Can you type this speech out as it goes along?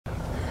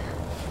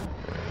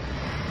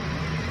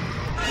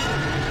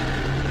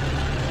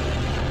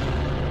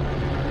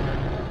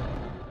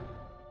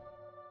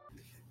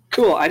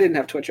Cool. I didn't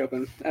have Twitch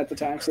open at the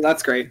time, so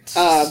that's great.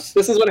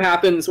 This is what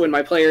happens when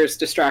my players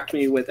distract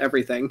me with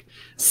everything.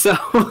 So,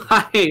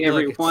 hi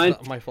everyone. It's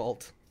not my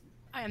fault.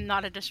 I am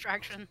not a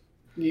distraction.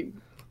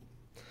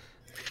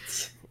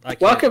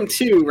 Welcome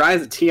to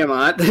Rise of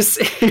Tiamat. This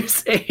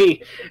is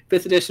a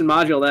 5th edition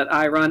module that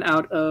I run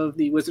out of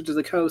the Wizards of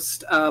the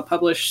Coast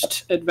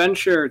published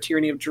adventure,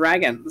 Tyranny of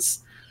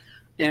Dragons.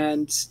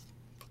 And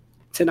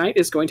tonight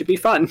is going to be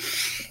fun.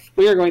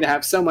 We are going to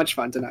have so much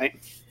fun tonight.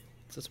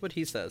 That's what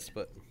he says,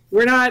 but...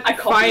 We're not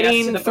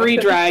fighting 3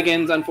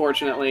 dragons,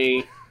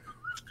 unfortunately.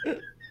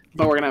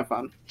 But we're going to have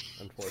fun.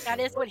 That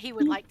is what he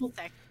would like to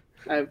say.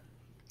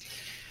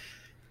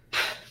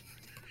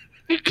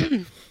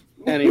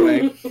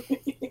 Anyway.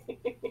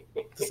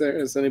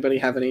 Does anybody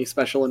have any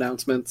special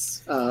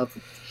announcements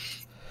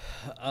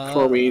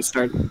before we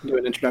start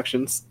doing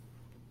introductions?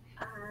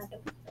 I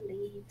don't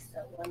believe so,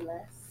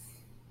 unless...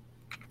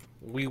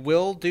 We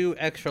will do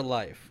Extra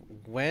Life.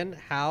 When,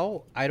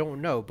 how, I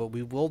don't know, but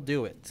we will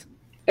do it.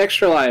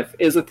 Extra Life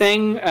is a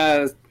thing.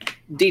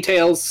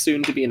 Details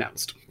soon to be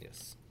announced.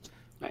 Yes.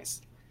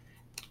 Nice.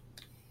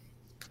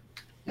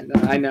 And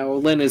I know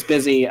Lynn is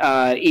busy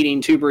eating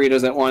 2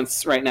 burritos at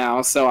once right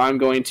now, so I'm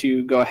going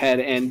to go ahead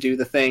and do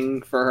the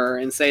thing for her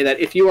and say that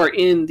if you are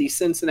in the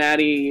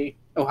Cincinnati,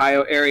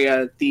 Ohio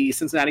area, the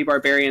Cincinnati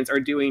Barbarians are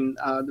doing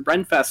the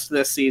Renfest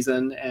this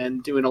season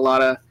and doing a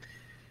lot of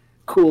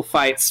cool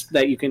fights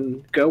that you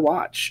can go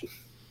watch.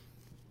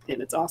 And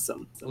it's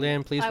awesome. So,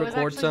 Lynn, please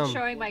record some.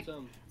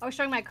 I was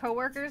showing my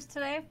coworkers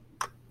today,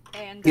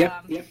 and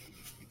Yep.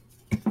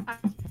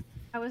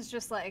 I was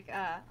just like,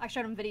 I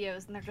showed them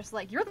videos, and they're just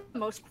like, "You're the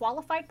most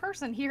qualified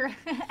person here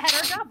at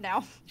our job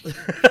now."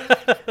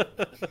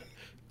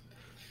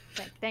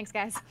 Thanks,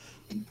 guys.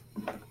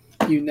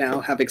 You now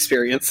have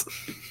experience.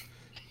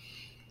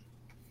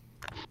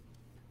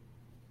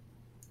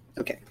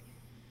 Okay.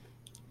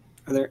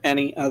 Are there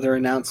any other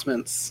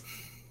announcements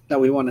that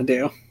we want to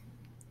do?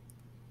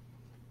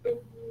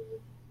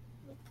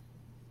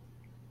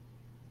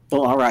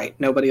 Well, all right.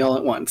 Nobody all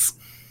at once.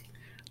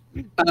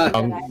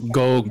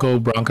 Go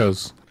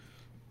Broncos.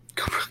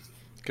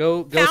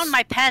 Go Found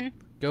my pen.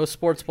 Go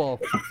sports ball.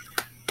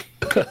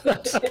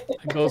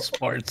 Go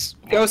sports.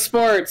 Go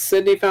sports.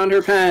 Sydney found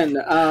her pen.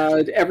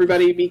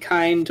 Everybody be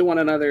kind to one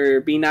another.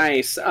 Be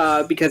nice.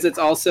 Because it's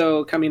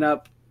also coming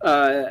up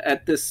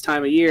at this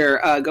time of year.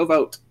 Go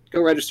vote.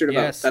 Go register to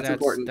vote. That's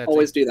important.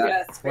 Always do that.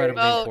 Yeah, it's very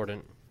Incredibly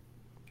important.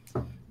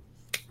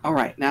 All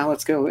right. Now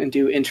let's go and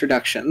do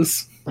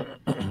introductions.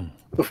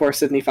 Before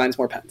Sydney finds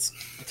more pens.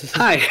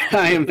 Hi,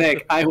 I am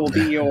Vic. I will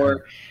be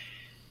your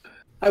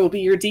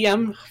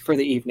DM for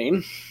the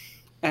evening.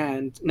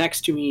 And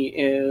next to me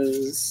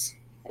is...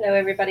 Hello,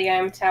 everybody.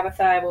 I'm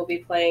Tabitha. I will be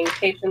playing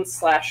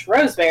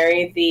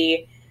Patience/Rosemary,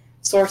 the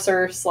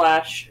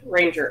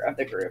sorcerer/ranger of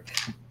the group.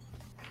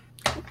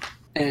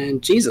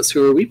 And Jesus,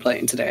 who are we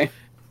playing today?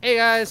 Hey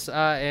guys,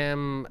 I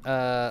am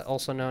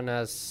also known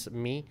as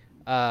me.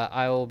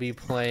 I will be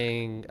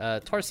playing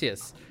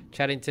Tarsius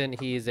Chaddington.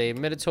 He's a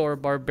Minotaur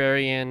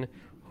barbarian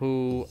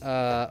who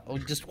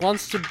just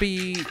wants to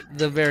be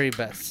the very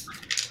best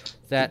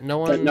that no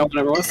one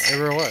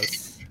ever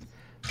was.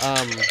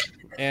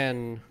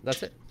 And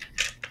that's it.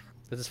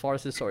 That's as far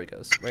as his story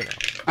goes right now.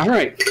 All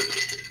right.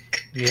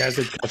 He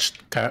hasn't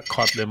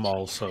caught them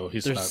all, so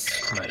he's not.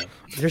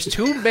 There's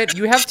too many.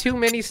 You have too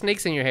many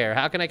snakes in your hair.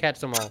 How can I catch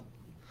them all?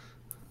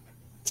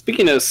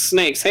 Speaking of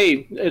snakes,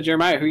 hey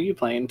Jeremiah, who are you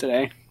playing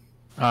today?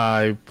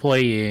 I'm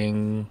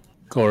playing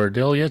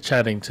Cordelia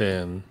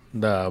Chaddington,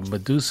 the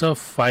Medusa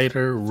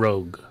Fighter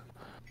Rogue.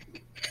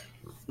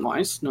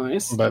 Nice.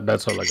 But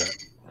that's all I got.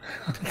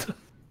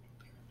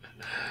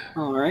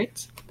 All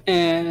right.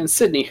 And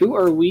Sydney, who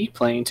are we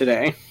playing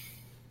today?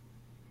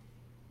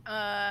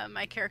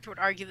 My character would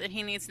argue that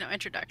he needs no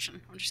introduction.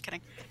 I'm just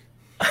kidding.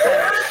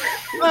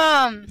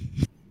 Hi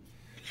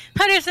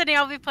there, Sydney.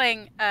 I'll be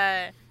playing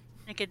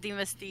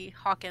Nicodemus the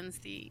Hawkins,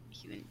 the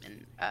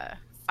human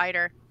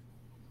fighter.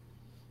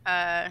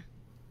 Yeah.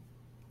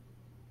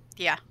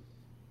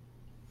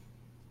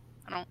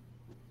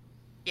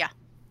 Yeah.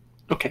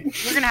 Okay.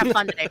 We're gonna have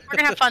fun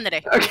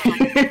today.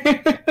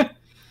 Okay.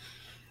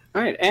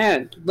 All right,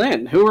 and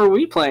Lynn, who are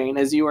we playing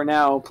as you are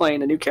now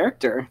playing a new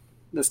character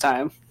this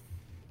time?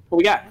 What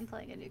we got? I'm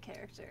playing a new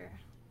character.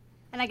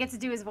 And I get to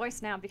do his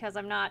voice now because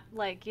I'm not,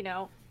 3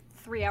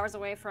 hours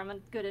away from a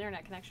good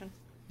internet connection.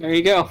 There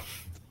you go.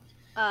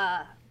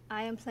 I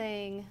am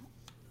playing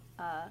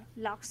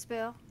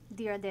Larkspur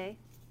Diarday.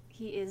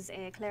 He is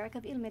a cleric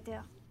of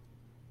Ilmater.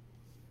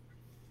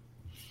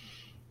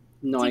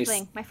 Nice.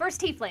 Tiefling. My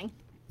first tiefling.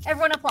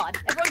 Everyone applaud.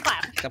 Everyone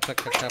clap. Clap.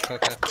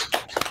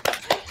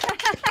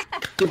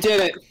 You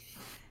did it.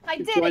 I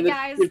did it,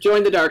 guys. You've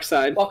joined the dark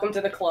side. Welcome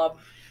to the club.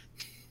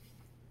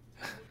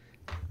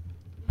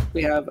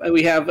 We have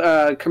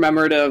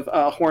commemorative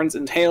horns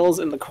and tails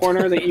in the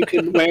corner that you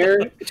can wear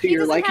to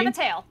your liking. He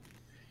doesn't have a tail.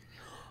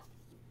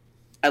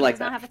 I like He does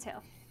that. not have a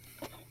tail.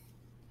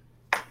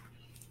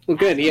 Well,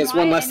 good. He has Ask him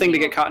one why less and thing to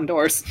he get caught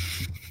indoors.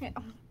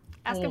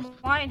 Ask him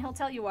why, and he'll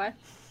tell you why.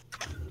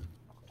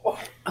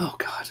 Oh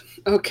God.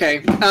 Okay.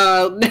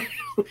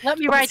 Let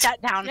me write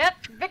that down. Yep.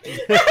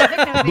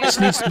 This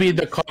needs to be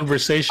the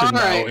conversation All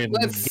now right. in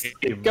Let's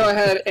game. go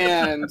ahead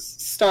and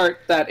start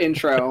that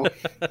intro.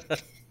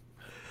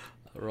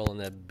 Rolling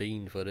that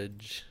bean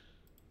footage.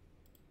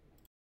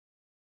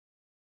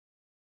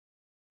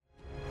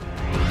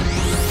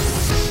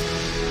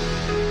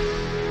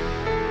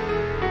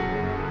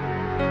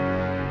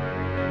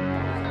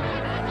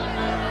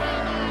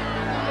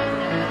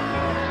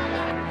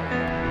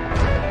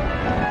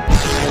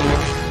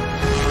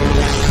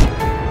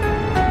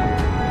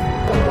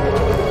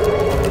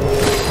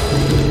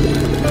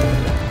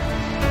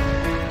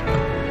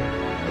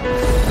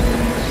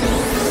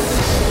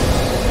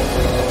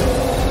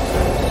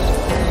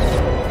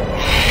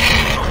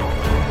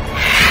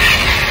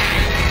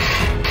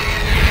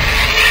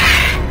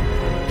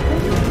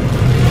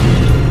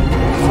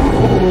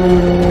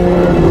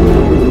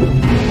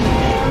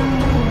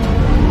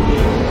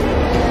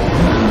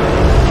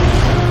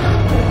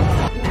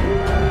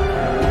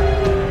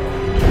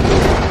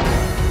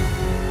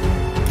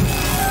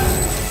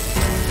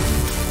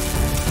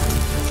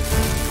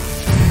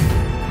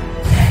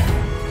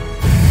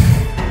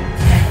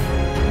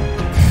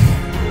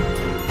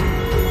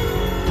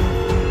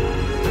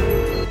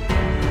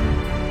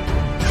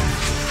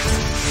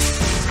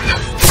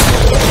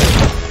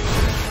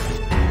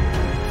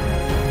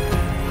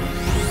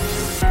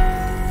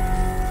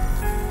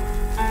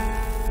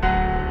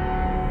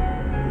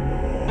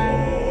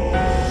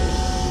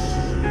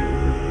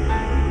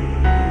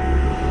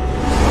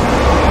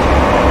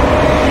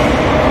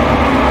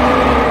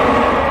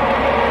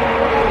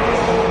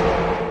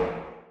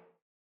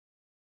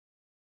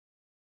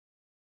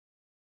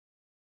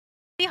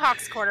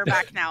 Seahawks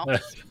quarterback now.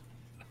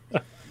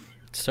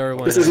 Sorry,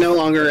 This is no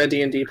longer a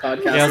D&D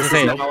podcast. Yeah, I was This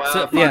gonna is say, now,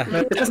 so-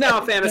 yeah. This is now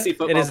a fantasy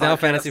football. It is now podcast.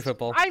 fantasy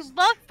football. I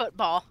love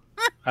football.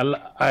 I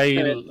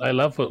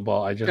love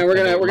football. I just And we're I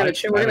gonna don't we're gonna like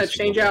ch- we're gonna fantasy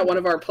change football. out one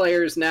of our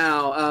players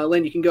now.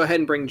 Lynn, you can go ahead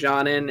and bring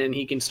John in, and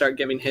he can start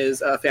giving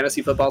his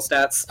fantasy football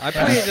stats. I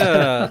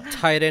played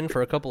tight end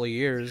for a couple of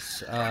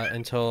years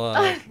until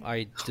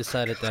I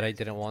decided that I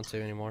didn't want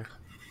to anymore.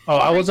 Oh,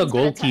 I was a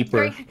Grayson's been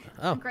goalkeeper.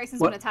 Oh.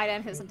 Grayson's What? been a tight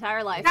end his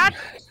entire life.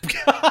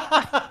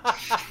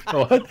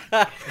 What?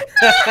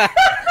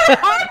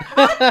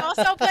 Hawk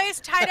also plays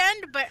tight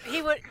end, but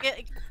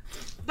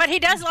he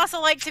does also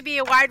like to be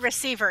a wide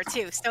receiver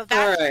too. So All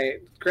that's right,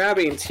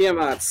 grabbing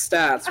Tiamat's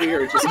stats. We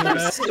are just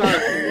gonna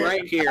start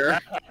right here.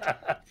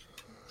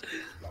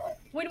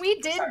 When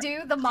we did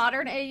do the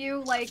modern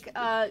AU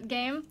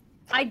game,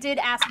 I did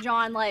ask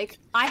John, like,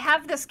 I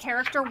have this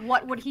character,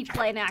 what would he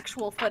play in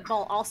actual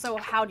football? Also,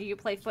 how do you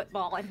play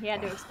football? And he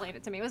had to explain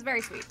it to me. It was very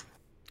sweet.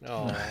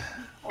 Oh.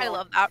 I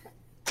love that.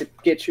 To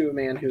get you a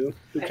man who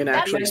can That's-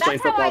 actually that's explain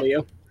how football I- to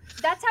you.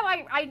 That's how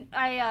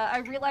I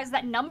realized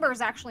that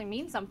numbers actually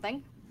mean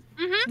something.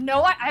 Mhm.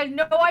 No, I had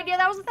no idea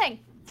that was a thing.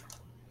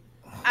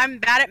 I'm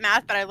bad at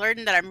math, but I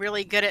learned that I'm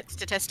really good at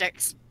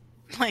statistics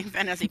playing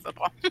fantasy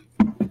football.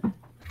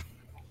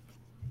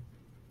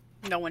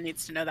 No one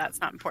needs to know that. It's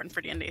not important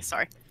for D&D.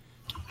 Sorry.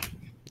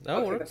 That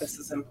Okay, but works. this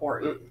is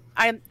important.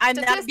 I'm not,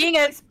 being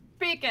a Statistically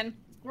speaking,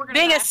 we're gonna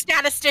being die. a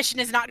statistician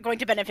is not going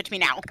to benefit me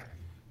now.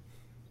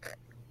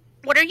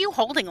 What are you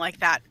holding like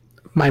that?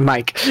 My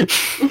mic. I'm like,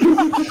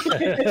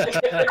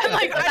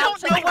 I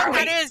don't know what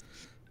that is.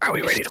 Are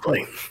we ready to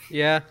play?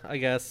 Yeah, I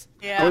guess.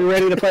 Are Yeah. we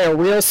ready to play a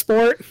real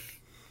sport?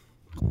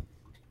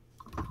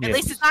 At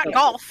least it's not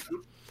golf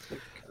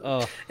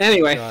Oh,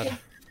 Anyway, God.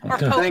 or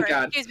poker. Thank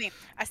God. Excuse me.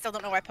 I still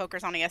don't know why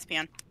poker's on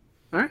ESPN.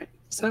 all right.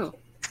 So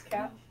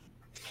Yeah.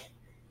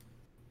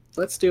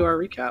 let's do our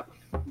recap.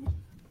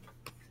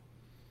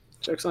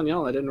 Joke's on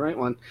y'all. I didn't write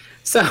one.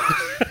 So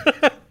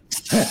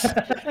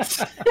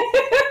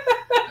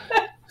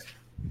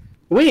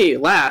we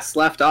last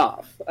left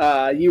off.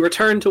 You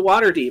returned to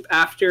Waterdeep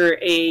after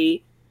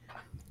a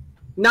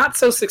not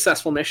so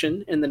successful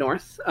mission in the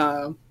north.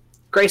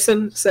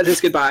 Grayson said his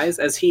goodbyes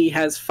as he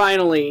has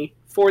finally,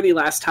 for the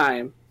last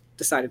time,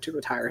 decided to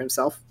retire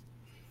himself.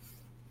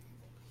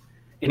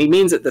 And he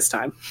means it this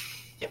time.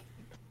 Yep.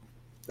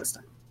 This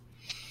time.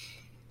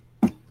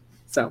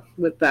 So,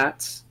 with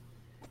that,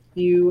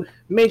 you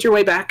made your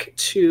way back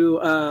to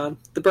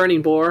the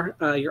Burning Boar,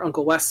 your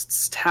Uncle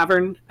West's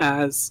tavern,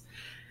 as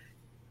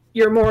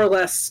you're more or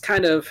less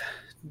kind of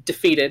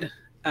defeated,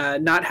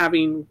 not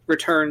having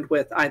returned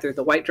with either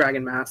the White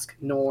Dragon Mask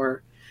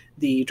nor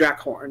the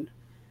Drakhorn.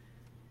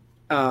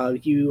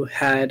 You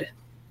had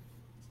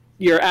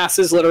your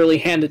asses literally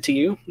handed to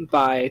you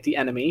by the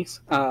enemies.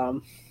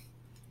 One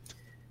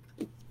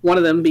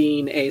of them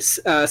being a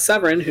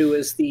Severin, who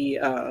is the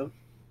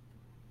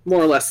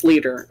more or less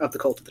leader of the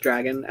Cult of the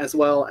Dragon, as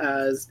well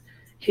as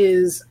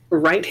his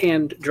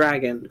right-hand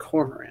dragon,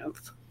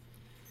 Cormoranth,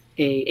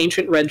 a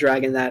ancient red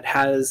dragon that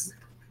has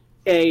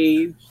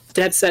a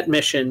dead-set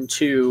mission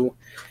to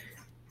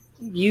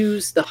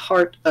use the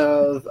heart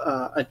of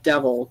a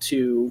devil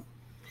to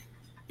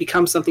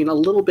become something a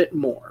little bit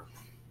more.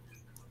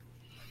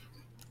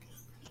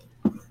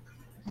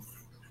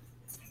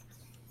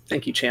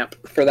 Thank you, champ,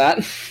 for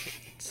that.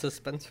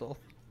 suspenseful.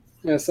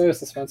 Yeah, so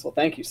suspenseful.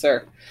 Thank you,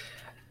 sir.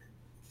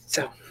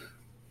 So,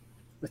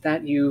 with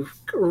that, you've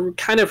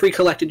kind of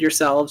recollected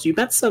yourselves. You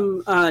met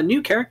some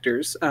new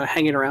characters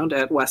hanging around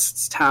at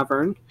West's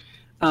Tavern.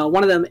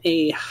 One of them,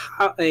 a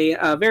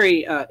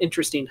very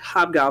interesting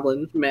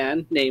hobgoblin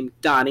man named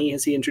Donnie,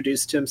 as he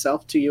introduced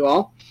himself to you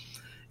all.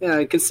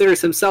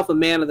 Considers himself a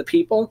man of the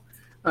people.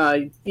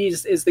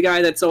 Is the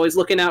guy that's always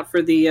looking out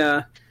for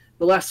the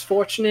less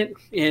fortunate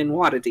in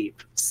Waterdeep.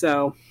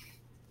 So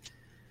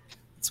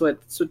that's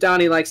what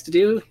Donnie likes to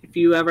do. If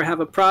you ever have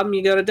a problem,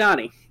 you go to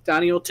Donnie.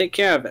 Donnie will take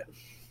care of it.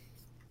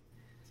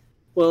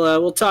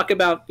 We'll talk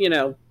about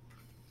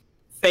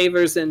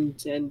favors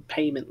and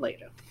payment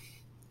later.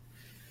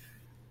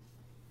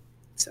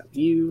 So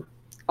you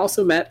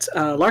also met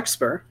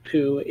Larkspur,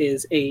 who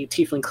is a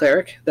tiefling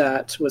cleric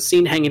that was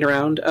seen hanging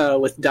around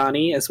with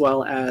Donnie, as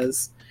well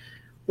as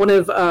one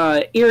of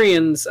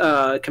Irian's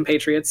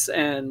compatriots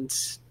and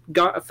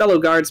fellow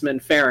guardsman,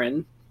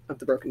 Farron, of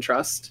the Broken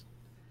Trust.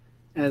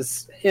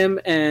 As him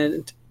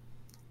and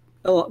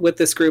with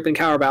this group in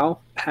Cowerbow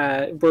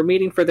were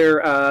meeting for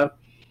their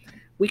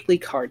weekly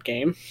card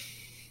game.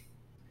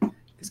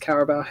 Because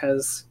Cowerbow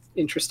has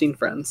interesting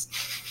friends.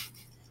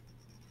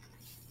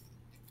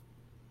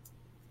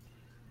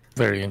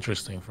 Very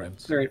interesting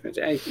friends. Very,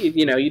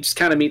 you just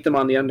kind of meet them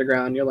on the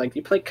underground. You're like,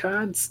 you play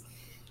cards?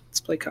 Let's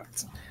play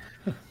cards.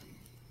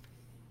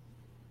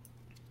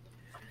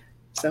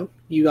 So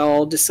you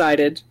all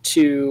decided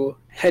to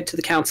head to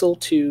the council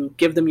to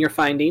give them your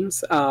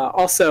findings.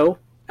 Also,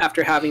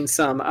 after having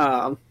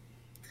some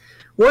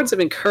words of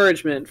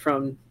encouragement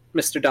from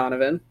Mr.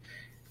 Donovan,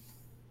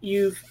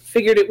 you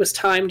figured it was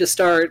time to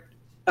start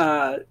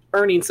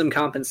earning some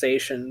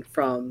compensation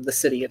from the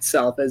city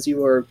itself, as you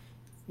were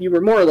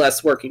more or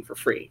less working for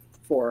free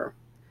for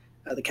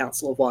the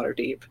Council of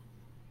Waterdeep.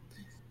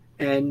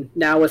 And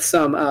now with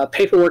some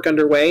paperwork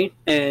underway,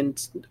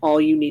 and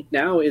all you need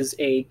now is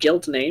a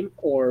guild name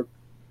or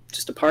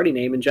just a party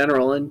name in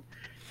general, and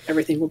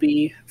everything will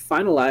be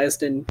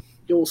finalized, and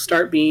you'll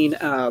start being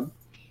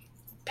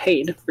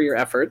paid for your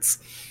efforts.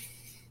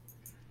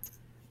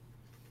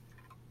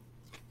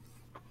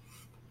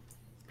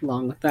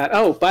 Along with that,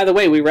 oh, by the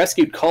way, we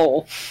rescued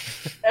Cole.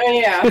 Oh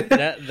yeah.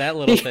 That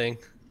little thing.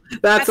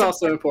 That's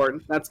also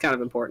important. That's kind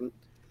of important.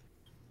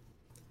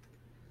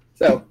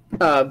 So,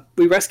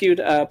 we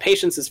rescued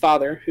Patience's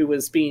father, who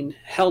was being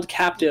held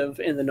captive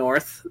in the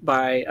north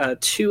by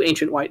two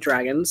ancient white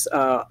dragons,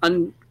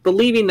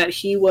 believing that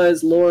he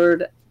was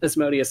Lord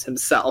Asmodeus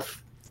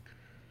himself.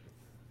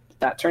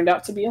 That turned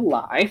out to be a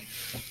lie.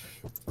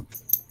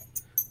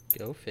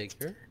 Go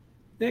figure.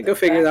 Yeah, go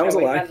figure. That was a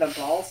We lie. had the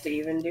balls to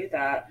even do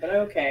that, but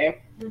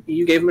okay.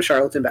 You gave him a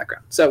charlatan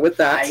background. So with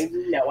that, I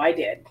know I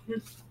did.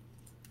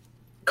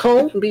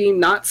 Cole, being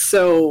not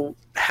so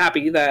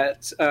happy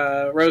that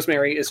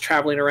Rosemary is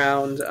traveling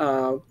around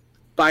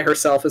by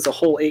herself as a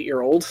whole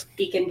 8-year-old.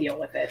 He can deal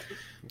with it.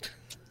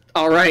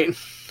 All right.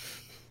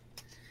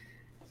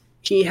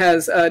 He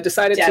has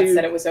decided Dad to...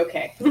 said it was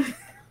okay.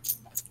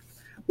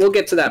 We'll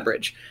get to that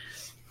bridge.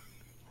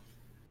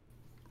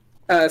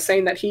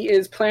 Saying that he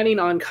is planning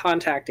on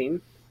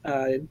contacting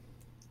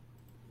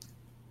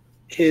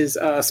his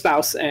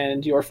spouse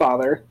and your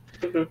father.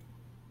 Mm-hmm.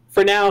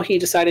 For now, he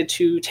decided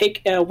to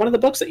take one of the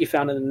books that you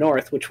found in the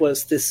north, which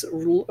was this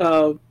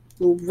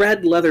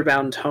red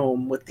leather-bound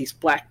tome with these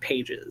black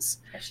pages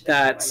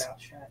that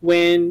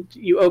when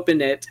you open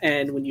it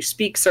and when you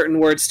speak certain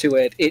words to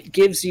it, it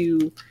gives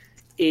you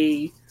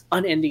a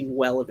unending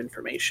well of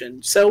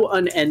information. So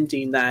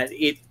unending that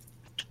it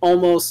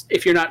almost,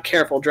 if you're not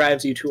careful,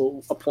 drives you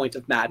to a point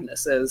of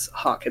madness, as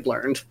Hawk had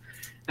learned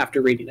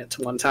after reading it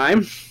to one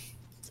time.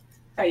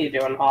 How you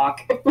doing,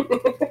 Hawk?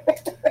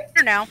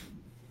 For now.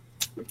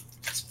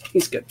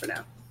 He's good for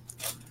now.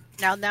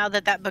 Now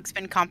that book's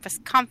been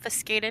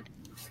confiscated.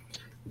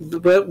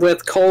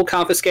 With Cole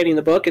confiscating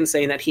the book and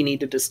saying that he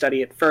needed to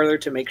study it further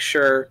to make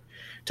sure,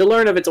 to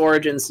learn of its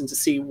origins and to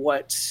see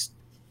what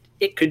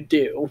it could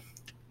do.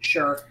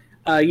 Sure.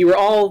 You were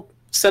all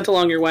sent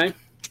along your way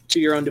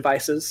to your own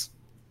devices.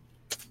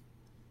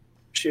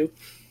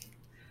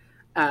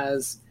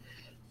 As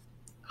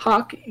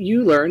Hawk,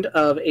 you learned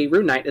of a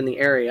rune knight in the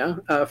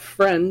area, a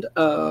friend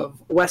of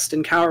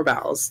Weston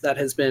Cowerbow's that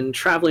has been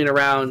traveling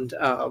around,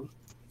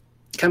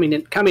 coming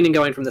and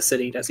going from the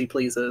city as he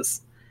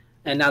pleases.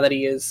 And now that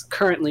he is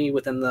currently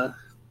within the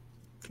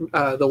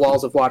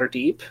walls of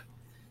Waterdeep,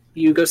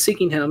 you go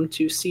seeking him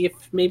to see if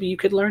maybe you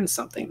could learn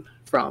something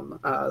from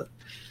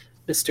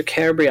Mr.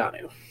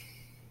 Carabriano.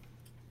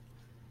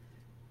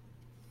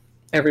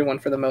 Everyone,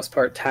 for the most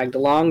part, tagged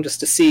along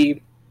just to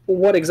see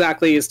what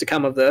exactly is to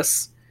come of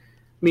this.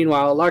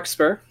 Meanwhile,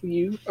 Larkspur,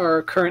 you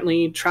are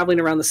currently traveling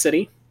around the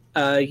city.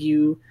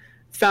 You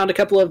found a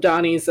couple of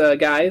Donnie's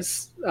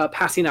guys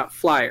passing out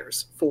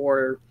flyers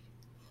for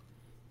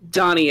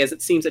Donnie, as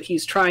it seems that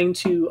he's trying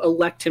to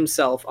elect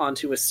himself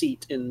onto a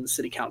seat in the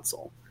city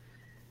council.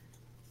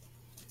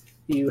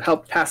 You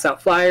helped pass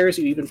out flyers.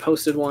 You even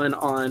posted one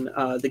on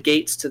the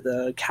gates to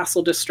the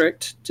castle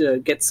district to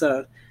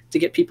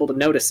get people to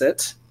notice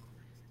it,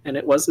 and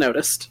it was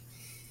noticed.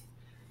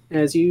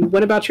 as you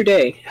went about your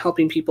day,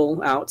 helping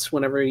people out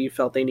whenever you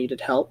felt they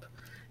needed help,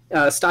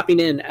 stopping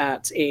in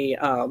at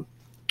a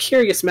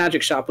curious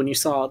magic shop when you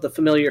saw the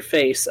familiar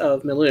face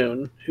of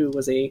Miloon, who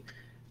was a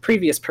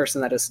previous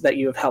person that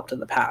you have helped in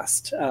the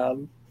past,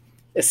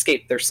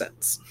 escape their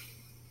sins.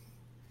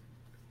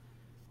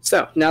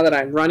 So, now that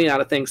I'm running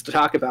out of things to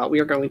talk about, we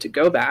are going to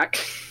go back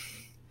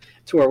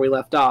to where we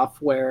left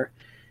off, where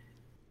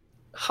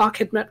Hawk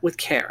had met with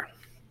Care.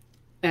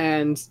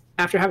 And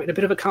after having a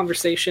bit of a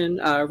conversation,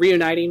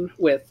 reuniting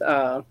with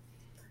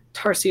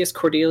Tarsius,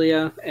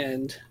 Cordelia,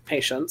 and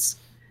Patience,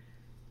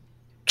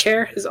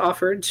 Care has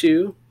offered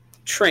to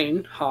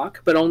train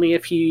Hawk, but only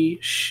if you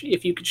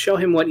could show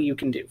him what you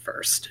can do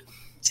first.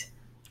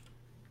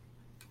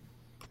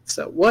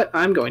 So what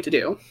I'm going to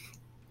do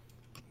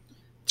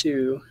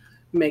to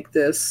make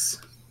this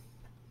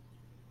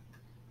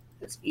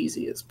as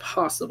easy as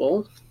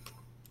possible.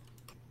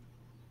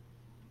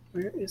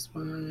 Where is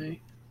my...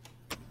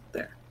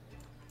 There.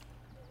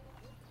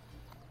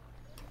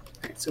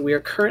 Alright, so we are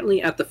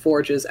currently at the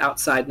forges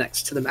outside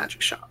next to the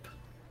magic shop.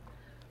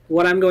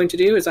 What I'm going to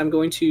do is I'm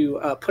going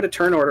to put a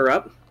turn order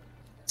up,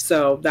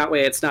 so that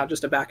way it's not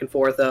just a back and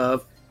forth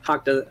of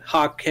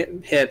Hawk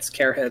hits,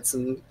 Care hits,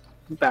 and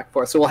back and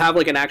forth. So we'll have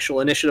like an actual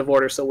initiative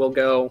order, so we'll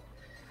go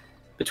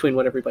between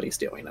what everybody's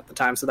doing at the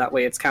time, so that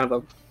way it's kind of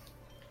a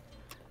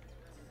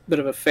bit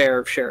of a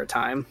fair share of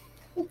time.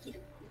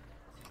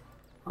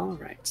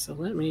 Alright, so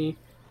let me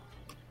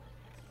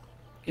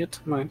get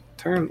my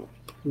turn.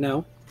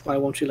 No, why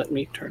won't you let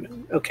me turn it?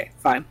 Okay,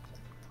 fine.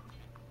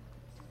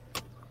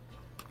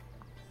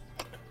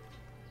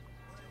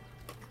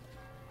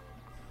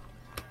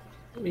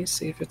 Let me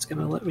see if it's going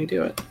to let me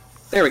do it.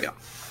 There we go.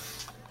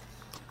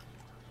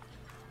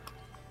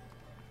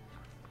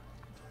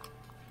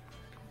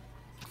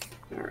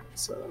 Alright,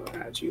 so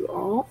I'll add you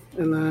all,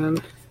 and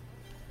then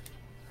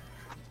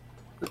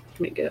let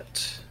me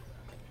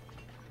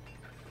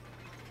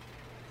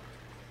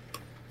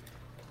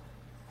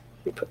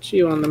put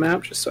you on the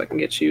map just so I can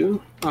get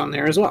you on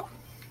there as well.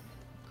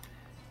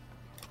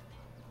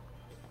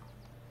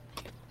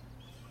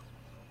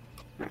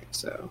 Alright,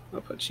 so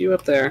I'll put you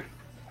up there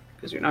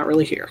because you're not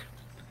really here.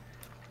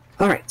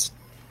 Alright.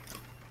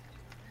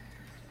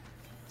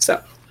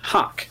 So,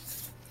 Hawk.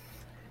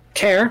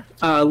 Care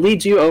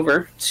leads you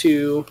over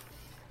to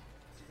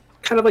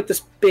kind of like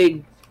this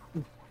big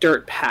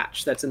dirt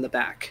patch that's in the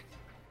back.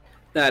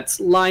 That's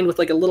lined with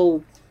like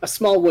a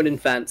small wooden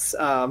fence.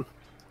 And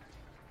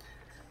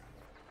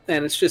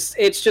it's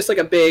just like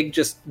a big,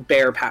 just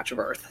bare patch of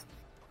earth.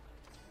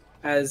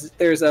 As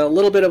there's a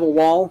little bit of a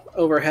wall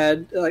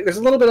overhead, like there's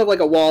a little bit of like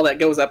a wall that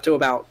goes up to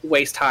about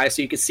waist high,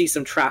 so you can see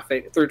some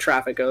traffic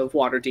of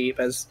water deep.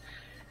 As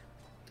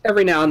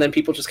every now and then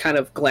people just kind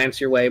of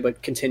glance your way,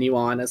 but continue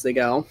on as they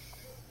go.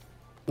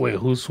 Wait,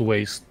 who's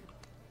waist?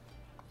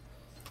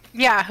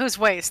 Yeah, whose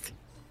waist?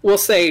 We'll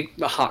say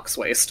the Hawk's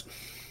waist.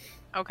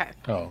 Okay.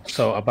 Oh,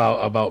 so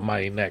about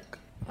my neck.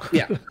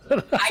 Yeah.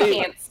 I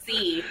can't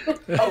see.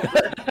 Oh.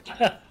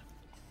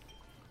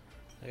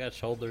 I got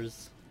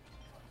shoulders.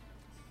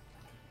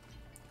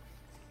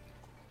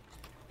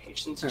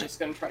 Patient's just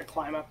gonna try to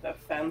climb up the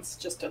fence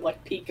just to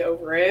like peek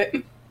over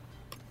it.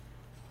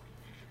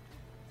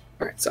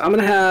 Alright, so I'm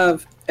gonna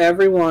have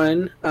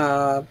everyone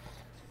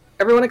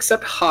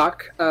except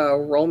Hawk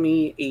roll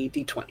me a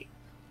d20.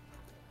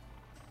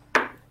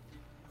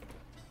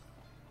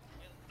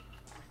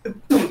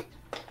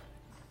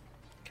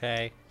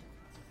 Okay.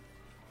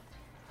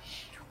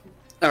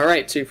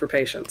 Alright, 2 for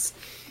Patience.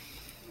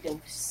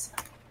 Dose.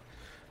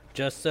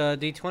 Just a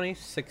D20?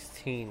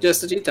 16.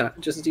 Just a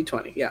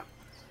d20, yeah.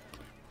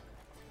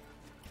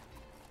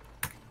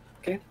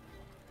 Okay.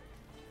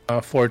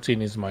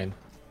 14 is mine.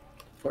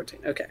 14,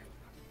 okay.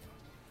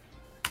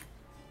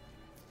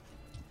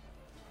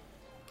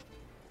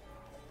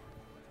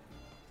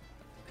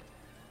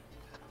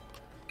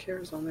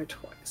 Care's on there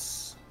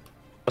twice.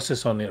 What's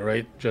this on it,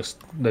 right? Just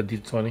the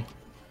D20?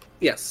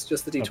 Yes,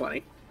 just the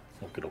d20.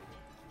 Okay.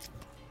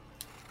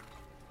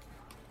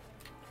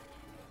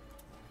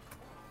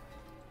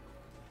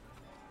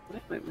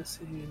 What am I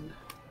missing?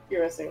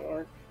 You're missing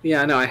one.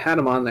 Yeah, no, I had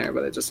them on there,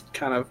 but it just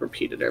kind of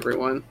repeated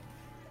everyone.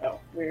 Oh,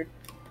 weird.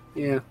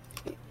 Yeah.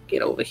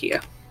 Get over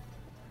here.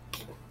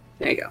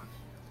 There you go.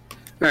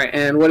 Alright,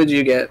 and what did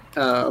you get,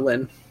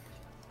 Lynn?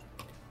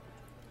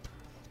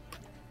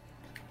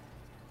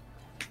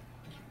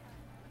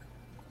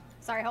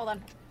 Sorry, hold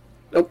on.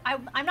 Nope.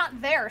 I'm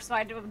not there, so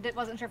I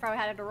wasn't sure if I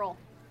had to roll.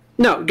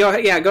 No, go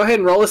ahead. Yeah, go ahead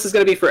and roll. This is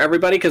going to be for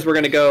everybody because we're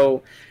going to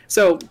go.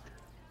 So,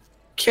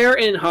 Care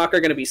and Hawk are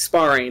going to be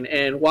sparring,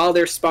 and while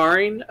they're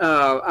sparring,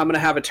 I'm going to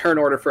have a turn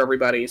order for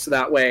everybody, so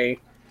that way,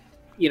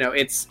 you know,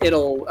 it'll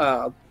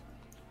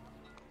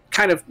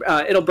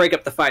break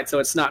up the fight, so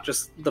it's not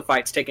just the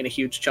fight's taking a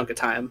huge chunk of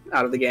time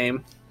out of the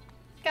game.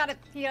 Got it.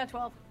 He got a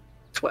 12.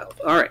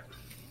 12. All right.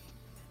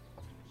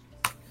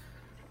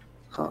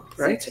 All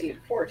right. 16,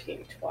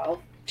 14,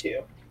 12,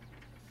 2.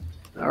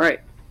 All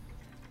right.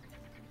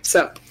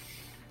 So,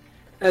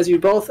 as you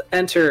both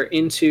enter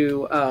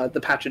into the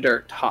patch of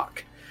dirt,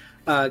 Hawk,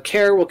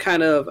 Kerr will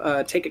kind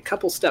of take a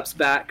couple steps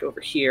back over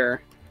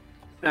here,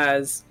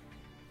 as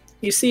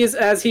you see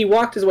as he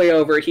walked his way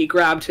over, he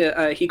grabbed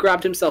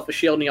himself a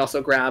shield, and he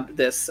also grabbed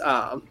this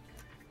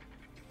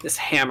this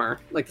hammer,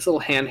 like this little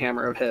hand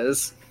hammer of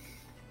his.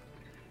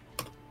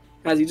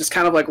 As he just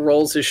kind of like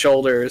rolls his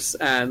shoulders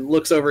and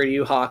looks over at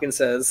you, Hawk, and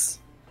says,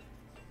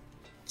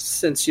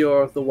 "Since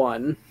you're the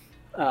one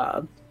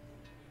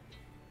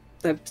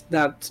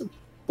that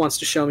wants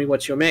to show me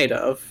what you're made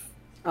of,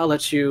 I'll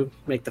let you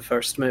make the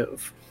first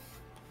move."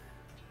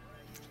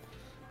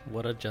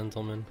 What a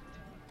gentleman.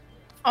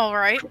 All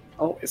right.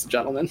 Always a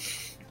gentleman.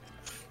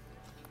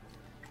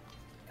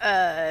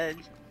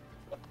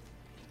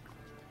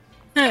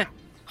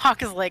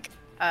 Hawk is like,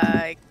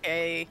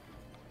 okay.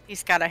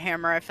 He's got a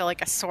hammer. I feel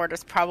like a sword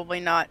is probably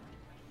not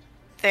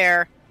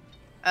there.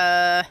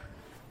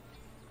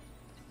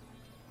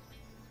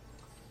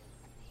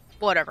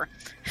 Whatever.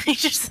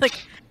 He's just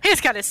like,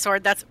 he's got his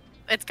sword.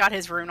 It's got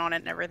his rune on it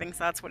and everything,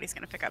 so that's what he's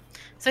gonna pick up.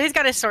 So he's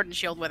got his sword and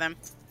shield with him.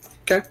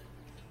 Okay.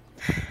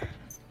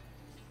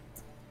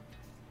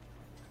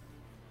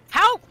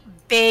 How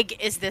big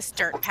is this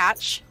dirt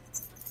patch?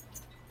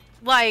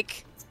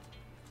 Like,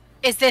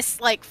 is this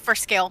like for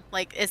scale?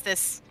 Like, is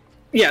this?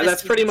 Yeah,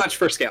 that's pretty much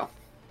for scale.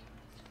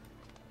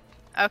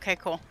 Okay,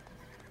 cool.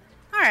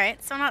 All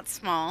right, so not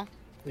small.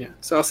 Yeah,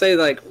 so I'll say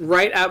like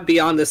right out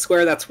beyond this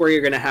square, that's where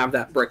you're gonna have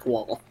that brick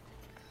wall.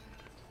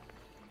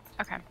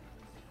 Okay.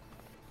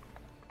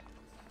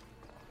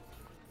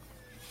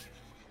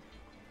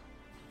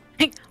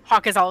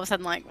 Hawk is all of a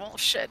sudden like, well,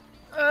 shit.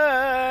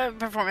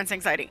 Performance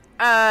anxiety.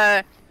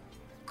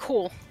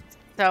 Cool.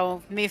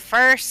 So, me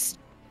first.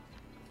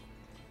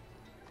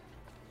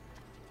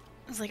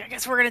 I was like, I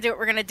guess we're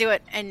gonna do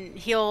it. And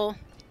he'll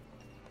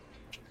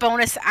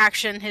bonus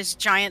action his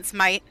Giant's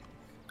Might.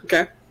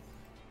 Okay.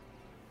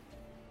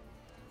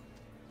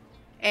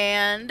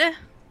 And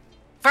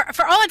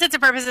for all intents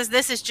and purposes,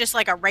 this is just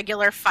like a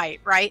regular fight,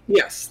 right?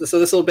 Yes, so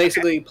this will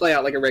basically play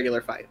out like a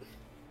regular fight.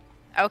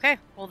 Okay,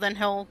 well then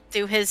he'll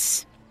do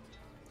his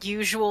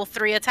usual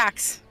 3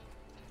 attacks.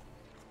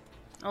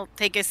 He'll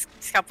take his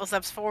couple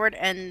steps forward,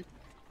 and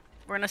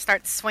we're gonna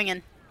start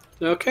swinging.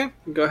 Okay,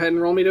 go ahead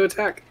and roll me to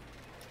attack.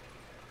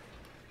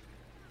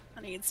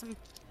 I need some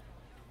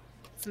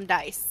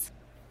dice.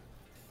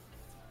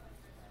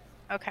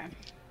 Okay.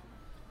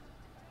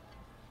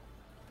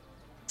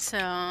 So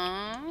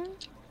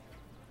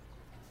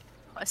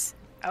plus,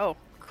 oh,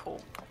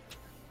 cool.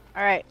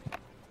 All right.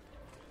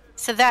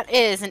 So that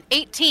is an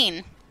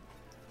 18.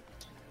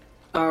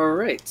 All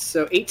right,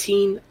 so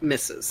 18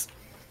 misses.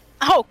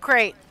 Oh,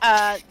 great.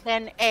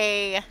 Then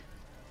a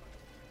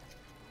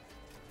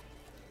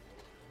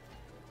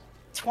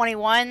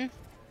 21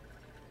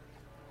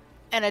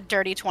 and a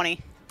dirty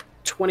 20.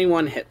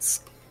 21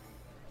 hits.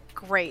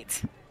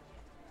 Great.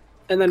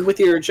 And then with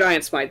your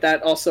Giant Smite,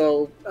 that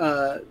also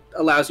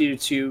allows you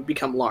to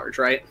become large,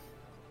 right?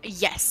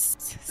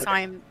 Yes. So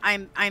Okay.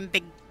 I'm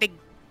big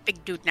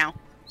dude now.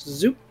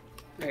 Zoop.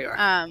 There you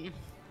are.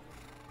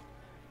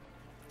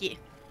 Yeah.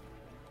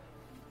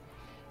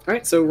 All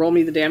right, so roll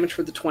me the damage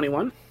for the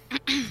 21.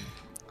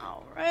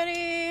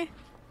 Alrighty.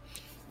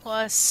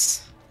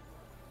 Plus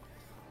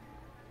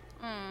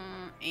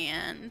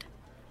and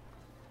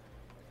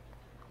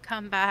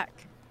come back.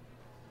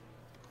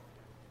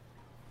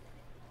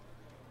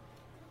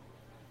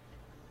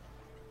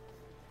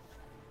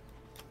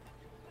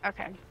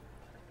 Okay.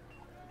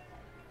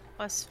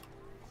 Plus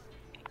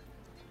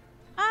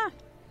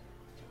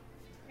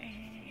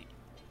eight.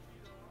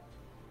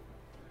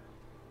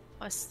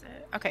 Plus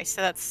okay,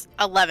 so that's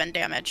 11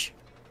 damage.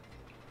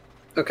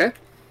 Okay.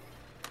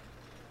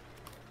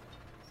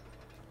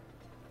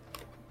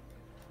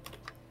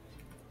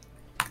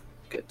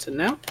 Good to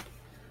know.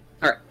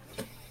 All right.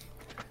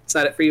 Is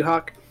that it for you,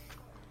 Hawk?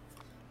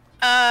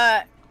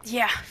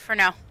 Yeah, for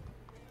now.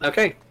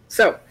 Okay.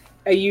 So,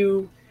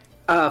 you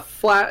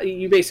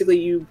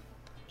you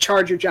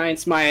charge your Giant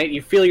Smite.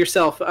 You feel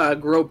yourself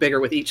grow bigger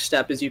with each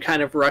step as you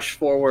kind of rush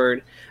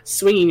forward,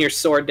 swinging your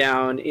sword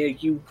down.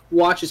 You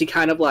watch as he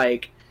kind of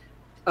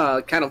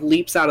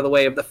leaps out of the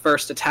way of the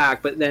first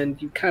attack, but then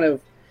you kind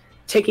of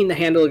taking the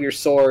handle of your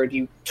sword,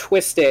 you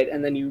twist it,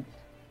 and then you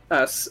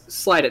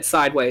slide it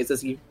sideways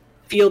as you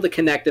feel the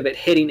connect of it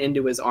hitting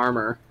into his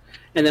armor.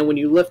 And then when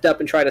you lift up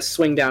and try to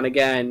swing down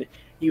again,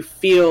 you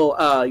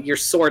feel your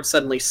sword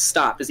suddenly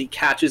stop as he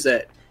catches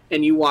it,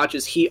 and you watch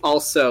as he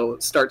also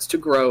starts to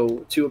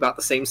grow to about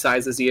the same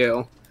size as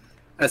you,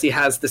 as he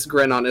has this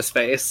grin on his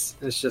face.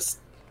 It's just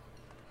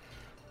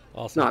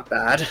Awesome. not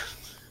bad.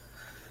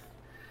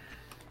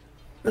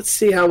 Let's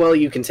see how well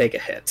you can take a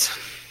hit.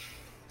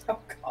 Oh,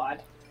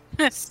 God.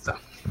 So.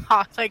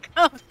 Hawk, like,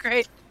 oh,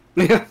 great.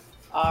 Yeah.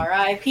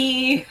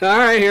 R.I.P. All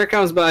right, here it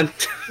comes, bud.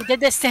 He did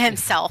this to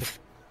himself.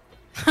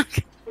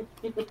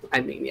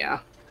 I mean, yeah.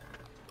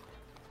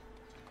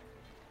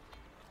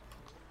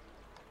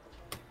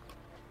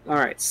 All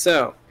right,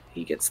 so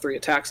he gets 3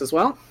 attacks as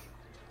well.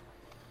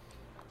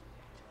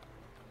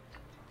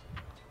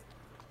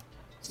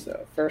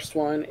 So first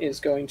one is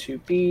going to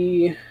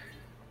be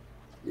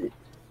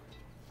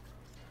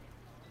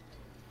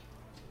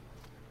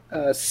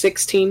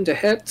 16 to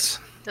hit.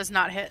 Does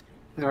not hit.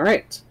 All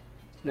right.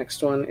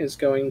 Next one is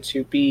going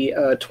to be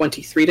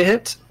 23 to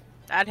hit.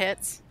 That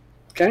hits.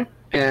 Okay.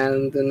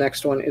 And the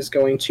next one is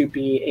going to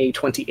be a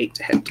 28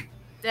 to hit.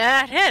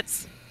 That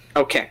hits.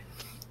 Okay.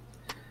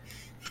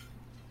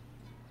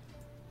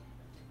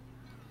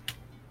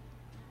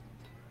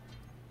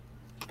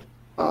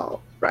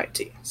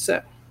 Alrighty.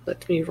 So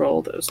let me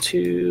roll those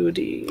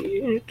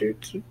 2d.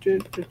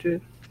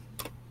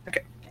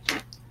 Okay.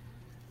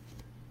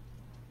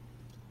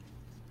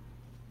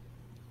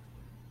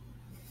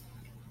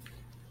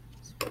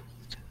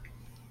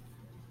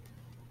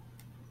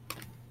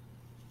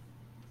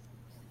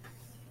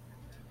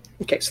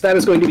 Okay, so that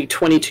is going to be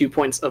 22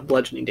 points of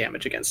bludgeoning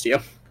damage against you.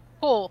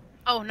 Cool.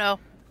 Oh no.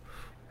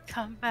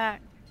 Come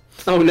back.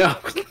 Oh no.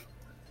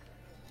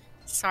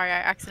 Sorry, I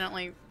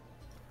accidentally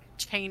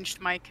changed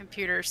my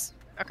computers.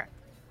 Okay.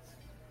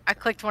 I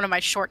clicked one of my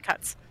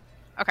shortcuts.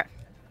 Okay.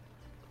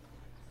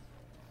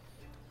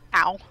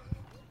 Ow.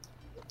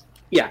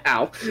 Yeah,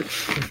 ow.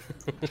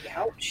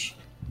 Ouch.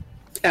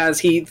 As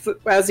he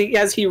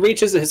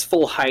reaches his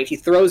full height, he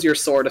throws your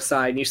sword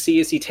aside, and you see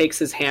as he takes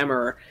his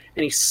hammer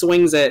and he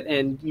swings it,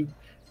 and you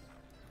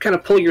kind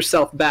of pull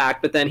yourself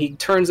back, but then he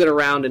turns it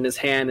around in his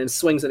hand and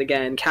swings it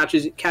again,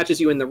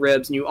 catches you in the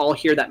ribs, and you all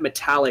hear that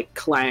metallic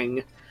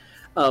clang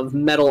of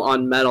metal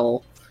on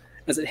metal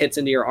as it hits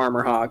into your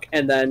armor hog,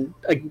 and then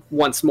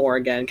once more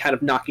again, kind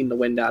of knocking the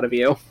wind out of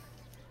you.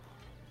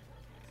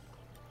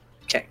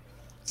 Okay,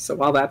 so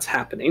while that's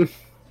happening,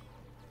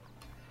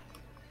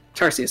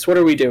 Tarsius, what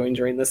are we doing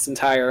during this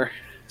entire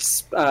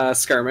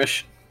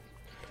skirmish?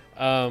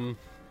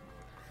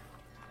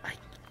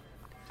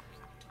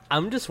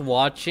 I'm just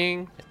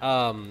watching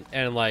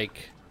and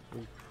like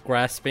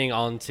grasping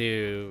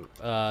onto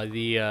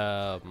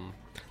the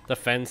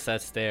fence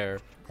that's there,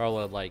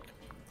 probably like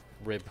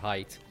rib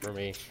height for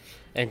me,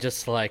 and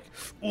just like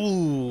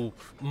ooh,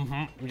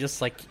 I'm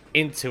just like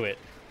into it,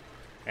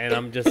 and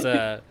I'm just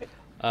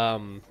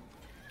I'm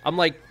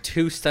like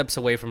 2 steps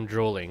away from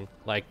drooling.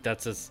 Like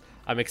that's just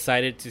I'm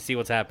excited to see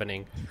what's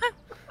happening.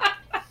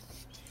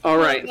 All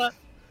right.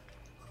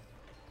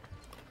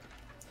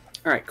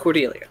 All right,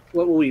 Cordelia,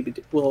 what will we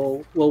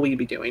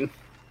be doing?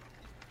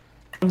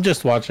 I'm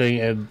just watching,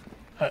 and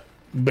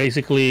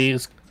basically,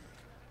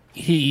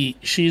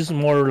 she's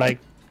more like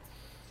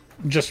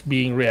just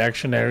being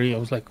reactionary. I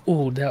was like,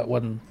 oh, that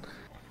one,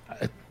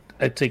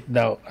 I think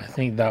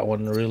that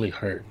one really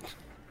hurt.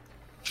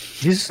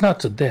 This is not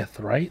to death,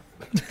 right?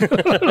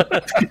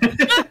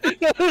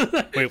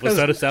 Wait, was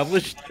that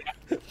established?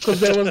 Because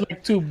there was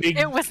like 2 big.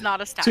 It was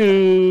not established.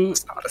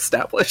 It's not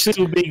established.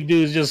 2 big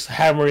dudes just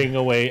hammering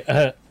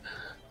away.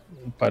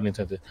 Pun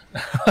intended.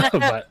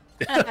 But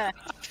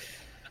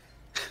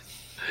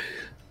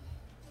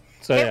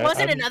so, it yeah,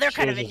 wasn't I'm another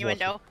kind of just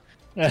innuendo.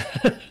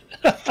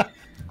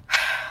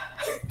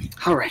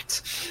 All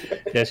right.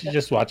 Yeah, she's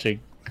just watching.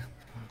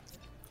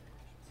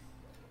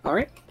 All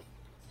right.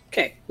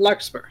 Okay,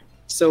 Larkspur.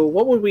 So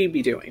what would we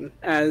be doing?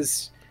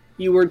 As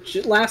you were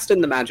last in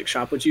the magic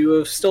shop, would you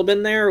have still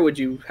been there, or would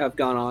you have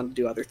gone on to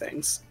do other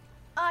things?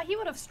 He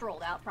would have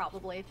strolled out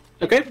probably.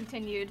 Okay.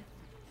 Continued.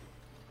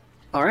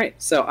 All right,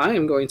 so I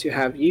am going to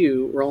have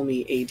you roll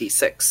me a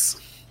d6.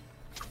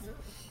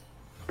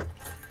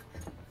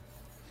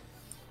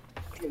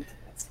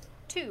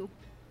 2.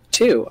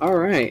 2, all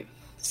right.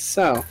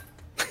 So,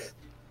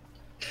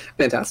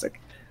 fantastic.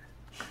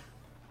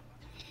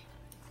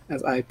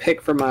 As I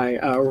pick from my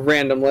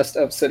random list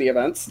of city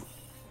events.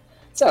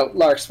 So,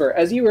 Larkspur,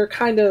 as you were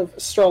kind of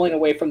strolling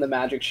away from the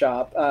magic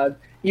shop,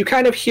 you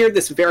kind of hear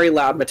this very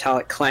loud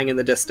metallic clang in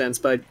the distance,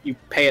 but you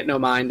pay it no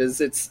mind,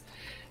 as it's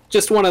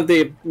just one of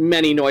the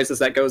many noises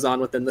that goes on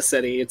within the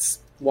city. It's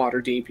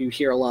water deep. You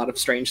hear a lot of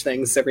strange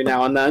things every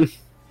now and then.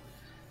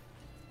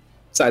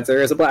 Besides,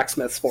 there is a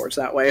blacksmith's forge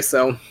that way,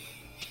 so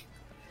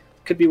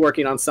could be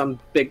working on some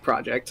big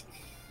project.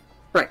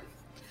 Right.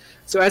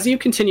 So as you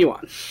continue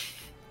on,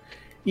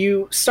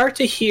 you start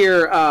to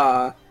hear...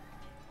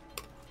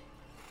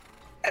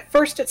 at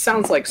first it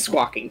sounds like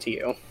squawking to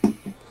you,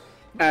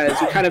 as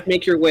you kind of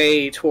make your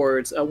way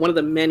towards one of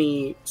the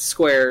many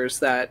squares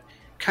that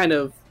kind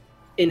of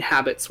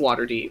inhabits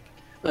Waterdeep,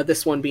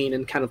 this one being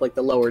in kind of like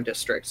the lower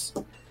districts.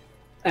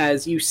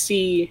 As you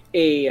see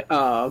a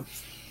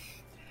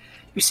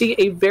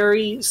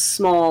very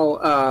small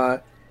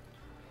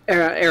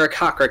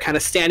Aarakocra kind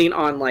of standing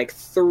on like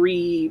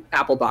 3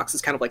 apple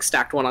boxes, kind of like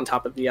stacked one on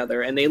top of the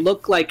other, and they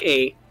look like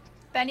a...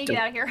 Benny, get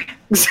out of here.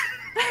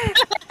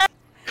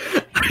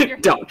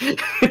 Don't.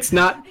 It's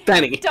not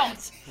Benny.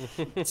 Don't.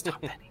 It's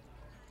not Benny.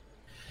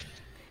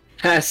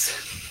 As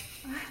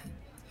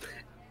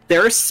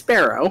they're a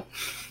sparrow.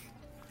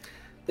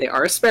 They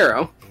are a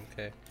sparrow.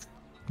 Okay.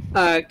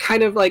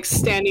 Kind of like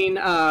standing,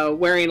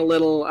 wearing a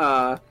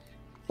little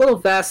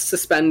vest,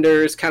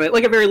 suspenders, kind of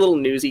like a very little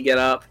newsy get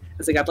up,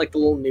 as they got like the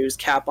little news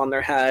cap on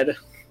their head.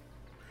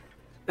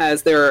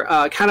 As they're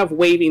kind of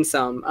waving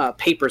some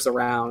papers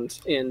around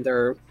in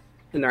their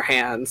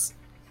hands.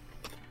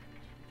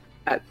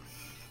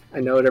 I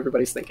know what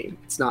everybody's thinking.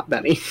 It's not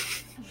Benny.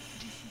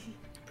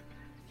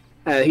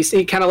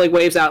 He kind of like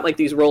waves out like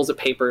these rolls of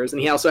papers,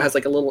 and he also has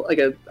like a little like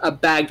a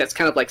bag that's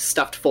kind of like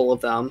stuffed full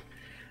of them.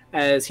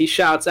 As he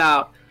shouts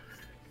out,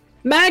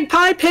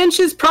 "Magpie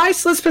pinches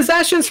priceless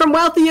possessions from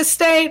wealthy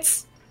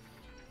estates.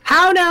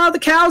 How now? The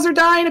cows are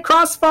dying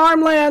across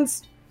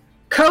farmlands.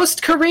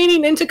 Coast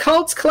careening into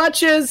cult's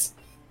clutches.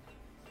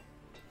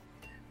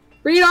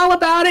 Read all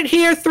about it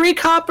here. 3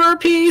 copper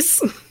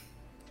apiece."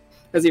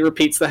 As he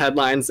repeats the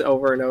headlines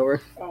over and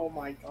over. Oh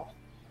my god.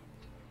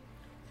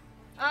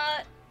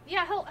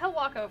 Yeah, he'll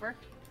walk over.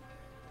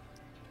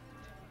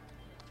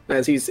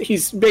 As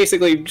he's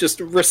basically just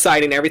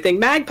reciting everything.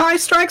 "Magpie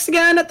strikes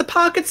again at the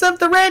pockets of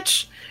the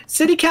rich.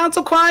 City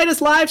council quiet as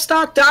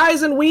livestock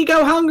dies and we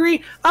go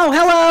hungry. Oh,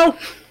 hello."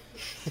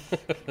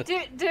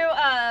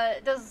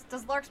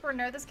 Does Larkspur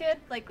know this kid?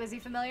 Like, was he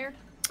familiar?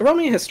 Roll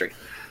me a history.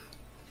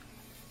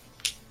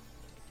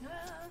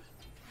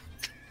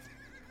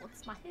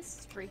 What's my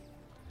history?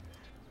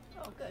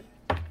 Oh, good.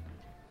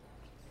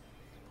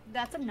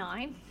 That's a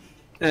 9.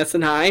 That's a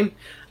 9.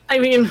 I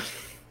mean,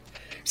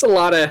 there's a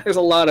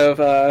lot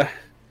of.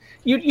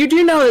 You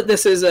do know that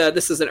this is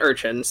an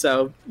urchin,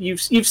 so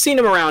you've seen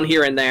him around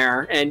here and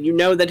there, and you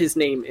know that his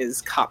name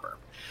is Copper.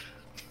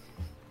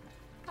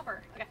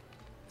 Copper. Okay.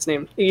 His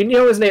name, you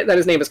know his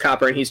name is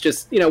Copper, and he's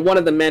just one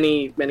of the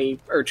many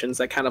urchins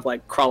that kind of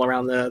like crawl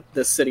around the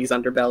city's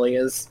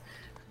underbelly. Is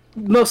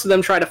most of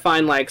them try to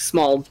find like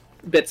small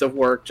bits of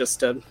work just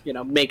to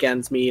make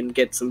ends meet and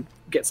get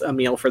a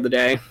meal for the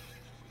day.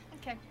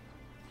 Okay.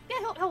 Yeah,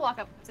 he'll walk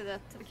up to the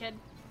kid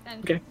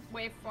and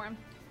wave for him.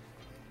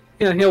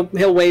 Yeah,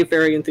 he'll wave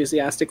very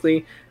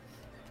enthusiastically.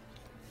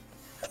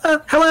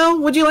 "Hello,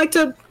 would you like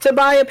to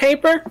buy a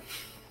paper?"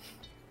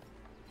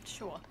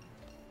 Sure.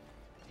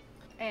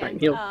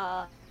 And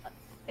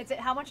Right,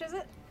 how much is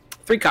it?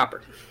 3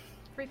 copper.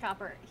 3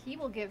 copper. He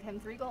will give him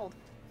 3 gold.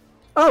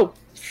 Oh,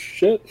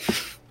 shit.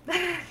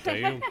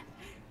 Damn.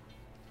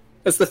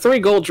 As the 3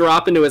 gold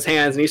drop into his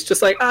hands, and he's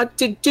just like,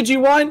 did you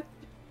want?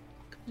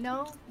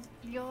 No,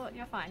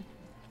 you're fine.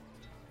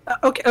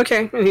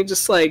 Okay. And he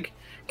just like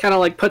kind of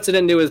like puts it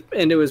into his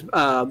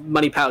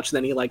money pouch, and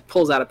then he like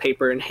pulls out a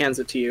paper and hands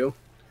it to you.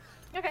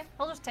 Okay,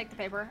 he'll just take the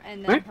paper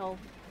and then Right. he'll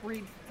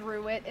read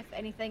through it if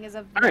anything is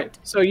of All note. right.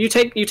 So you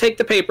take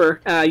the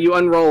paper, you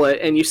unroll it,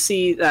 and you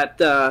see that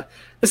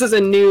this is a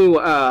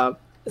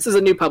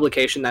new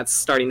publication that's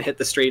starting to hit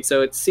the street.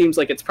 So it seems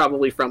like it's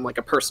probably from like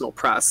a personal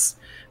press.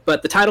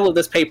 But the title of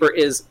this paper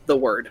is The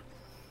Word.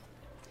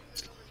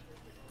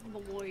 The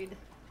void.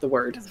 The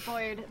Word. Is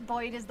void.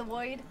 Void is the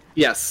void.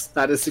 Yes,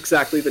 that is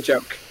exactly the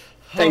joke.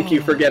 Thank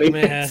you for getting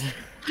man.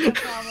 No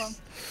problem.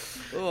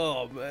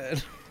 Oh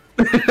man.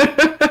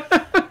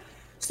 it.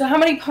 So how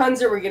many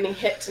puns are we getting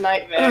hit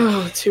tonight, Vic?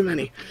 Oh, too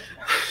many.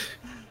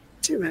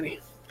 Too many.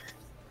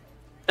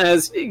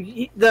 As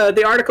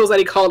the articles that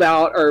he called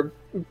out are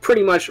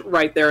pretty much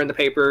right there in the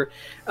paper.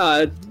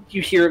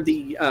 You hear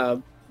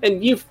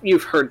and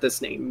you've heard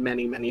this name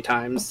many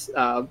times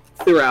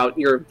throughout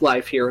your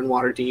life here in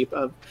Waterdeep,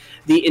 of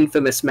the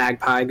infamous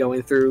Magpie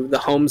going through the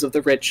homes of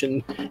the rich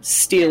and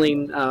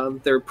stealing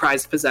their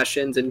prized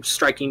possessions and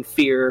striking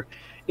fear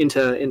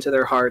into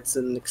their hearts,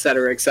 and et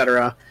cetera, et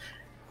cetera.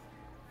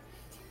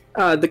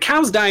 The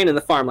cows dying in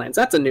the farmlands,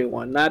 that's a new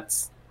one.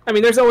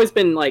 There's always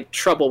been like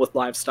trouble with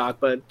livestock,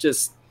 but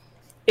just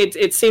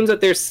it seems that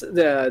there's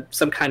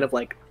some kind of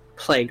like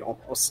plague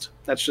almost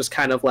that's just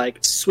kind of like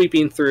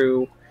sweeping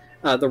through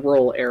the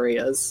rural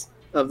areas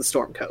of the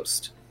Storm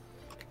Coast.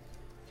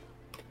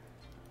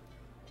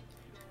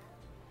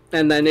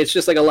 And then it's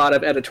just like a lot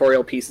of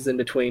editorial pieces in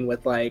between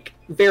with like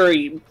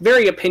very,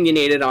 very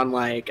opinionated on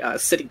like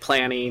city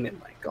planning and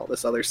like all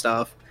this other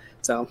stuff.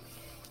 So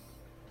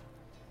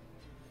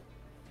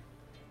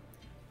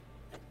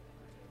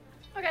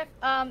Okay.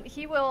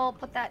 He will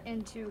put that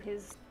into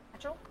his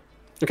satchel.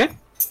 okay.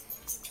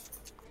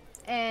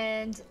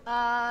 And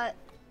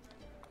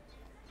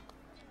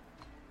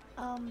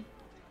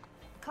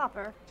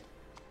Copper.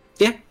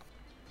 Yeah.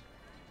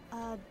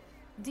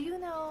 Do you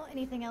know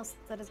anything else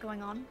that is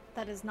going on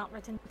that is not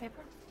written in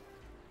paper?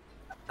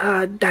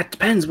 That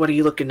depends. What are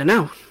you looking to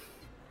know?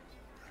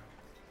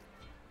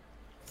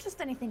 Just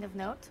anything of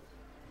note.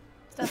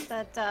 Stuff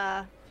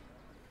that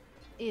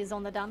is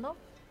on the down low.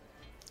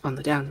 On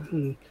the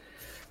down.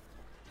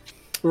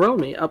 Roll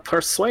me a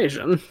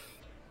persuasion.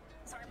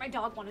 Sorry, my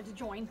dog wanted to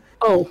join.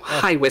 Oh,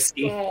 hi,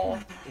 Whiskey. Oh.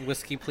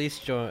 Whiskey, please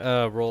join.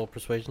 Roll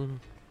persuasion.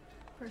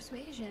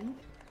 Persuasion.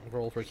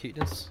 Roll for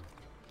cuteness.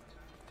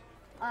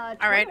 21.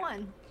 All right.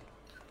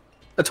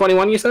 A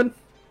 21, you said?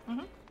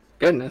 Mhm.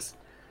 Goodness.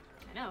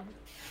 I know.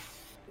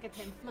 Look at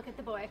him. Look at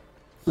the boy.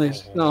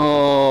 Nice.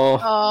 Oh,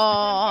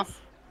 Oh.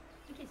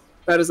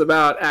 that is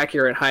about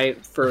accurate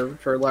height for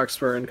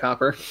Larkspur and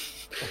Copper.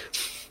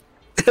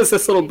 As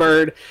this little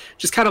bird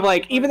just kind of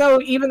like, even though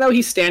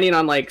he's standing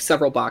on like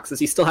several boxes,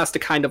 he still has to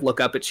kind of look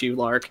up at you,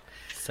 Lark.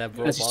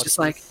 Several As boxes. he's just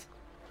like,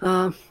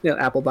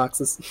 apple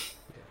boxes.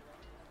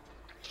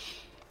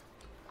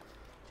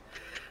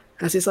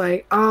 As he's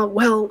like,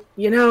 well,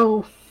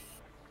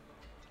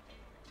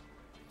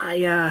 I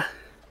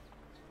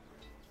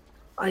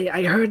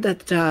heard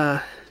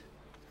that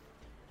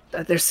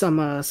there's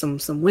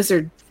some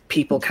wizard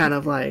people kind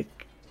of like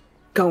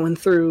going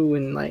through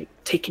and like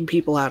taking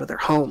people out of their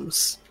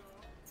homes.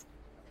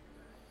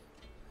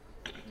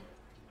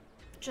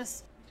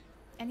 Just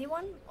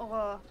anyone,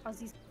 or are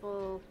these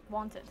people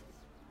wanted?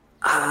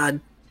 I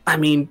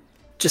mean,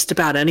 just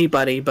about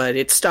anybody, but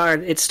it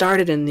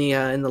started in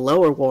the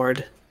lower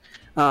ward.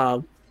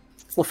 Well,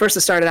 first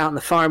it started out in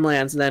the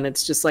farmlands, and then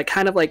it's just like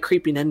kind of like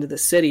creeping into the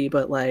city.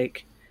 But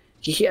like,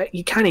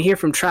 you kind of hear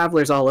from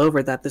travelers all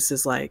over that this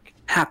is like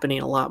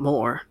happening a lot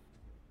more,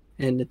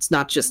 and it's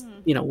not just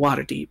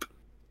Waterdeep.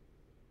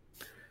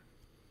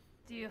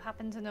 Do you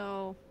happen to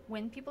know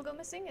when people go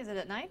missing? Is it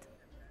at night?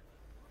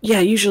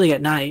 Yeah, usually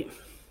at night.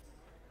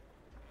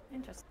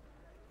 Interesting.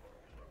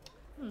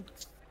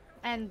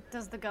 And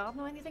does the guard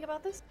know anything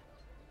about this?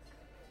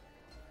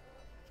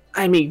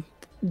 I mean,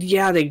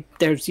 yeah,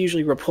 there's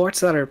usually reports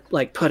that are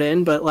like put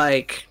in, but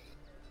like,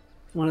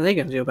 what are they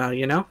gonna do about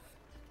it? I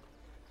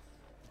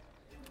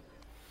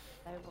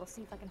will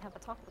see if I can have a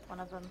talk with one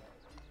of them.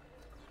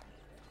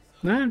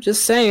 No, I'm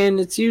just saying,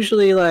 it's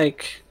usually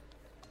like,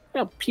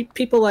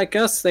 people like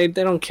us, they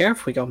don't care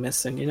if we go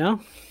missing, I know.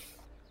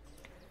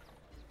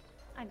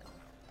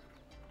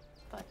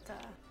 But,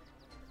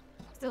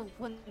 still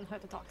wouldn't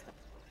hurt to talk to them.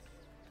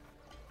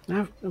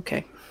 Oh,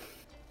 okay.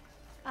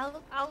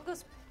 I'll go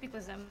speak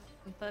with them,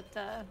 but,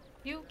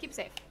 you keep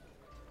safe.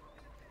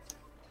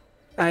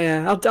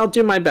 I'll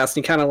do my best.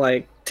 He kind of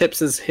like tips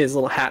his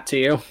little hat to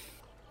you.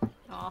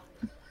 Aw,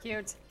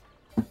 cute.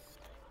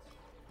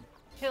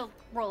 He'll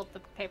roll up the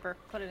paper,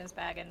 put it in his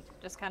bag, and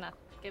just kind of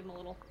give him a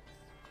little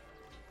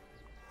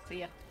see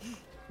ya.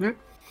 Yeah.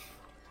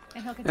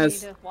 And he'll continue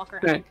to walk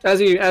around. Right.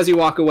 As you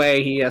walk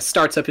away, he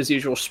starts up his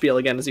usual spiel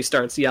again as he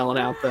starts yelling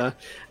out the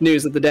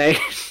news of the day.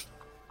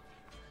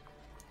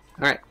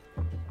 All right.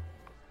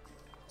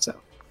 So,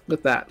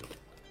 with that,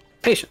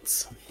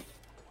 Patience.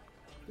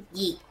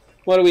 Yeet.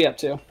 What are we up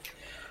to?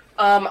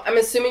 I'm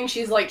assuming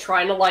she's like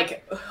trying to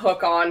like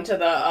hook on to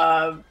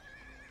the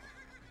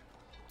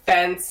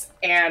fence,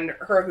 and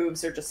her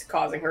hooves are just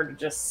causing her to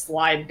just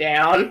slide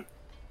down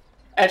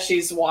as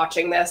she's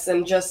watching this,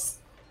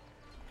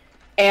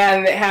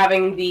 and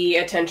having the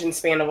attention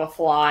span of a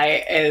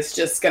fly is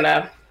just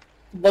gonna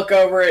look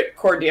over at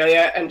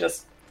Cordelia and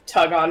just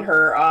tug on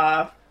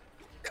her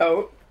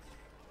coat.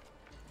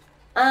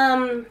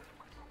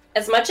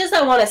 As much as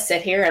I want to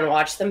sit here and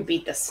watch them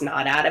beat the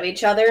snot out of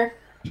each other,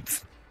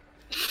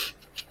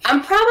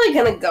 I'm probably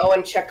gonna go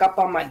and check up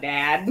on my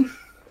dad,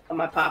 on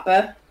my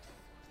papa.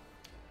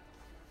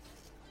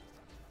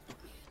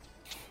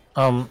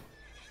 Do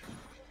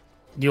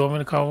you want me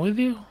to come with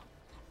you?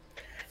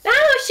 No,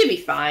 it should be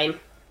fine.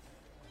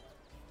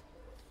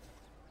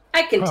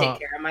 I can take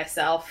care of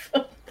myself.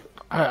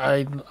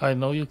 I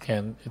know you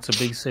can. It's a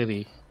big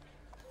city.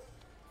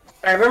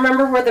 I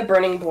remember where the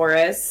burning boar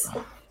is.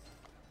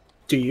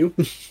 Do you?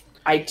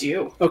 I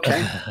do.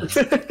 Okay.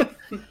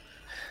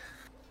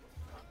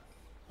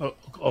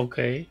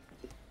 Okay.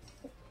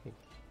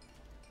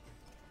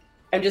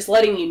 I'm just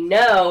letting you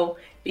know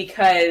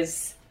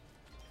because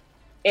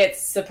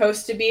it's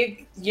supposed to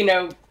be,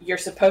 you're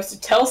supposed to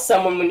tell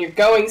someone when you're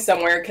going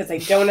somewhere because I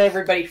don't want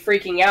everybody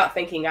freaking out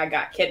thinking I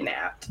got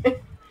kidnapped.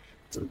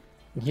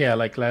 Yeah,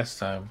 like last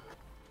time.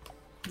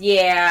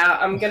 Yeah,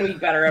 I'm going to be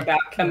better about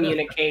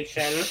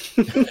communication.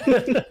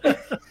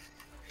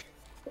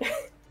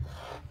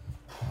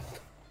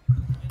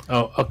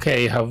 Oh,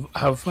 okay.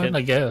 Have fun,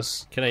 I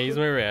guess. Can I use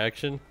my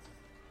reaction?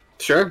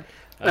 Sure.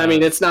 I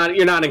mean,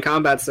 you're not in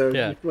combat, so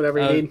Yeah. whatever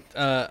you need.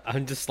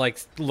 I'm just like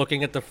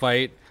looking at the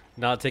fight,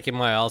 not taking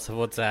my eyes off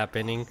what's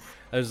happening.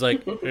 I was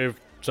like, if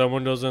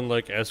someone doesn't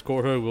like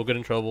escort her, we'll get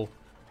in trouble.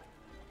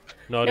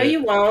 No,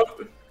 you won't.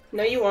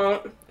 No, you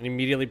won't. And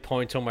immediately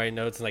point to my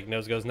notes and like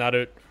nose goes, not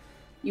it.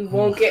 You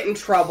won't get in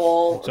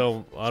trouble.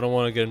 So I don't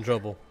want to get in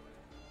trouble.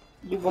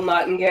 You will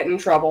not get in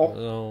trouble.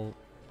 So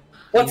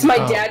What's my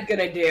dad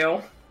gonna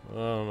do? I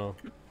don't know.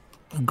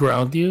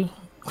 Ground you?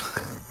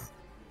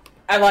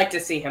 I like to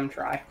see him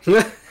try.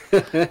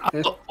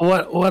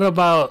 What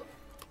about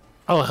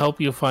I'll help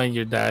you find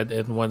your dad,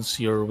 and once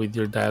you're with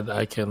your dad,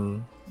 I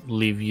can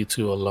leave you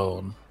two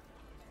alone.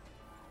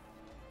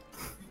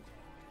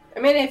 I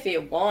mean, if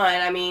you want,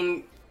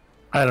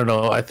 I don't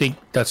know. I think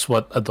that's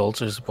what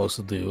adults are supposed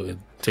to do and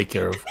take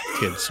care of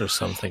kids or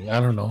something. I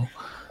don't know.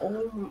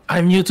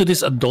 I'm new to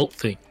this adult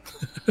thing.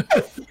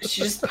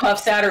 She just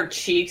puffs out her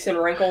cheeks and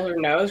wrinkles her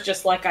nose,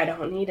 just like I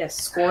don't need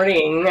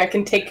escorting. I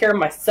can take care of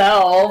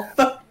myself.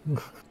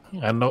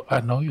 I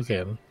know you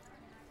can.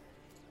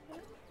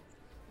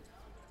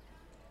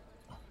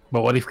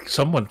 But what if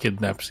someone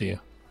kidnaps you?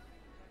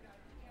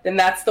 Then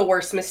that's the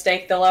worst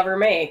mistake they'll ever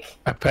make.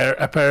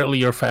 Apparently,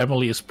 your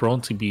family is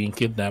prone to being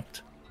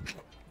kidnapped.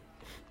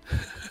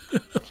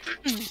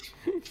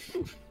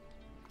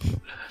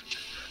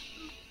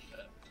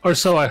 Or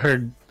so I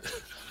heard.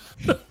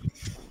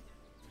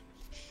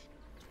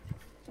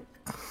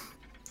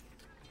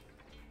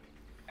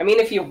 I mean,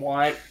 if you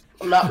want,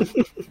 I'm not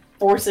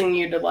forcing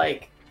you to,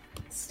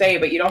 stay,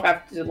 but you don't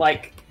have to,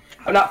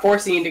 I'm not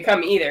forcing you to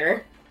come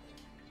either.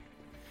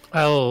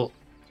 I'll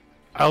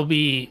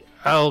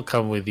I'll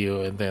come with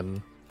you, and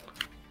then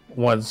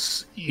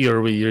once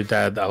you're with your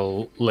dad,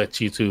 I'll let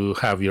you to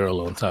have your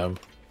alone time.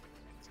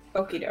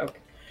 Okie doke.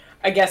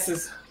 I guess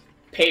his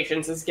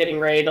patience is getting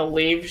ready to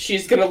leave.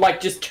 She's gonna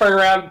like just turn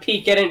around,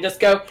 peek in, and just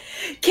go,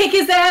 "Kick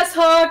his ass,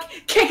 Hawk!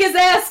 Kick his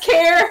ass,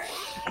 Care!"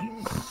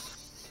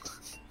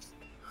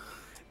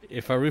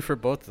 If I root for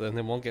both of them,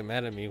 they won't get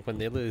mad at me when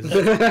they lose.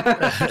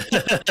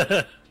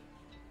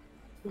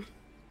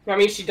 I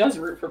mean, she does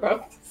root for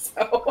both,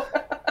 so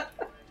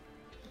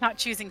Not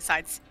choosing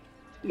sides.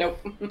 nope.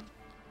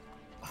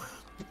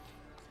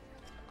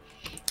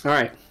 All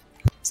right.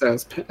 So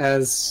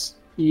as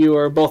you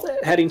are both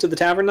heading to the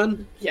tavern,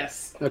 then.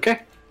 Yes.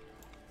 Okay.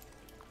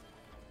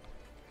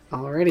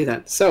 Alrighty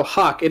then. So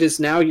Hawk, it is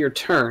now your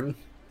turn.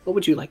 What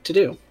would you like to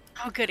do?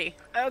 Oh, goody.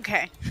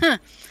 Okay.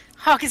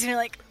 Hawk is gonna be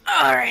like,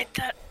 all right,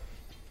 that.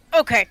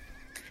 Okay.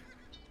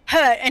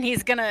 And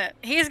he's gonna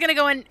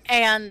go in,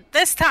 and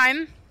this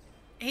time,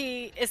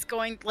 he is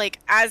going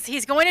as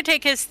he's going to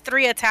take his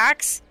 3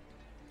 attacks.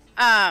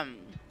 Yeah,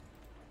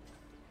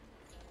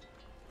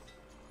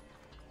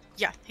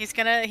 he's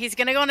gonna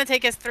go in and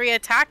take his 3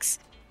 attacks.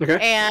 Okay.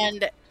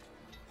 And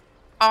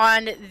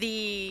on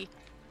the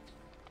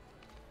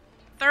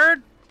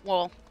third,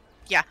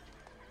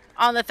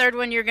 on the third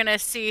one, you're gonna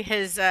see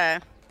his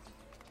the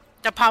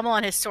pommel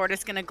on his sword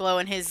is gonna glow,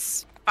 and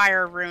his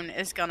fire rune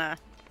is gonna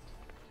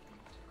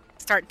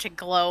start to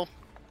glow.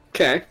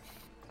 Okay.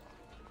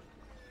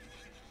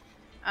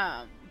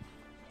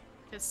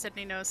 Because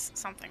Sydney knows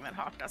something that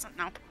Hawk doesn't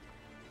know.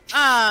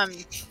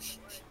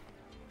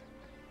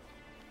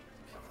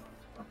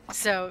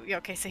 So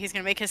okay, so he's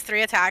gonna make his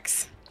 3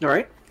 attacks. All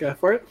right. Go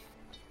for it.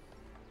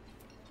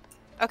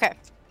 Okay.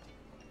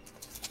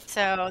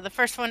 So the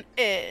first one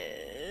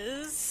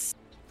is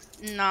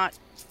not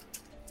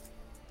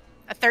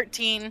a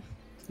 13.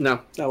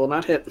 No, that will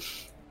not hit.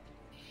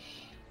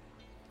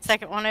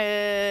 Second one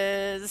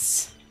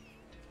is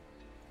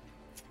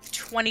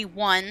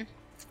 21.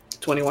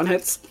 21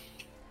 hits.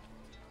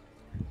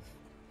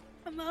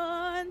 Come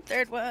on,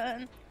 third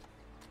one.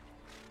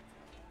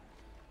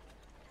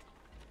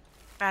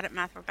 Bad at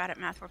math. We're bad at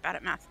math.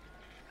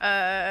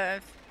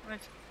 What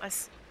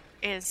plus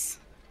is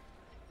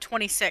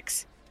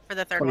 26 for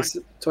the third one.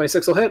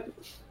 26 will hit.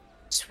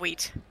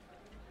 Sweet.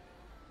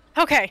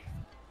 Okay.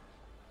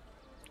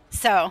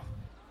 So,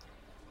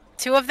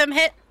 2 of them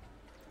hit.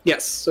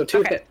 Yes, so 2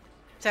 Okay. hit.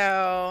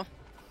 So,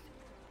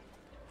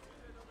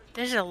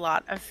 there's a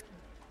lot of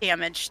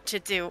damage to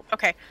do.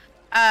 Okay.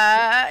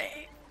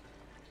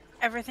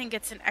 Everything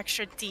gets an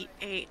extra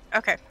D8.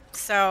 Okay,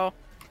 so...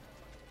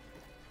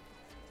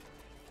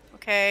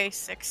 Okay,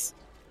 6.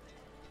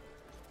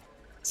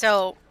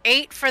 So,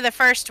 8 for the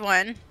first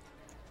one.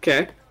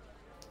 Okay.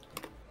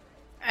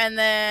 And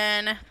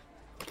then...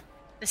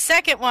 The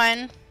second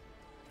one...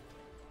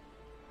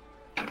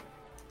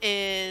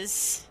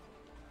 is...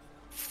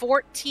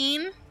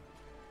 14.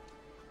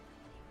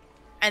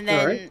 And then...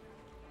 Alright.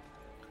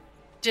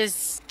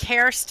 Does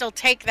Care still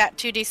take that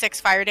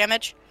 2d6 fire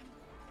damage?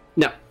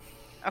 No,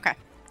 Okay.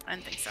 I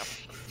didn't think so.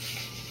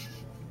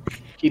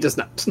 he does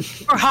not.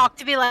 For Hawk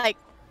to be like,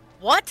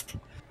 what?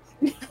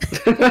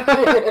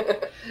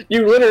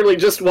 You literally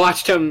just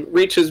watched him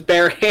reach his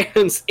bare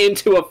hands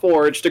into a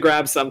forge to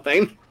grab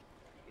something.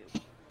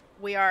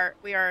 We are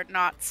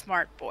not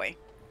smart boy.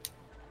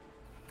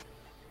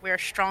 We are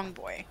strong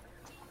boy.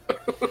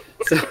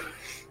 So,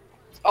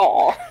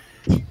 Aw.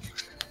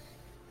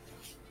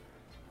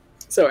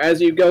 so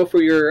as you go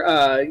for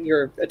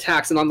your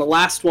attacks, and on the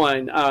last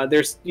one,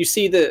 you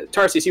see the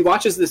Tarsius. You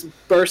watch as this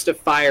burst of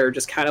fire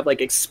just kind of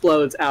like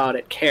explodes out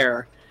at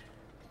Care,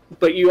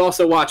 but you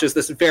also watch as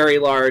this very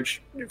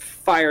large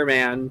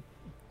fireman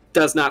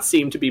does not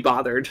seem to be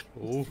bothered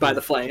Ooh. by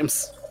the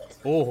flames.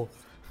 Oh.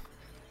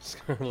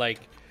 Like,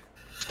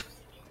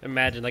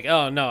 imagine, like,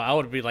 oh no, I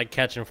would be like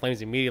catching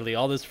flames immediately.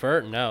 All this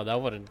fur? No,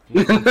 that wouldn't.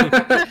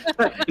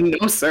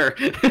 No, sir.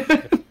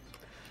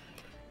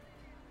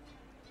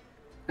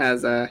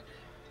 As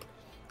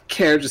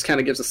Care just kind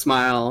of gives a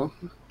smile,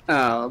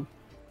 kind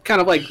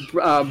of like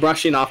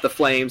brushing off the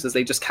flames as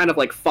they just kind of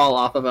like fall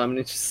off of him, and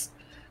it just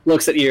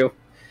looks at you.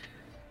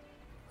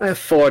 I have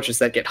forges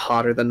that get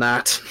hotter than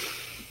that.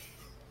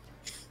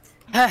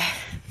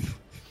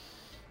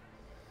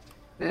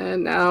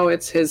 And now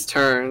it's his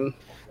turn.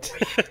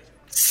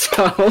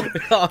 So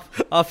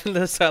off in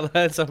the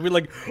silence, I'll be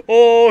like,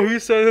 oh, he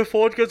said the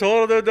forge gets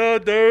hotter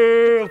than that.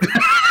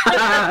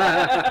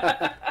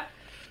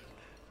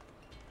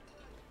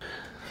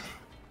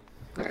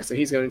 Alright, so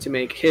he's going to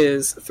make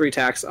his 3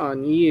 attacks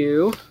on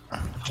you,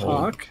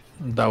 Hawk.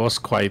 That was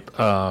quite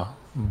a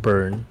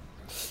burn.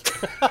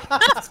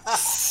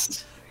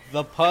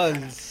 The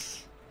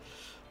puns.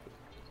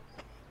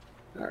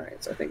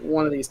 Alright, so I think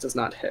one of these does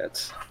not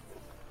hit.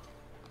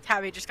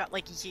 Tabby just got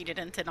like yeeted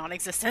into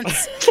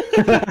non-existence.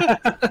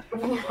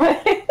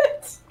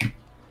 What?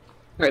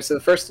 Alright, so the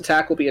first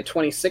attack will be a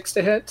 26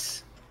 to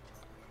hit.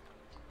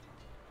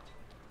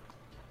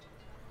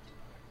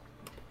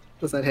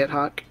 Does that hit,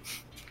 Hawk?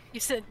 You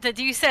said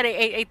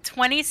a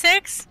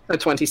 26? A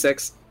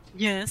 26.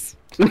 Yes.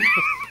 All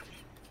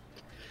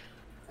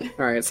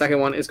right, second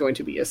one is going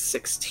to be a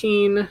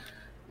 16,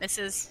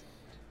 Misses.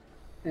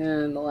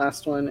 and the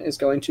last one is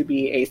going to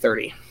be a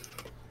 30.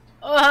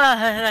 Oh,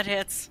 that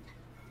hits.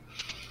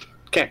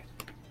 Okay.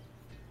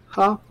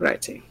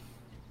 Alrighty.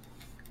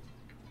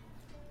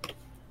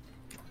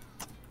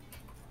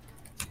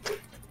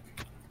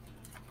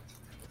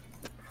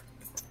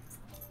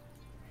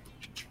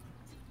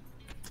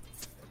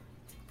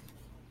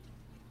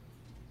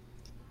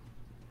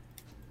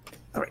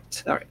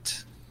 All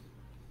right.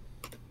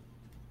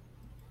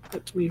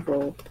 Let me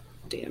roll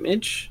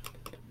damage.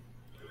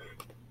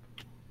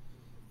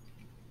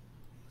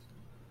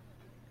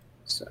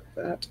 So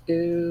that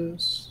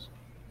is...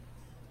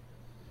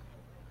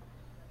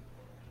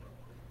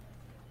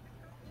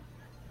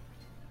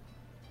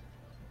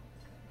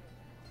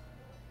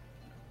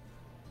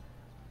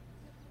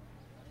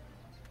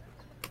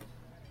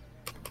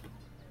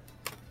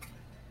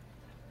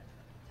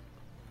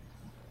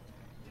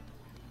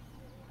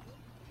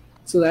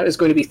 So that is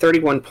going to be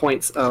 31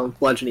 points of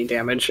bludgeoning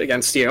damage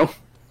against you.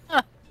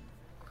 Huh.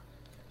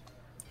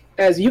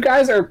 As you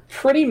guys are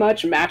pretty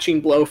much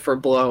matching blow for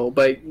blow,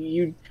 but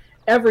you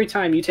every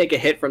time you take a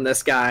hit from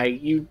this guy,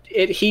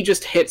 he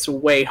just hits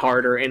way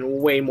harder and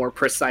way more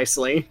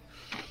precisely.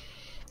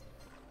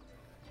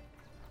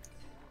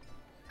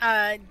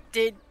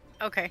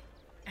 Okay.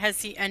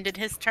 Has he ended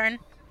his turn?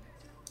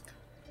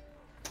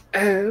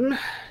 I'm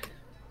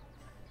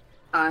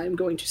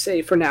going to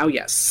say for now,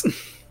 yes.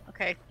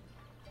 Okay.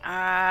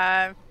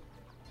 Hawk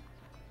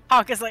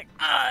is like,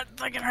 it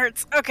fucking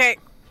hurts. Okay.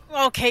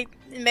 Okay,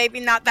 maybe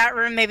not that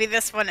room, maybe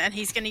this one, and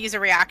he's gonna use a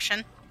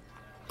reaction.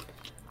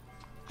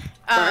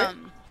 Alright.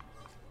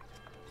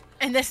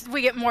 And this,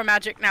 we get more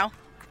magic now.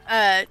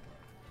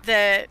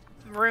 The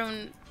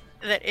rune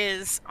that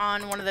is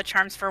on one of the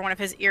charms for one of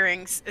his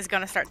earrings is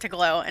gonna start to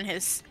glow, and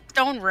his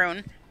stone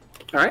rune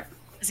Alright.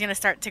 is gonna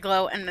start to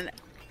glow, and then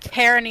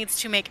Kara needs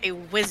to make a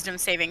wisdom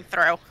saving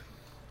throw.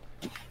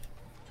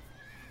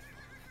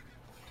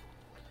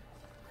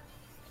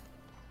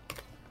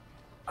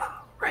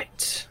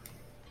 Right.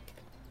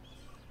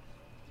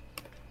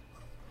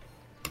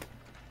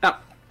 Oh,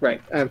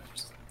 right.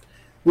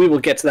 We will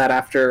get to that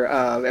after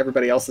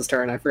everybody else's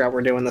turn. I forgot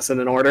we're doing this in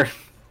an order.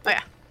 Oh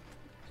yeah,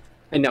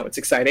 I know, it's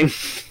exciting.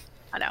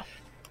 I know.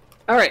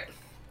 Alright.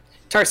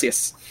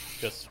 Tarsius,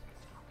 Just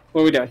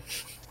what are we doing?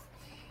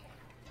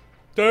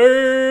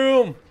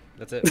 damn.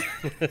 That's it.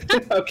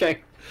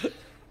 Okay.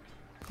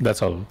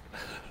 That's all.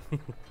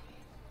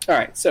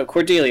 Alright, so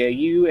Cordelia,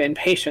 you and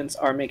Patience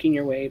are making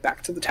your way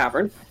back to the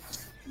tavern.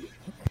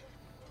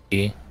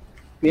 E.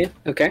 Yeah,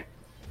 okay.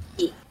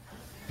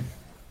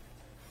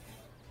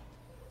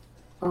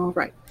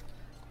 Alright.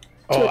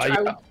 Oh, Which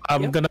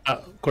I'm yep. gonna.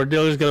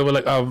 Cordelia's gonna be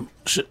like,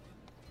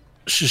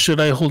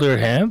 should I hold her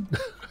hand?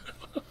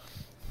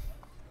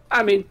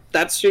 I mean,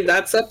 that's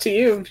up to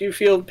you. If you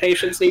feel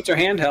Patience needs her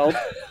hand held.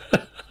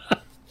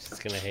 She's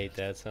gonna hate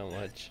that so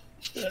much.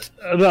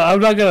 No, I'm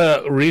not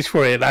gonna reach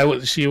for it.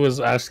 She was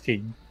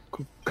asking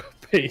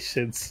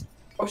Patience.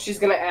 Oh, she's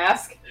gonna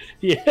ask?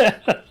 Yeah.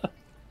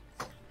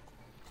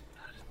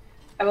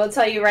 I will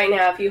tell you right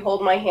now, if you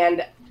hold my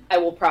hand, I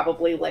will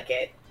probably lick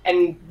it.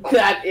 And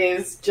that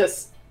is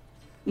just...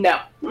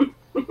 no.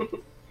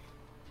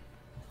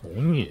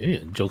 Yeah,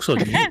 joke's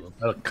on you.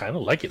 I kind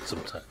of like it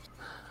sometimes.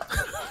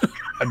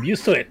 I'm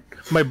used to it.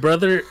 My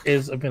brother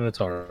is a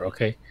Minotaur,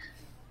 okay?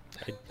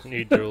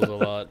 He drools a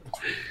lot.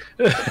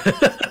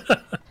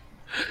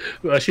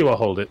 Well, she will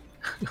hold it.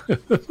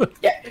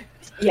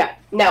 Yeah.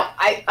 No,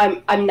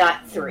 I'm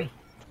not 3.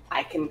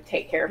 I can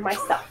take care of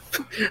myself.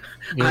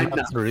 You're I'm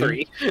not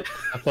three.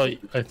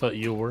 I thought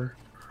you were.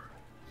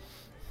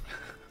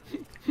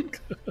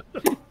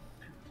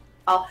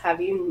 I'll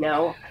have you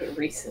know, I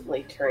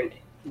recently turned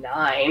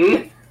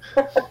 9.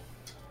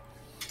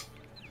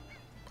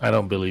 I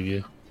don't believe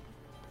you.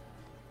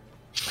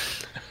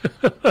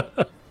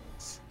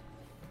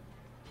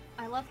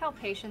 I love how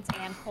Patience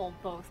and Cole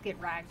both get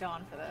ragged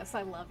on for this.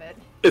 I love it.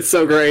 It's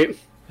so great.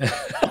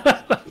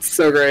 It's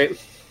so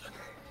great.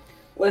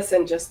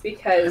 Listen, just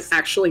because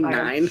Actually, I'm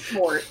 9.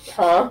 short,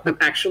 huh? I'm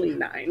actually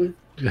 9.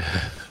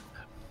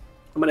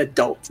 I'm an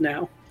adult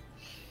now.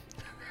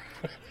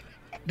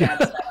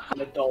 That's not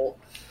an adult.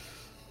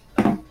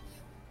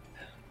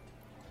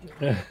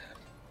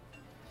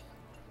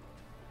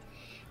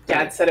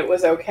 Dad said it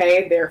was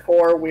okay,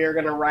 therefore we're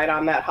gonna ride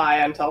on that high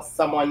until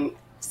someone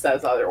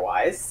says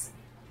otherwise.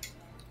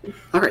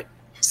 Alright,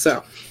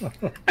 so,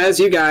 as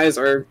you guys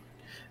are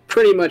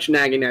pretty much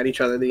nagging at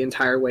each other the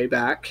entire way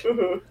back,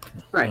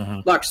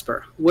 right,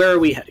 Larkspur, where are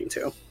we heading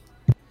to?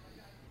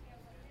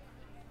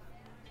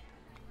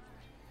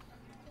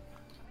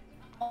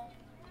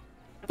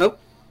 Oh.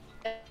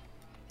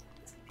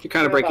 You're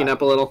kind of breaking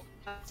up a little.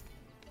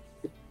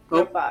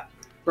 Oh,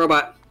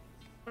 robot.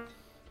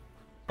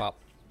 Pop.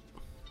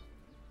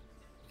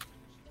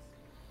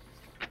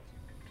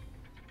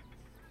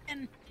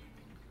 And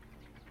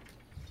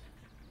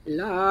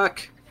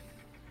Lock.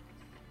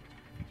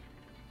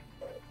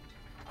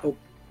 Oh.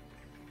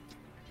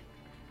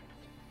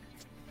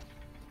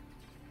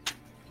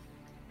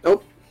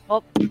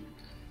 Oh,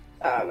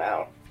 Oh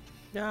no.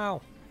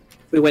 No.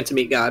 We went to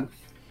meet God.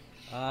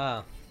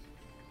 Ah.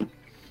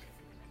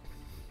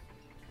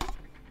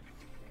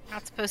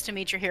 not supposed to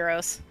meet your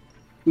heroes.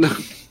 No.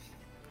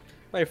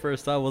 My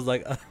first thought was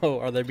like, oh,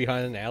 are they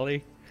behind an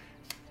alley?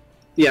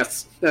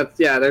 Yes.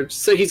 Yeah.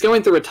 So he's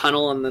going through a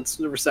tunnel, and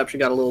the reception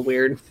got a little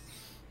weird.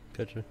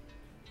 Gotcha.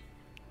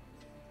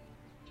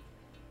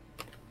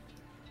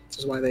 Which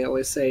is why they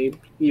always say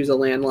use a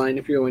landline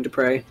if you're going to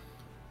pray.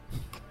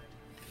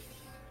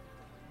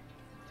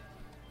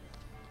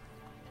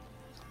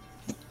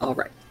 All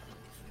right.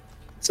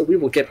 So we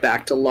will get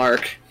back to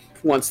Lark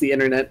once the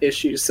internet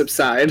issues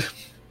subside.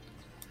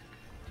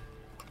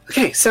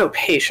 Okay, so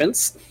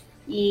patience.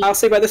 I'll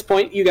say by this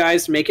point, you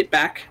guys make it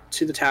back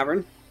to the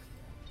tavern,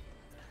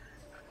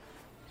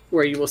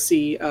 where you will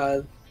see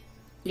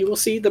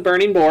the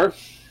burning boar,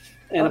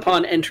 and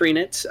upon entering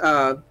it,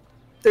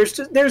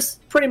 there's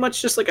pretty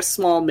much just like a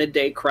small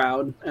midday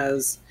crowd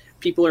as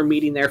people are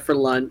meeting there for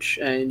lunch,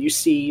 and you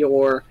see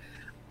your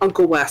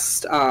Uncle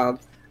West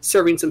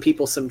serving some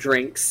people some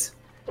drinks,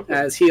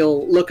 as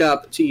he'll look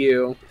up to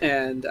you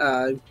and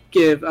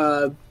give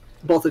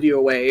both of you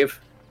a wave.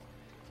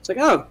 It's like,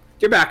 oh,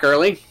 you're back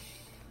early.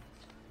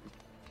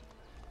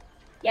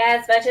 Yeah,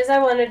 as much as I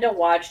wanted to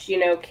watch,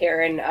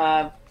 Karen,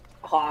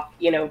 Hawk,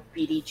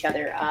 beat each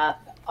other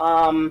up,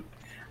 I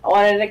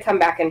wanted to come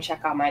back and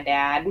check on my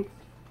dad.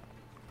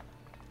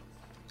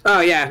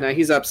 Oh yeah, no,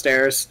 he's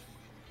upstairs.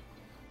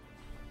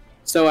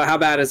 So how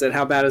bad is it?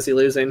 How bad is he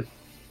losing?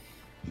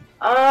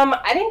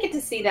 I didn't get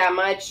to see that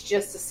much,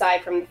 just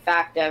aside from the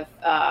fact of,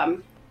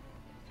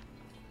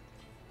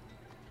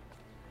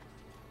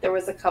 there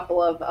was a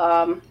couple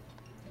of,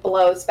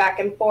 blows back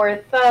and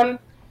forth.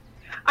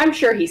 I'm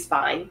sure he's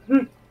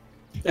fine.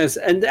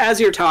 As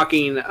you're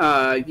talking,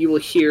 you will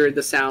hear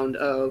the sound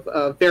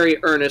of very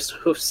earnest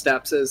hoof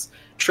steps as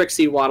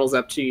Trixie waddles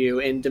up to you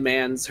and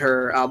demands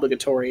her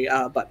obligatory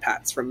butt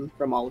pats from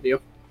all of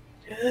you.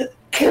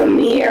 Come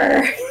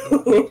here.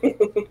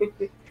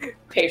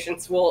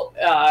 Patience will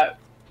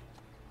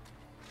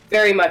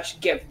very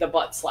much give the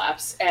butt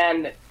slaps,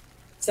 and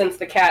since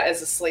the cat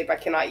is asleep, I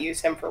cannot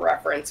use him for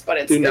reference, but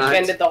it's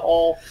ended the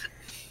whole,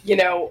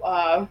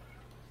 1-800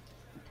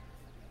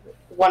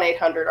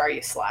 are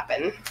you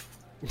slapping?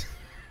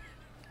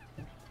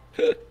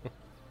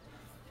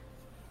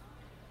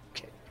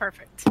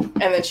 Perfect.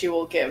 And then she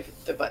will give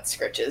the butt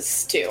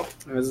scritches too.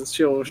 As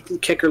she'll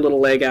kick her little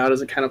leg out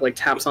as it kind of like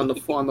taps on the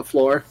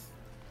floor.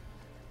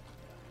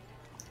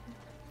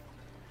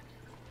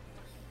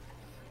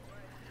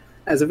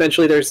 As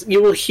eventually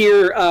you will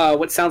hear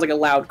what sounds like a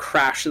loud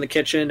crash in the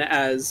kitchen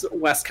as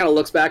Wes kind of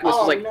looks back and is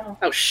like, no.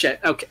 "Oh shit!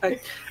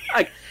 Okay,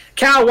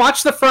 Cal,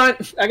 watch the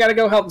front. I gotta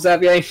go help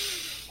Xavier."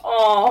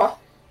 Aw,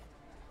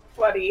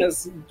 buddy.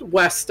 As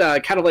West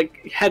kind of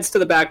like heads to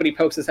the back, but he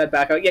pokes his head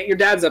back out. Yeah, your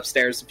dad's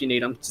upstairs if you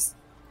need him.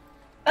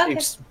 He Okay.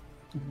 just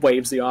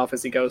waves you off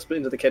as he goes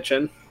into the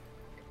kitchen.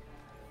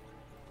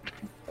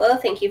 Well,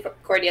 thank you,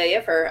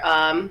 Cordelia, for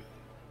I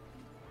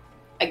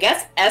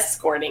guess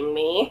escorting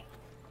me.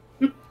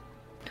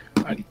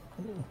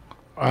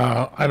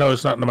 I know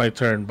it's not my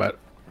turn, but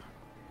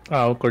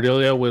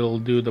Cordelia will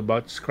do the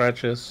butt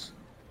scratches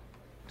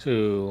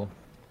to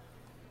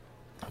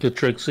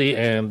Trixie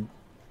and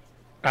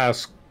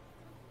ask,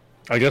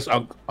 I guess,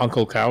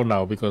 Uncle Cow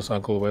now, because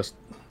Uncle West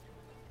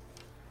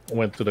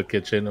went to the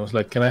kitchen and was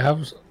like, "Can I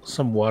have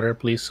some water,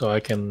 please, so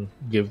I can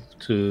give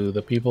to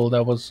the people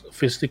that was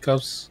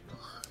fisticuffs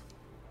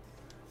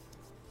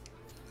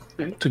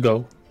to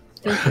go?"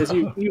 As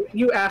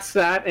you ask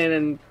that, and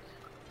then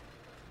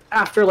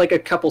after like a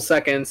couple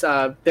seconds,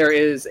 there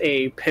is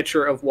a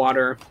pitcher of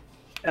water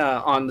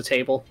on the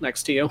table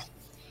next to you.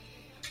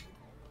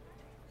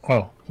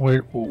 Oh,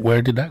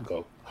 where did that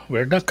go?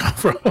 Where did that come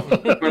from?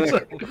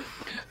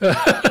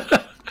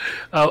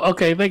 Oh,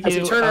 okay, thank you. As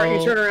you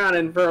turn around,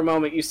 and for a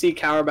moment, you see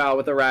Cowerbow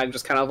with a rag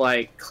just kind of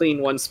like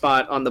clean one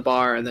spot on the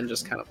bar, and then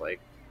just kind of like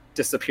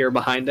disappear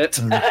behind it.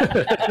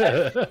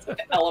 The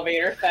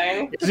elevator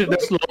thing. Is it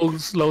the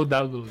slow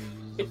down?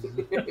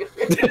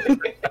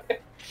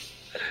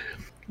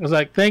 I was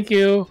like, "Thank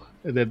you,"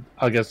 and then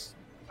I guess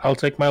I'll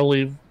take my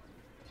leave.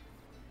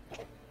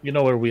 You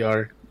know where we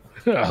are.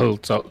 I'll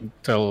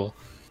tell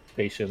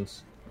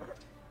Patience.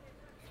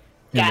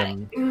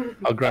 And then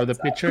I'll grab the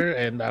pitcher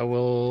and I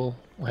will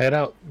head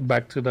out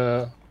back to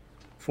the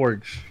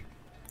forge.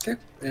 Okay.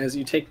 As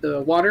you take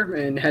the water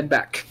and head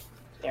back.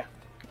 Yeah.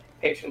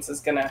 Patience is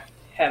gonna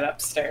head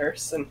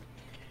upstairs and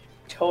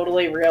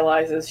totally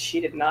realizes she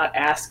did not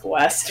ask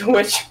West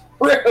which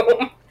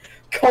room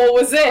Cole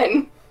was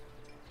in.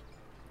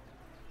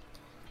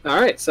 All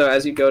right, so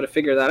as you go to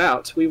figure that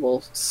out, we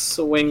will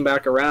swing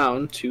back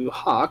around to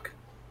Hawk,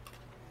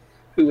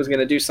 who was going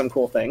to do some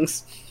cool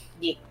things.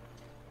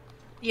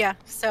 Yeah,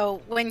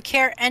 so when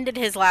Care ended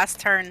his last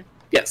turn,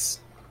 Yes.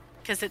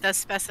 because it does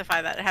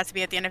specify that it has to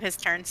be at the end of his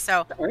turn,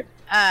 so, All right.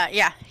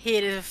 yeah,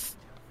 he'd have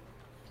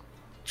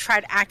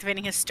tried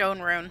activating his stone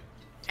rune,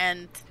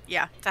 and,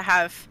 yeah, to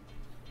have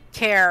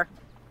Care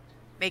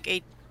make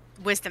a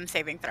wisdom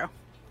saving throw.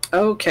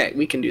 Okay,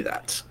 we can do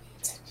that.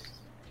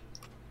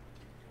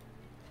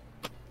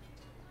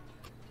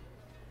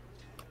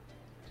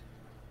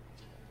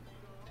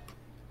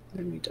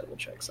 Let me double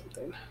check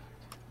something.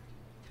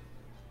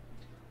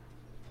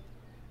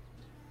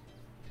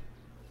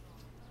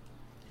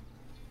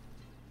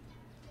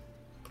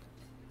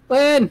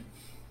 Lynn!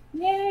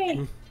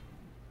 Yay!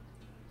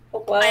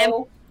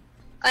 Hello.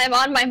 I am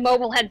on my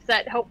mobile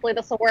headset. Hopefully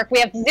this will work. We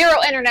have 0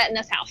 internet in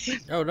this house.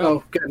 Oh no.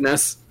 Oh,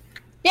 goodness.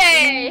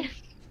 Yay!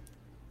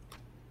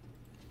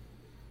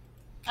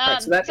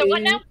 Alright, So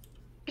what now?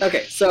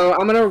 Okay, so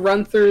I'm gonna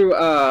run through.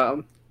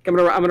 I'm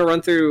gonna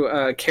run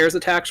through Care's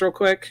attacks real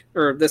quick,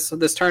 or this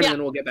turn, Yeah. and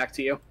then we'll get back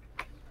to you.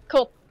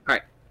 Cool. All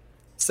right.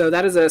 So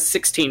that is a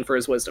 16 for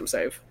his Wisdom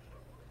save.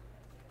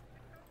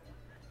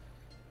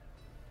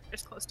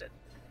 Just closed it.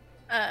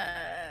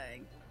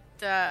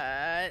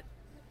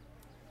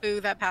 Boo,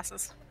 that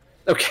passes.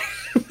 Okay.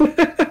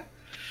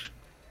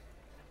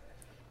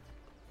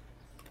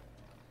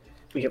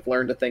 We have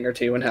learned a thing or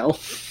two in hell.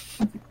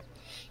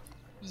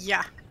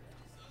 Yeah.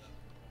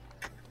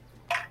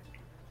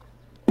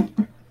 All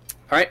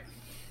right.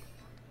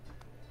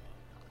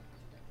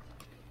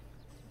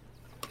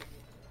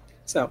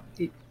 So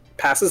he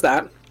passes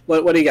that.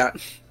 What do you got?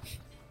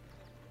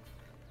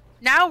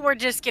 Now we're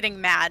just getting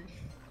mad.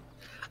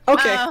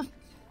 Okay.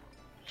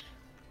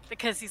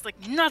 Because he's like,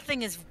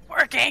 nothing is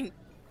working.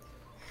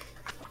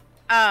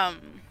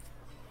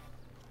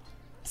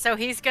 So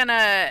he's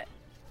gonna.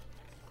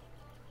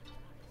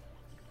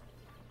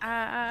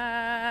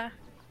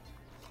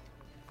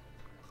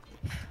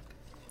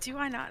 Do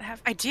I not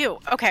have? I do.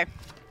 Okay.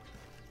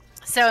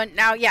 So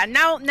now, yeah,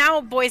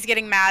 now boy's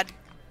getting mad.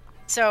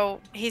 So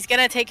he's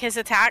gonna take his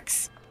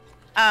attacks.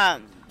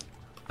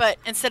 But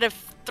instead of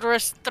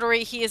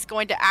three, he is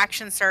going to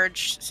action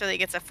surge so that he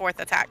gets a 4th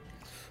attack.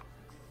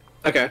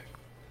 Okay.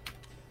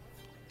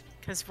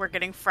 Because we're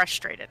getting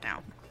frustrated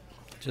now.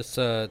 Just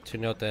to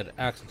note that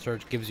action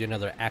surge gives you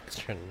another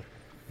action,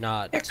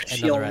 not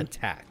Action. another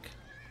attack.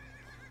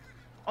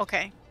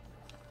 Okay.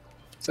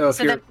 So if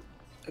So your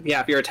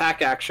if your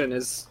attack action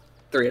is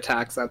 3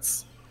 attacks,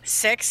 that's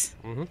 6.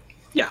 Mm-hmm.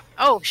 Yeah.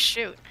 Oh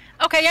shoot.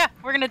 Okay, yeah,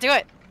 we're gonna do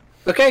it.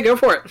 okay. Go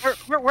for it.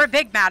 We're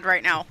big mad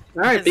right now. All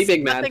right, be because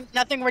big mad.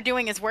 Nothing we're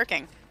doing is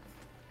working.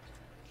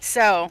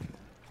 So.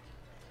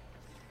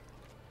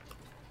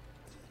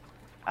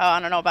 Oh, I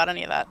don't know about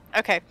any of that.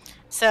 Okay,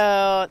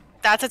 so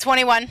that's a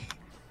 21.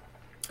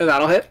 And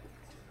that'll hit.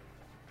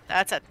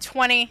 That's a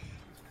 20.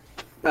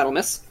 That'll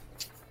miss.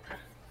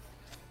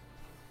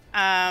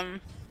 Plus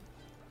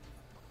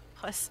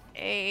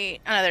 8,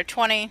 another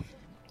 20.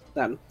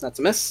 That's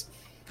a miss.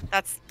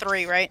 That's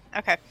 3, right?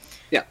 Okay.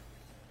 Yeah.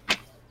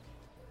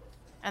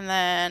 And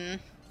then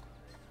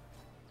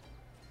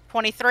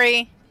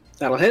 23,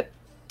 That'll hit.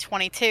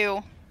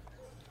 22,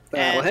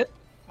 That'll And- hit.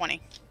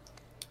 20.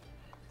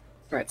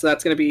 All right, so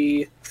that's going to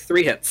be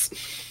 3 hits.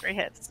 3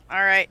 hits.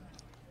 All right.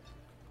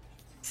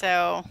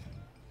 So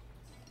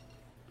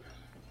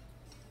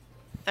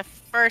the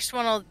first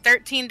one will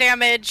 13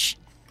 damage.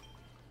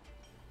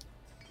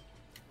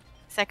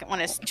 Second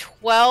one is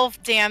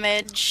 12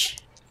 damage.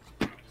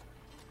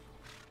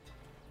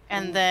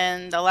 And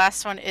then the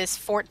last one is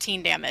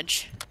 14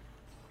 damage.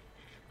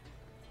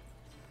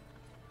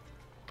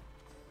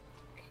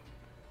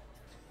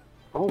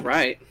 All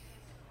right.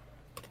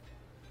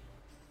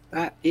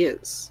 That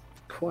is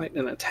quite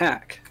an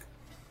attack.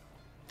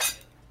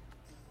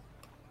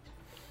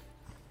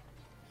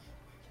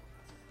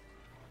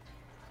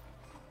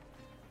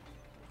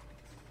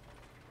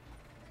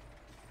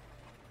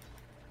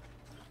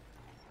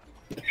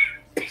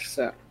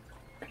 So.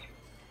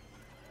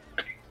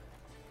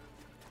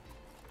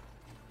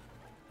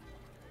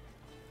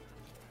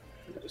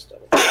 Just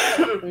double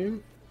check there.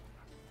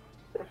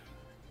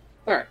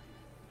 All right.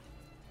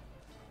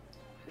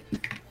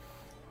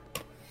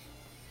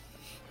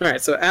 All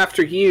right. So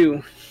after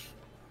you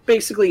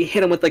basically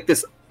hit him with like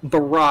this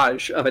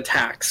barrage of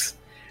attacks,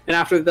 and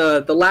after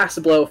the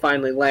last blow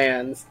finally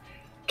lands,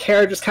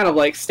 Kara just kind of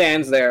like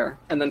stands there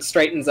and then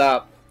straightens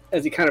up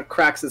as he kind of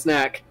cracks his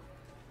neck.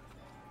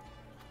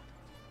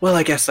 Well,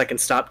 I guess I can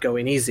stop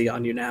going easy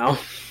on you now.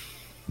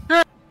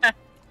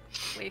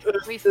 We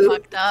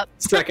fucked up.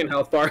 Second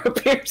health bar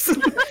appears.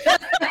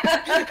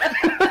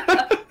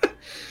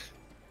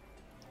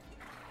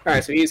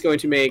 Alright, so he's going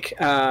to make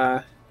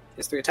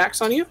his 3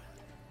 attacks on you.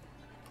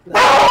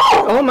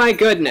 Oh my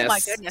goodness. Oh my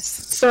goodness.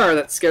 Sir,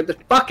 that scared the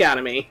fuck out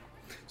of me.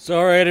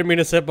 Sorry, I didn't mean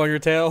to step on your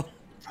tail.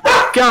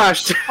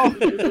 Gosh.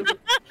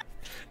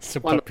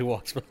 Some puppy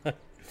walks by.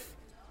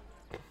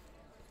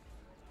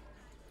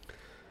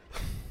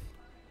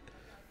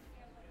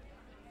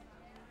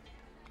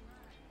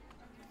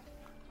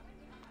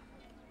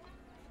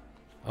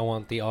 I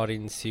want the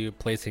audience to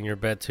place in your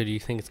bets. Who do you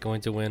think is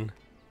going to win?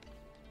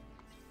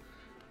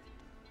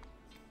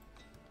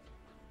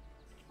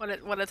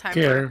 What a time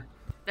Here. for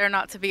there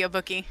not to be a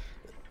bookie.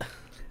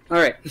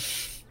 Alright.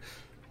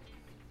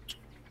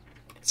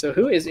 So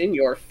who is in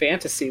your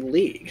fantasy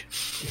league?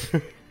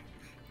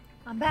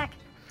 I'm back.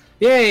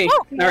 Yay! Woo!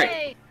 Alright.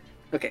 Yay.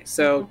 Okay,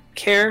 so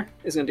Care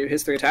is going to do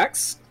his 3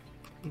 attacks.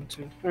 1,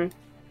 2, 3.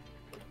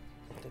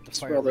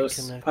 Swirl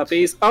those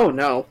puppies. Oh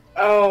no.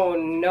 Oh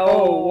no.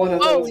 Oh, one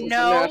of Oh, those was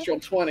no. a natural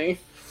 20.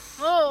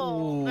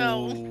 Oh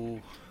no! Ooh.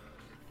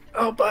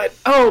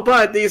 Oh,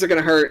 bud, these are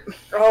gonna hurt.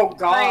 Oh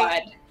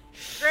God.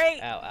 Great.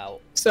 Ow, ow.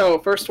 So,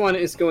 first one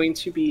is going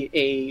to be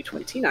a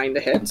 29 to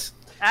hit.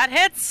 That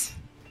hits.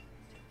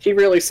 He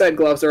really said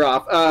gloves are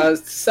off.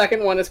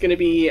 Second one is going to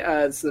be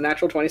it's the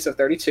natural 20, so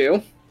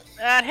 32.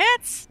 That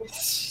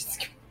hits.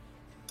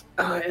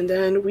 And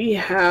then we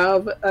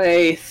have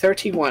a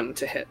 31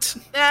 to hit.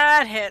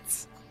 That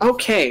hits.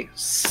 Okay,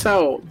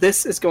 so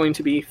this is going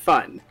to be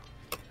fun.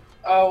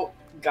 Oh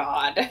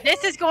God.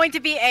 This is going to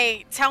be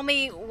a tell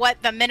me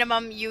what the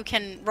minimum you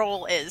can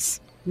roll is.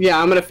 Yeah,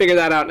 I'm going to figure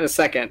that out in a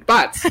second.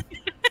 But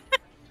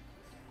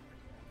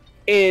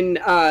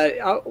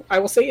I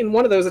will say in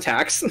one of those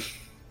attacks,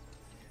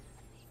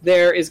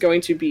 there is going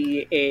to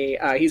be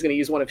he's going to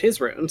use one of his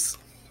runes.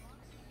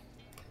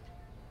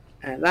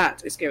 And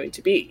that is going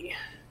to be,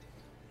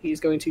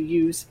 he's going to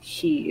use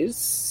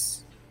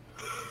his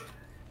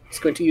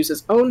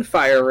own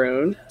fire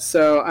rune.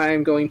 So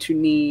I'm going to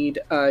need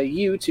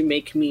you to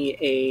make me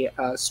a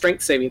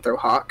strength saving throw,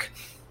 Hawk.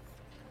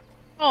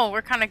 Oh,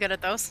 we're kind of good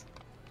at those.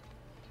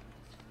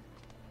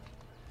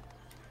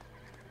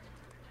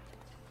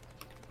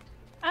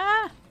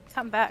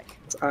 Come back.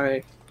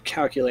 I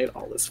calculate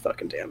all this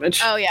fucking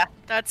damage. Oh yeah,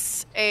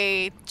 that's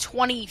a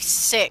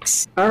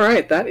 26.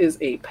 Alright, that is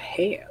a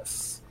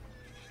pass.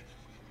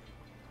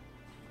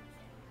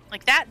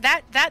 Like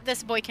that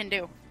this boy can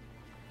do.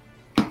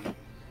 Alright,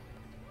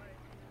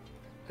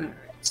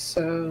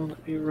 so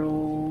let me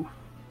roll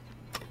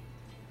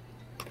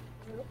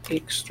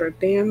extra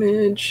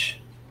damage.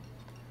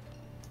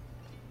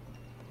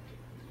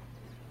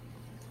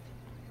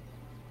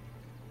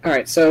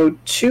 Alright, so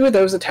 2 of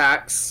those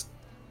attacks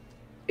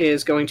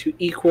is going to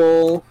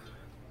equal...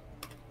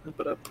 I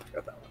forgot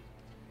that one.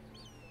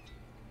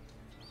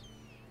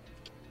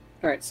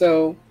 Alright,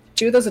 so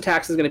 2 of those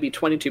attacks is going to be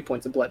 22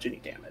 points of bludgeoning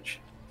damage.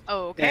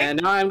 Oh, okay.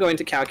 And now I'm going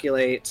to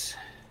calculate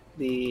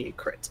the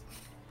crit.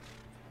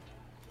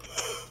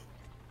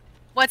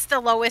 What's the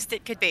lowest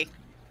it could be?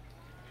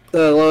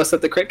 The lowest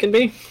that the crit can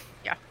be?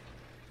 Yeah.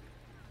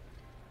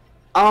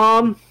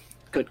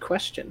 Good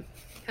question.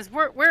 Because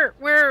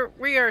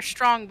we are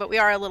strong, but we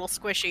are a little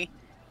squishy.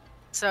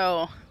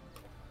 So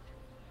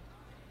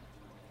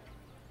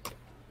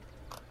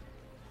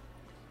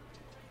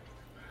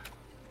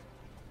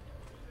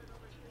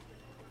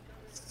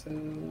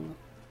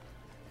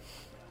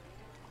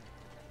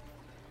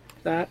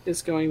that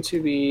is going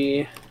to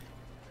be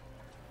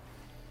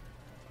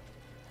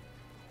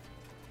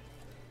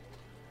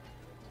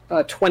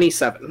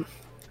 27.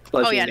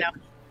 oh yeah, no.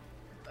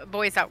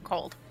 Boy's out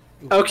cold.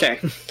 Okay.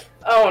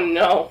 Oh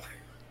no.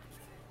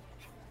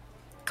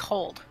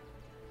 Cold.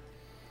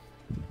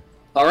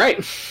 All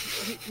right.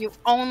 You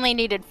only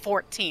needed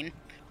 14.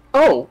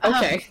 Oh,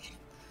 okay.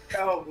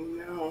 Oh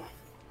no.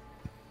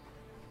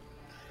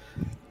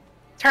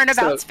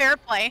 Turnabout's fair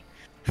play.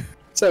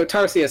 So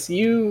Tarsius,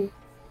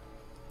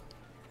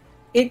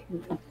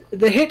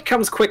 the hit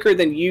comes quicker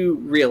than you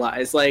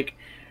realize. Like,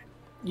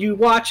 you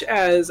watch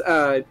as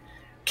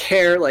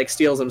Care like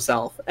steals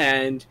himself,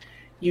 and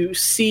you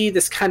see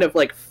this kind of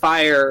like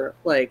fire,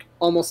 like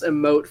almost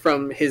emote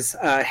from his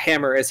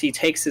hammer as he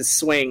takes his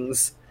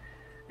swings,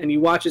 and you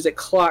watch as it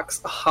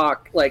clocks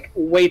Hawk like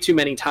way too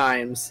many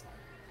times,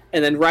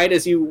 and then right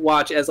as you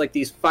watch as like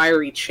these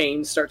fiery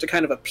chains start to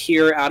kind of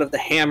appear out of the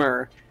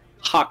hammer,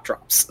 Hawk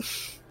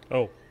drops.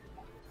 Oh.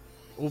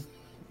 Oop.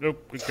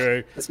 Nope.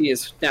 Okay. As he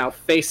is now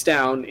face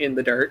down in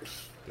the dirt.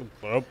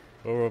 Up.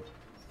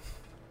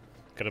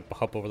 Gotta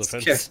hop over the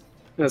fence.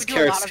 As We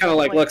do a lot Karis of kind of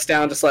like roleplaying. looks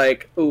down, just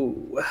like,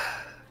 ooh.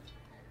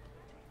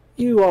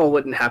 You all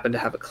wouldn't happen to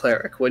have a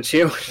cleric, would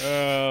you?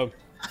 No,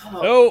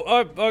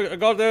 I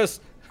got this.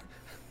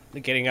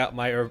 Getting out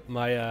my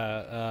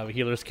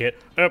healer's kit.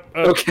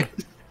 Okay.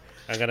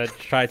 I'm gonna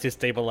try to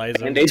stabilize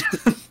him. Band-Aid.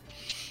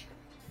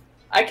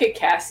 I could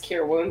cast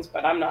Cure Wounds,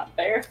 but I'm not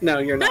there. No,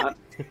 you're not.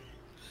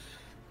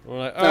 We're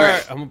like, All alright,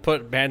 right. I'm gonna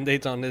put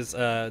band-aids on his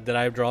that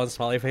I've drawn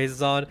smiley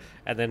faces on,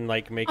 and then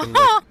like make him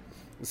like,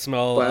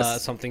 smell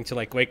Bless. something to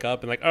like wake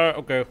up and like,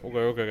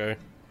 okay.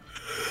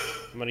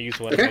 I'm gonna use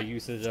one of Okay. my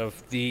usage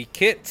of the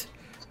kit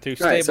to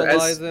Right, so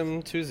stabilize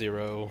him to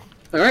 0.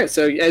 Alright,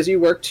 so as you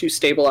work to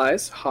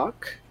stabilize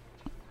Hawk,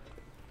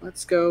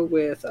 let's go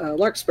with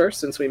Larkspur,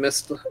 since we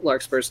missed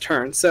Larkspur's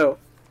turn. So,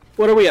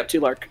 what are we up to,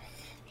 Lark?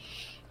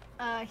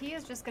 He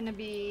is just going to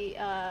be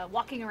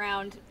walking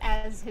around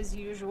as his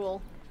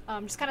usual,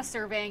 just kind of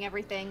surveying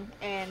everything.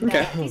 And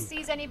Okay. if he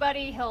sees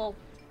anybody, he'll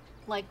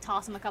like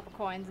toss him a couple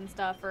coins and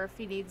stuff. Or if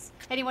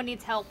anyone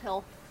needs help,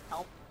 he'll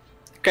help.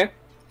 Okay.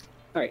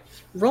 Alright.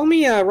 Roll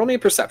me a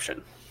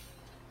perception.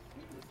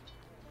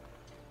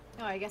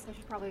 Oh, I guess I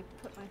should probably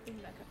put my thing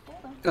back up.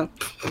 Hold on.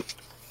 Oh.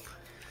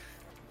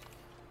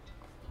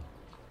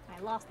 I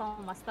lost all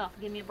my stuff.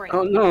 Give me a break.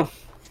 Oh no.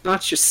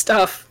 Not your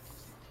stuff.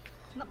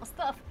 Not my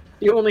stuff.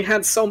 You only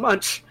had so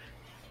much.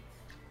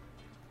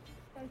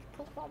 I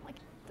pulled all my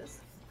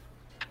this.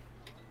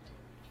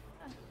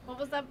 What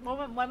was that? What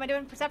am I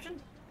doing?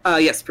 Perception?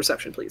 Yes,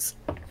 perception, please.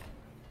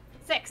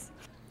 6.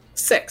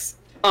 6.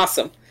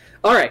 Awesome.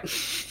 Alright.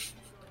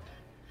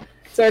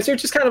 So as you're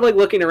just kind of like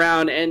looking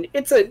around, and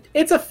it's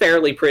a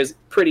fairly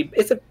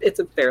it's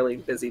a fairly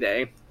busy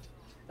day,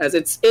 as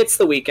it's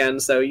the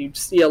weekend, so you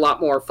see a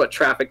lot more foot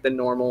traffic than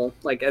normal,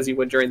 like as you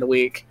would during the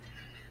week,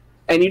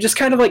 and you just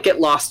kind of like get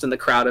lost in the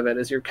crowd of it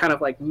as you're kind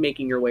of like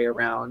making your way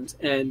around,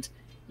 and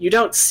you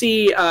don't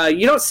see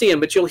him,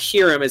 but you'll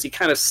hear him as he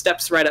kind of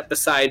steps right up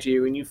beside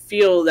you, and you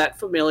feel that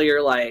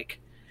familiar like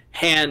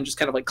hand just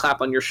kind of like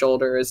clap on your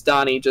shoulder as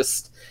Donnie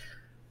just,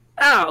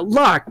 "Oh,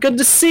 Lark, good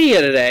to see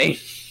you today.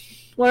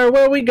 Where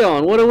are we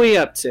going? What are we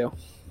up to?"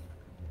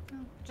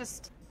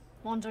 Just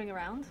wandering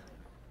around,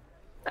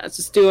 That's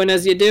just doing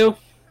as you do.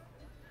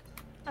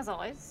 as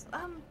always.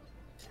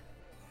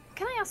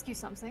 Can I ask you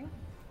something?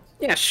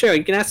 Yeah, sure.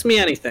 You can ask me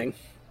anything.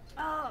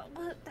 Well,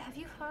 have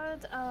you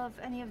heard of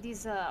any of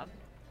these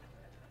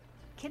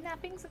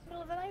kidnappings in the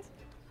middle of the night?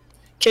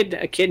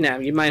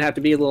 Kidnap. You might have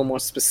to be a little more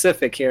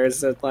specific here.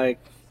 Is it like,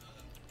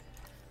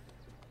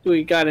 do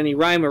we got any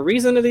rhyme or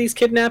reason to these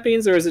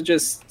kidnappings, or is it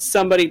just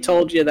somebody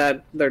told you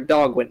that their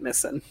dog went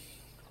missing?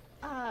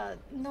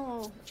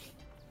 No.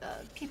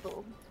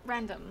 People.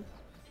 Random.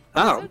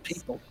 Oh, Wizards?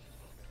 people.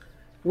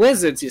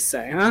 Wizards, you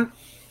say, huh?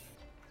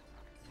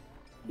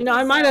 You know,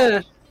 I might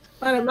have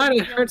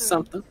heard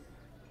something.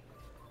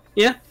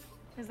 Yeah?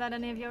 Is that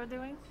any of your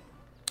doing?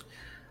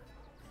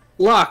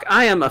 Locke,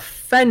 I am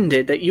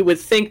offended that you would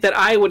think that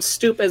I would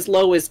stoop as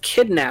low as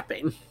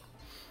kidnapping.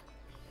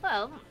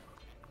 Well,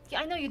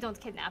 I know you don't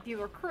kidnap.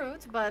 You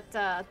recruit, but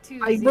I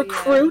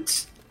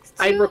recruit.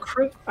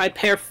 I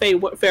pay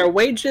fair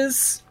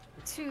wages.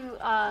 To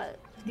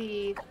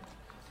the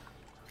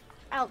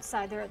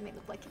outsider, it may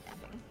look like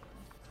kidnapping.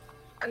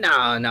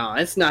 No,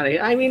 it's not.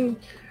 I mean,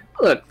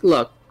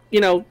 look. You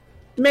know,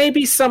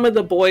 maybe some of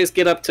the boys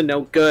get up to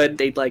no good.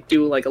 They'd like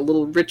do like a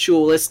little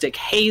ritualistic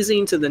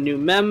hazing to the new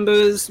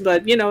members,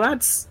 but you know,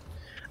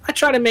 I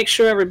try to make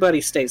sure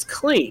everybody stays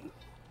clean.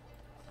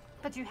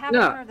 But you haven't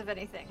heard of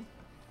anything.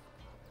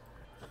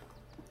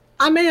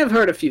 I may have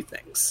heard a few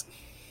things,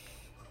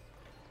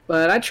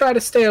 but I try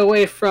to stay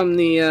away from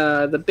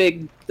the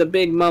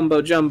big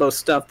mumbo jumbo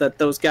stuff that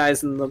those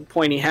guys in the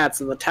pointy hats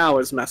and the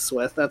towers mess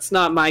with. That's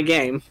not my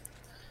game.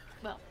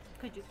 Well,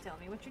 could you tell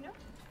me what you know?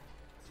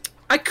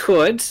 I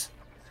could.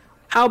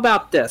 How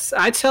about this?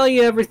 I tell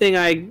you everything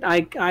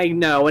I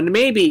know, and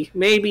maybe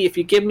if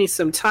you give me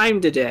some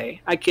time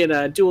today, I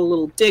can do a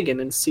little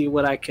digging and see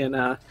what I can.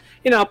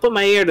 I'll put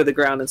my ear to the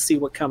ground and see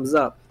what comes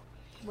up.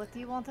 What do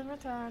you want in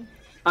return?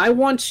 I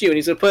want you, and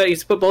he's gonna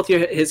put both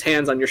his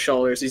hands on your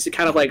shoulders. He's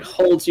kind of like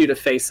holds you to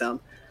face him.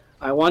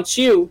 I want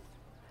you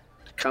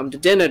to come to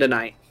dinner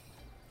tonight.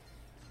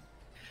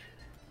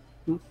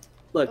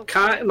 Look,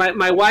 Okay.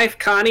 my wife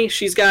Connie,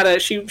 she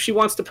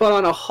wants to put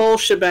on a whole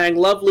shebang,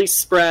 lovely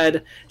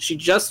spread. She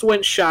just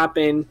went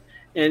shopping,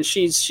 and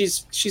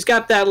she's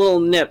got that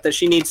little nip that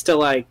she needs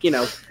to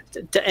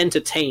to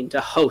entertain, to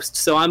host.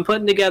 So I'm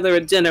putting together a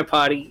dinner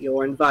party.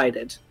 You're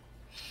invited.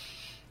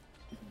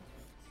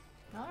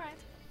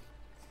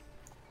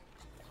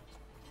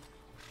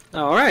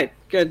 All right,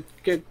 good.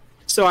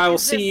 So I will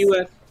see you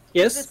at.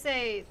 Yes. Is this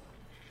a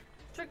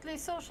strictly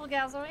social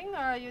gathering, or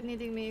are you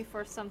needing me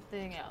for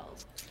something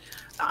else?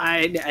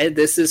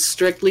 This is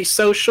strictly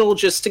social,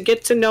 just to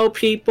get to know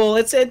people.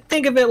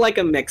 Think of it like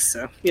a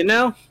mixer, you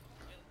know.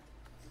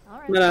 All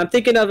right. But I'm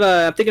thinking of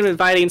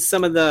inviting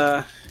some of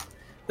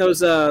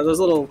those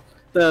little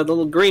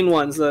green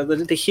ones,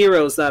 the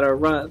heroes that are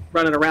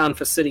running around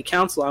for city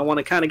council. I want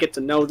to kind of get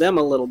to know them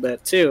a little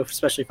bit too,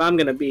 especially if I'm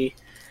going to be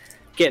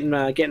getting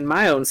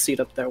my own seat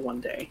up there one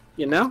day.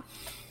 You know.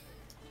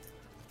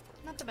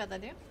 Not a bad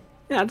idea.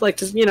 Yeah, I'd like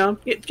to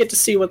get to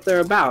see what they're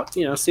about.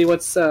 See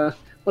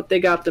what they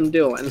got them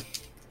doing.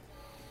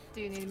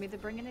 Do you need me to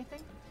bring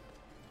anything?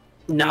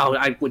 No,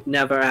 I would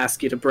never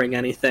ask you to bring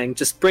anything.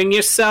 Just bring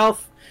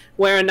yourself.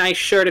 Wear a nice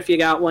shirt if you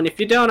got one. If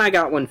you don't, I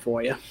got one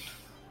for you.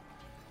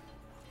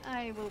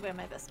 I will wear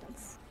my best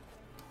ones.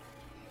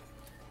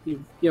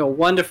 You're a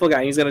wonderful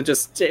guy. He's gonna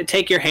just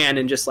take your hand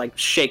and just like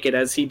shake it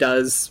as he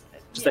does.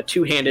 Just a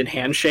two-handed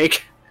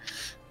handshake.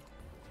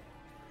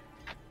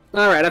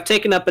 All right, I've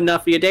taken up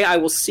enough of your day. I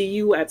will see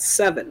you at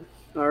 7.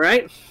 All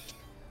right.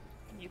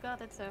 You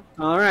got it, sir.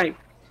 All right.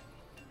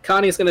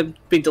 Connie's gonna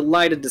be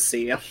delighted to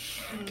see you.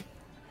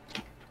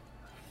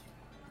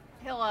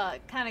 He'll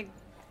kind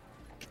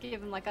of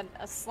give him like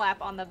a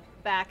slap on the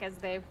back as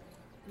they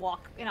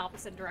walk in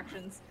opposite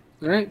directions.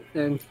 All right,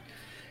 and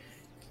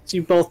so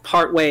you both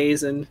part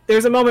ways, and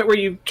there's a moment where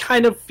you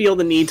kind of feel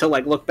the need to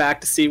like look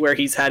back to see where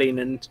he's heading,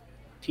 and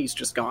he's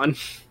just gone.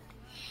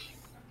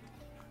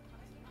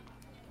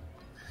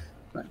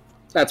 But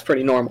that's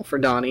pretty normal for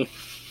Donnie.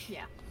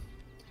 Yeah.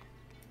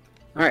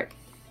 All right.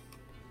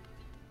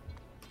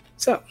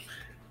 So,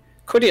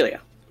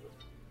 Cordelia,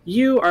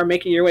 you are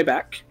making your way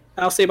back.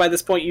 I'll say by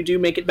this point you do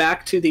make it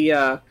back to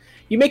the...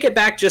 you make it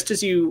back just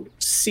as you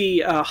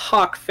see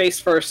Hawk face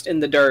first in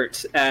the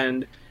dirt,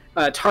 and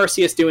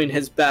Tarsius doing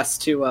his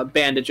best to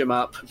bandage him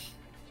up.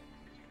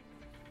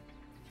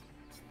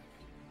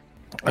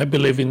 I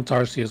believe in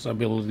Tarsius'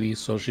 abilities,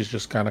 so she's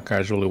just kind of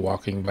casually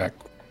walking back.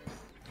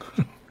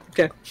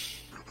 Okay.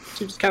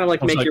 So you just kind of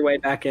like I was make like- your way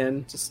back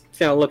in. Just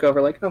kind of look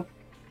over like, oh,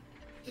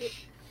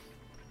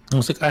 I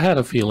was like, I had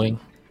a feeling.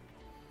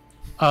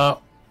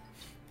 Mr.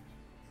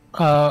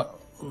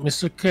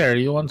 Care,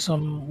 you want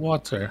some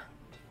water?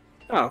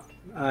 oh,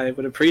 I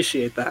would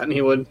appreciate that. And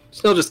he would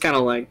still just kind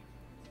of like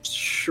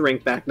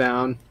shrink back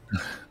down.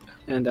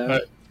 And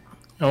Right.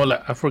 Oh,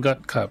 like, I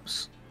forgot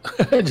cups.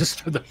 I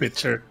just have the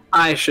picture.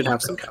 I should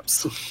have some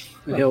cups.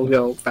 And he'll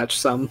go fetch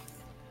some.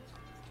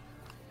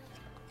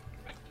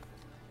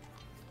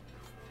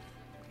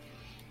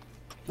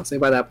 I'll say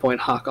by that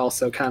point, Hawk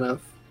also kind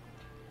of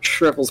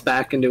shrivels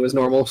back into his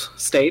normal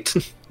state.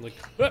 Like,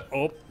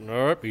 oh,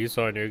 nope, he's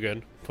on you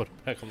again. Put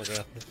it back on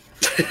the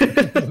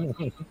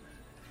ground.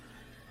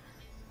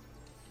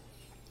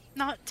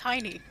 Not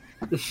tiny.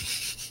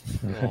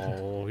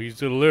 Oh, he's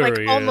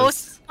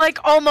delirious. Like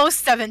almost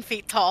 7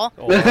 feet tall.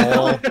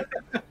 Oh,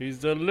 he's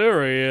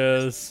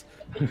delirious.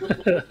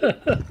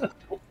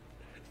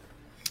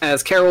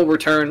 As Carol will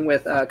return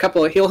with a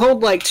couple he'll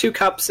hold like 2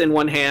 cups in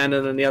one hand,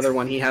 and then the other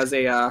one he has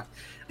a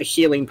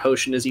healing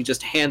potion as he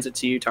just hands it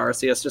to you,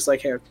 Tarsius. Just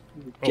like, here,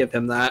 give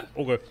him that.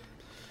 Okay.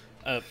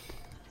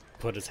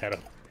 Put his head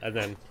up, and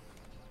then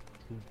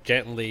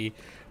gently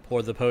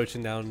pour the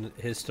potion down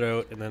his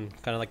throat, and then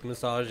kind of like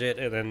massage it,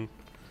 and then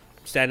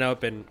stand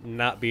up and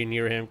not be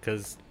near him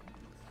because,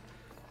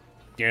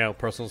 you know,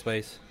 personal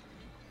space.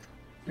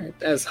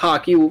 As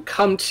Hawk, you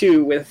come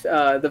to with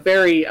the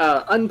very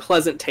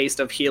unpleasant taste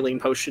of healing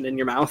potion in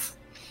your mouth.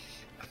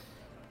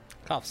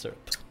 Cough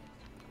syrup.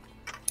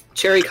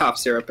 Cherry cough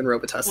syrup and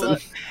Robitussin.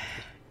 Ugh.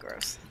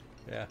 Gross.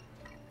 Yeah.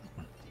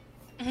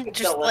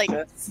 Just like,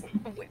 Delicious.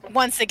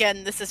 once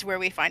again, this is where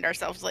we find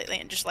ourselves lately,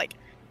 and just like,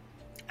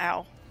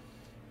 ow.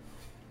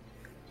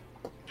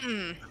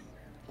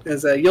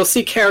 As you'll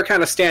see Kara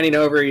kind of standing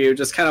over you,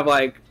 just kind of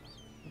like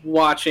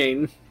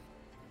watching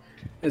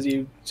as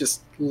you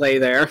just lay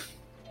there.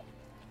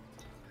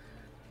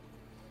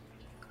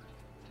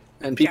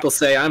 And people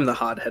say I'm the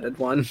hot-headed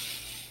one.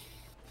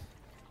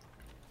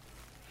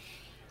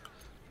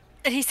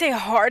 Did he say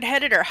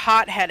hard-headed or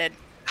hot-headed?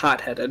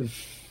 Hot-headed.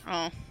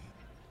 Oh.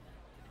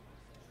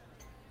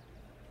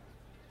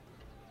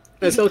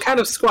 As he'll kind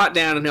of squat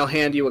down and he'll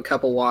hand you a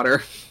cup of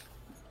water.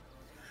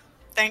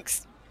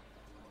 Thanks.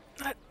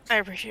 I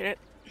appreciate it.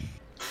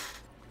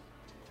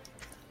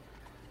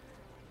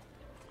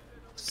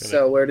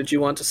 So where did you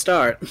want to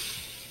start?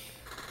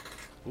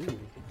 Ooh.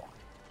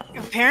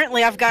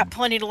 Apparently, I've got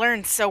plenty to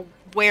learn, so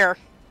where?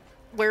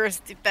 Where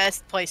is the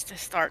best place to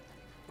start?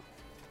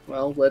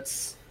 Well,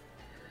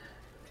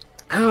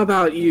 how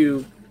about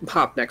you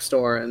pop next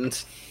door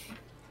and,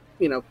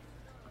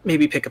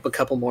 maybe pick up a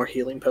couple more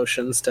healing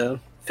potions to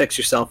fix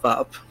yourself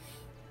up.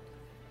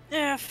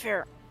 Yeah,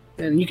 fair.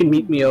 And you can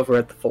meet me over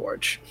at the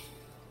forge.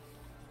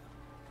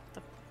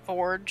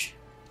 Forge.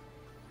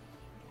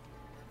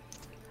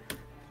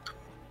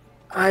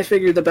 I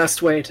figured the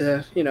best way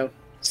to,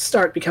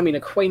 start becoming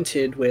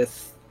acquainted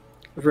with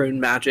rune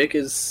magic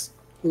is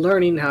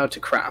learning how to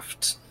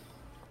craft.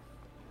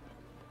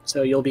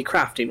 So you'll be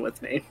crafting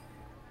with me.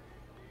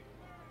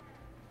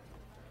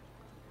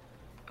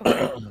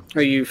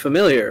 Are you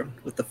familiar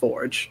with the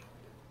forge?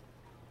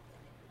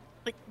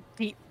 Like,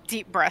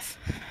 deep breath.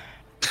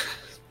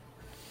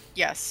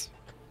 Yes.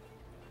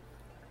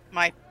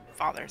 My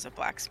father's a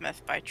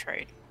blacksmith by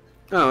trade.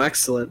 Oh,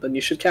 excellent. Then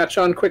you should catch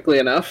on quickly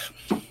enough.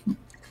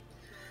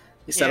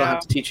 You said I'll have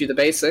to teach you the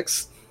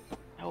basics.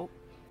 Nope.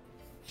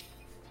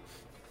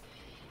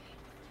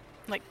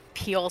 Like,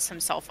 peels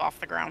himself off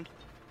the ground.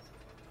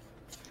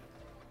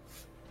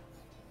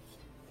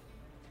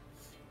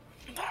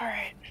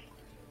 Alright.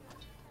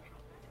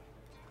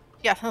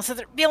 Yeah, he'll sit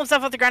there, peel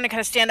himself off the ground and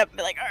kind of stand up and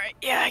be like, alright,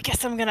 yeah, I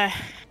guess I'm gonna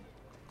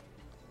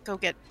go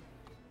get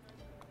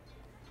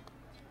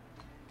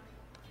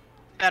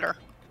better.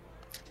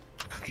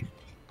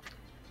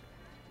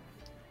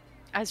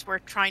 As we're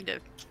trying to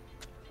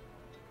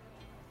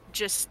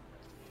just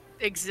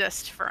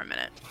exist for a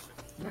minute.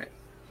 Right.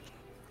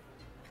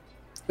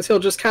 So he'll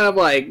just kind of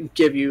like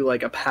give you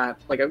like a pat,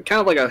 kind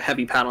of like a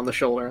heavy pat on the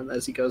shoulder, and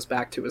as he goes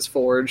back to his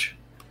forge,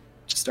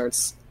 just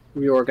starts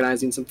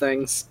reorganizing some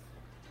things.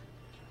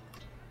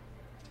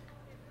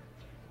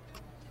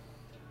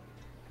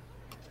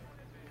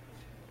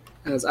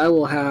 As I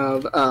will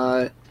have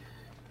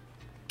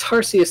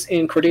Tarsius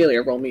and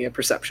Cordelia roll me a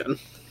perception.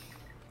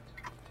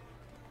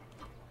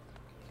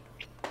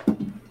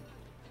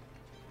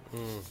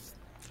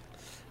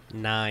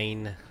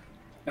 9.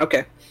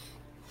 Okay.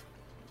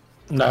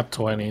 Not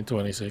 20,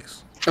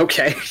 26.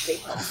 Okay.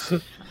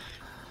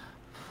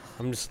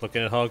 I'm just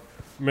looking at Hawk.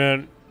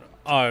 Man,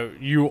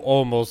 you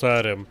almost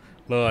had him.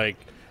 Like,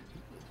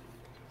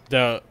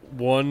 that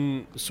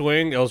one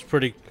swing, that was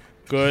pretty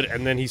good,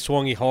 and then he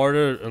swung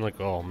harder, and like,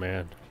 oh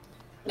man,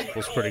 that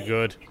was pretty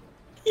good.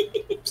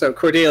 So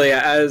Cordelia,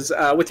 as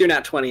with your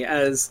nat 20,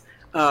 as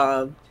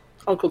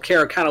Uncle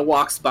Kara kind of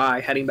walks by,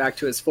 heading back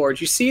to his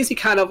forge, you see as he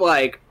kind of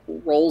like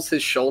rolls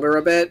his shoulder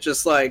a bit,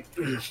 just like,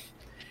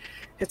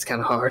 it's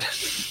kind of hard.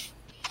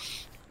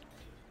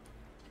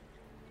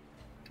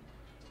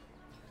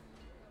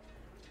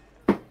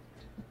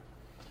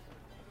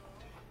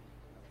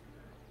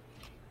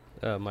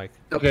 Mike.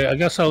 Okay, I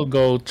guess I'll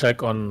go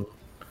check on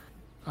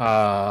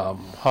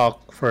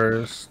Hawk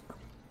first.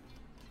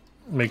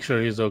 Make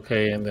sure he's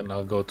okay, and then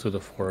I'll go to the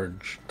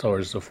forge,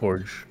 towards the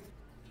forge.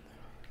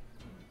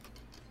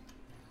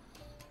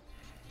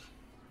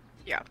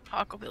 Yeah,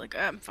 Hawk will be like,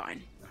 I'm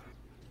fine.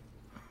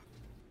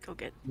 Go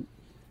get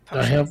I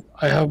potion.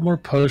 have more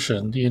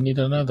potion. Do you need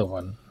another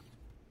one?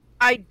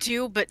 I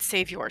do, but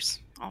save yours.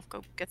 I'll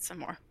go get some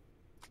more.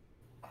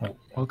 Oh,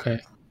 okay.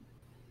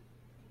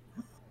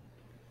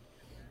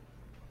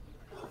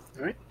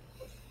 All right.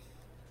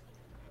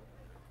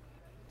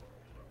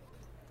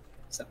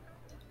 So,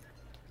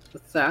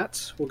 with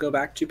that, we'll go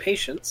back to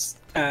Patience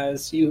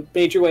as you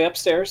made your way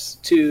upstairs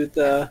to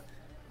the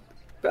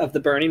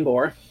burning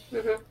boar,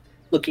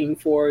 looking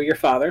for your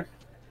father.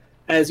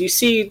 As you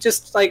see,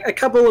 just like a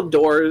couple of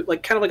doors,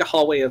 like kind of like a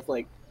hallway of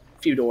like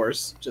few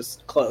doors,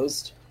 just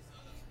closed.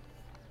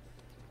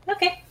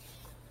 Okay.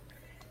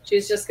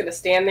 She's just gonna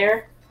stand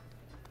there,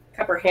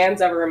 cup her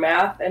hands over her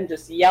mouth, and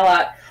just yell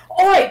out,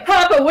 "Oi,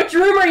 Papa, which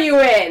room are you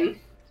in?"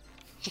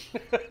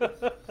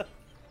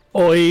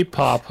 Oi,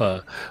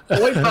 Papa.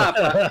 Oi,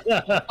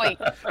 Papa! Oi.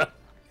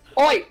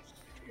 Oi!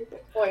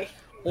 Oi.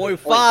 Oi,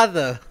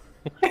 father!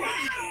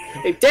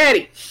 Hey,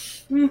 Daddy!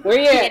 Where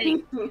you at?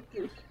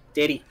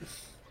 Daddy.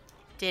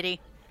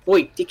 Diddy.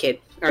 Oi, dickhead.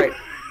 Alright.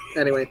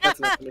 Anyway, that's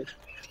enough for me.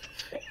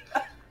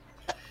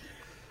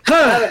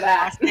 None of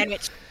that.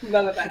 Sandwich.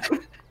 None of that.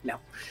 No.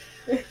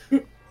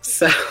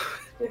 So,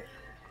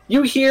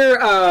 you hear,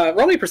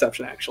 roll me a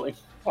perception, actually.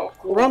 Oh,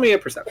 cool. Roll me a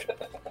perception.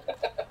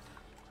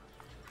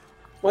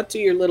 What do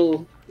your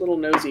little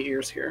nosy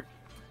ears hear?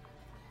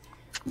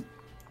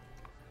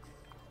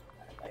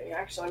 I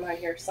actually might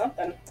hear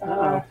something.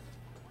 Uh-oh.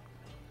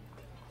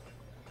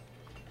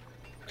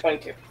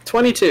 22.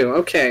 22,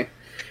 okay.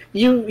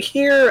 You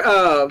hear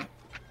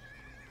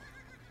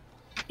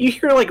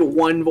like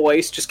one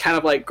voice just kind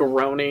of like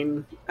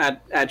groaning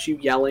at you,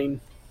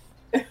 yelling.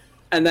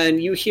 And then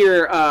you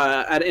hear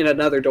in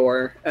another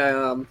door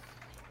kind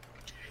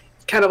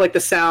of like the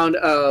sound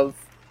of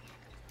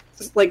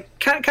like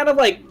kind of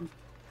like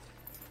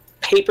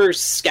papers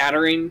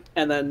scattering,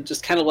 and then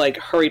just kind of like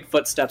hurried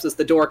footsteps as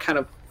the door kind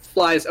of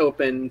flies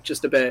open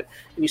just a bit,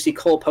 and you see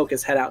Cole poke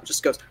his head out and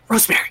just goes,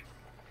 "Rosemary!"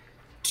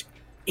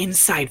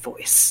 Inside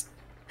voice.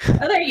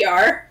 Oh, there you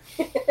are.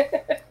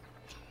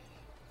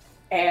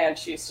 And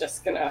she's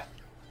just gonna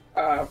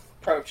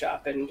approach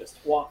up and just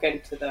walk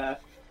into the...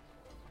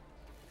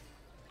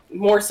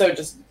 More so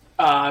just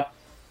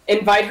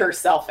invite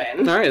herself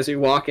in. All right, as you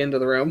walk into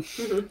the room,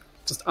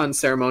 just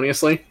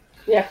unceremoniously.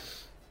 Yeah.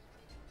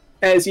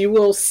 As you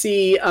will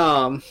see,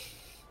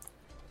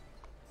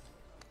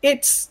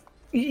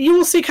 you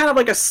will see kind of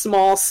like a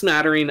small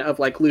smattering of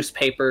like loose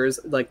papers,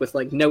 like with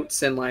like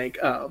notes and like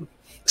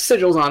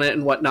sigils on it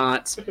and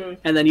whatnot,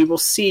 and then you will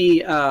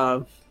see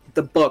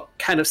the book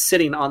kind of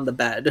sitting on the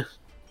bed,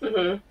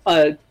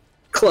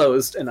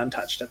 closed and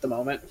untouched at the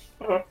moment.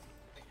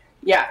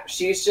 Yeah,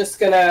 she's just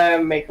gonna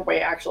make her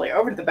way actually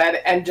over to the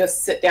bed and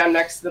just sit down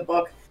next to the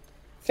book,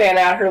 fan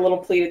out her little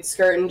pleated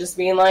skirt, and just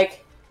being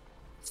like,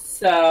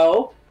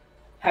 "So,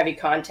 have you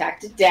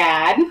contacted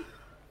Dad?"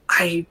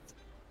 I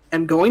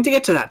am going to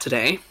get to that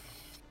today.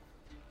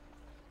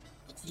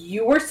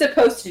 You were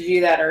supposed to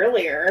do that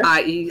earlier.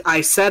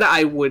 I said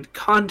I would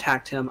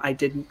contact him. I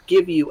didn't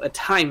give you a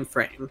time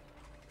frame.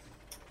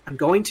 I'm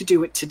going to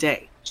do it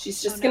today.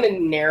 She's just gonna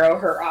narrow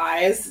her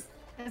eyes.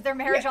 Is their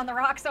marriage on the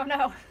rocks? Oh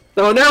no.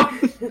 Oh no!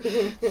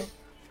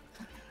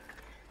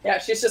 Yeah,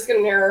 she's just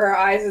gonna narrow her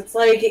eyes. It's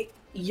like,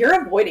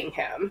 you're avoiding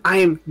him. I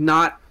am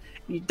not.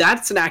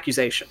 That's an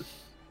accusation.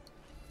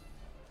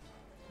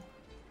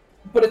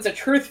 But it's a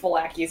truthful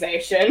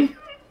accusation.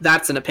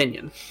 That's an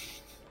opinion.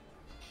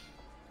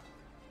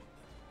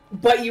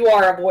 But you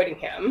are avoiding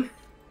him.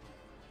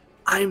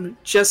 I'm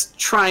just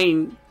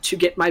trying to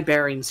get my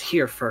bearings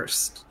here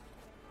first.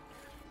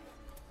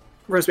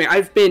 Rosemary,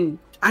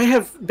 I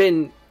have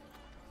been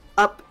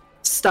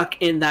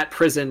stuck in that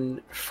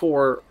prison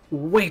for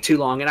way too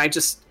long, and I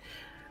just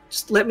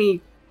let me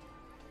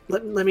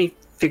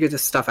figure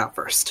this stuff out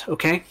first,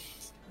 okay?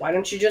 Why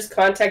don't you just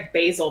contact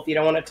Basil if you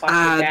don't want to talk to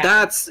Dad?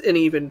 That's an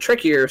even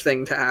trickier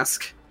thing to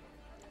ask.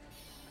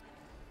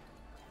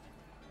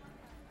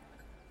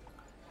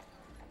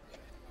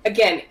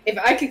 Again, if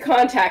I could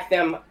contact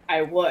them,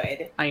 I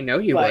would. I know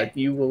you would.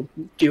 You will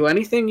do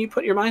anything you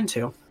put your mind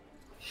to.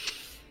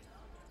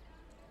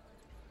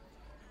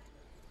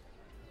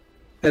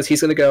 As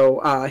he's going to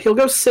go, he'll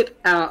go sit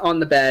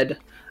on the bed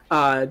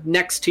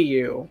next to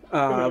you,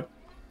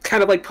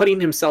 kind of like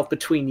putting himself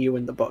between you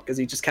and the book, as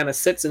he just kind of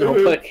sits and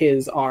he'll put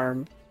his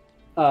arm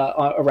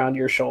around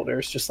your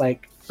shoulders, just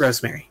like,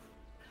 Rosemary,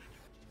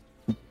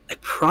 I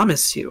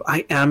promise you,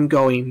 I am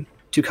going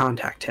to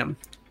contact him.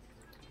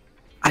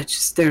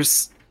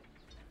 There's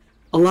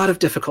a lot of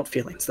difficult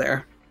feelings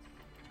there.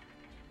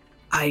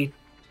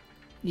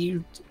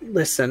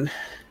 Listen,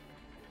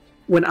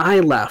 when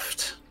I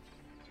left,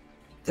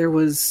 it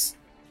was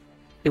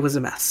a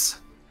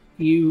mess.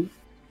 You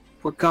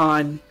were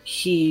gone,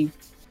 he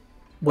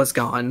was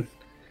gone.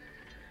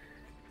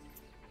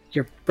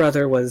 your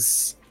brother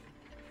was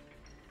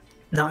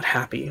not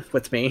happy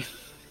with me.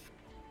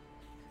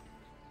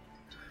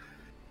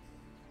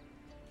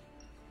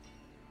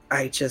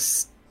 I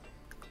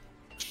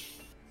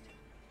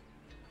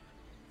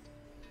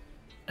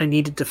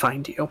needed to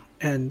find you,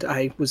 and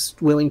I was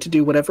willing to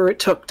do whatever it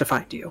took to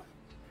find you.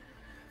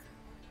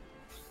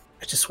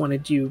 I just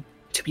wanted you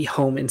to be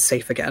home and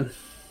safe again.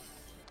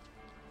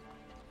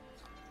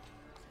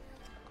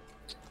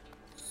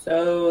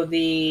 So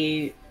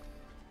the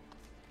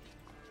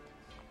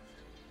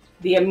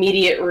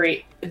immediate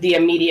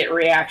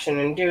reaction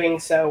in doing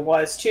so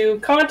was to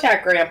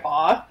contact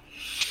Grandpa.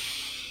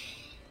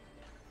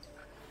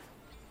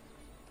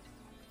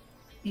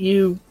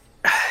 You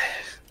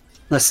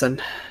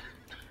listen.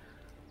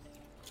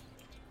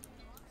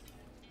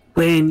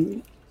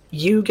 When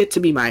you get to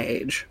be my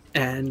age,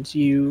 and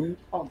you,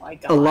 oh my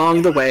god,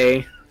 along the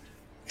way,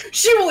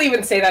 she will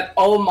even say that.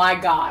 Oh my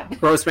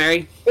god,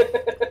 Rosemary.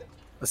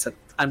 Listen,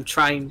 I'm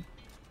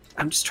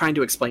just trying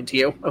to explain to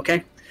you,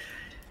 okay?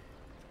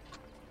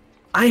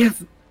 I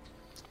have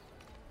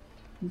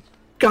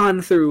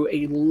gone through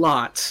a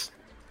lot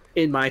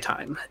in my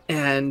time,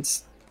 and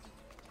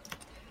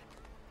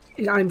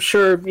I'm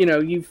sure,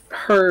 you've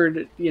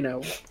heard,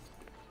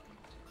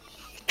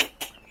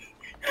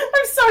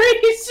 I'm sorry,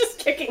 he's just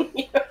kicking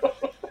you.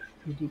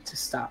 You need to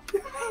stop.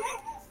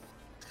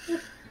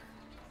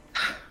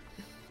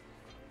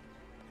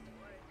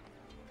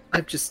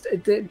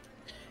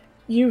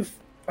 You've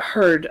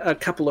heard a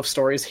couple of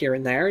stories here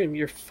and there, and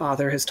your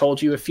father has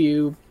told you a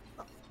few.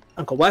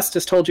 Uncle West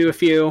has told you a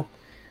few.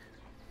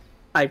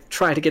 I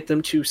try to get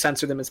them to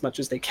censor them as much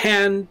as they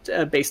can,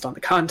 based on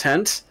the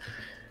content.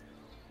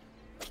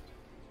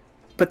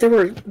 But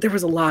there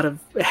was a lot of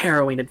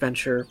harrowing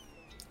adventure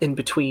in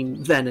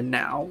between then and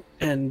now,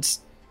 and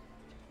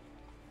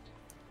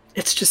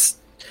it's just...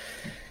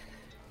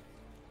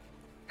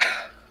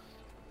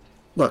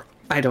 Look,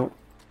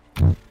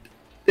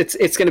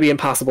 it's going to be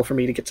impossible for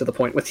me to get to the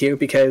point with you,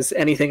 because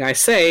anything I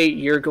say,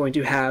 you're going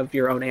to have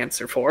your own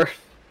answer for.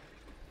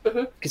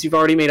 Because you've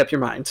already made up your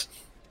mind.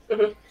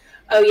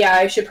 Oh yeah,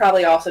 I should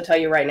probably also tell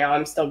you right now,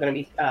 I'm still going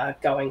to be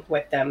going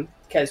with them,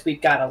 because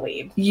we've got to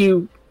leave.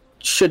 You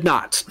should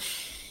not.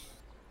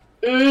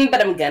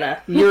 But I'm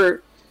gonna.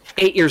 You're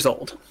 8 years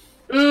old.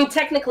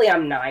 Technically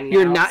I'm 9 now.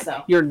 You're not.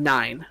 So. You're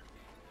 9.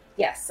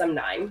 Yes, I'm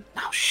 9.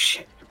 Oh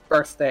shit! Your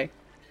birthday.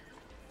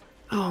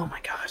 Oh my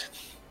god.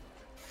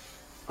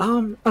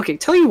 Okay.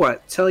 Tell you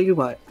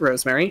what,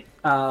 Rosemary.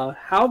 How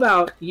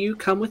about you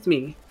come with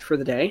me for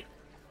the day?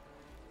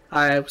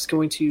 I was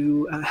going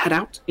to head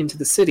out into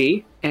the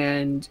city,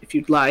 and if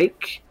you'd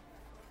like,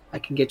 I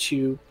can get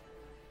you,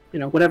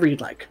 whatever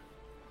you'd like.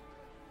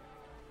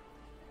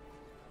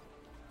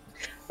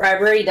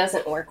 Bribery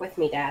doesn't work with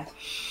me, Dad.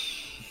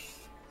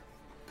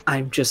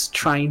 I'm just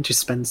trying to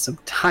spend some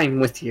time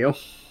with you.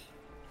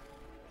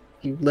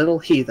 You little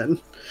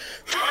heathen.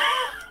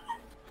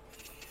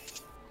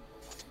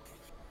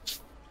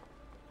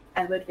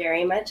 I would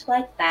very much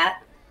like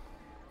that.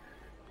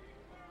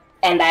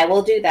 And I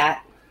will do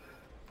that.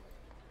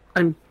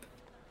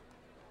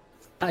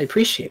 I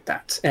appreciate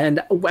that.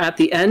 And at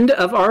the end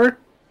of our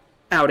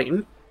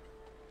outing,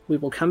 we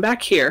will come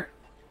back here,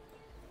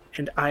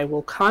 and I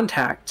will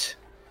contact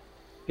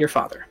your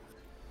father.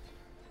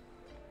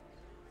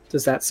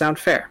 Does that sound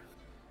fair?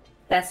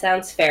 That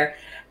sounds fair.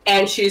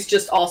 And she's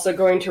just also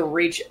going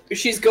to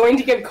she's going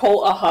to give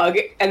Cole a hug,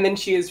 and then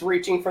she is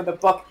reaching for the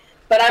book.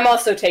 But I'm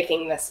also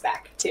taking this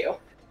back, too.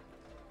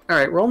 All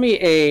right, roll me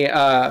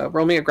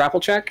a grapple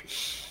check.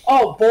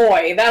 Oh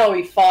boy, that'll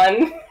be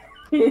fun.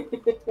 I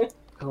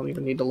don't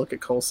even need to look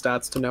at Cole's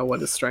stats to know what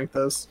his strength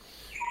is.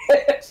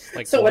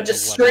 Like so what,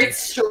 just straight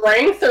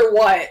strength or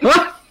what?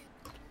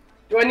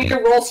 Do I need to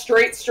roll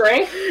straight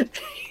strength?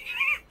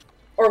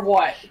 Or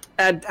what?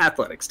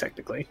 Athletics,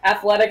 technically.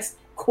 Athletics?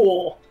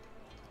 Cool.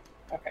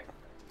 Okay.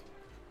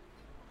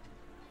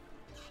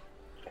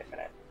 Wait a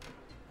minute.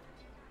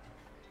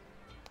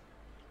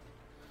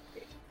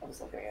 Wait, I was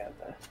looking at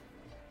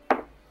the...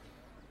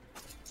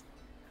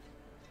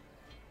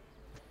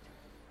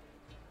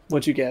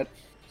 What'd you get?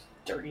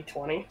 Dirty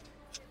 20.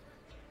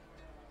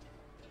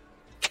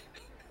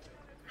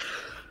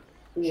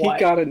 He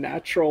got a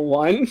natural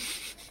 1.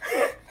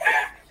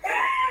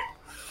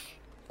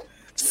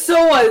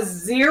 So a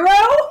 0?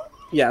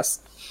 Yes.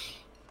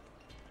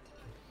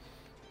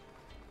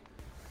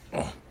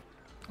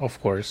 Of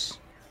course.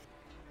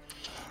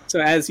 So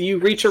as you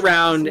reach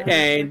around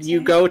and you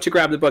go to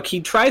grab the book,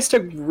 he tries to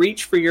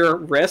reach for your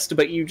wrist,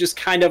 but you just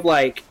kind of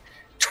like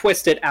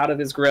twist it out of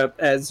his grip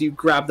as you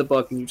grab the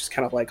book and you just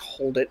kind of like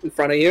hold it in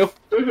front of you.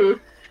 Mm-hmm.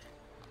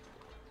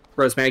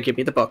 Rosemary, give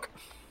me the book.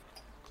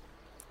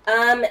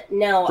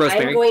 No,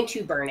 Rosemary. I'm going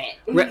to burn it.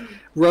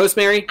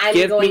 Rosemary, I'm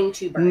give going me...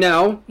 to burn it.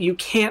 No, you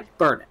can't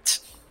burn it.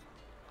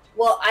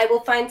 Well, I will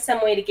find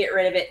some way to get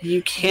rid of it.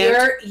 You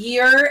can't...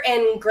 Your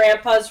and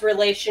Grandpa's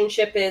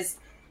relationship is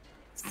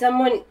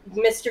someone...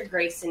 Mr.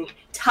 Grayson.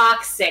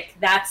 Toxic,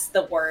 that's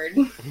the word.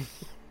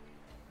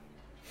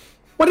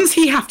 What does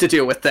he have to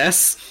do with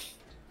this?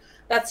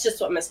 That's just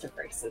what Mr.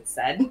 Grayson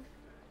said.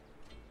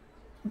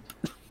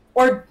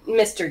 Or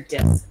Mr.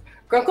 Disc.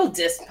 Grunkle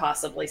Disc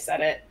possibly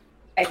said it.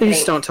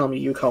 Please don't tell me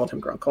you called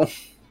him Grunkle.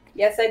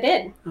 Yes, I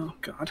did. Oh,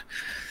 God.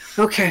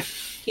 Okay.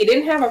 He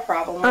didn't have a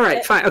problem with All right,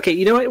 it. fine. Okay,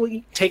 you know what?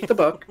 We take the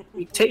book.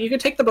 You can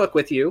take the book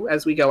with you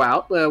as we go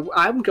out.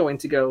 I'm going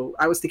to go...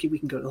 I was thinking we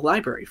can go to the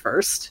library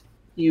first.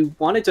 You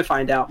wanted to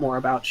find out more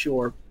about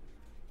your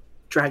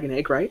dragon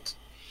egg, right?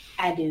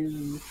 I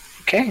do.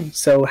 Okay,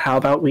 so how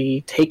about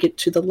we take it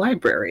to the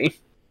library?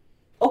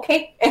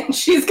 Okay, and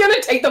she's going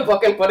to take the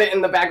book and put it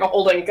in the bag of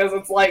holding because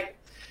it's like...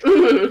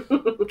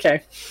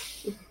 Okay.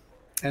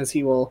 As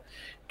he will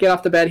get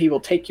off the bed, he will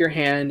take your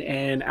hand,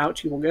 and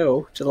out you will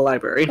go to the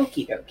library.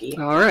 Okie dokie.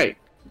 All right.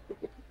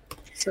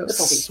 So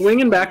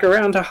swinging back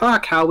around to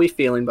Hawk, how we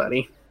feeling,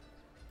 buddy?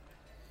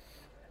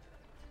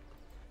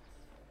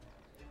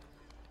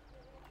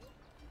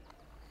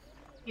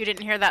 You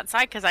didn't hear that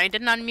sigh because I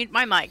didn't unmute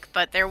my mic,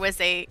 but there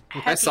was a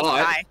heavy saw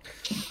sigh.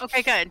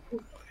 Okay, good.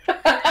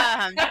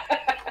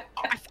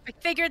 I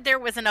figured there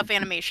was enough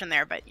animation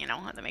there, but I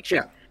had to make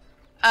sure.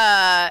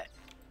 Yeah.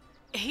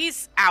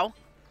 He's ow.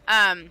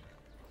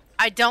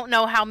 I don't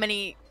know how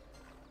many.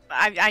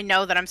 I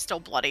know that I'm still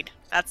bloodied.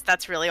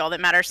 That's really all that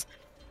matters.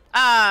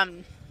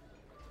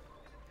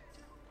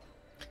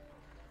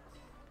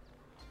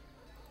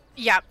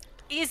 Yeah,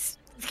 he's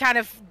kind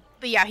of.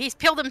 Yeah, he's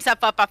peeled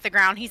himself up off the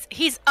ground.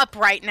 He's up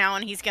right now,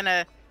 and he's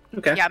gonna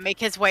make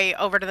his way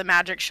over to the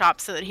magic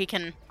shop so that he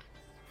can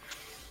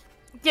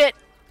get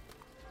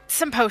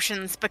some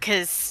potions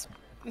because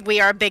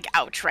we are a big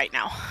ouch right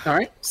now. All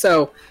right.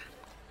 So,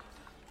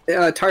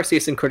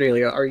 Tarsius and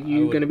Cordelia, are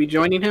you going to be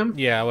joining him?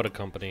 Yeah, I would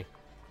accompany.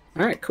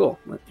 All right, cool.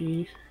 Let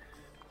me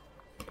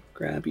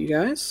grab you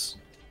guys.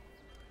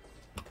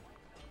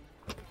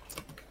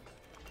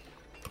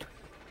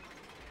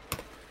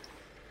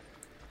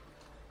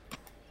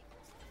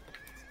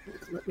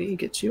 Let me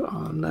get you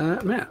on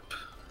that map.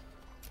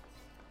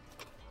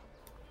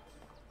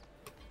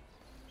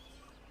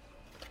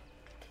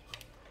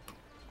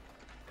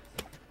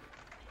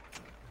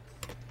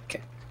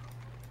 Okay.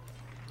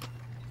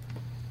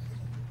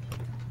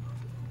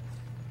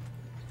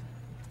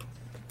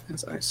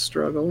 As I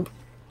struggle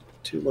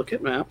to look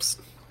at maps.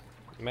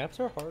 Maps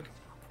are hard.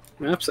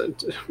 Maps on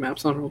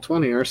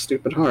Roll20 are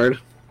stupid hard.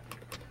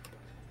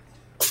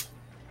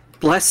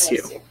 Bless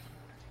you.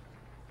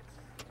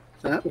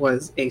 That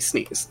was a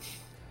sneeze.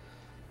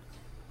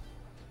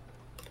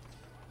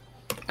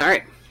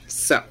 Alright,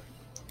 so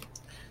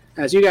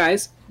as you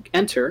guys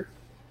enter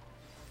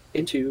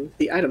into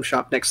the item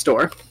shop next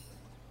door,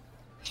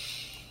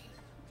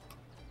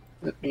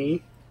 let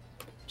me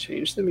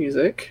change the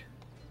music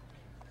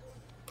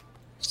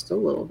just a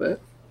little bit.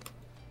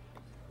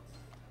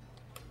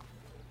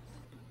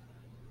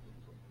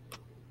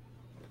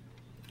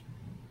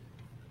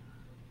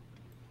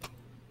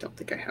 Don't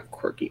think I have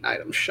quirky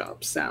item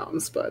shop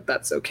sounds, but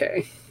that's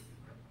okay.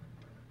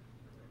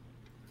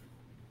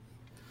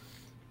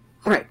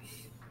 Alright.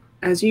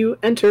 As you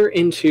enter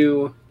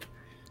into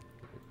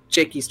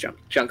Jakey's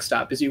junk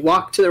stop, as you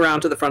walk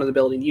around to the front of the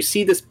building, you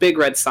see this big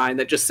red sign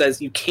that just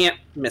says you can't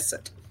miss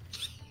it.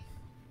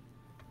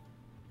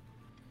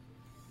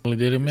 Only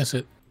didn't miss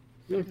it.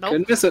 Nope.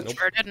 Couldn't miss it.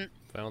 Sure didn't.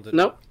 Found it.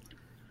 Nope.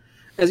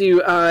 As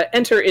you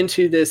enter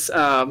into this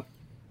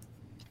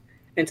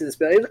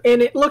building,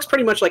 and it looks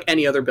pretty much like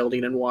any other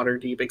building in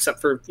Waterdeep, except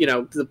for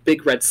the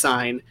big red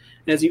sign.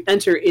 And as you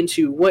enter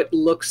into what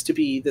looks to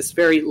be this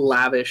very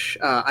lavish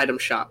item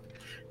shop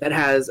that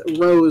has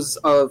rows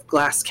of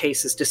glass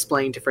cases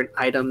displaying different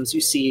items,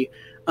 you see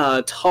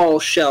tall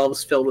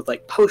shelves filled with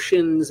like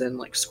potions and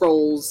like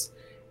scrolls.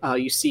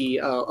 You see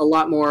a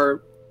lot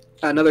more.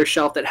 Another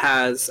shelf that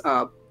has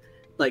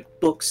like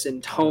books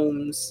and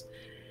tomes.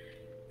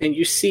 And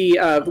you see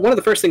one of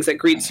the first things that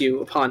greets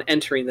you upon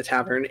entering the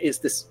tavern is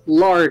this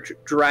large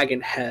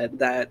dragon head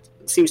that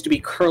seems to be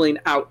curling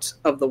out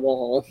of the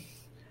wall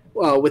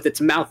with its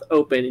mouth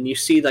open. And you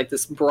see like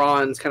this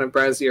bronze kind of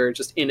brazier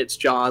just in its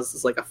jaws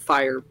as like a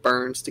fire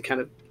burns to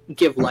kind of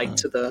give light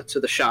to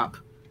the shop.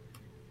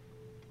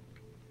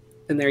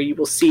 And there you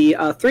will see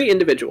three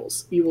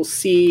individuals. You will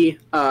see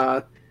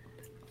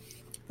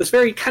this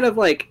very kind of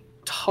like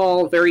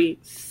tall, very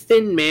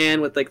thin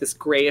man with like this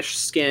grayish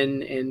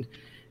skin and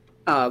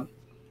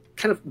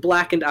kind of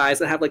blackened eyes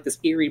that have like this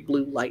eerie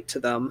blue light to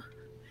them.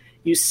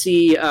 You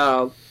see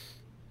a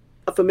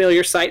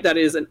familiar sight that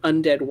is an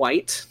undead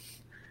wight,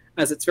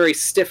 as it's very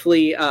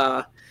stiffly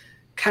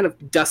kind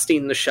of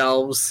dusting the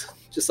shelves,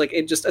 just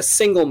a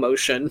single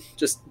motion,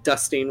 just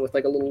dusting with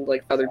like a little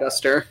like feather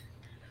duster.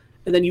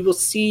 And then you will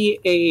see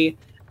a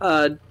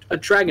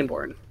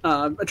dragonborn,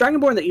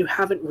 that you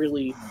haven't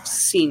really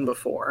seen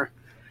before,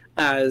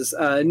 as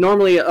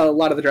normally a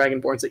lot of the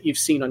dragonborns that you've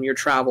seen on your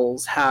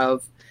travels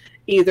have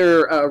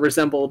either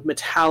resembled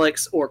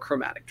metallics or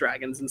chromatic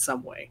dragons in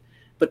some way.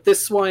 But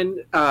this one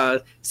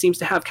seems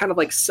to have kind of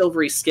like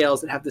silvery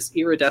scales that have this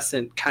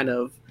iridescent kind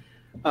of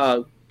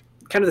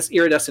this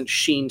iridescent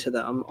sheen to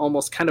them,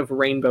 almost kind of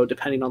rainbow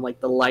depending on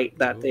like the light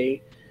that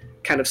they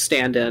kind of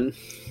stand in.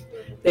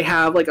 They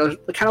have like a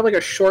kind of like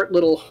a short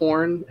little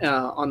horn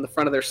on the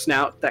front of their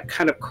snout that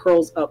kind of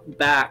curls up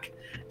back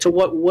to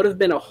what would have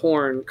been a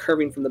horn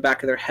curving from the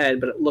back of their head,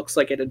 but it looks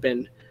like it had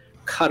been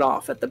cut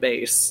off at the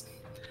base.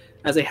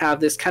 As they have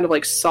this kind of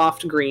like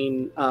soft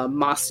green,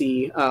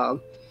 mossy,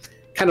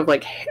 kind of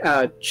like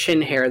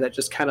chin hair that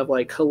just kind of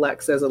like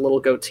collects as a little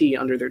goatee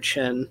under their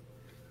chin.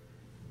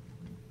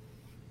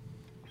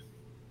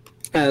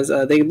 As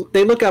they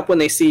look up when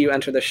they see you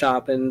enter the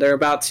shop, and they're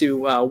about to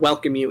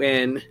welcome you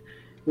in,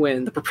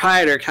 when the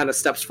proprietor kind of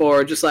steps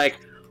forward, just like,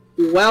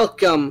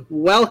 welcome,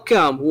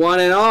 welcome, one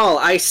and all.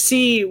 I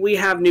see we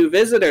have new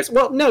visitors.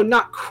 Well, no,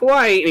 not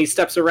quite. And he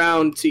steps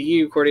around to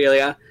you,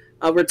 Cordelia.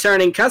 A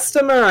returning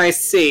customer, I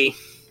see.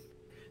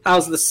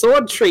 How's the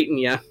sword treating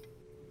you?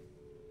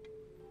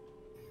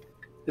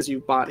 As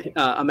you bought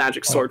a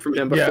magic sword from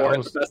him before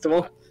at the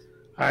festival.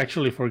 I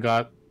actually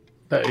forgot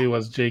that it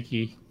was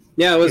Jakey.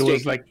 Yeah, it was Jakey.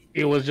 Was like,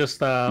 it was just,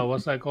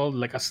 what's that called?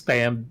 Like a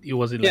stand. It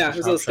was in like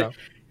a shop.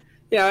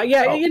 Yeah,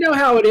 you know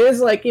how it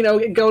is. Like,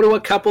 go to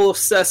a couple of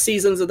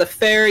seasons of the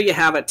fair, you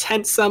have a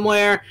tent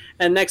somewhere,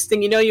 and next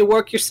thing you know, you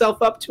work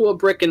yourself up to a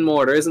brick and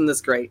mortar. Isn't this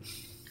great?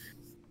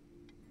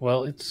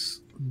 Well,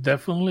 it's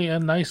definitely a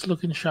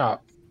nice-looking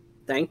shop.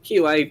 Thank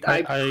you. I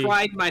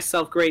pride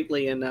myself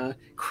greatly in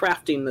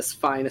crafting this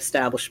fine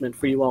establishment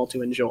for you all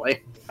to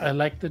enjoy. I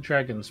like the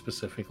dragon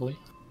specifically.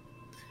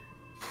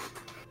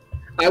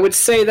 I would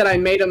say that I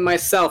made him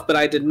myself, but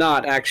I did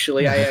not,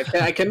 actually.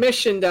 I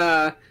commissioned...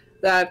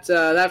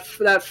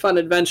 that fun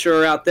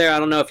adventurer out there. I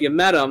don't know if you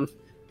met him.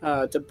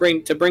 To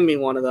bring me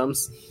one of them.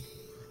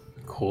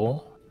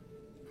 Cool.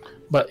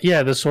 But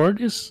yeah, the sword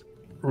is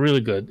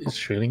really good. It's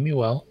treating me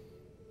well.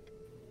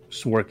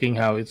 It's working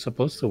how it's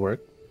supposed to work.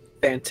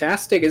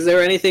 Fantastic. Is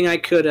there anything I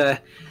could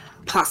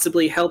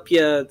possibly help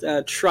you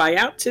try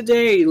out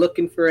today? Are you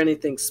looking for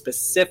anything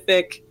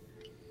specific?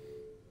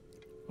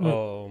 Hey,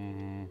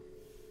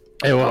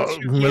 well,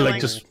 we're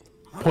like just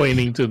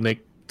pointing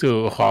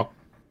to Hawk.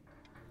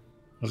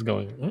 Was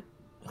going.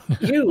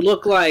 You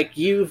look like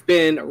you've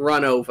been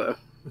run over.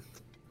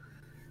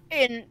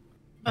 In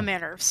a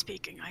manner of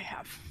speaking, I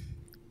have.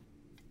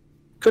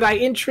 Could I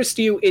interest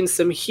you in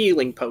some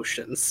healing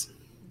potions?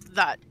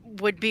 That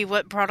would be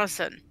what brought us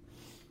in.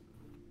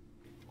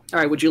 All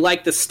right. Would you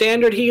like the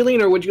standard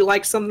healing, or would you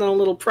like something a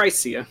little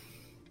pricier?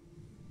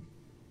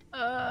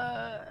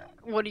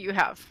 What do you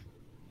have?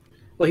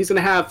 Well, he's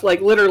gonna have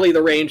like literally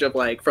the range of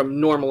like from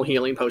normal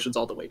healing potions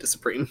all the way to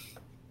supreme.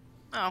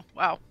 Oh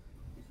wow.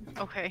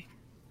 Okay.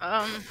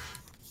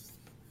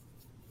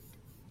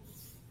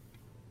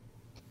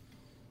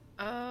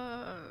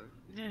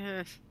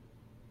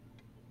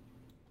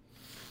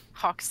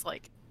 Hawk's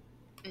like,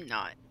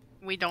 not.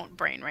 We don't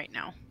brain right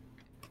now.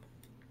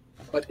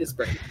 What is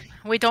brain?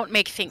 We don't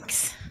make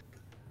things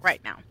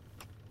right now.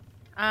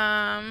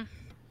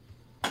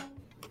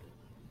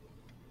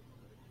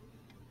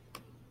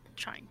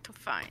 Trying to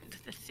find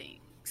the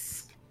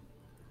things.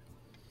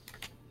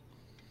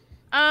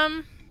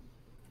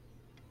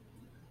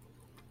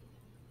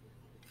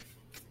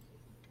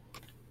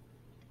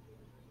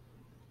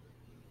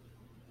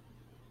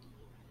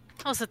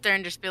 I'll sit there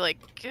and just be like,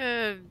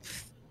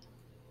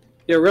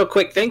 You're a real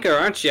quick thinker,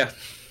 aren't you?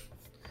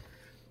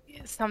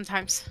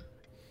 Sometimes.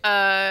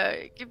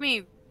 Give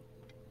me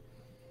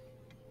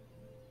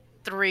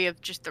 3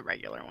 of just the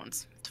regular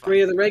ones.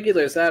 3 of the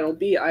regulars. That'll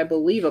be, I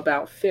believe,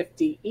 about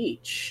 50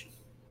 each.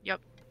 Yep.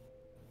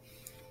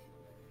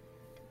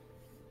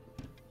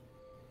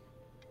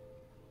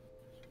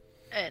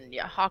 And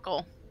yeah, Hawk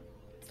will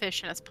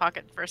fish in his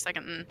pocket for a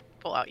second and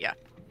pull out,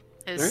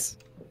 his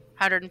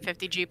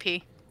 150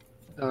 GP.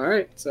 All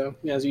right. So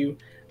as you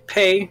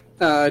pay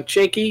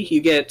Jakey, you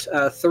get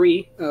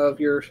 3 of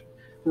your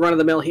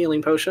run-of-the-mill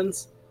healing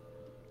potions.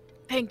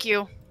 Thank you.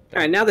 All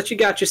right. Now that you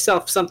got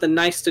yourself something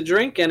nice to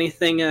drink,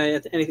 anything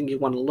you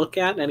want to look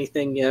at,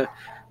 anything you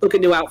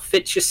looking to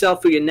outfit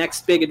yourself for your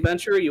next big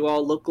adventure? You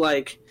all look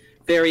like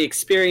very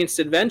experienced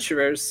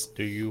adventurers.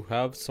 Do you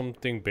have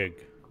something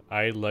big?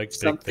 I like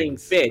something big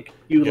things. Big.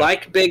 You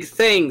like big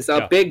things.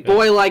 A big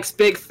boy likes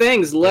big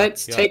things.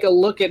 Let's take a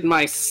look at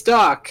my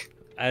stock.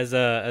 As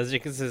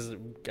Jenkins is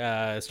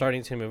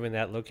starting to move in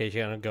that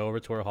location, I'm gonna go over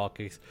to where Hawk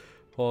is.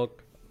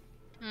 Hawk,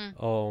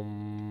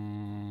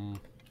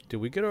 do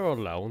we get our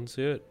allowance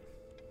yet?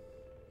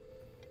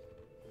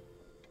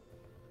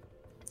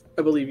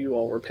 I believe you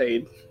all were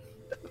paid.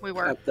 We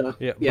were. But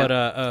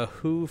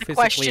who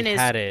physically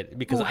had it?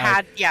 Because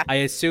I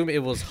assume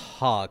it was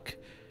Hawk.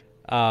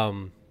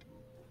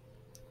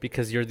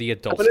 Because you're the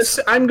adult.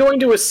 I'm going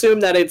to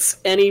assume that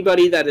it's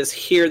anybody that is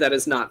here that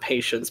is not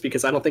Patience,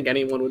 because I don't think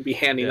anyone would be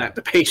handing that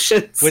to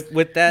Patience.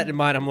 With that in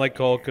mind, I'm like,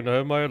 oh, can I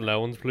have my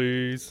allowance,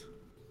 please?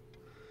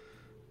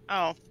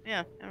 Oh,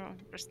 yeah.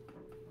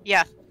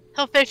 Yeah.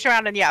 He'll fish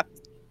around and I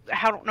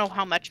don't know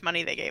how much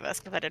money they gave us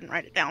because I didn't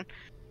write it down.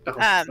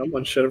 Oh,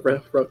 someone should have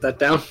wrote that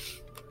down.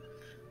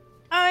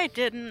 I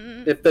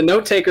didn't. If the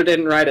note taker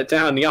didn't write it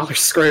down, y'all are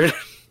screwed.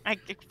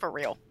 For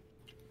real.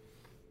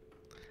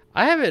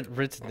 I have it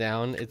written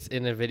down. It's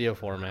in a video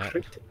format.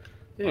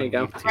 There you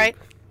go. YouTube. Right.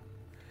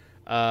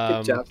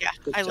 Good job. Yeah,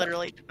 Good I job.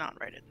 literally did not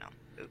write it down.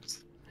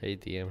 Oops. Hey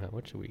DM, how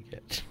much do we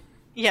get?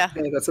 Yeah.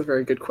 Hey, that's a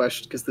very good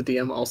question because the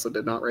DM also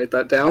did not write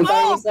that down.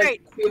 That Oh, was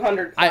like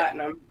 200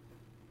 platinum.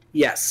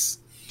 Yes,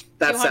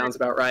 that 200 sounds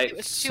about right. It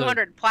was So-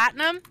 200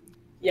 platinum.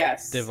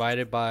 Yes.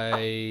 Divided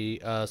by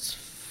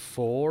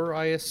 4,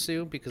 I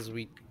assume, because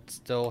we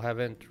still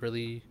haven't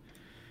really,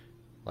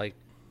 like,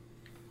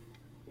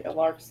 Yeah,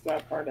 Lark's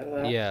not part of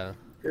the yeah.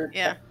 group.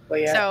 Yeah.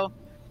 But yeah. So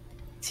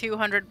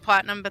 200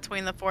 platinum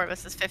between the four of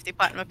us is 50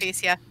 platinum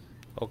apiece. Yeah.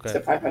 So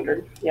Okay.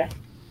 500. Yeah.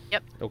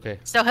 Okay.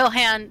 So he'll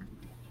hand.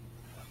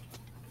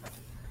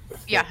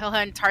 Yeah, he'll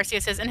hand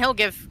Tarsius his, and he'll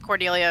give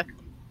Cordelia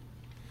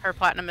her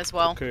platinum as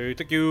well. Okay,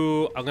 thank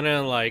you. I'm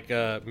gonna like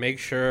make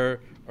sure,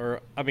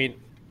 I'm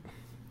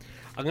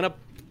gonna.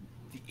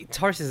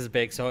 Tarsus is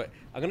big, so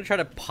I'm gonna try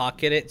to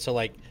pocket it so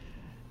like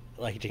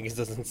Jenkins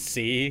doesn't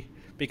see,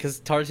 because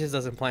Tarsus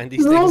doesn't plan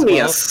these things Roll me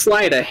a well.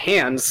 sleight of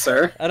hand,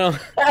 sir. I don't.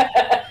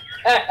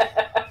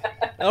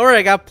 Alright,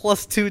 I got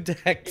 +2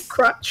 dex.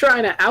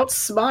 Trying to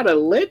outsmart a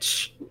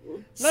lich?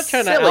 I'm not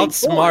trying to Silly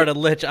outsmart boy. a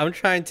lich. I'm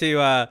trying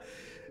to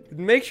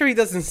make sure he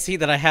doesn't see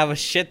that I have a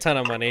shit ton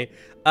of money.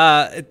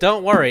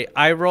 Don't worry.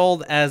 I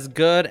rolled as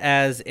good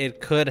as it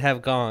could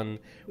have gone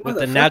with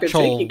a Motherfucker,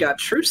 natural Jake, you got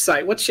true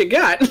sight. What you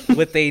got?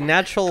 with a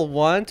natural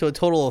 1 to a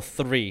total of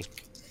 3.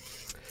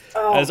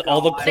 Oh, As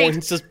all the God.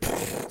 coins just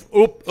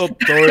oop,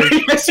 sorry.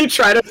 Yes, you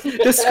try to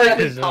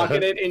discreetly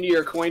pocket it into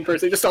your coin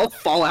purse. They just all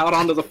fall out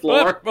onto the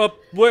floor.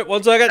 Wait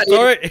 1 second.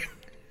 Sorry.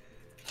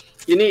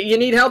 You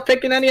need help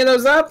picking any of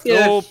those up?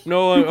 Yeah. Nope,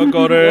 no, I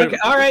got it. Okay,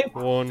 all right.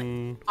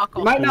 1.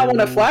 You might not want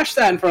to flash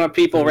that in front of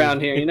people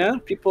around here. You know,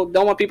 people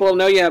don't want people to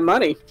know you have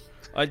money.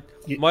 I'm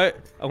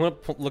gonna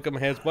look at my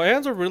hands. My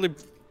hands are really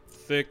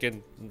thick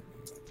and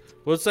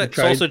what's that?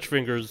 tried- Sausage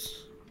fingers.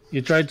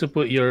 You tried to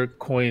put your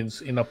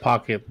coins in a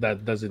pocket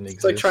that doesn't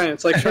exist.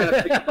 It's like trying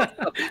to pick up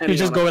a penny You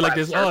just on a go like flat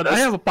this. Oh, surface. I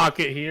have a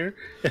pocket here.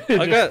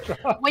 I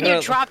got. When you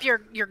drop your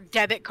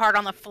debit card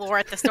on the floor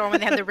at the store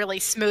when they have the really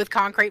smooth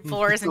concrete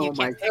floors and you Oh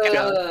my can't pick it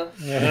up.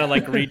 And then I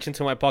like reach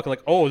into my pocket,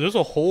 like, oh, there's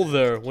a hole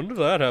there. When did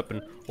that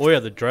happen? Oh yeah,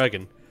 the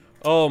dragon.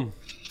 And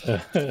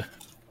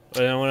then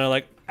when I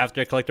like after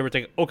I collect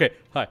everything, okay,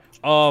 hi.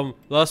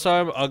 Last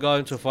time I got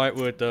into a fight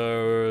with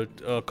a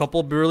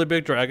couple of really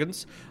big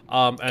dragons.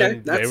 Okay,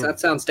 And they were,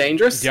 that sounds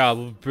dangerous. yeah,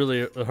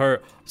 really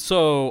hurt.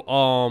 So,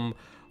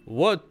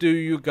 what do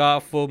you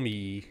got for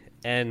me?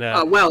 And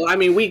Well, I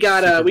mean, we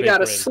got Super a big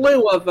brain.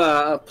 slew of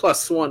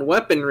 +1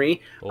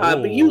 weaponry,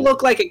 but you Oh.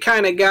 look like a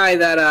kind of guy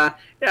that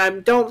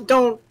don't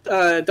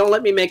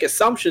let me make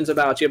assumptions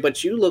about you,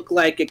 but you look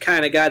like a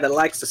kind of guy that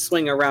likes to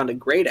swing around a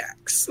great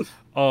axe.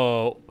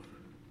 How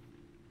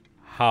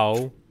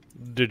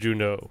did you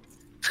know?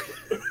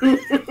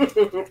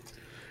 I'm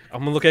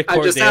gonna look at I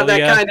Cordelia. just have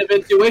that kind of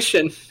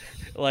intuition.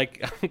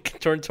 Like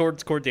turn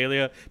towards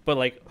Cordelia, but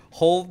like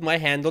hold my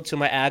handle to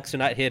my axe and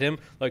not hit him.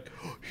 Like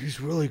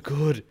he's really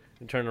good,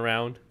 and turn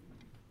around.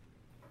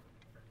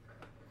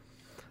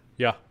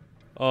 Yeah,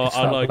 It's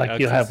I not like like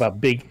you axes. have a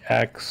big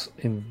axe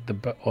in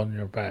on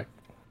your back.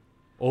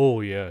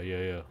 Oh yeah.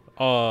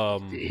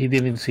 He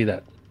didn't see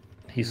that.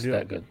 He's Yeah.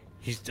 that good.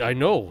 I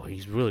know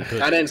he's really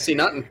good. I didn't see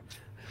nothing.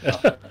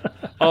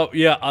 Oh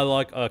yeah, I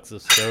like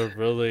axes. They're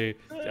really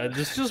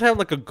just have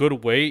like a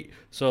good weight.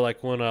 So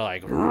like when I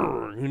like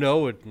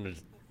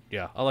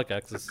yeah, I like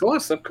axes.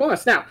 Of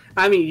course. Now,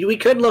 I mean, we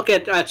could look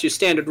at your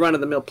standard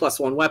run-of-the-mill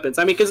 +1 weapons.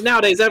 I mean, because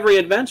nowadays every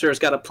adventurer's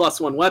got a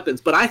 +1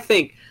 weapons. But I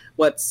think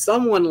what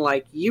someone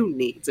like you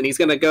needs, and he's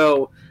going to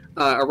go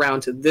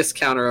around to this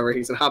counter over here.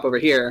 He's going to hop over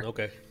here.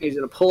 Okay. He's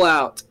going to pull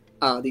out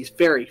these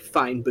very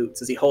fine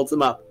boots as he holds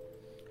them up.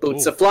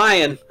 Boots Ooh. are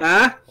flying,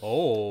 huh?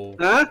 Oh.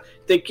 Huh?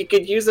 Think you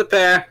could use a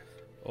pair?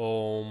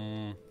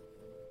 Um.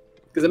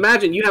 Because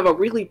imagine you have a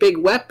really big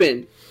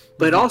weapon,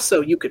 but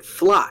also you could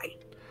fly.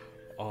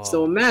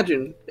 So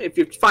imagine if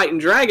you're fighting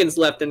dragons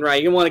left and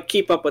right, you want to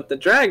keep up with the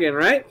dragon,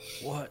 right?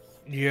 What?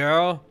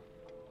 Yeah.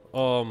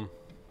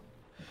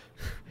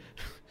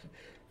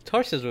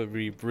 Tarsus would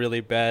be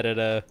really bad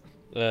at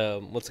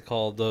what's it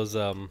called? Those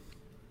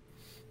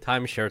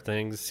timeshare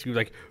things. You're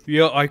like,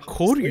 yeah, I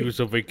could use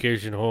a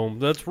vacation home.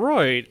 That's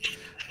right.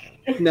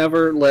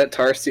 Never let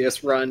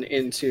Tarsius run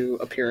into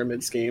a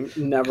pyramid scheme.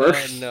 Never.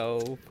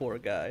 No, poor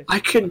guy. I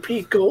could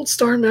be Gold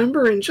Star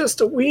member in just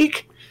a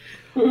week.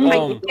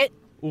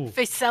 If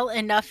they sell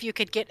enough, you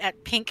could get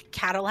at Pink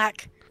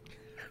Cadillac.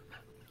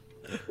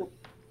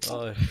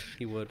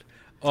 He would.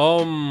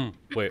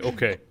 Wait.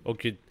 Okay.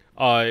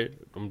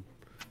 I'm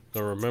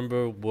gonna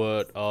remember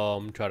what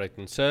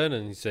Tradican said,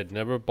 and he said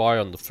never buy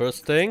on the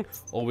first thing.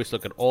 Always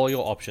look at all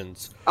your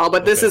options. Oh,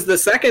 but this Okay. is the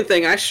second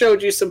thing. I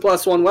showed you some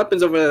 +1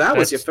 weapons over there. That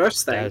was your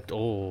first thing. That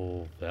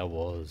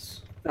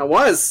was. That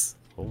was.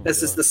 Oh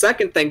This my is God. the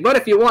second thing. But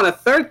if you want a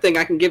third thing,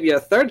 I can give you a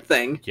third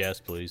thing. Yes,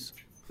 please.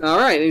 All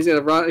right. He's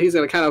gonna run. He's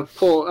gonna kind of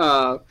pull.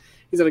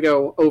 He's gonna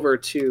go over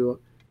to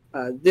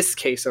this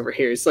case over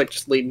here. He's like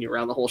just leading you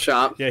around the whole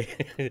shop. Yeah,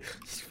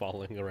 just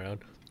following around.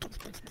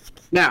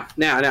 Now,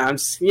 I'm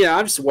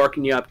just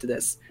working you up to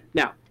this.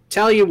 Now,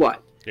 tell you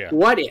what, Yeah.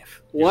 What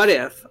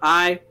if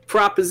I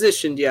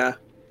propositioned you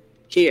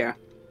here?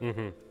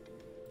 Mm-hmm.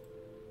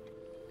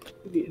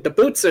 The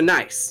boots are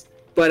nice,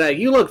 but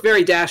you look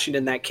very dashing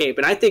in that cape,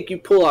 and I think you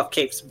pull off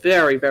capes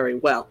very, very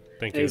well.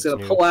 Thank And you. he's going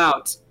to pull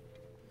out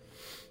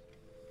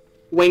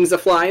wings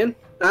of flying.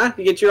 Huh?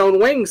 You get your own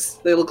wings.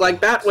 They look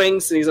like bat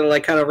wings, and he's going to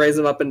like kind of raise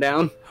them up and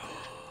down.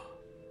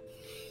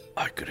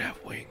 I could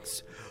have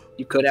wings.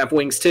 You could have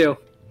wings too.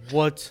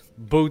 What?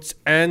 Boots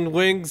and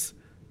wings?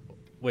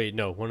 Wait,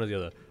 no, one or the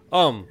other.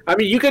 I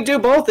mean, you could do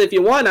both if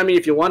you want. I mean,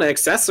 if you want to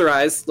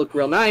accessorize, look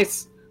real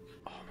nice.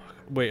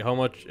 Wait, how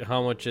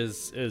much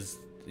is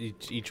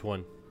each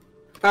one?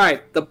 All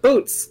right, the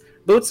boots.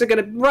 Boots are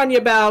gonna run you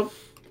about.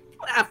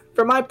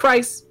 For my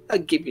price, I'll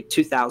give you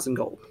 2,000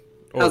 gold.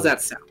 How's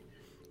that sound?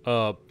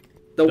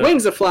 The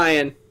wings are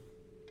flying.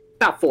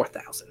 About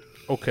 4,000.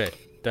 Okay,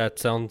 that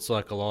sounds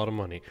like a lot of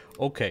money.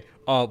 Okay,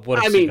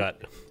 what else you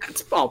got?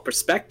 It's all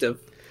perspective.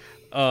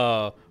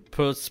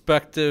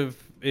 Perspective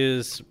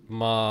is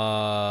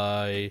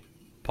my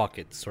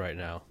pockets right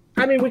now.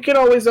 I mean, we could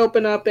always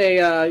open up a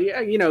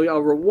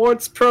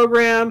rewards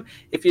program.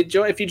 If you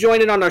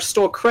join in on our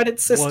store credit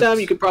system,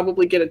 you could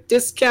probably get a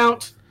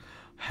discount.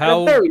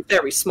 How? A very,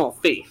 very small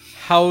fee.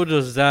 How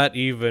does that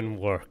even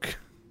work?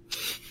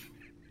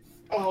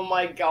 Oh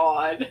my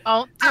god.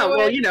 Oh,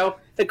 well,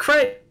 the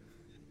credit.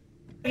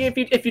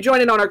 If you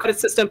join in on our credit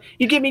system,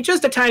 you give me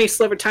just a tiny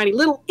sliver, tiny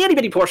little itty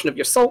bitty portion of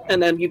your soul,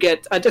 and then you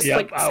get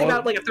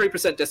about like a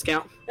 30%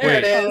 discount. There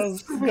it I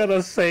is. was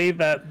gonna say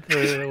that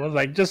it was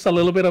like just a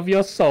little bit of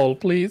your soul,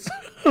 please.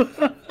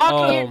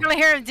 Hawk, you're gonna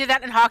hear him do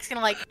that, and Hawk's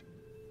gonna like,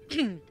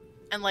 and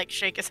like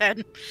shake his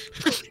head.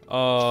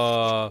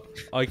 I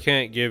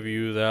can't give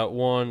you that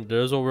one.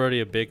 There's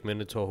already a big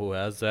Minotaur who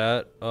has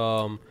that.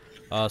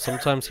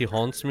 Sometimes he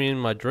haunts me in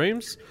my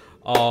dreams.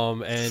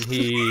 And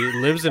he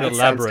lives in a labyrinth.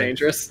 Sounds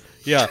dangerous.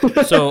 Yeah,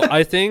 so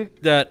I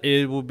think that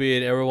it will be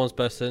in everyone's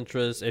best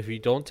interest if you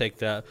don't take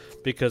that,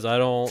 because I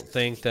don't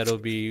think that it'll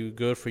be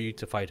good for you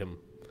to fight him.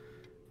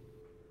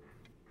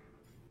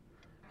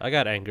 I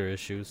got anger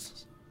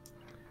issues.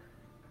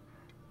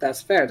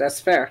 That's fair. That's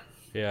fair.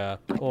 Yeah.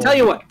 Oh. Tell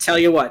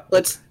you what.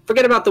 Let's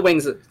forget about the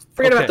wings.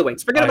 Forget about the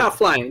wings. Forget about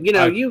flying.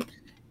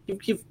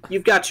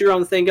 You've got your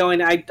own thing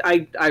going.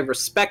 I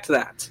respect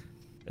that.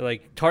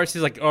 Like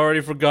Tarsi's like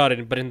already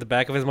forgotten, but in the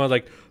back of his mind,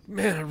 like,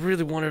 man, I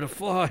really wanted to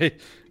fly.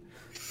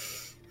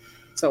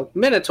 So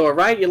Minotaur,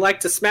 right? You like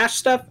to smash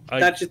stuff?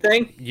 That's your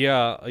thing?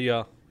 Yeah.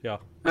 All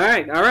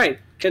right.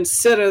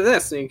 Consider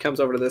this. And he comes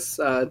over to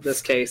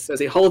this case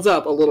as he holds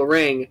up a little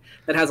ring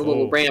that has a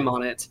little ram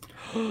on it.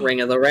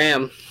 Ring of the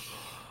Ram.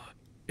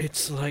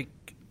 It's like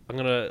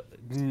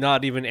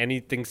not even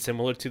anything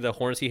similar to the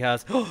horns he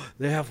has.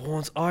 They have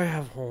horns. I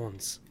have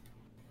horns.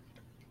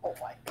 Oh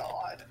my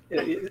god.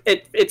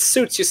 It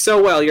suits you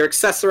so well. You're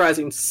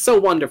accessorizing so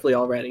wonderfully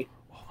already.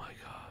 Oh my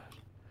god.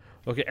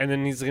 Okay, and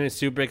then he's gonna be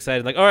super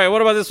excited, like, all right,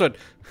 what about this one?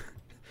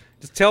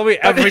 Just tell me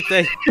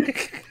everything.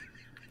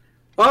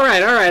 All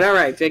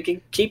right.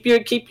 Keep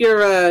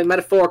your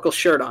metaphorical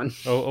shirt on.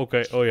 Oh,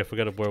 okay. Oh yeah, I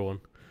forgot to wear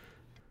one.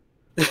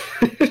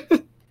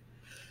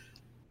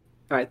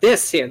 All right,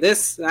 this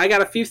I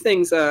got a few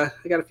things.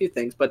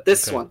 But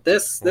this one,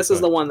 this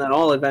is the one that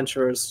all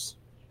adventurers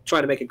try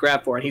to make a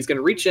grab for, and he's going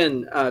to reach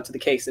in to the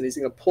case, and he's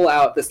going to pull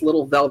out this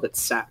little velvet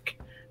sack,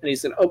 and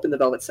he's going to open the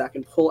velvet sack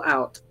and pull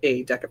out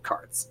a deck of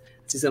cards.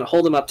 So he's going to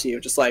hold them up to you,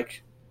 just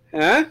like,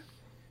 huh?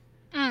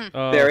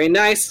 Very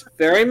nice,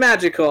 very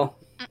magical.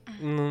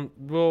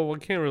 Well, I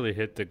can't really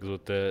hit things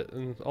with it.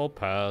 I'll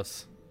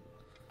pass.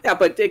 Yeah,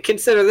 but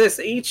consider this.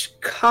 Each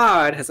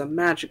card has a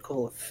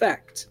magical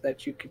effect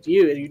that you could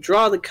use. You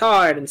draw the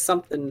card and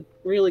something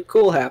really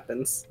cool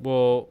happens.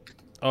 Well,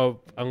 I'm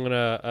going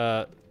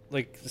to...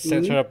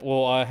 center up.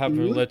 Well, I have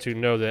to let you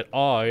know that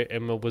I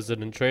am a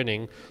wizard in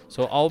training,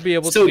 so I'll be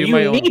able to do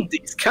my own. So you need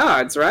these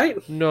cards, right?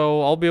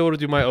 No, I'll be able to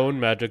do my own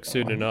magic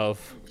soon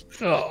enough.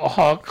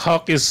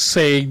 Hawk is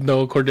saying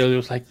no.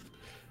 Cordelia's like,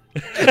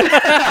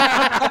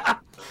 no.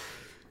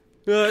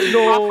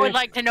 Hawk would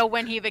like to know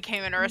when he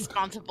became an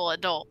irresponsible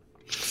adult.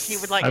 He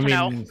would like to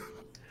know.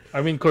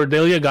 I mean,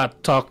 Cordelia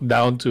got talked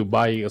down to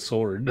buying a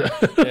sword.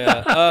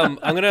 Yeah. I'm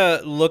gonna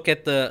look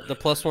at the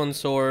 +1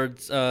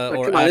 swords.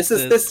 Come on, this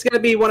is gonna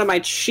be one of my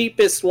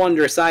cheapest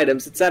wondrous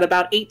items. It's at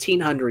about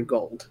 1,800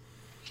 gold.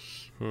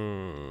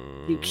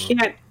 You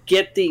can't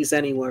get these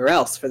anywhere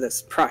else for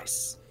this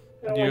price.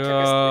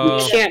 Yeah.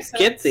 You can't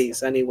get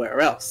these anywhere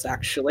else,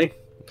 actually.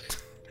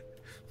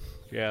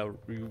 Yeah,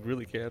 you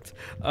really can't.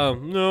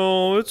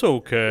 No, it's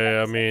okay.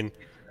 I mean,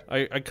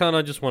 I kind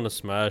of just want to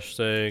smash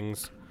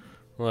things.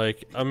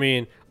 Like, I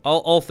mean,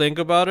 I'll think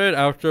about it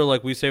after,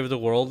 like, we save the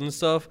world and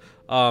stuff,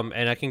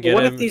 and I can get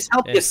What if these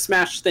help you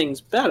smash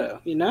things better,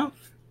 you know?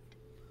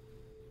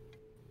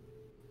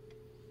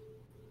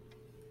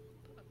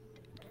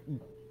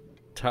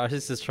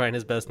 Tarsis is trying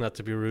his best not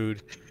to be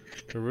rude.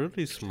 They're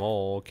really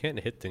small. Can't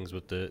hit things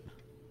with it.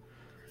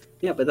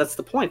 Yeah, but that's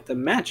the point. The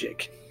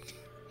magic.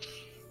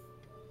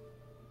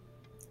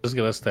 Just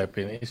gonna step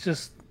in. It's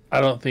just, I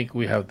don't think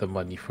we have the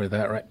money for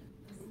that, right?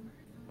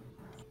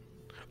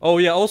 Oh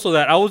yeah, also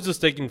that I was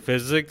just taking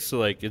physics, so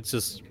like it's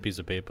just a piece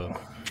of paper.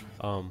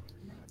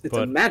 It's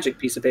a magic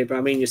piece of paper.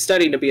 I mean, you're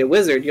studying to be a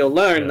wizard. You'll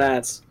learn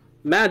that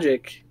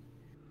magic,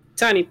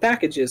 tiny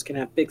packages can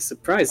have big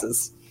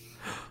surprises.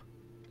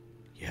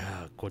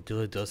 Yeah,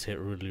 Cordelia does hit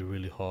really,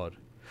 really hard.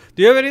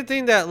 Do you have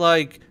anything that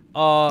like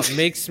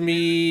makes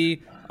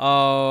me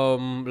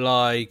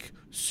like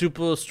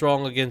super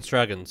strong against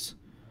dragons,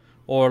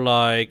 or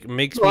like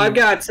makes me? Well,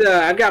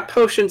 I've got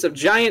potions of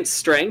giant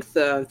strength.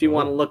 If you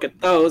want to look at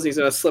those, he's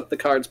gonna slip the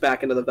cards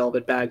back into the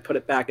velvet bag, put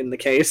it back in the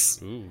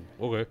case. Ooh,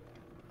 okay.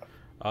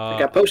 I've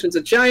got potions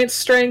of giant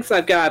strength.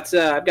 I've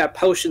got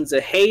potions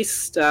of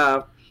haste.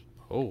 Oh.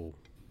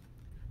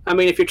 I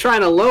mean, if you're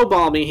trying to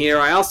lowball me here,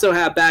 I also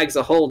have bags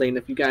of holding.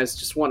 If you guys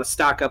just want to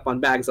stock up on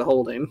bags of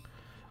holding,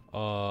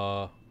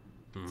 so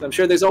I'm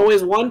sure there's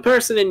always one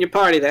person in your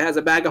party that has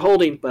a bag of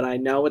holding, but I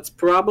know it's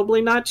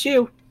probably not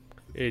you.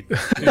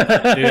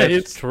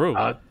 It's true.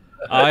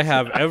 I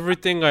have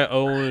everything I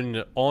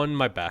own on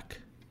my back.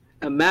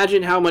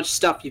 Imagine how much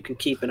stuff you can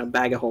keep in a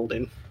bag of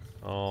holding.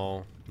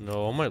 Oh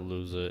no, I might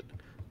lose it.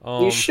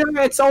 You sure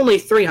it's only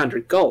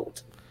 300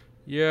 gold?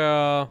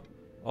 Yeah.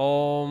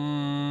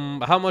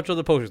 How much are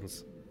the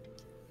potions?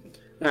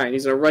 Alright,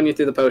 he's going to run you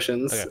through the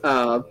potions.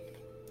 Okay.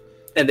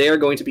 And they are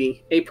going to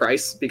be a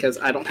price, because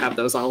I don't have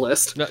those on a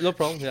list. No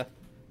problem, yeah.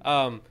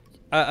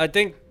 I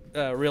think,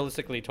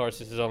 realistically,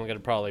 Tarsus is only going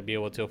to probably be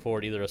able to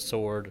afford either a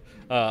sword,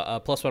 a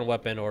 +1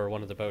 weapon, or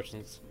one of the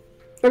potions.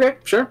 Okay,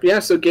 sure. Yeah,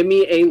 so give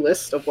me a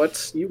list of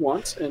what you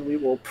want, and we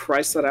will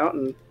price that out.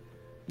 And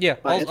yeah,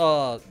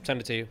 I'll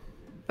send it to you.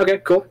 Okay,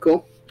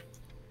 cool.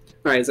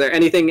 Alright, is there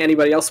anything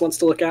anybody else wants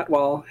to look at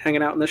while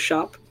hanging out in this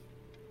shop?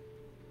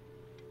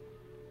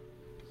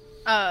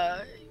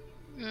 Hawk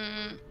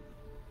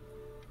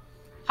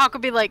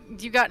would be like,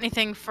 do you got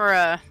anything for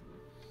you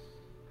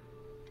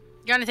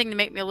got anything to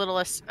make me a little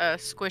less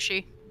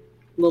squishy?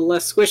 A little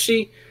less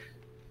squishy?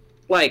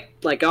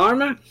 Like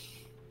armor?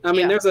 I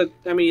mean,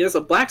 there's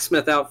a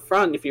blacksmith out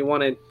front if you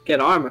want to get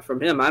armor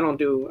from him. I don't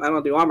do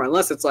armor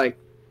unless it's like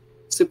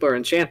super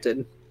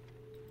enchanted.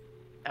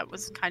 That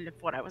was kind of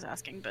what I was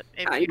asking, but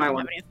if you you might don't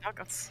want- have any stock,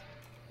 let's...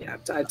 Yeah,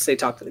 I'd say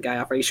talk to the guy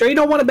off. Are you sure you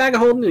don't want a bag of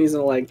holding? And he's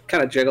gonna like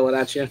kind of jiggle it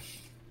at you,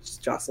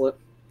 just jostle it.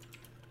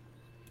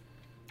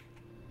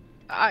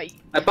 I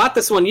bought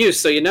this one used,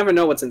 so you never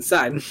know what's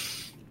inside.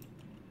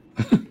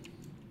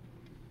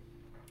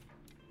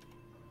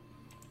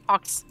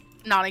 Hawk's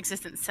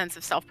non-existent sense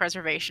of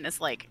self-preservation is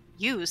like,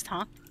 used,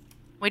 huh?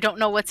 We don't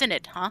know what's in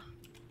it, huh?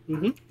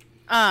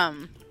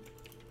 Mm-hmm.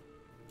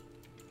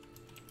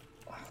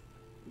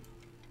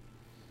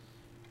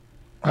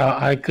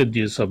 I could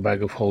use a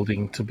bag of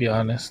holding, to be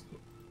honest.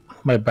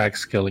 My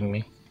back's killing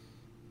me.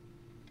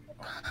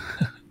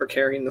 For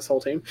carrying this whole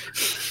team.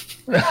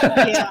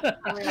 Yeah.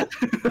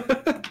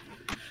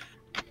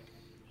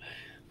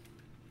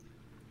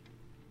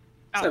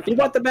 So if you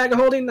want the bag of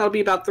holding, that'll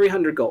be about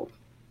 300 gold.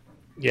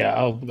 Yeah,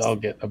 I'll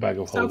get a bag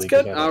of holding. Sounds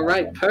good. All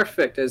right,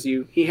 perfect. As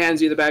he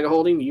hands you the bag of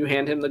holding, you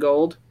hand him the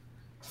gold.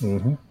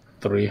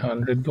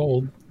 300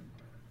 gold.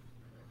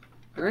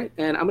 All right,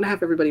 and I'm gonna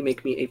have everybody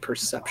make me a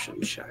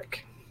perception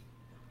check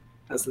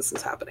as this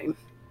is happening.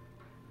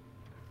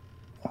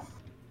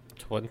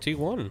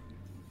 21.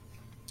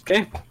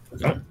 Okay.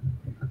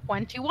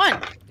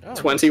 21. Oh.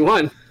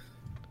 21.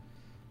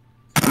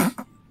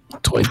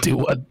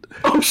 21.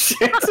 Oh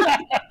shit!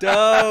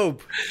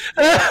 Dope.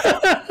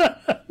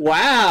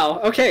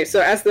 Wow. Okay, so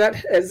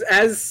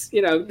as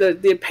you know,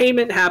 the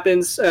payment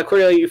happens.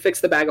 Cordelia, you fix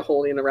the bag of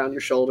holding around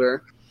your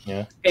shoulder.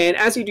 Yeah. And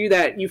as you do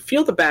that, you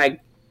feel the bag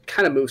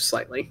kind of move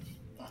slightly,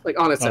 like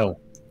on its own.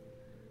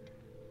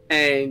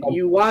 And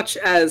you watch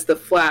as the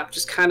flap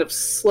just kind of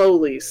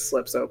slowly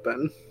slips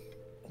open.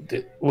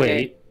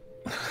 Wait.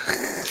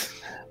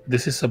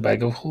 This is a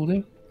bag of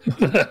holding?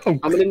 I'm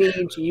gonna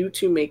need you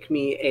to make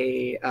me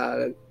a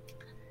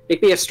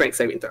strength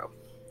saving throw.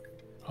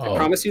 I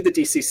promise you the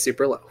DC's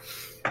super low.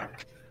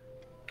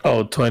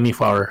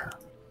 24.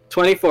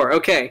 24,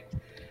 okay.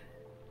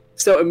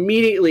 So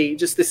immediately,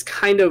 just this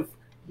kind of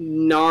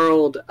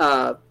gnarled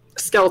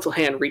skeletal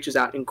hand reaches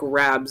out and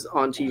grabs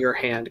onto your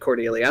hand,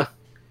 Cordelia.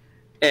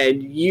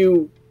 And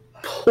you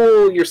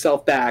pull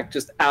yourself back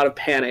just out of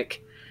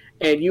panic.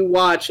 And you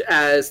watch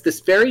as this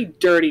very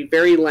dirty,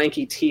 very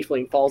lanky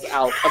tiefling falls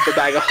out of the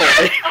bag of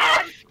holding.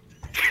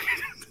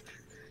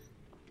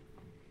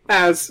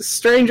 As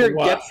Stranger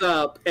gets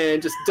up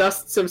and just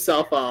dusts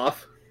himself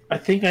off. I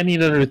think I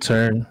need a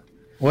return.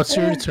 What's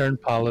your return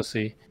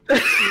policy?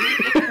 Hey,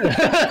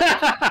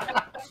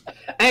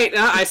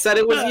 no, I said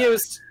it was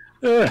used.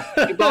 You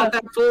bought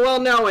that full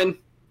well knowing.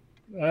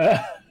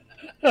 My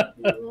Put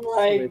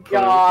it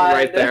God.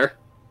 right there.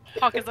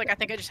 Hawk is like, I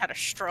think I just had a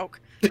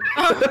stroke.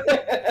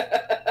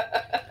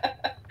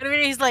 I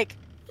mean, he's like,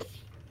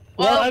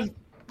 well,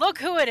 look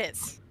who it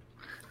is.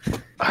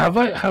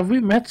 Have we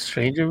met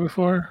Stranger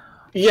before?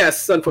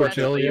 Yes,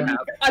 unfortunately you have.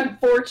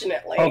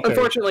 Unfortunately. Okay.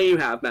 Unfortunately, you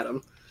have met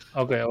him.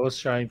 Okay, I was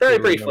trying Very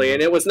to briefly, and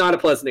remember. it was not a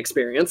pleasant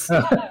experience.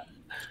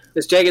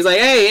 This Jake is like,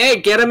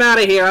 hey, get him out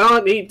of here.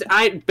 No,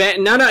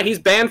 he's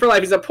banned for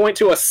life. He's a point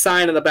to a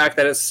sign in the back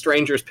that has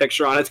Stranger's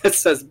picture on it that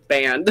says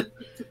banned.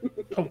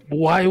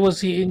 Why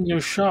was he in your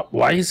shop?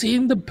 Why is he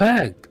in the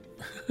bag?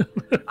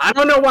 I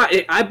don't know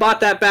why. I bought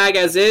that bag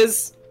as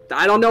is.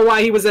 I don't know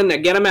why he was in there.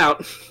 Get him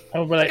out.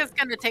 Oh, but It's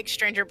gonna take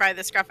Stranger by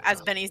the scruff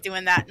as Benny's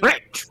doing that and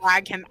like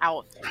drag him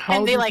out.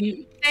 And they like,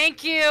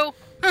 thank you.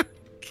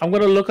 I'm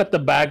gonna look at the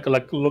bag,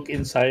 like look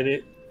inside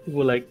it.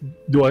 Well, like,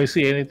 do I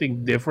see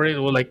anything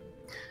different? Well, like,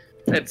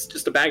 It's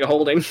just a bag of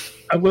holding.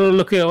 I'm gonna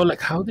look at it,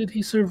 like, how did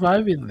he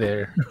survive in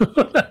there?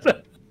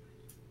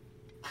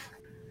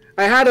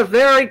 I had a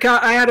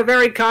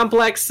very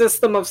complex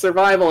system of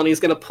survival, and he's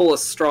gonna pull a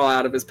straw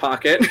out of his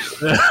pocket.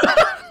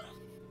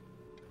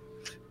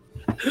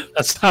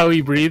 That's how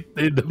he breathed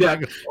in the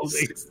bag of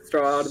holding.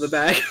 Straw out of the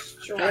bag.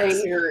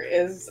 Stranger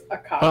is a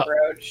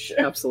cockroach.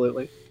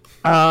 Absolutely.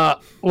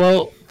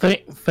 Well,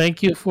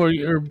 thank you for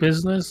your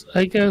business,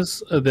 I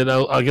guess. Then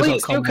I guess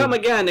Please I'll come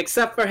again,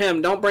 except for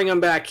him. Don't bring him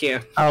back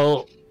here.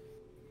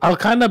 I'll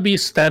kind of be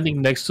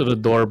standing next to the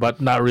door, but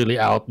not really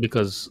out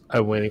because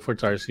I'm waiting for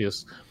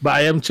Tarsius. But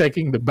I am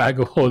checking the bag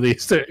of holding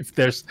if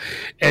there's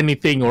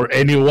anything or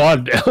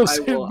anyone else.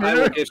 I will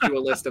issue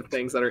a list of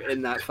things that are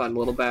in that fun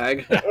little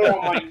bag.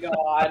 Oh my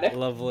god.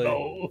 Lovely.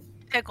 No.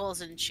 Pickles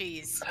and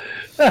cheese.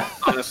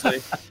 Honestly.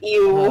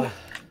 Ew.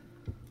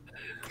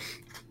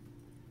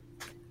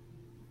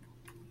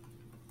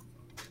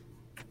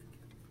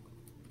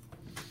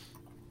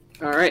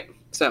 All right.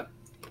 So,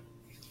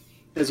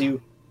 as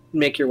you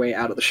make your way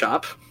out of the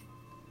shop,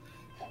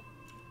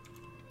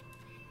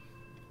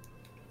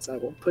 so I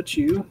will put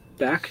you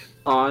back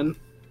on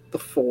the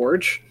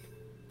forge.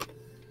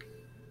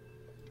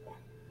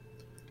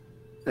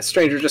 A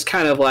stranger just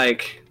kind of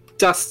like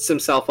dusts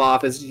himself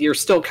off as you're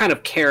still kind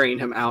of carrying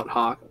him out,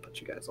 Hawk. I'll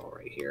put you guys all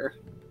right here.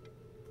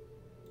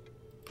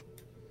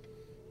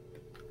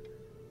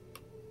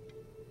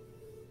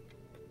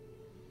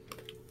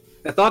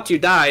 I thought you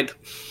died.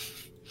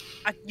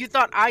 You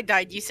thought I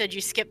died. You said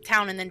you skipped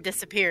town and then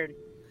disappeared.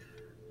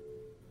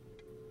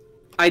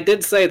 I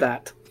did say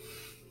that.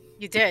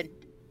 You did.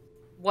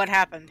 What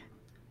happened?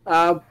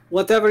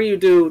 Whatever you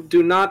do,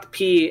 do not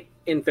pee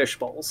in fish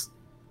bowls.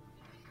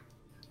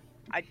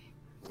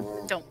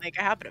 Don't make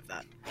a habit of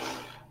that.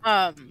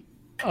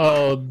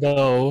 Oh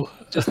no!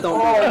 Just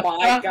don't. Oh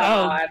my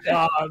god.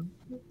 Oh, God.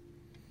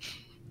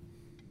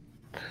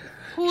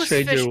 Who's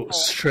Stranger, fishbowl?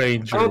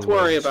 stranger. Don't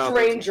worry about it.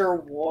 Stranger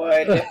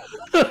would.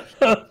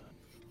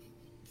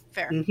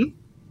 Fair.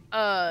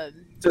 Mm-hmm.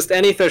 Just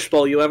any fish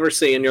bowl you ever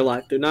see in your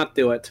life. Do not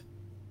do it.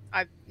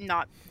 I've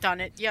not done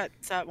it yet,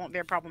 so that won't be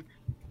a problem.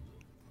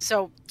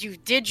 So,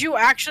 did you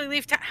actually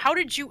leave town? How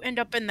did you end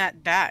up in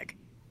that bag?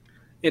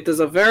 It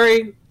is a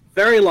very,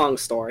 very long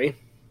story.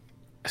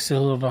 I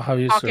still don't know how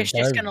you Hawk is just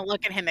survived. gonna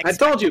look at him. I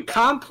told you,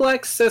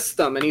 complex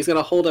system, and he's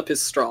gonna hold up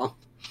his straw.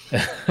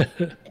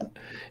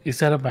 Is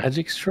that a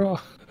magic straw?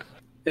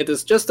 It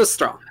is just a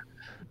straw.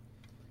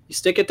 You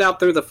stick it out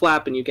through the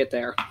flap, and you get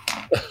there.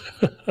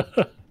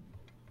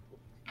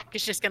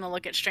 He's just gonna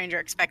look at Stranger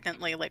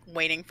expectantly, like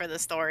waiting for the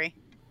story.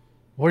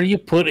 Were you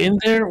put in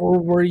there, or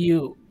were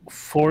you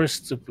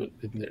forced to put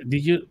in there?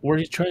 Were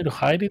you trying to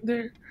hide in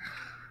there?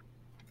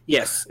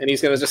 Yes, and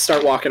he's gonna just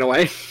start walking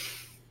away.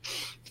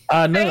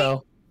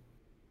 No.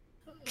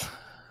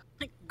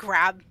 Like,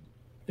 grab.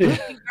 He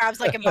grabs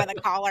like him by the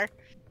collar.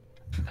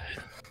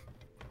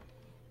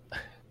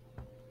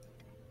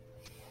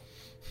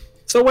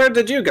 So where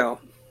did you go?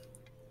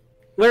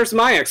 Where's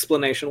my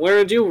explanation? Where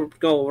did you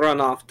go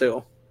run off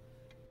to?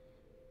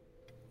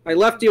 I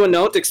left you a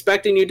note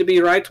expecting you to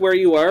be right where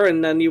you were,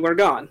 and then you were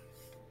gone.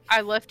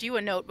 I left you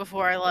a note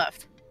before I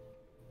left.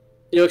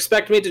 You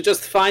expect me to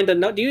just find a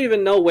note? Do you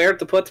even know where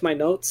to put my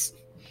notes?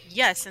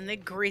 Yes, in the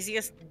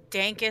greasiest,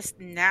 dankest,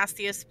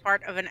 nastiest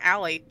part of an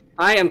alley.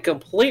 I am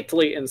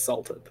completely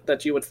insulted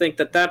that you would think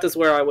that that is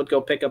where I would go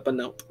pick up a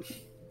note.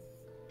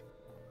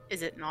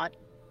 Is it not?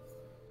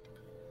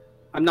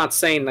 I'm not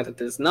saying that it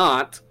is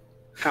not.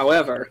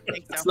 However, I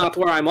think so. it's not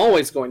where I'm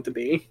always going to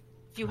be.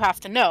 If you have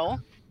to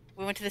know,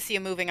 we went to the Sea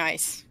of Moving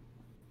Ice.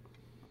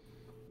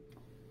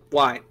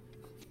 Why?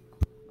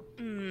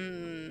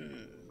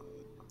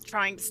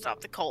 Trying to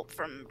stop the cult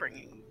from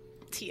bringing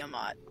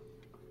Tiamat.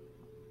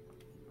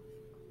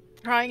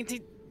 Trying to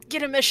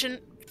get a mission.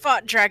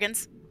 Fought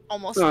dragons.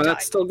 Almost Oh, died.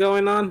 that's still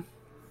going on?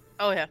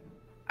 Oh, yeah.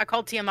 I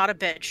called Tiamat a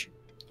bitch.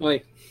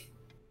 Wait.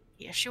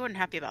 Yeah, she wasn't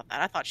happy about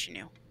that. I thought she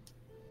knew.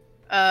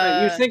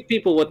 You think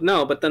people would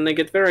know, but then they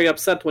get very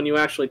upset when you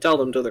actually tell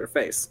them to their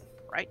face.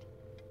 Right.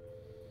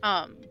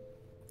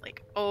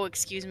 Like, oh,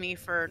 excuse me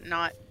for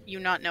not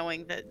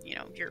knowing that,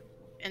 your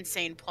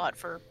insane plot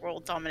for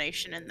world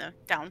domination and the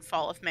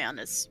downfall of man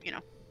is,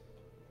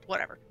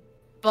 whatever.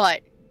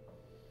 But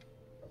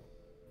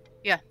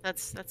yeah,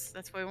 that's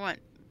where we went.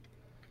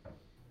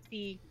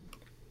 Sea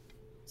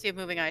of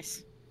Moving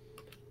Ice.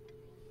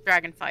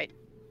 Dragon fight.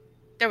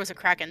 There was a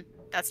kraken.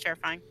 That's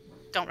terrifying.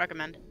 Don't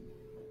recommend.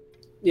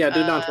 Yeah,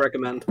 do not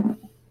recommend. And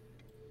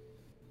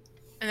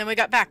then we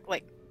got back,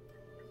 like,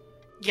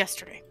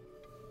 yesterday.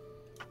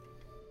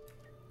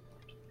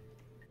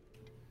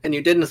 And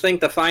you didn't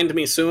think to find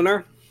me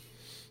sooner?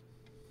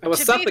 I was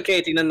To be-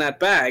 suffocating in that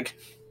bag.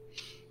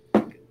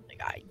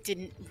 Like, I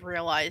didn't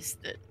realize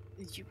that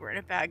you were in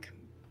a bag.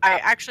 I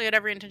actually had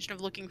every intention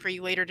of looking for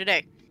you later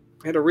today.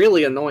 I had a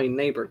really annoying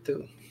neighbor,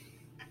 too.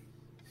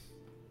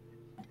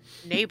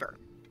 Neighbor.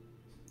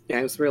 Yeah,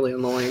 it was really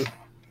annoying.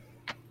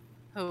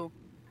 Who?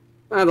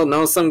 I don't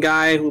know, some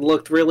guy who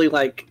looked really,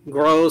 like,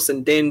 gross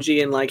and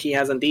dingy and like he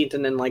hasn't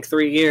eaten in, like,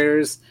 3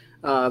 years.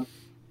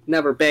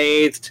 Never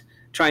bathed.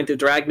 Trying to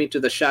drag me to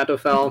the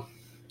Shadowfell.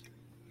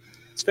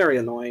 It's very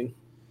annoying.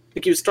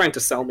 Like he was trying to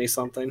sell me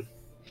something.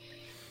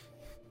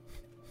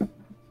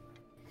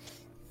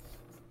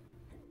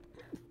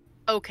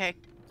 Okay.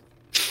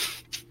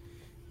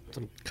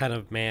 Some kind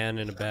of man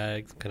in a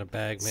bag. Some kind of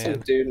bag Some man.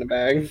 dude in a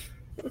bag.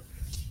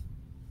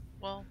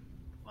 Well,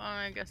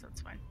 I guess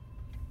that's fine.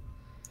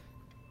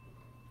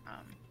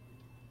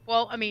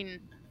 Well, I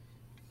mean,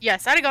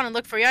 yes, I'd have gone and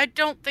looked for you. I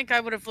don't think I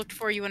would have looked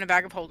for you in a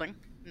bag of holding.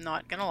 I'm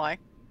not gonna lie.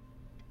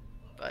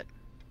 But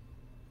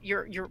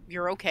you're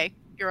okay.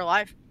 You're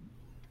alive.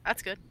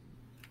 That's good.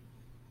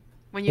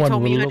 When you One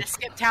told me will you had look- to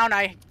skip town,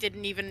 I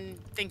didn't even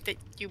think that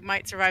you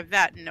might survive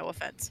that. No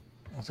offense.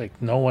 I was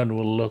like, no one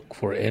will look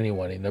for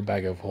anyone in a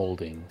bag of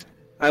holding.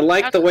 I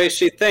like That's the way fine.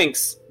 she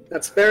thinks.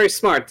 That's very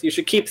smart. You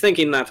should keep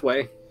thinking that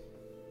way.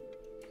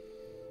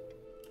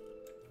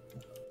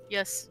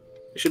 Yes,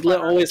 You should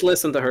Clever. always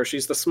listen to her.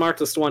 She's the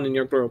smartest one in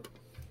your group.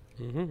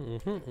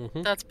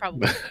 that's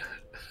probably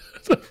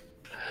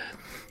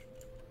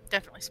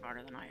definitely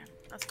smarter than I am.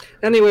 That's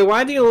Anyway,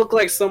 why do you look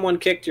like someone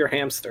kicked your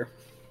hamster?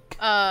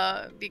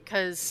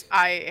 because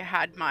I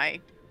had my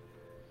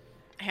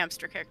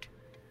hamster kicked.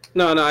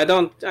 No, I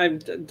don't.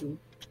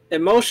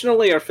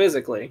 Emotionally or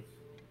physically?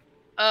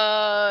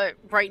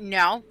 Right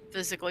now,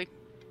 physically.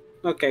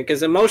 Okay,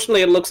 because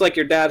emotionally it looks like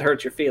your dad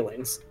hurt your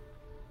feelings.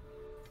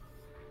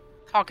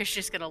 Hawk is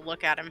just gonna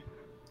look at him.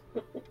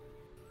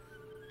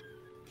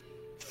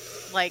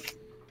 Like,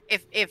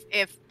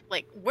 if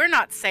like we're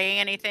not saying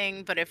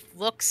anything, but if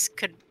looks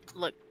could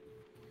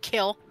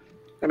kill.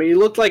 I mean, you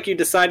looked like you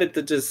decided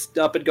to just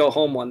up and go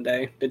home one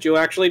day. Did you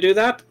actually do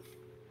that?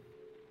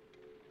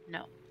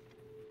 No.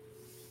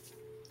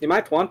 You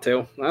might want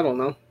to. I don't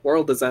know.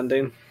 World is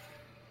ending.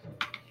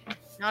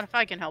 Not if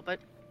I can help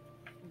it.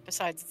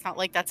 Besides, it's not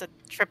like that's a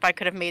trip I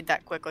could have made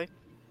that quickly.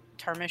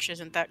 Tarmish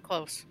isn't that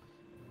close.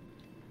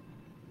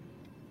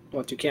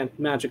 What, you can't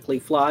magically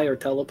fly or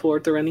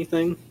teleport or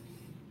anything?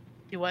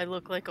 Do I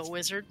look like a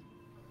wizard?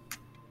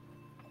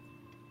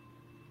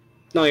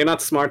 No, you're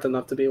not smart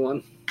enough to be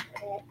one.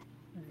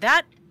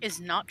 That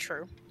is not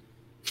true.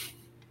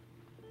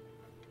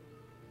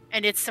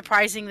 And it's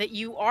surprising that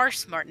you are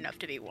smart enough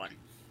to be one.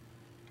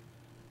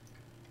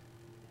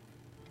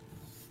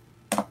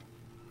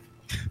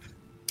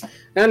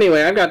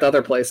 Anyway, I've got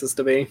other places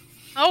to be.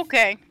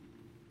 Okay.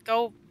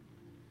 Go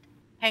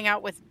hang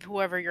out with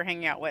whoever you're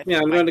hanging out with. Yeah,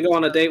 I'm going to go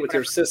on a date with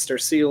your sister.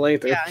 See you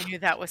later. Yeah, I knew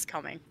that was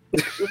coming.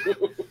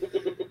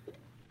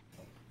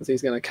 'Cause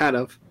he's going to kind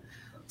of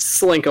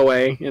slink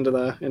away into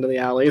the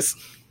alleys.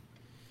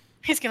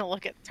 He's gonna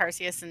look at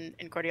Tarsius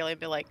and Cordelia and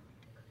be like,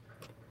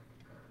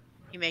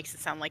 he makes it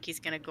sound like he's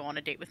gonna go on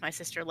a date with my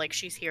sister like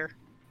she's here.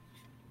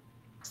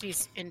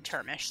 She's in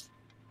Termish.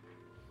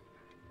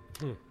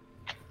 Alright,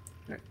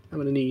 I'm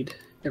going to need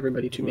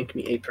everybody to make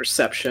me a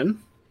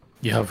perception.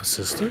 You have a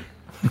sister?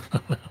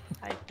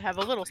 I have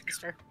a little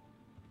sister.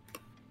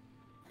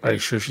 Are you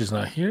sure she's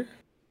not here?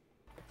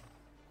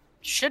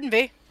 Shouldn't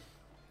be.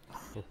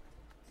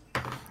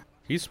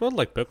 He smelled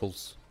like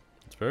pickles.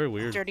 It's very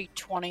weird. Dirty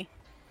 20.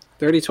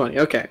 30-20,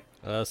 okay.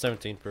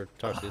 17 for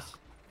Tarsius.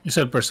 You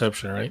said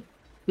perception, right?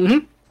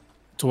 Mm-hmm.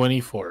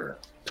 24.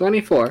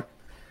 24.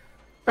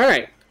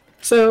 Alright.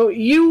 So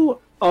you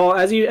all,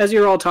 as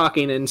you're all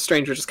talking, and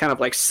Stranger just kind of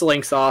like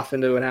slinks off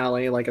into an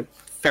alley like a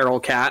feral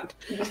cat,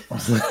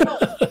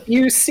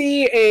 you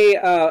see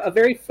a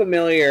very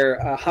familiar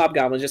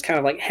hobgoblin just kind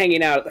of like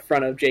hanging out at the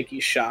front of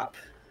Jakey's shop.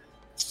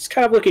 Just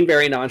kind of looking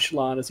very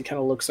nonchalant as he kind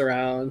of looks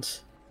around.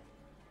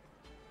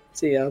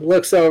 So he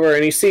looks over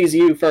and he sees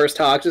you first,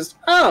 Hawk. Just,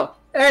 oh,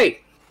 hey,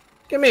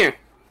 come here.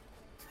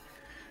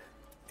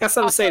 Got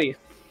something to say to you.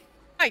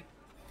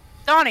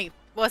 Donnie,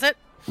 was it?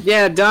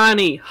 Yeah,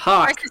 Donnie,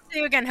 Hawk. Nice to see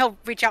you again. He'll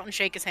reach out and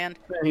shake his hand.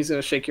 And he's going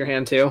to shake your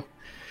hand, too.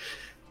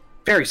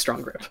 Very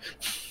strong grip.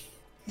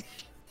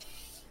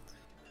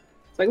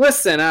 It's like,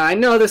 listen, I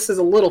know this is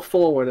a little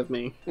forward of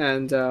me,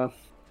 and I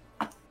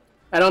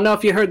don't know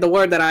if you heard the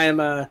word that I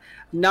am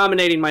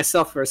nominating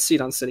myself for a seat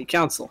on City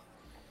Council.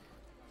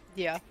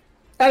 Yeah.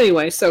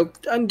 Anyway, so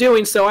in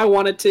doing so, I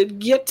wanted to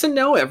get to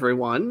know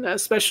everyone,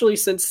 especially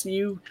since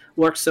you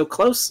work so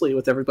closely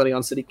with everybody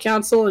on City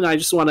Council, and I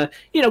just want to,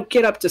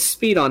 get up to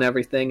speed on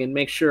everything and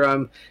make sure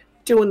I'm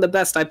doing the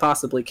best I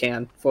possibly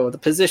can for the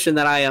position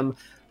that I am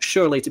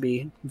surely to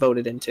be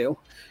voted into.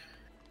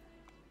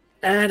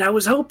 And I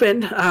was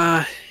hoping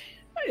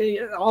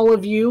all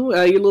of you,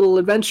 your little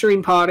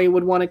adventuring party,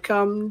 would want to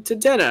come to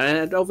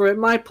dinner over at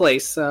my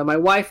place. My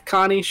wife,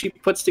 Connie, she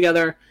puts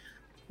together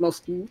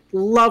most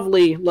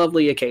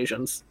lovely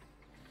occasions.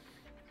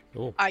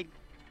 Cool.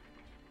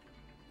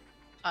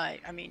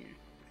 I mean,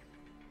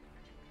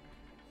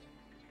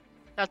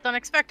 that's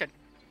unexpected.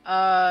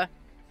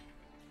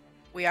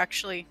 We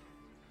actually,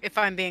 if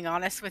I'm being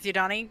honest with you,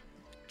 Donnie,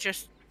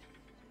 just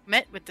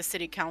met with the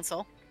city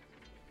council.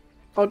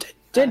 Oh,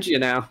 did you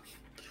now?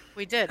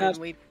 We did, and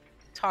we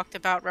talked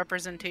about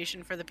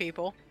representation for the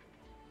people.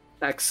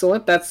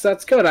 Excellent.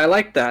 That's good. I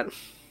like that.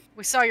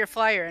 We saw your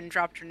flyer and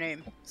dropped your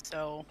name,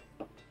 so...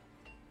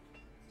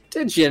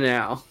 Did you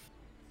now?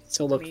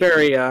 So look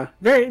very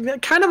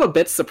kind of a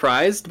bit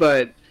surprised,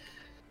 but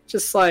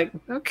just like,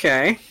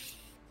 okay.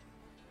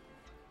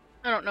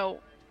 I don't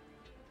know.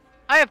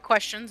 I have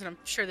questions, and I'm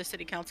sure the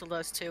city council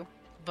does too,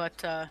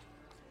 but,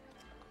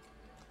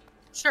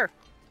 sure.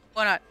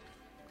 Why not?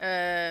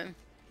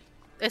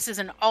 This is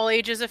an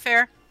all-ages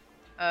affair,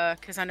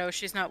 because I know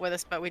she's not with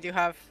us, but we do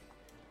have...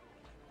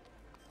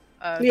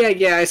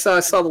 Yeah, I saw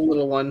the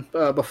little one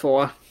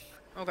before.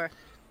 Okay.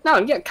 No,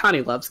 yeah,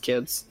 Connie loves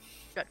kids.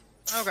 Good.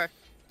 Okay.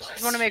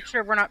 Just want to make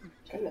sure we're not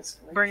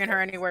bringing her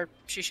anywhere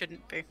she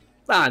shouldn't be.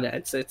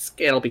 No,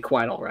 it'll be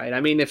quite all right. I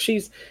mean, if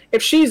she's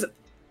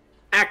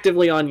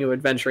actively on your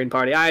adventuring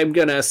party, I'm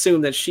gonna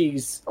assume that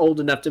she's old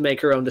enough to make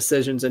her own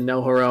decisions and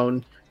know her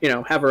own,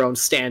 have her own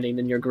standing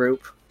in your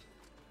group.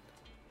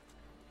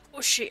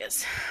 Oh, she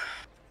is.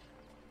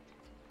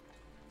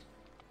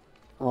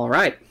 All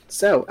right.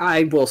 So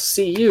I will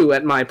see you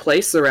at my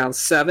place around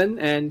 7,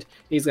 and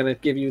he's gonna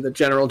give you the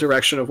general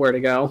direction of where to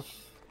go.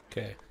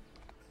 Okay.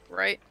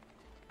 Right.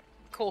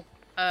 Cool.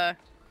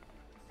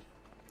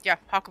 Yeah,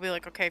 Hawk will be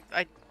like, okay,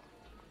 I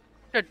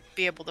should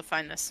be able to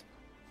find this.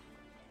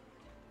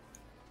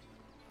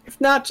 If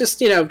not,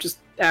 just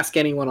ask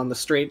anyone on the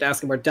street,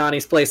 ask them where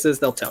Donnie's place is,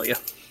 they'll tell you.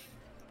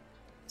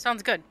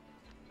 Sounds good.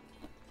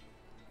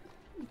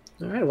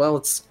 All right, well,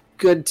 it's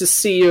good to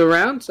see you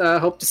around.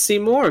 Hope to see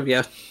more of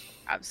you.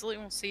 Absolutely,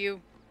 we'll see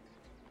you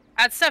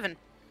at 7.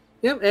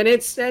 Yep,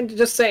 and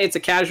just say it's a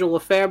casual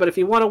affair, but if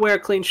you want to wear a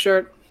clean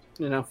shirt,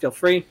 feel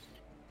free.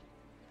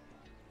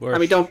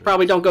 Don't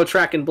go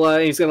tracking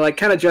blood. He's gonna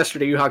kind of gesture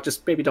to you, Hawk.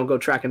 Just maybe don't go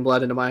tracking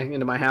blood into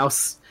my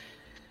house.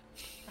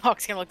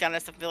 Hawk's gonna look down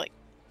at stuff and be like,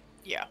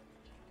 yeah.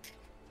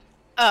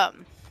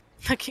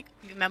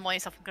 You memo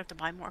yourself. I'm gonna have to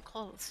buy more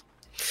clothes.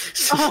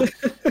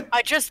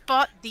 I just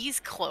bought these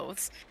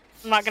clothes.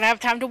 I'm not gonna have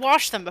time to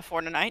wash them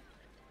before tonight.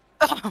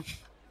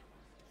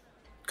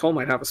 Cole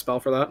might have a spell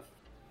for that.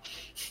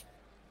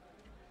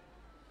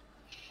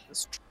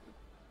 That's true.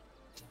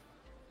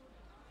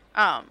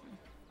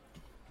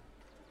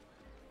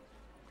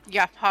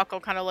 Yeah, Hawk will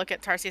kind of look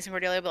at Tarsius and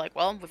Cordelia and be like,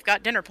 well, we've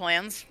got dinner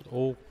plans.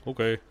 Oh,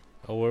 okay.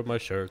 I'll wear my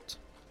shirt.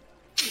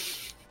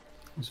 It's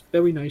a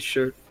very nice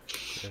shirt.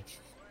 Okay.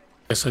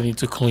 Guess I need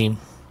to clean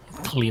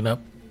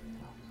up.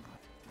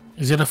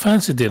 Is it a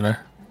fancy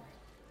dinner?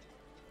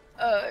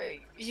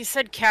 You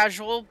said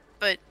casual,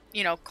 but,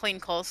 clean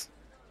clothes.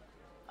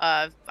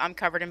 I'm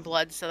covered in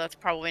blood, so that's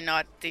probably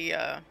not the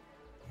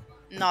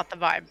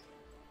vibe.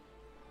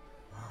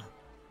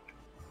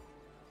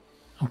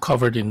 I'm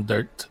covered in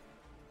dirt.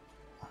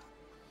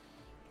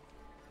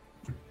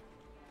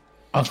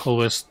 Uncle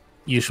West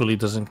usually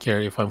doesn't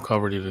care if I'm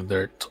covered in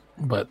dirt,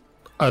 but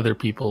other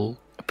people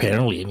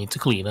apparently need to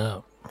clean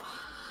up.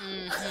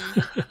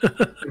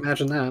 Mm-hmm.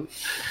 Imagine that.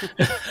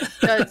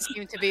 Does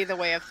seem to be the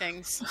way of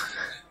things.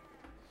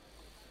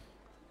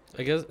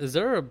 I guess, is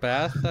there a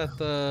bath at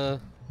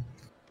the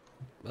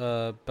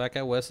back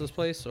at Wes's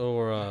place,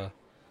 or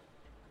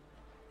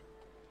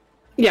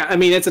Yeah, I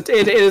mean it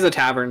is a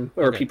tavern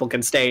where Okay. people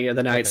can stay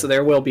the night, Okay. so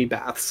there will be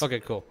baths. okay,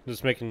 cool.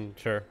 Just making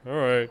sure. All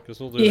right, guess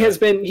we'll do He that. has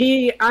been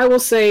I will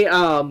say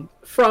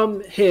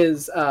from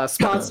his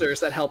sponsors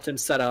that helped him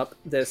set up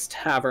this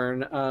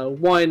tavern,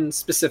 one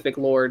specific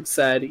lord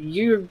said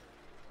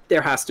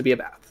there has to be a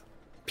bath.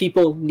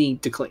 People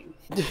need to clean.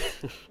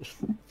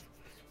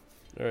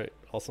 All right,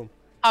 awesome.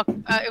 Hawk,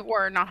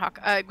 or not Hawk.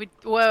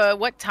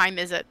 What time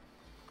is it?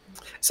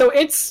 So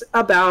it's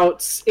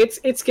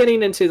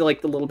getting into the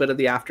little bit of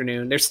the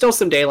afternoon. There's still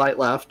some daylight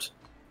left,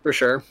 for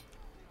sure.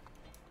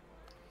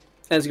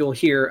 As you'll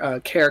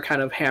hear Care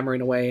kind of hammering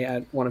away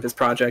at one of his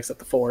projects at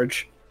the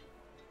forge.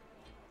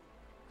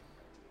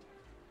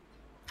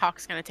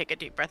 Hawk's gonna take a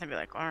deep breath and be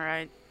like, all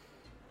right.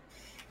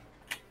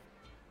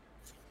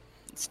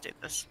 Let's do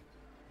this.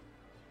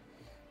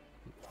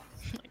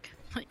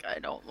 Like I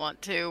don't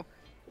want to.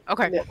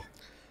 Okay.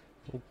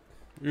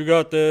 You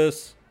got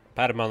this.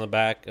 Pat him on the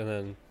back, and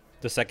then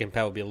the second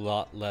pat would be a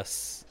lot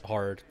less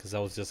hard because I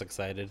was just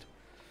excited.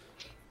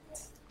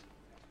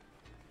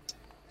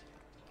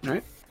 All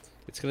right.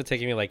 It's gonna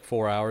take me like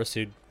 4 hours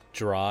to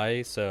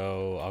dry,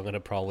 so I'm gonna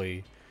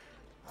probably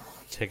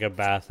take a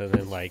bath and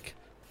then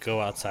go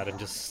outside and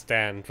just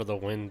stand for the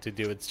wind to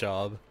do its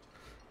job.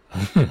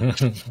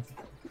 Oh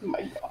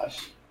my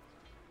gosh.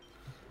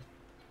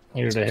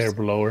 You're the hair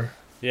blower.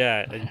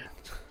 Yeah,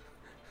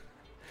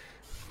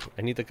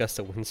 I need the gust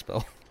of wind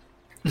spell.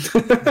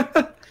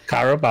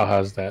 Carabao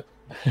has that.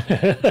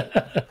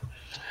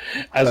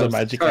 As a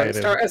magic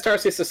item. As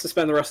Tarsius to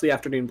spend the rest of the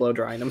afternoon blow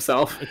drying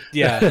himself.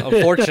 Yeah,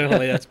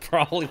 unfortunately, that's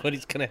probably what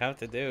he's gonna have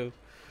to do.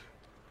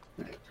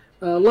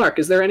 Lark,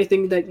 is there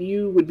anything that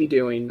you would be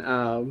doing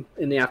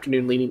in the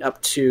afternoon leading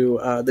up to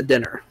the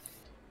dinner?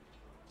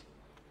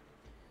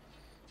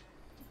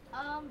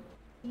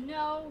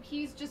 No,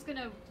 he's just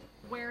gonna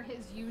wear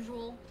his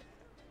usual,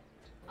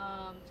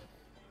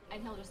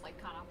 and he'll just like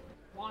kind of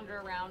wander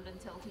around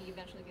until he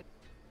eventually gets.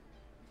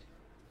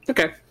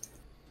 Okay.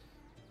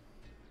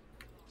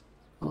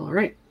 All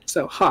right.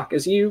 So, Hawk,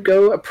 as you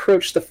go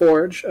approach the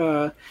forge,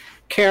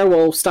 Kara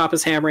will stop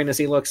his hammering as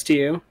he looks to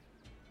you.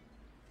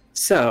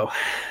 So,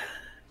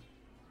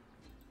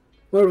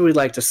 where would we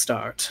like to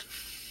start?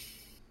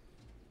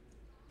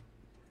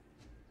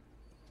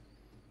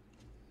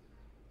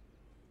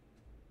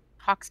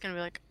 Hawk's gonna be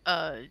like,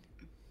 I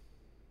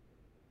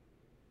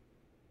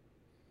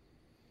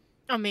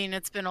mean,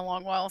 it's been a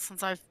long while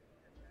since I've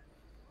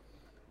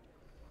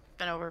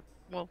been over.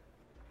 Well,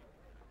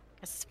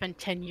 I guess it's been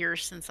 10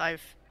 years since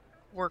I've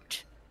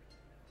worked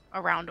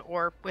around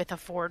or with a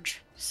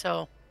forge.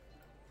 So,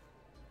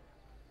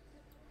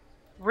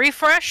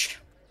 refresh.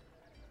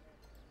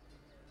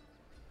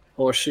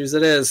 Horseshoes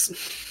it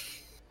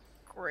is.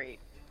 Great.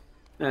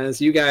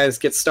 As you guys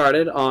get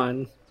started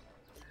on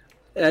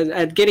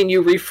at getting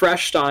you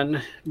refreshed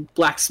on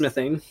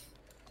blacksmithing, so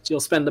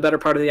you'll spend the better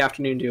part of the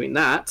afternoon doing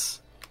that.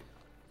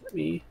 Let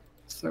me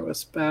throw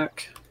us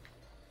back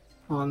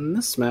on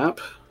this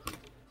map.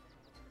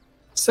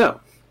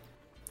 So,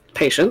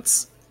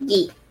 patience.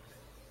 Yeet.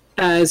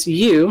 As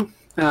you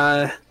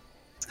have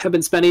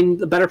been spending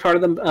the better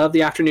part of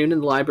the afternoon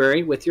in the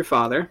library with your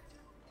father,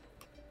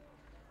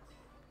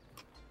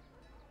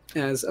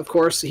 as of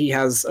course he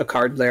has a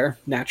card there,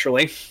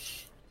 naturally.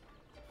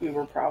 We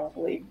were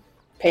probably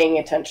paying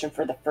attention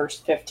for the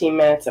first 15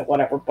 minutes of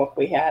whatever book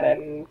we had,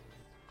 and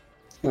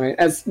All right,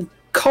 as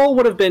Cole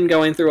would have been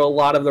going through a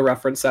lot of the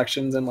reference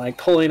sections and like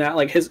pulling out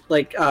like his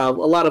a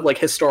lot of like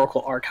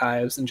historical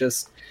archives and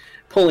just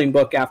pulling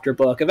book after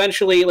book.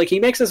 Eventually, like he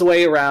makes his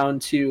way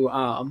around to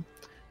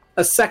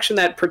a section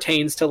that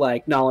pertains to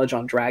like knowledge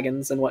on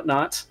dragons and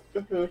whatnot.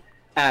 mm-hmm.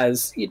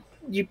 As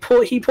he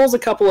pulls a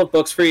couple of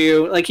books for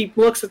you. Like he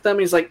looks at them,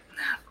 and he's like,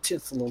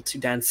 "It's a little too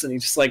dense," and he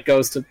just like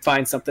goes to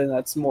find something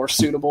that's more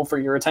suitable for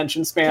your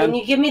attention span. Can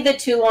you give me the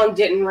too long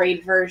didn't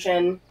read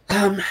version?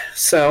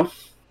 So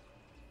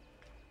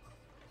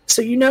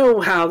you know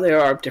how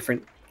there are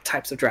different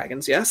types of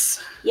dragons,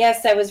 yes?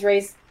 Yes, I was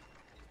raised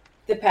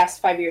the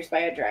past 5 years by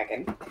a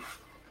dragon.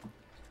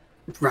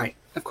 Right,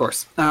 of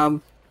course.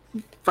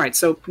 Right,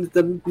 so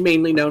the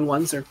mainly known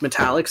ones are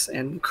metallics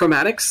and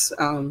chromatics,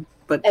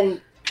 but...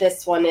 And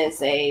this one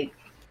is a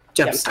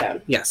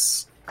gemstone.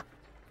 Yes.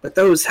 But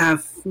those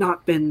have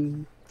not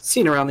been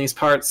seen around these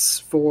parts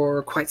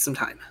for quite some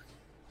time.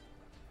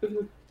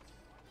 Mm-hmm.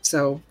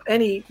 So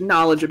any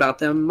knowledge about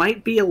them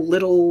might be a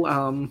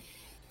little,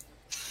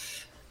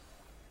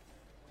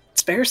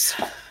 sparse.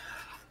 I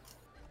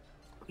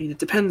mean, it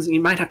depends. You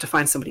might have to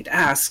find somebody to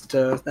ask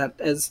that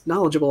is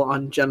knowledgeable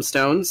on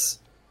gemstones.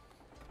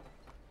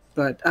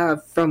 But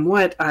from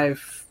what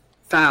I've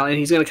found, and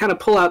he's going to kind of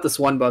pull out this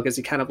one book as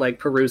he kind of like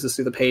peruses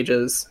through the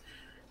pages.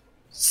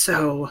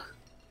 So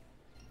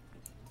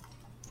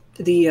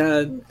the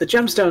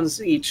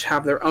gemstones each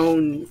have their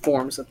own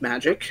forms of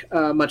magic,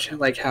 much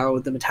like how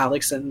the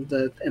metallics and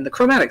the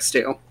chromatics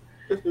do.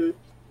 Mm-hmm.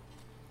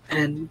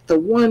 And the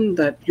one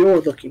that you're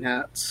looking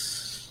at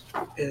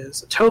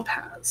is a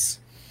topaz,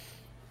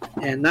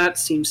 and that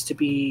seems to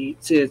be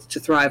to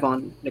thrive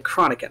on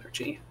necrotic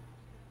energy.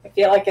 I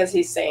feel like as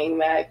he's saying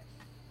that,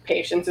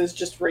 Patience is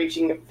just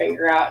reaching a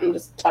finger out and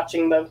just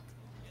touching the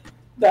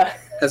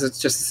As it's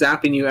just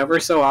zapping you ever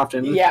so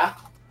often. Yeah.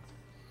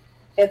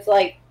 It's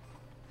like,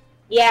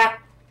 yeah.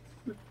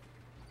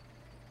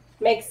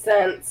 Makes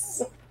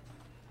sense.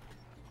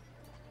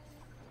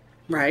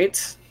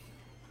 Right.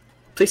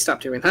 Please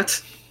stop doing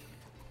that.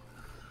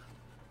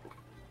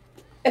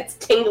 It's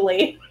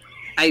tingly.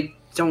 I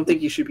don't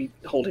think you should be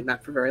holding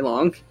that for very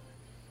long.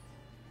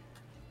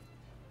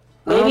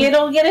 Maybe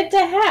it'll get it to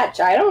hatch.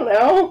 I don't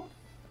know.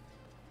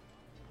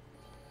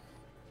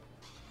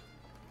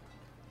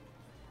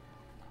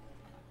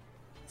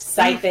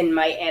 Siphon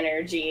my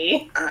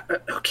energy.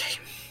 Okay.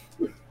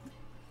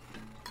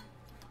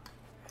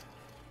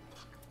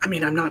 I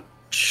mean, I'm not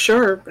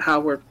sure how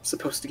we're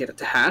supposed to get it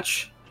to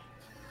hatch.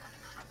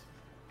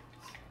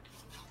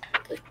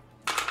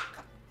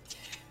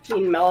 I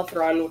mean,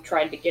 Mellithron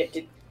tried to get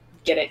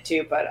it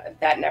to, but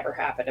that never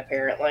happened,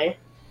 apparently.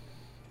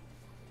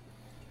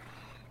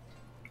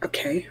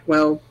 Okay,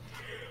 well,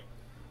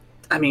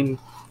 I mean,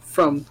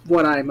 from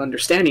what I'm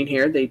understanding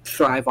here, they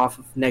thrive off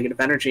of negative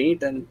energy,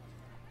 then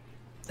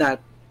that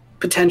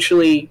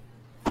potentially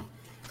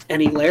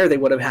any lair they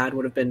would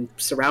have been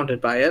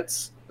surrounded by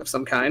it of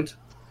some kind.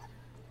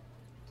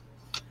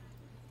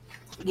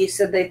 You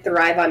said they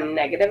thrive on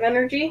negative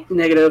energy?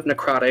 Negative,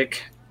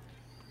 necrotic.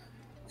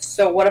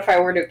 So what if I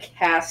were to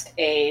cast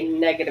a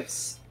negative,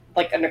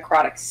 like a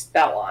necrotic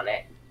spell on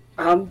it?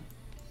 You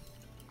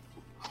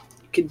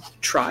could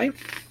try.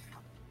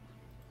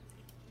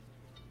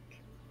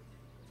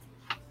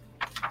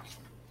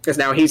 Because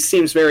now he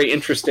seems very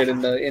interested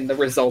in the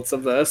results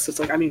of this. It's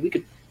like, I mean, we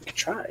could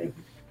try.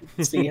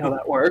 see how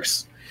that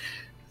works.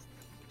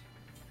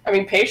 I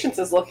mean, Patience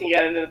is looking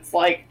at it, and it's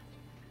like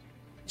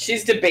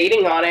she's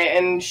debating on it,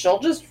 and she'll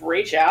just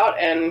reach out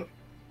and.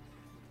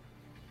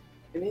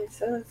 I mean,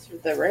 so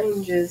the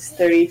range is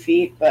 30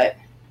 feet, but.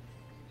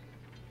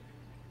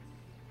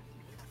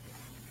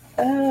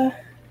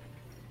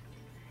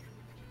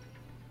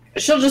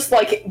 She'll just,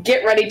 like,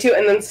 get ready to,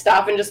 and then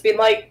stop and just be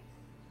like,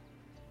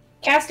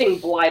 casting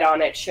Blight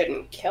on it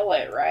shouldn't kill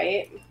it,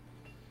 right?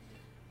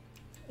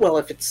 Well,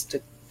 if it's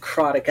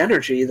necrotic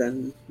energy,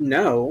 then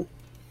no.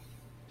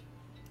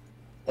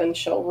 Then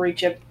she'll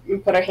reach up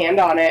and put her hand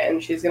on it,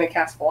 and she's going to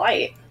cast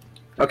Blight.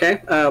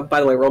 Okay, by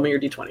the way, roll me your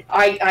d20.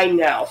 I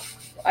know.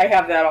 I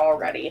have that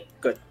already.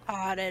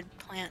 Potted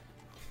plant.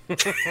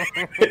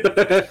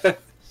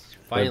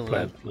 Finally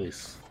Plant,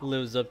 please.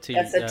 lives up to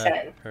That's a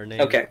 10. her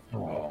name. Okay,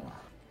 Oh.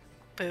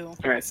 Boo.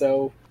 alright,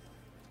 so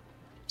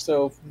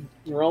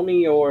roll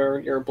me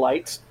your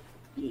blight.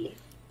 And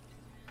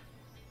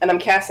I'm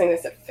casting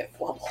this at 5th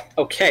level.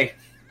 Okay,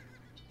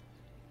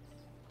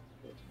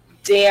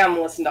 Damn,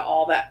 listen to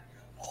all that.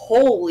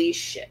 Holy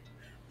shit.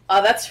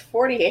 That's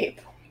 48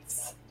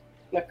 points.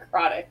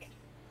 Necrotic.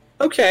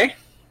 okay.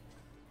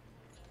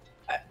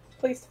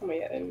 Please tell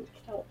me I didn't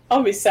kill.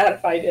 I'll be sad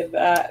if I did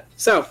that.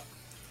 So,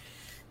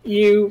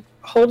 you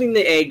holding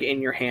the egg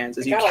in your hands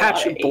as you got a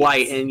catch lot of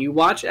blight, eights. and you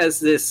watch as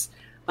this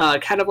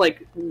kind of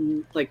like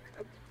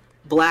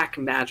black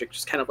magic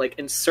just kind of like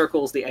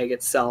encircles the egg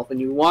itself, and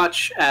you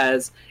watch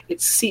as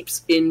it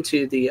seeps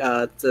into the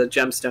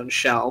gemstone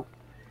shell,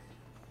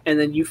 and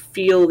then you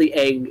feel the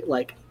egg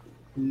like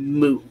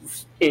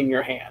move in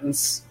your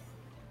hands.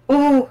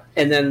 Ooh.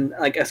 And then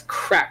like a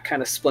crack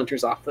kind of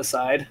splinters off the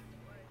side.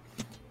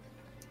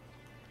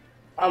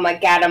 Oh my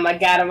god, oh my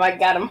god, oh my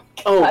god, oh my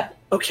Oh, god.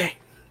 okay.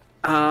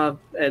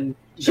 And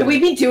Should we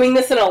be doing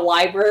this in a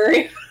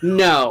library?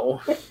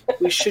 No,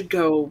 we should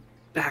go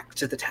back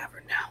to the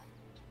tavern now.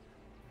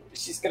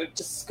 She's gonna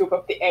just scoop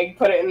up the egg,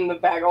 put it in the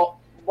bag of...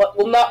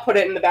 Well, not put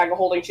it in the bag of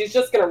holding. She's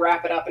just gonna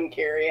wrap it up and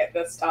carry it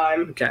this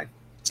time. Okay.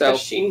 So,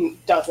 Because she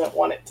doesn't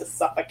want it to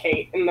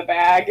suffocate in the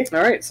bag. all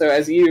right. So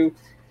as you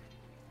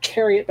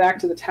carry it back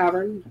to the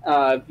tavern,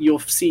 you'll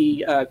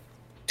see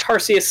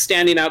Tarsius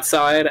standing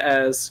outside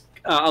as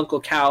Uncle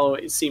Cal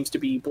seems to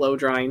be blow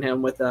drying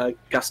him with a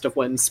gust of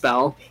wind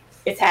spell.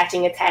 It's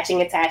hatching, it's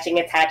hatching, it's hatching,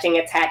 it's hatching,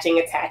 it's hatching,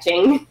 it's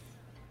hatching.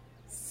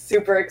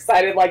 Super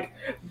excited, like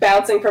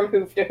bouncing from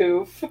hoof to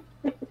hoof.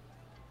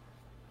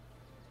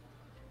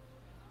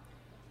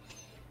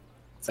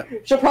 So,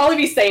 She'll probably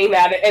be saying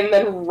that and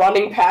then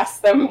running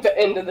past them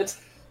into the...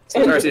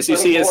 so into Tarsius, the you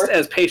see board.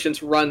 as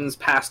Patience runs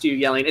past you,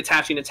 yelling, "It's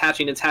hatching! It's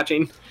hatching! It's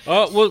hatching!"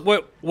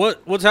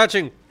 What's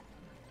hatching?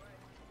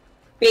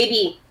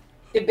 Baby.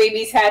 The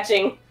baby's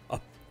hatching.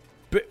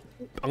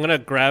 I'm gonna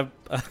grab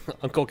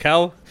Uncle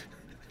Cal,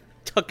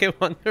 tuck him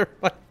under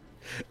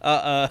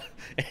my,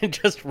 and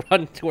just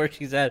run to where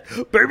she's at.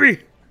 Baby!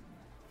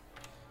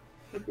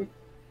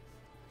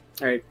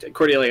 All right,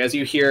 Cordelia, as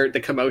you hear the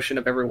commotion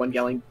of everyone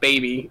yelling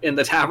 "baby" in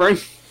the tavern.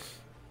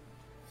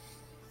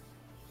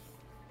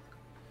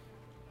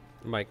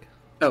 Mike.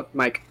 Oh,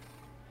 Mike.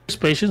 Is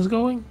Patience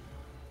going?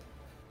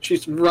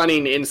 She's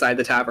running inside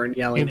the tavern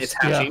yelling, It's-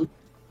 "It's hatching!"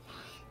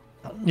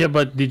 Yeah,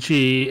 but did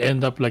she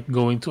end up like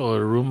going to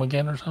a room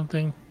again or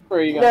something? Where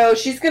are you going? No,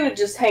 she's gonna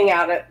just hang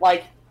out at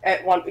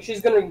one...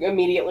 She's gonna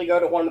immediately go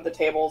to one of the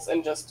tables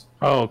and just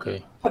Oh,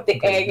 okay. put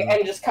the egg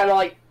and just kind of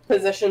like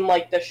position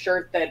like the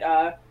shirt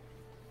that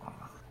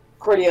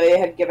Cordelia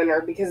had given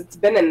her, because it's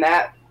been in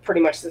that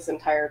pretty much this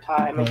entire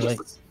time. And Like,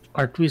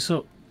 aren't we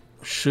so?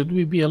 Should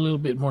we be a little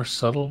bit more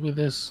subtle with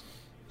this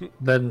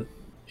than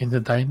in the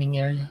dining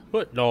area?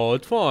 What? No,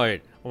 it's fine.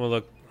 I'm gonna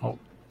look. Oh,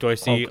 Do I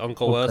see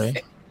Uncle Wes?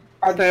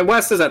 okay.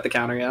 West is at the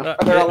counter, yeah.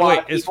 there a lot Wait,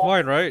 of it's people?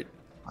 fine, right?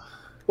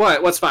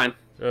 What? What's fine?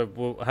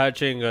 Well,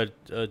 hatching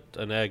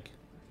an egg.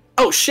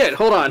 Oh shit!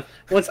 Hold on.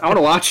 I want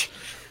to watch.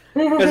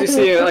 As you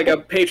see, like a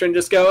patron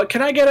just go,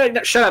 "Can I get a?"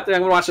 No, shut up! I'm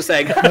gonna watch this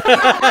egg.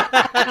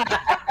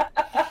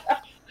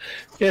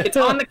 It's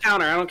on the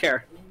counter. I don't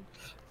care.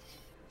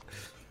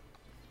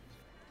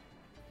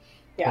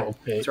 yeah,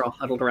 Okay. They're all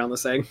huddled around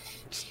this egg.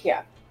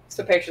 yeah.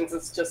 So Patience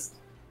is just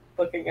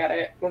looking at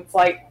it. And it's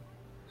like,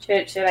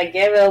 should I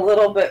give it a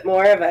little bit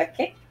more of a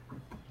kick?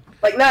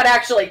 Like, not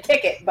actually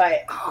kick it,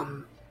 but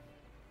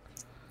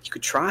You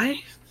could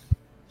try.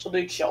 she'll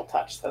do chill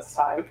touch this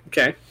time.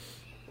 Okay.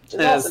 Which is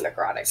also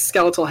necrotic.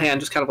 Skeletal hand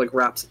just kind of like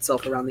wraps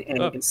itself around the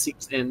egg and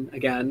seeps in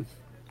again.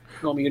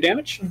 Roll me your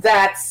damage.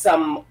 That's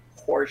some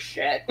horse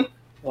shit.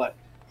 What?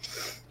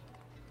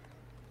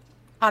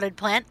 Potted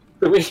plant.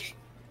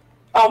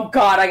 Oh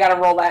god, I gotta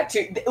roll that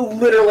too.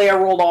 Literally, I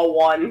rolled all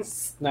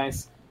ones.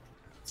 Nice.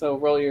 So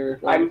roll your.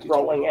 I'm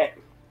rolling it.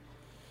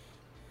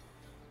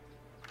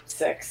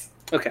 6.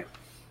 Okay.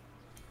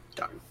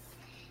 Darn.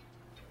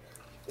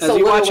 So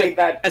literally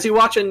As you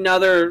watch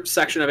another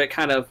section of it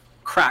kind of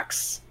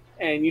cracks,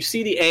 and you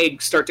see the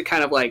egg start to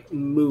kind of like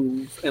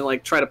move and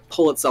like try to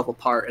pull itself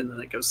apart, and then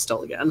it goes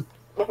still again.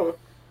 Okay,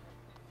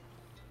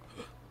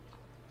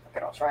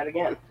 I'll try it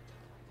again.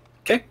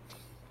 Okay.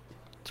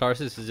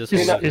 Tarsus is just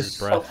It's- holding it's his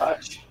So breath.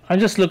 much. I'm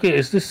just looking.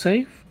 Is this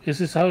safe? Is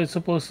this how it's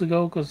supposed to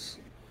go? Because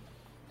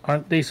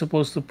aren't they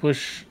supposed to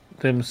push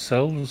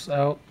themselves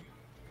out?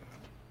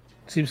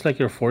 Seems like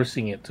you're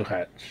forcing it to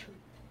hatch.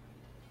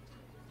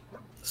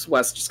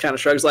 Wes just kind of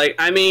shrugs, like,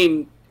 I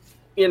mean,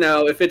 you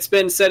know, if it's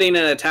been sitting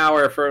in a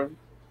tower for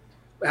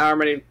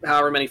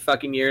however many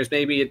fucking years,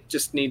 maybe it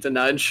just needs a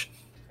nudge.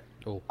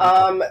 Oh,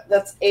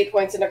 That's 8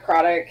 points in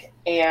necrotic,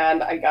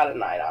 and I got a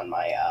 9 on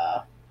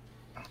my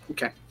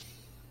Okay.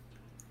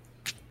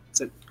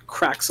 So it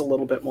cracks a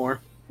little bit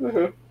more.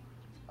 Oh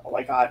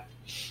my god.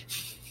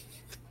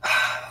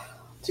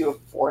 Do a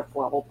 4th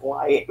level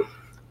blight.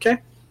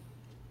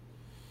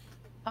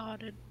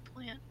 Potted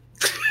plant.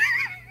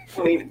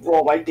 Let me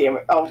roll my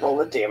damage. I'll roll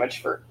the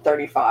damage for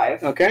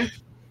 35. Okay.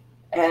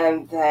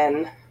 And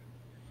then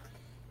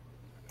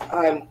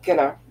I'm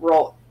gonna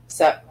roll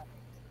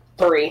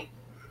 3.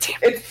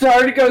 It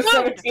started to go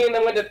 17,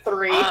 then went to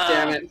 3.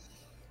 Damn it.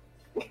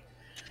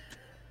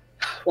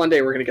 One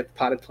day we're going to get the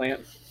potted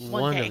plant.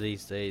 one day. of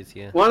these days,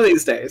 yeah. One of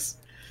these days.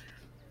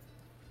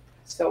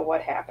 So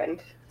what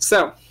happened?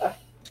 So,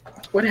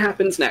 what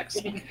happens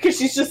next? Because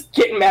she's just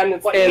getting mad and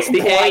it's like As the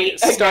blight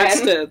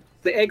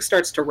egg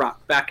starts again. to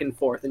rock back and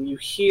forth, and you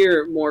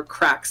hear more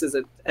cracks as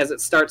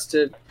it starts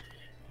to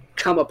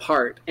come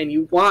apart, and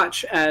you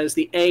watch as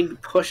the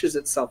egg pushes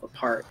itself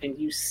apart, and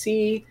you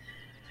see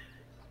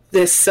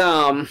this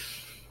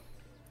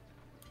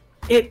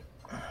it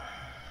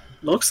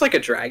looks like a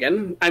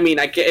dragon. I mean,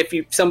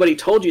 if somebody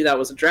told you that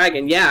was a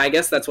dragon, yeah, I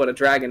guess that's what a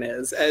dragon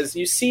is. As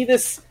you see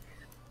this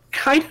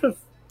kind of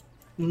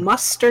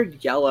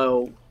mustard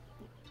yellow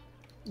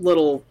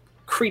little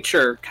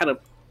creature kind of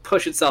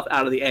push itself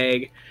out of the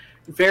egg,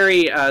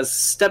 very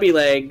stubby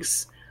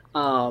legs,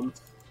 kind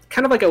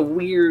of like a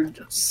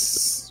weird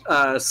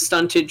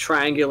stunted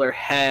triangular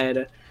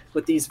head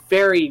with these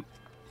very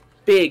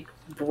big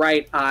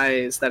bright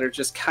eyes that are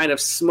just kind of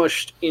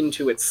smushed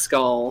into its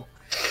skull.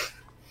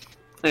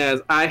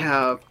 As I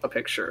have a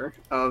picture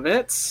of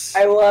it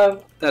I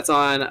love that's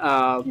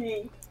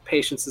on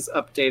Patience's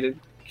updated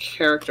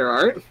character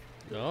art.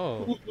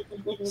 Oh.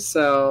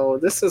 So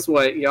this is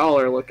what y'all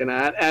are looking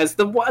at. As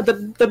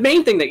the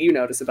main thing that you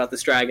notice about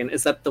this dragon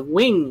is that the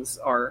wings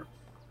are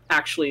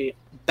actually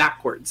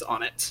backwards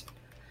on it.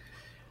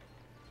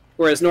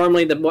 Whereas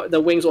normally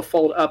the wings will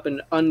fold up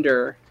and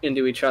under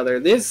into each other.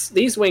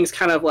 These wings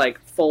kind of like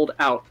fold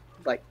out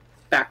like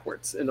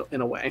backwards in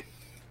a way.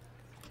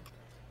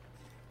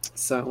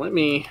 So let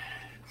me.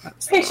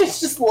 Patient's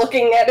just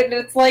looking at it and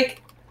it's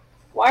like,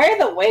 why are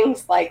the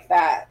wings like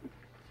that?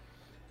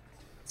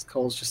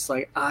 Cole's just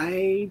like,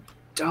 I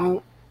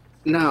don't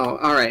know.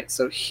 All right,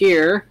 so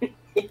here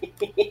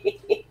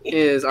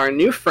is our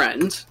new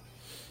friend.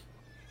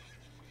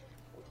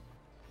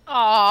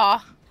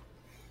 Aww.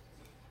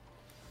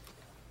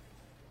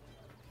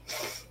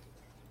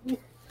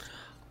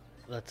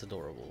 That's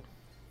adorable.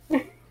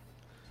 I'll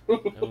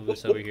move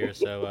this over here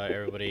so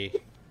everybody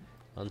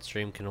on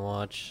stream can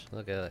watch.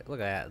 Look at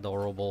that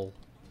adorable.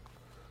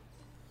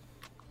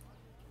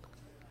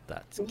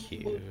 That's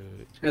cute.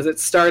 As it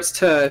starts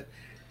to,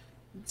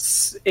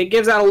 it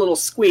gives out a little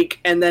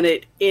squeak, and then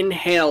it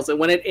inhales. And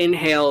when it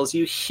inhales,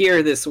 you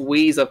hear this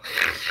wheeze of.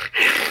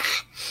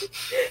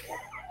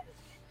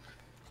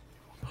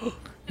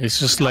 It's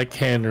just like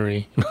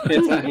Henry.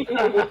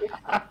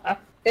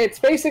 It's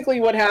basically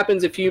what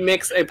happens if you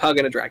mix a pug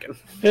and a dragon.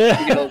 You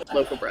get a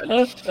loaf of bread.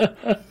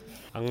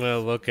 I'm gonna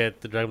look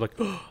at the dragon like,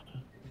 oh,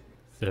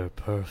 they're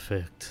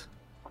perfect.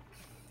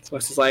 So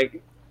it's just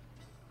like,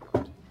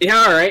 yeah,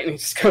 all right, and he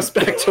just goes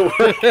back to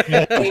work.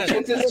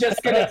 Patience is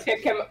just gonna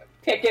pick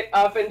it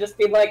up and just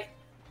be like,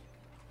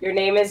 your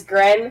name is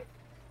Gren,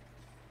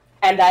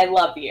 and I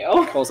love you.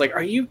 Cole's like,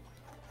 are you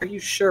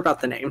sure about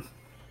the name?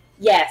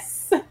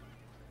 Yes.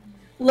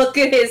 Look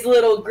at his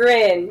little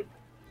grin.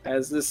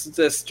 As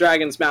this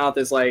dragon's mouth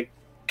is like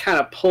kind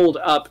of pulled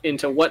up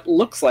into what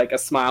looks like a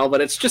smile,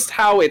 but it's just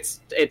how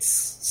its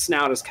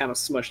snout is kind of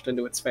smushed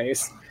into its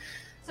face.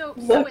 So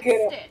Look at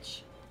it's it.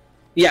 Stitch.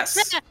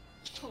 Yes.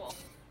 Cool.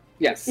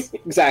 Yes,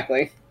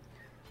 exactly.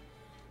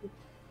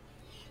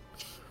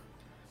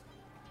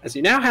 As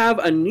you now have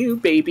a new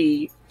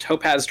baby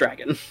topaz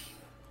dragon.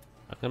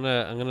 I'm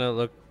gonna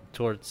look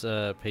towards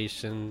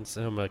Patience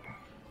and I'm like,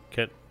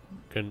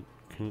 can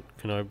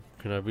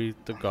I be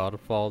the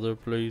godfather,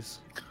 please?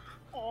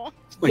 Aw.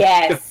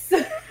 Yes.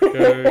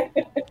 Okay.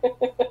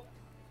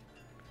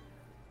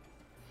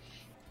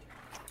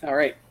 All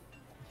right.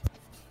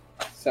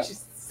 So,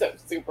 She's so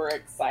super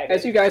excited.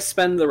 as you guys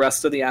spend the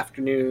rest of the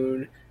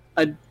afternoon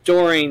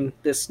adoring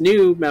this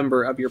new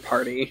member of your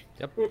party,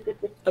 Yep.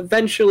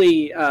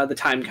 eventually the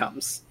time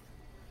comes.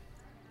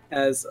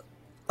 As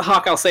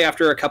Hawk, I'll say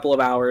after a couple of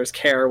hours,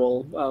 Care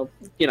will,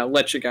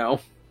 let you go.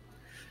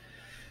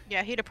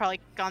 Yeah, he'd have probably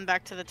gone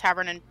back to the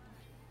tavern and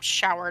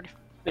showered.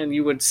 And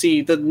you would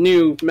see the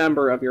new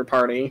member of your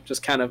party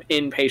just kind of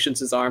in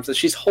Patience's arms, as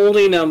she's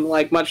holding him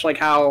much like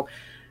how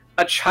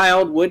a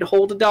child would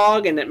hold a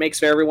dog, and it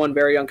makes everyone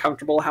very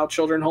uncomfortable how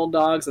children hold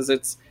dogs, as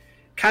it's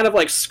kind of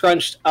like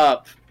scrunched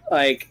up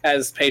like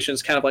as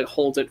Patience kind of like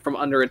holds it from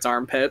under its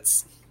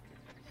armpits.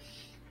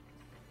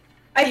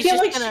 I She's feel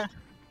just like gonna...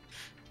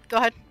 Go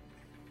ahead.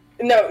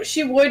 no,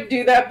 she would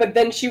do that, but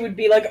then she would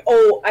be like,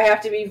 "Oh, I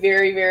have to be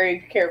very, very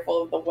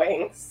careful of the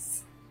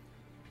wings."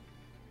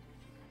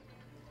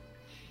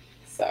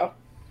 So,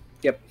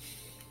 Yep.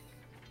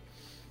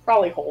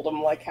 probably hold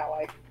him like how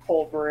I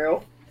hold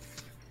Rue,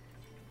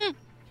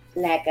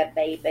 like a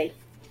baby.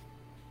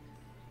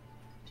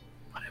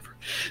 Whatever.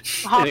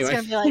 Hawk's Anyway.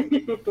 gonna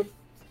be like,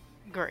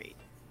 great.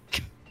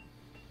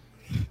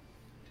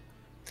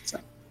 So.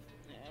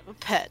 I have a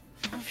pet.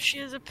 She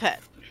is a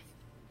pet.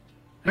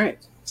 All right.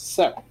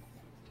 So,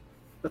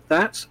 with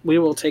that, we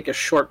will take a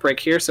short break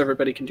here so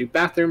everybody can do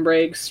bathroom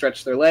breaks,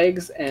 stretch their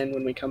legs, and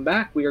when we come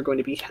back, we are going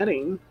to be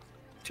heading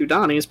to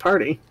Donnie's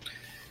party.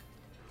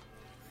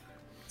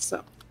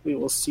 So, we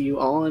will see you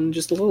all in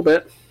just a little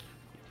bit.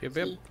 Yep,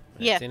 yep.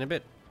 Yeah. See you in a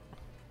bit.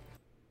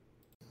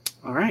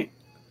 All right.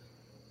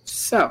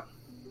 So,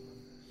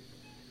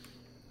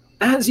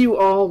 as you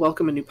all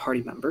welcome a new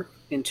party member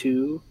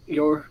into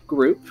your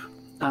group,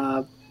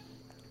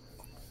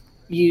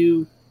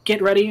 you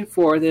get ready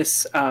for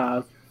this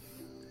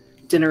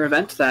dinner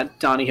event that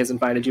Donnie has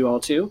invited you all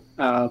to.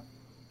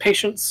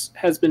 Patience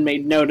has been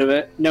made known of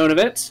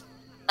it.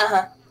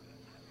 Uh-huh.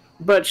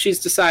 But she's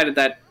decided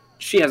that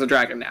she has a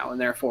dragon now, and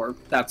therefore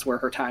that's where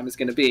her time is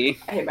going to be.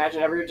 I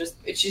imagine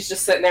she's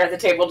just sitting there at the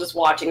table, just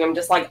watching him,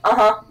 just like,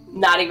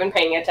 not even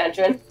paying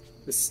attention.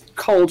 This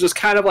Cole just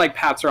kind of like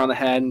pats her on the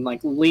head and like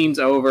leans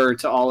over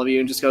to all of you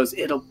and just goes,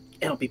 "It'll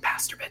be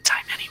past her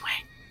bedtime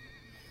anyway.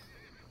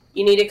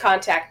 You need to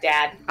contact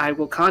Dad. I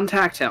will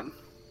contact him.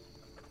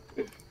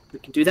 We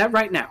can do that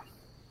right now."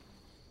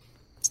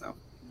 So,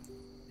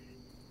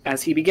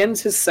 as he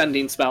begins his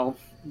sending spell,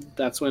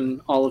 that's when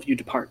all of you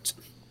depart.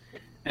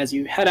 As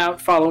you head out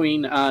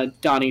following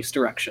Donnie's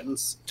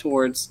directions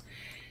towards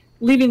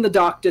leaving the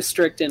dock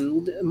district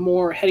and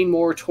heading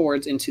more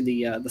towards into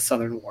the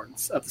southern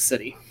wards of the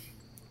city.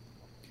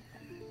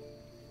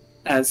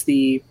 As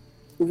the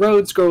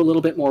roads grow a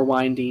little bit more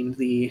winding,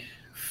 the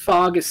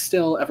fog is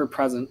still ever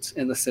present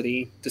in the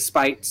city,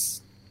 despite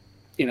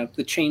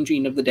the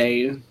changing of the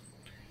day.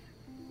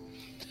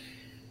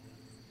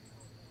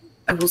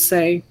 I will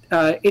say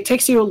it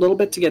takes you a little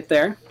bit to get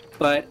there,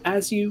 but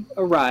as you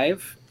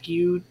arrive,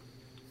 you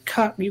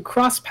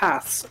cross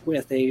paths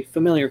with a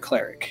familiar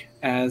cleric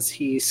as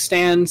he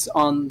stands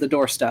on the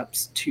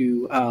doorsteps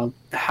to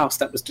the house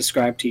that was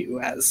described to you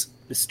as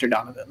Mr.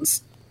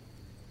 Donovan's.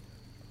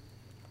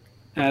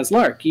 As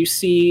Lark, you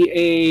see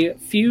a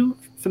few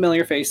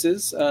familiar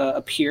faces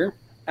appear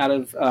out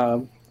of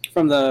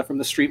from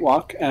the street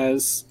walk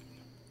as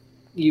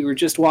you were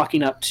just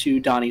walking up to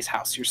Donnie's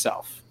house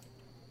yourself.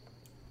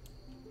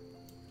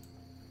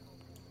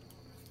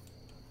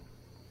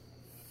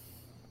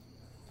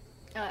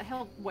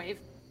 He'll wave.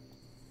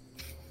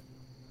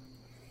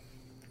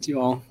 You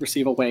all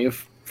receive a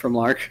wave from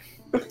Lark.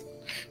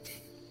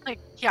 Like,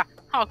 yeah,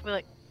 Hawk will be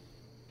like,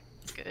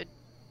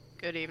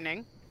 good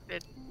evening.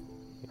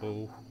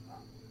 Oh.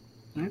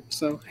 Alright,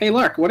 so, hey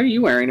Lark, what are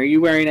you wearing? Are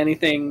you wearing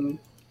anything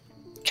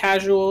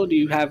casual? Do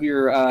you have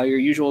your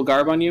usual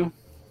garb on you?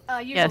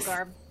 Usual Yes.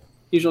 garb.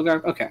 Usual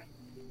garb? Okay.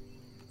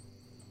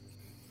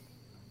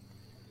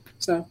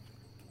 So,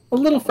 a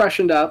little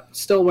freshened up,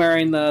 still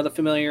wearing the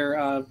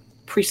familiar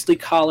priestly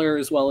collar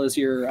as well as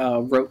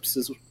your ropes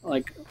is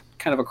like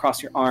kind of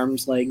across your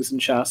arms, legs, and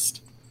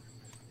chest.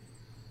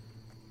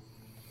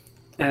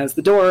 As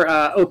the door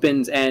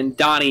opens and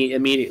Donnie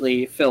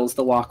immediately fills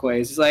the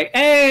walkways. He's like,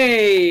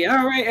 "Hey,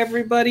 all right,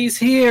 everybody's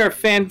here.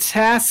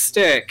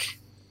 Fantastic.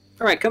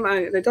 All right, come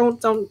on.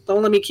 Don't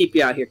let me keep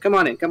you out here. Come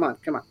on in. Come on.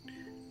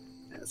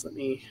 As let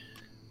me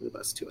move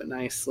us to a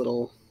nice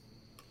little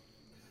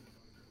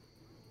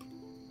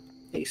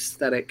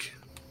aesthetic.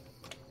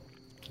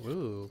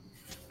 Ooh.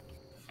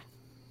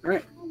 All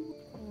right.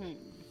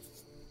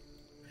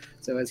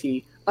 So as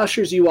he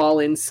ushers you all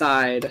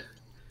inside,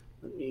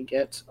 let me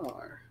get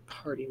our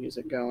party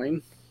music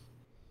going.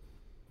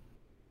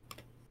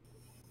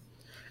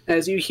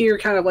 As you hear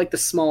kind of like the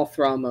small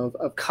thrum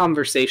of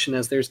conversation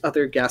as there's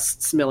other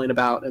guests milling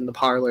about in the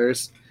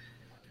parlors.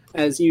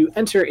 As you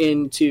enter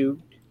into...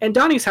 And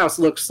Donnie's house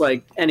looks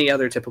like any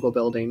other typical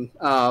building.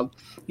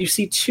 You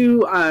see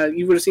you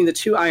would have seen the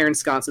two iron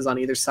sconces on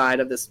either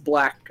side of this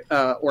black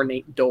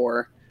ornate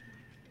door.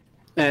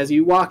 As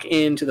you walk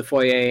into the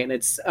foyer, and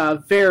it's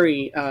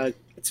very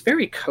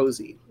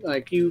cozy.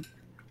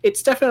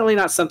 It's definitely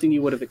not something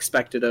you would have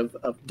expected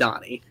of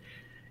Donnie.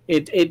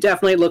 It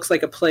definitely looks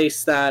like a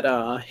place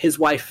that his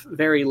wife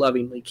very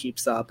lovingly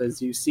keeps up.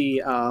 As you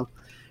see,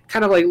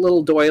 kind of like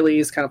little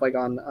doilies, kind of like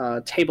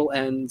on table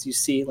ends. You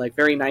see like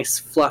very nice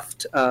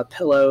fluffed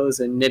pillows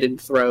and knitted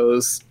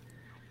throws.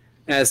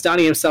 As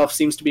Donnie himself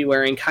seems to be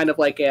wearing kind of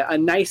like a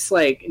nice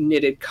like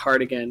knitted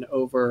cardigan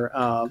over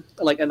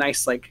like a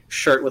nice like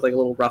shirt with like a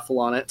little ruffle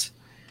on it.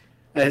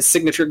 His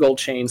signature gold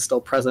chain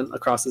still present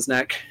across his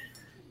neck.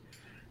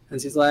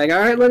 As he's like, "All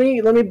right, let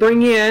me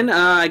bring you in.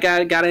 I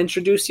gotta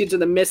introduce you to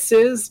the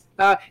missus.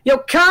 Yo,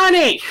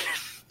 Connie,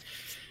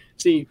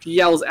 he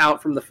yells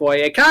out from the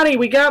foyer, "Connie,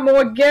 we got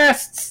more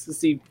guests!"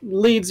 As he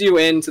leads you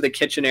into the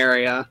kitchen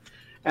area,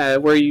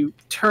 where you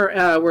turn,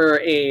 where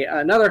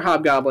another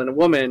hobgoblin, a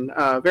woman,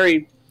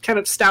 very kind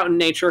of stout in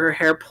nature, her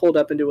hair pulled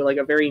up into like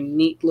a very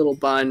neat little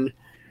bun,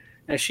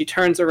 as she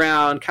turns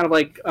around, kind of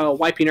like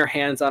wiping her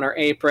hands on her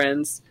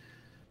aprons.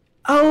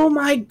 "Oh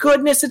my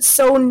goodness, it's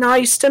so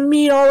nice to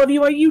meet all of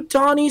you. Are you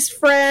Donnie's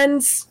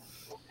friends?"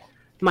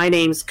 "My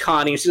name's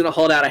Connie." She's going to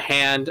hold out a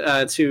hand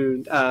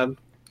to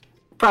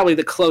probably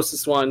the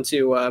closest one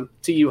to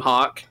you,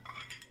 Hawk.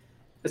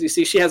 As you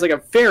see, she has like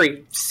a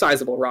very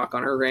sizable rock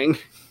on her ring.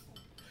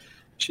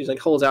 She's like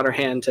holds out her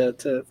hand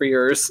for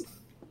yours.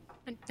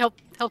 And he'll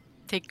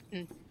take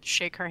and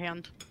shake her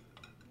hand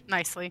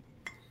nicely.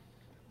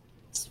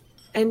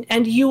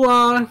 And you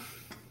are?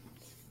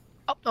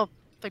 Oh,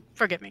 like,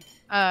 forgive me.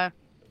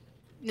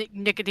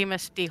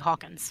 Nicodemus D.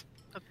 Hawkins.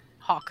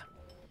 Hawk.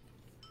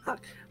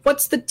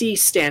 What's the D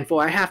stand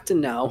for? I have to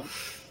know.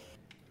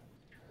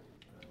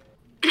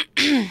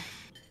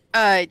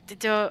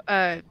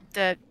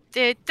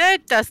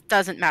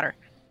 Doesn't matter.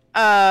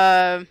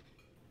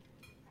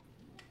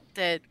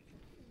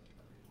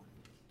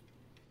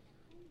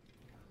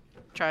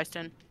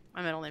 Tristan.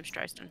 My middle name's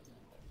Tristan.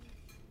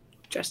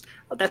 Just,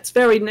 that's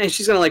very nice.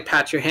 She's gonna like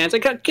pat your hands.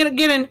 Like, get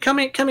in, come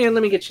here.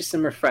 Let me get you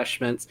some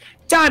refreshments.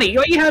 Donnie,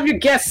 you have your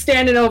guests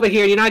standing over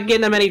here. You're not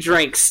getting them any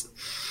drinks.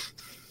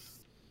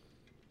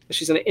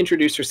 She's gonna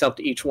introduce herself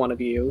to each one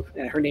of you.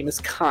 Her name is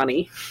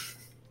Connie.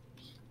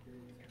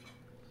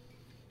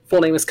 Full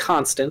name is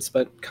Constance,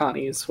 but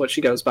Connie is what she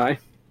goes by.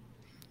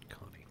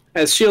 Connie.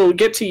 As she'll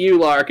get to you,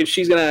 Lark, and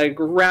she's gonna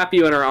wrap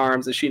you in her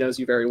arms, as she knows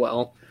you very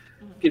well.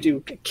 Gives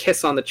you a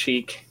kiss on the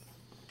cheek.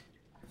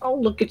 "Oh,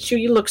 look at you.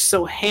 You look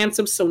so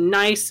handsome, so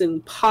nice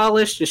and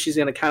polished." And she's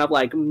going to kind of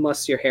like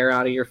muss your hair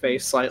out of your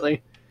face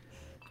slightly.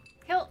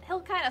 He'll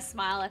kind of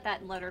smile at that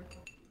and let her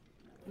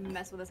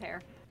mess with his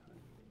hair.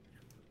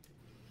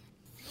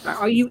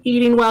 "Are you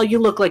eating well? You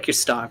look like you're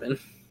starving."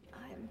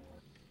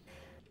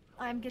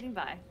 I'm getting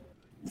by.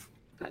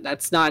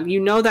 That's not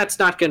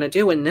going to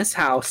do in this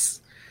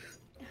house.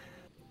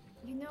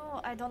 You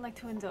know, I don't like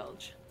to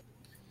indulge.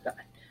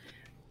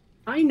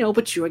 "I know,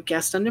 but you're a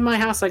guest under my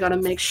house. I gotta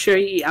make sure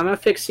you eat. I'm gonna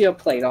fix you a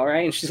plate, all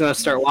right?" And she's gonna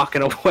start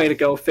walking away to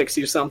go fix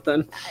you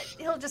something.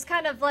 He'll just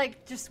kind of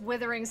like just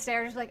withering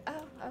stare, just like,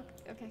 "Oh,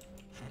 okay."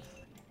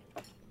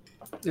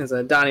 As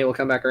Donnie will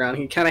come back around,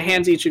 he kind of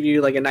hands each of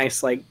you like a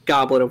nice like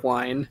goblet of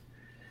wine.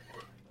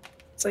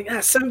 It's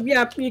like, so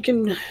yeah, you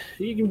can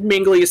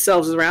mingle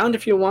yourselves around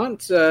if you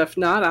want. If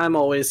not, I'm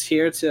always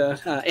here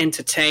to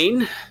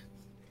entertain.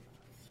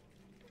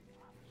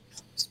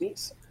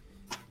 Sneeze.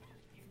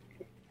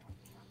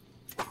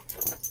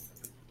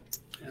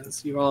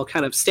 As you're all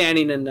kind of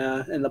standing in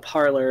the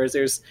parlors,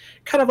 there's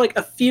kind of like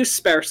a few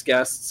sparse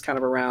guests kind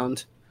of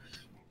around,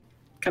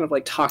 kind of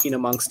like talking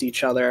amongst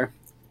each other.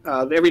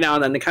 Every now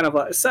and then, they kind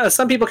of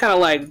some people kind of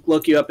like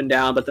look you up and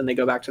down, but then they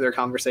go back to their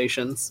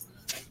conversations.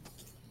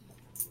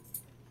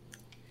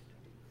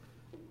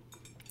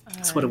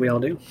 So what do we all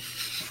do?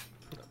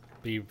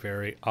 Be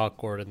very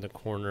awkward in the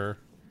corner.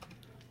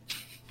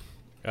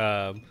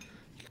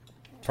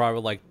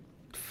 Probably like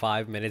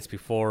 5 minutes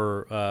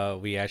before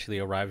we actually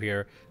arrive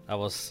here, I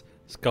was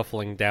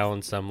scuffling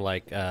down some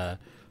like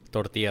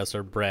tortillas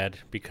or bread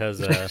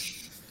because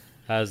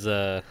as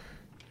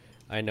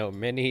I know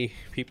many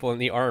people in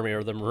the army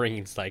or the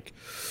Marines, like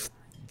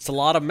it's a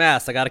lot of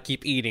mass. I gotta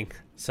keep eating.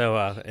 So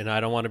and I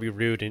don't want to be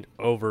rude and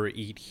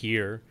overeat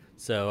here.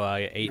 So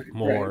I ate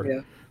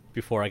more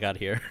before I got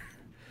here.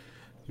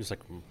 Just like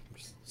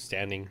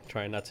standing,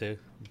 trying not to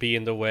be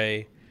in the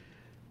way,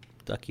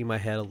 ducking my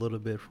head a little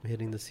bit from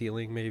hitting the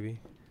ceiling, maybe.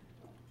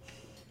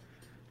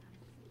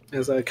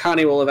 As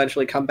Connie will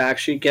eventually come back,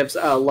 she gives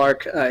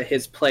Lark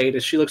his plate.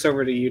 As she looks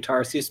over to you,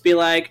 Tarsius, be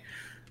like,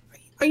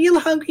 "Are you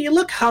hungry? You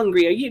look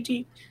hungry. Are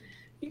you?"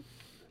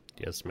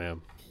 Yes,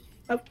 ma'am.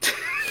 Oh.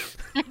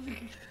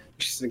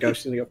 She's gonna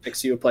go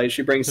fix you a plate.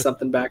 She brings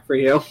something back for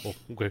you. Oh,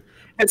 okay.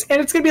 And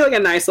it's gonna be like a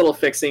nice little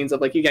fixings of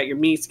like you got your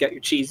meats, you got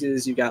your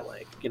cheeses, you got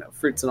like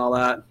fruits and all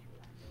that.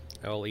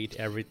 I'll eat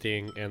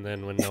everything, and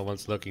then when no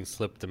one's looking,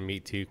 slip the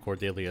meat to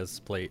Cordelia's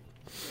plate.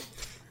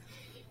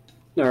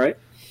 All right.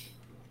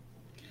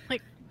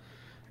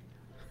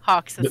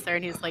 Hawk sits there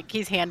and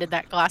he's handed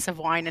that glass of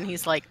wine and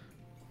he's like,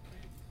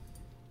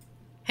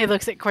 he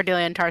looks at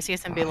Cordelia and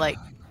Tarsius and be like,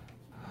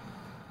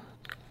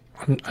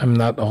 I'm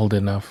not old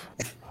enough.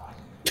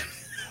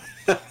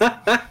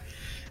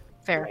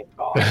 fair.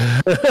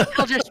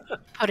 He'll just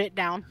put it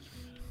down.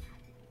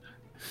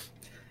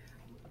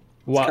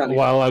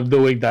 While I'm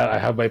doing that, I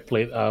have my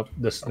plate up.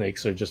 The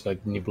snakes are just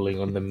like nibbling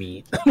on the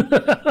meat.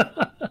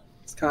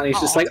 Connie's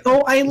just like,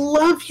 "Oh, I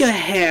love your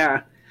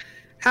hair.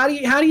 How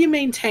do you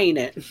maintain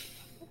it?"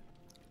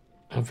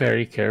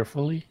 Very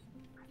carefully.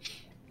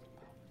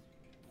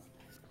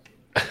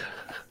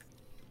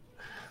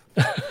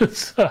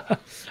 So,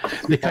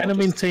 they kind of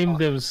maintain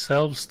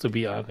themselves, to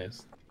be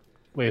honest.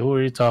 Wait, who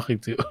are you talking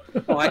to?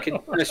 Oh, I can.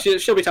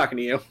 She'll be talking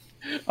to you.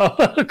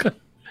 Oh,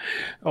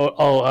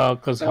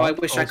 Because Oh, I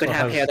wish I could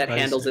have hair that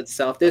handles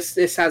itself.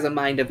 This has a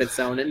mind of its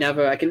own. It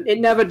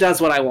never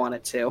does what I want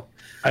it to.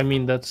 I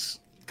mean, that's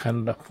kind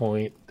of the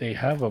point. They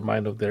have a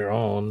mind of their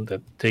own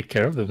that take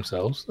care of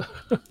themselves.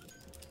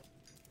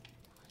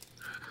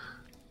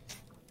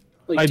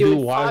 Like, I do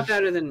do it far watch.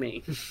 better than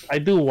me. I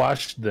do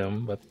wash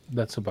them, but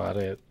that's about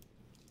it.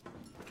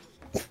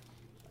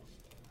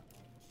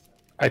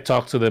 I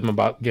talked to them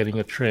about getting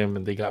a trim,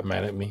 and they got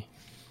mad at me.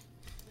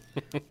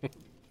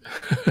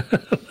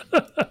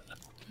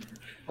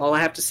 All I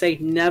have to say,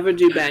 never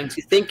do bangs.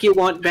 You think you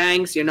want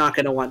bangs, you're not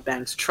going to want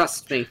bangs.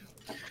 Trust me.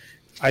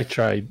 I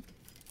tried.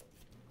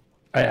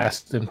 I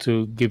asked them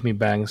to give me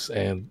bangs,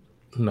 and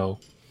no.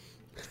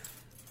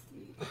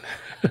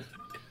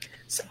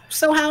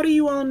 So how do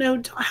you all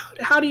know?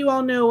 How do you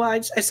all know? I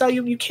saw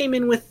you. You came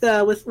in with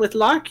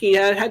Larky.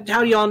 How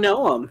do you all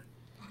know him?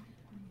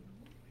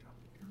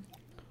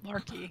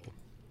 Larky.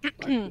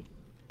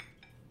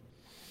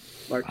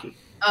 Larky.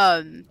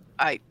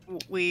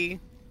 We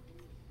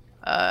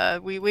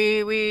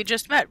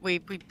just met. We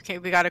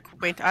got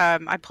acquainted.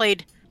 I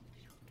played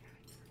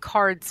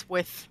cards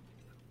with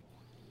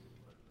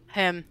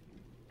him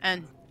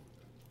and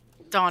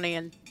Donnie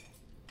and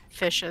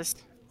Fishes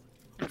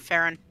and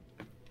Farron.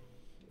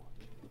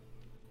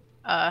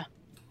 And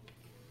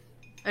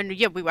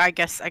yeah, I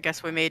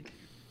guess we made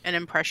an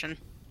impression.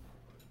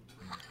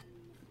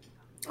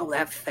 Oh,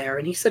 that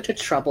Farron. He's such a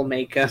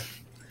troublemaker.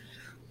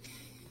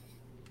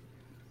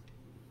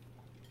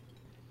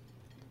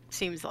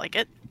 Seems like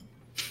it.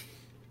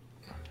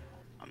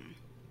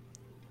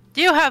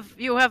 You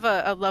have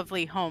a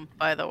lovely home,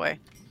 by the way.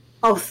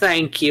 Oh,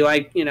 thank you. I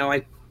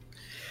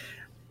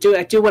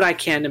do what I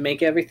can to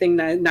make everything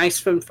nice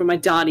for my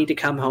Donnie to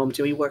come home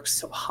to. He works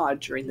so hard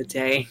during the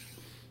day.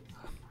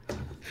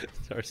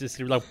 Sorry,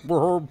 sister, like,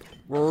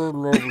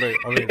 lovely.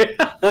 I mean,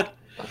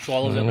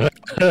 swallows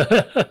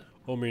it.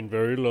 I mean,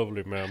 very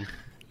lovely, ma'am.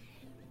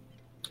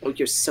 Oh,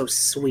 you're so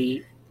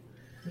sweet.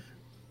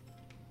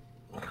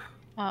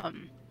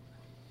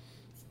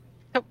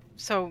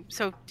 So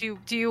do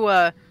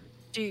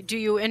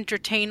you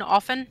entertain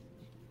often,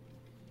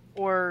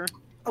 or?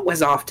 Oh,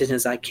 as often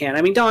as I can.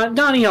 I mean,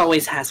 Donnie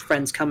always has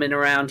friends coming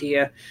around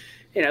here.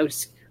 You know,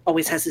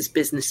 always has his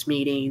business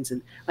meetings,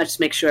 and I just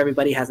make sure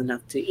everybody has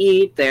enough to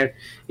eat. They're,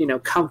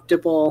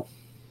 comfortable.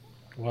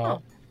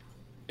 Well,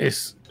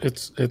 it's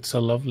a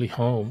lovely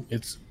home.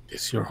 It's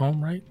your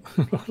home, right?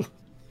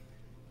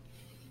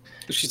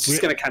 She's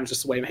just gonna kind of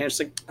just wave her hand.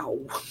 She's like,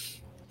 oh.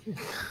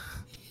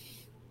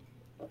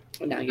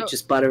 Now you're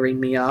just buttering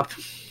me up.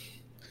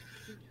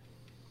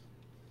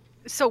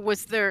 So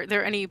was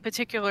there any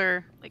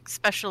particular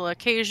special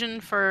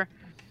occasion for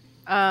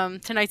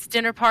tonight's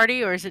dinner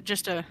party, or is it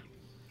just a?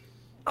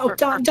 Oh,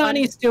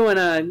 Donnie's doing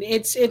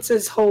it's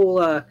his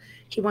whole.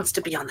 He wants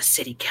to be on the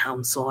city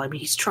council. I mean,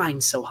 he's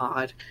trying so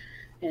hard,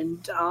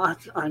 and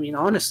I mean,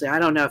 honestly, I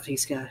don't know if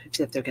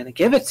they're gonna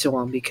give it to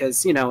him,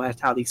 because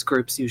that's how these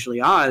groups usually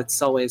are.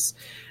 It's always.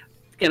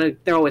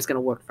 They're always going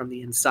to work from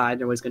the inside.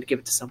 They're always going to give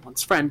it to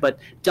someone's friend. But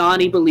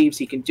Donnie believes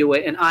he can do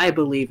it, and I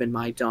believe in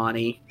my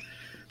Donnie.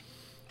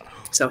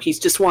 So he's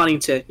just wanting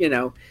to,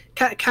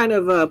 kind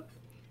of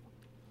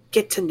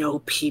get to know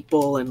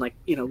people and,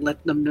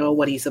 let them know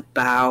what he's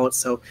about.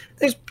 So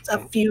there's a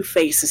few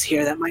faces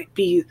here that might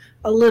be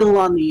a little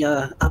on the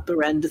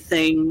upper end of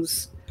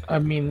things. I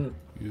mean,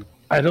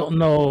 I don't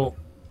know,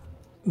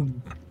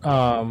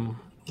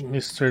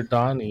 Mr.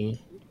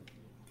 Donnie,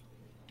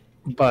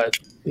 but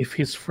if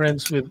he's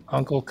friends with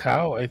Uncle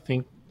Cow, I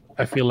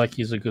feel like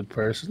he's a good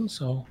person,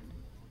 so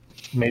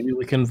maybe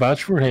we can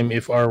vouch for him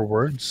if our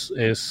words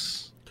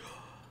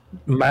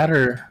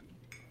matter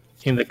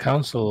in the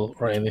council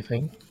or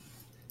anything.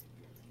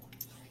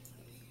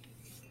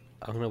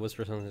 I'm gonna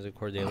whisper something to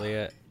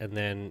Cordelia and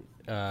then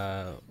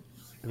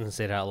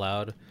say it out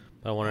loud.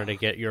 But I wanted to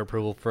get your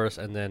approval first,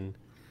 and then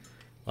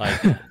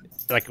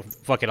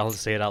fuck it, I'll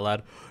just say it out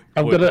loud.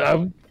 I'm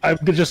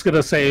just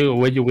gonna say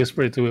when you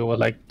whisper it to me,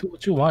 like, do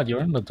what you want. You're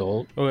an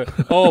adult. Okay.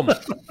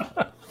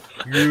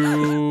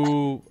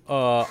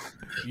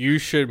 You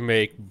should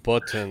make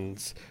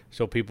buttons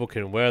so people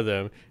can wear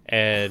them,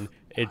 and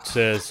it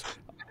says,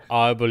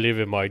 "I believe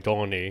in my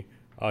Donnie."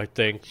 I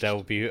think that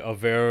would be a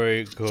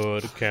very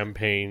good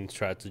campaign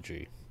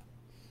strategy.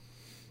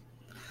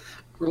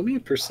 Roll me a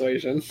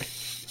persuasion.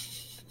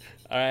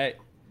 All right.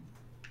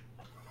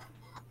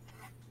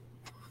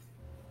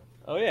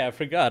 Oh yeah, I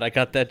forgot. I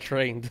got that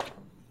trained.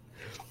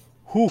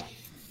 Whew.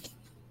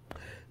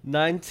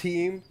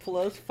 19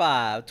 plus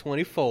 5,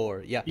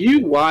 24. Yeah.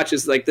 You watch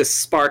as this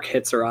spark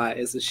hits her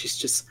eyes, and she's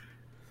just,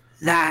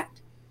 that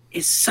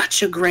is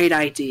such a great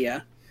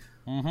idea.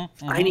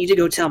 I need to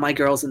go tell my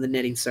girls in the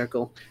knitting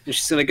circle. And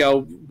she's gonna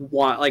go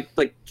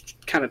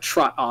kind of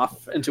trot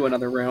off into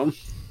another room.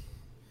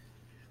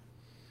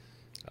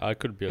 I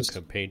could be a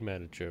campaign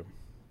manager.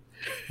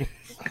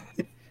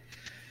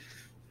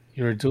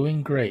 You're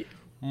doing great.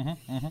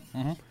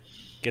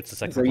 Gets a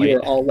second So plate.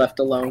 you're all left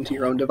alone to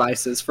your own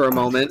devices for a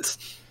moment.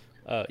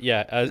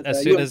 Yeah,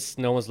 as soon as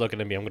no one's looking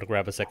at me, I'm going to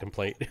grab a second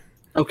plate.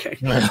 Okay.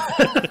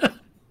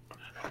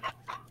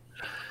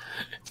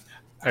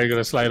 Are you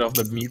gonna slide off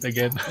the meat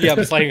again? Yeah,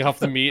 I'm sliding off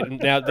the meat, and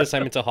now this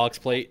time into Hawk's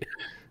plate.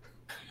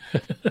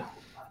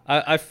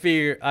 I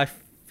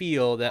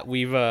feel that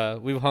we've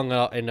hung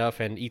out enough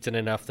and eaten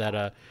enough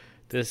that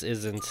this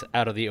isn't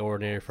out of the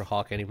ordinary for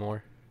Hawk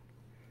anymore.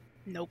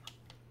 Nope.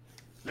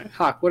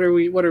 Hawk, what are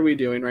we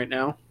doing right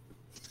now?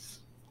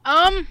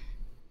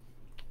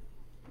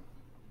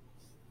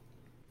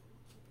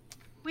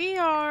 We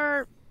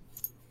are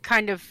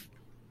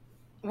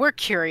we're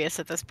curious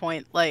at this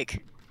point.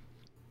 Like,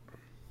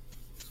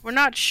 we're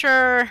not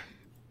sure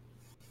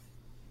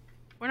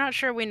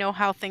we know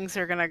how things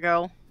are gonna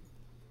go.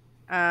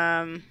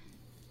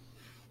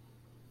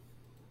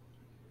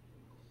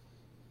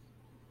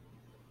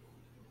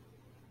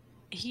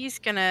 He's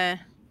gonna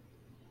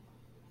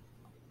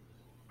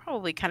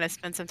probably kind of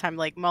spend some time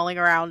like mulling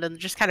around and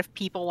just kind of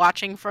people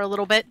watching for a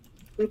little bit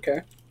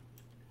Okay.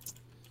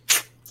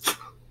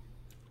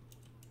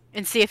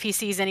 and see if he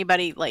sees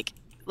anybody like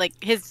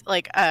his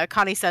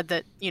Connie said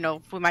that, you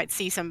know, we might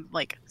see some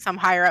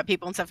higher up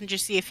people and stuff, and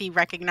just see if he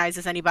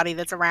recognizes anybody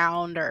that's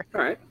around or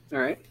All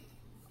right.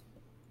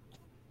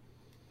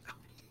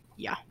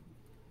 yeah.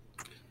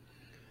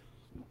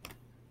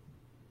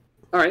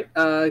 All right.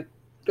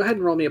 Go ahead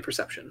and roll me a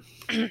perception.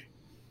 Oh,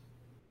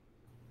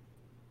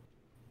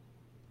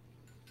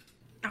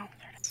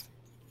 there it is.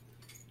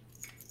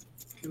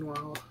 And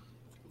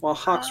while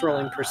Hawk's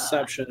rolling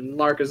perception,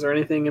 Lark, is there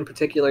anything in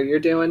particular you're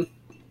doing?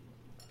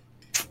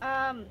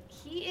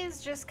 He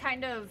is just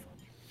kind of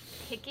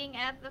picking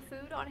at the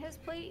food on his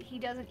plate. He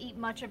doesn't eat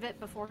much of it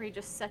before he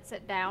just sets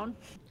it down.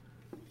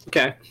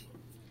 Okay.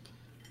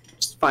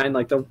 Just find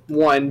like the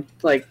one,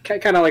 like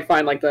kind of like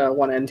find like the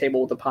one end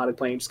table with the potted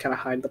plate. Just kind of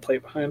hide the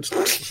plate behind.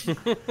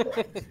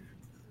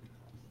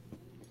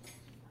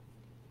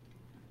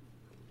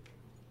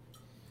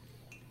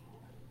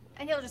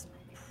 And he'll just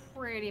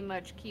pretty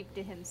much keep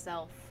to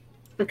himself,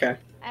 Okay.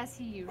 as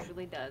he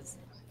usually does.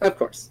 Of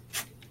course.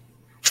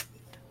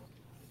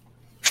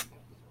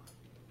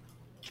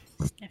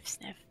 Sniff,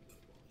 sniff.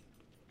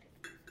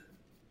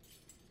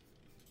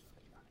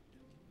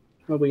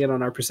 What do we get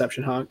on our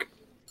perception, Hawk?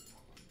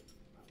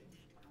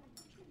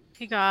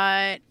 He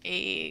got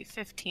a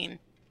 15.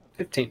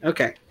 15.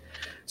 Okay.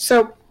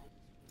 So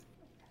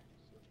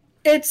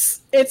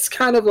it's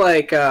kind of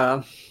like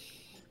I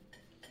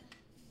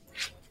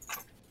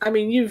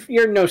mean,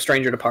 you're no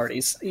stranger to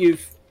parties.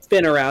 You've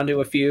been around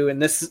to a few,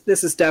 and this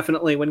is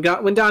definitely when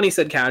Donnie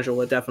said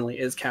casual, it definitely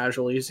is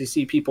casual. You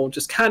see people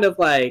just kind of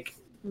like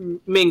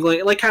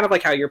mingling, like kind of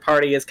like how your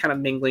party is kind of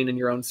mingling in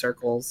your own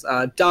circles.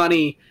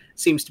 Donnie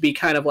seems to be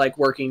kind of like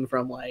working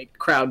from like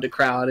crowd to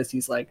crowd as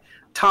he's like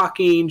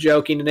talking,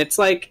 joking, and it's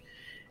like,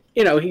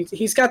 you know,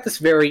 he's got this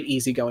very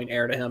easygoing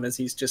air to him as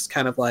he's just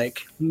kind of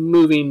like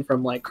moving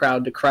from like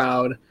crowd to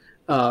crowd.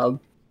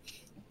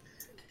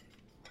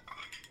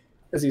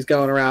 As he's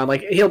going around,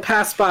 like he'll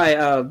pass by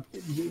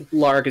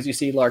Lark, as you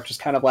see Lark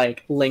just kind of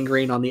like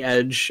lingering on the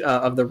edge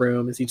of the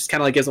room, as he just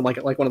kind of like gives him like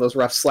one of those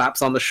rough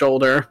slaps on the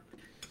shoulder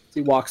as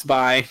he walks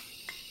by,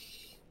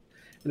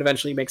 and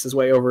eventually makes his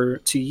way over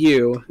to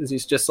you as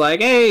he's just like,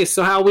 "Hey,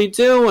 so how we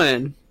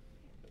doing?"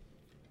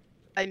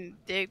 I'm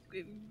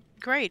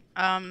great.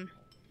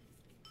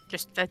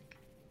 Just that's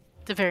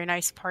a very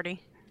nice party.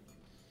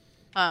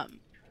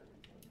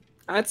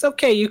 It's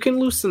okay. You can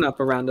loosen up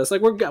around us.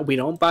 Like we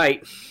don't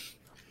bite.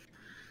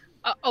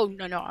 Oh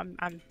no,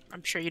 I'm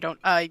sure you don't.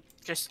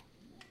 Just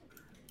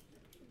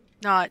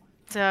not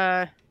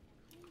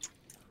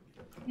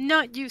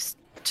used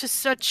to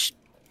such.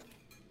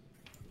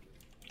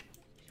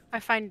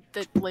 I find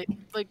that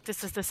like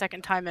this is the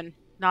second time in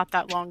not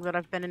that long that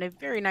I've been in a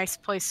very nice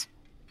place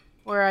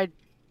where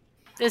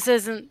this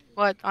isn't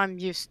what I'm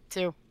used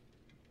to.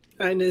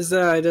 And does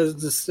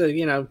this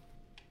you know,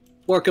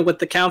 working with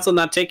the council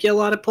not take you a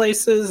lot of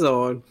places,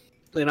 or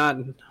they not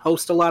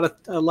host a lot of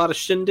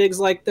shindigs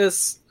like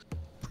this?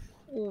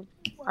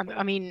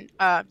 I mean,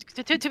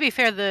 to be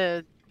fair,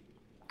 the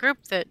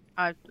group that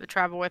I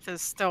travel with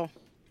is still.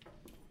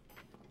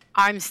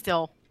 I'm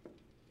still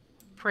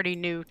pretty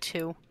new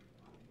too.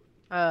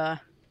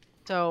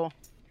 So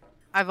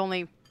I've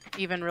only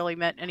even really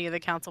met any of the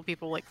council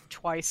people like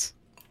twice.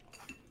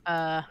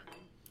 Yeah.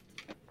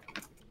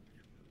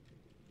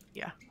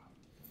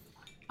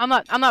 I'm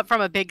not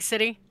from a big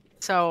city,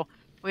 so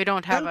we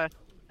don't have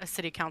a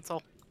city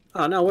council.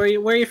 Oh no, where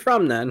are you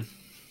from then?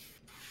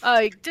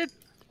 I did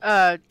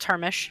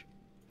Termish.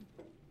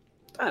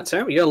 That's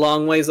right. You're a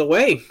long ways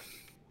away.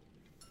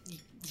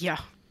 Yeah.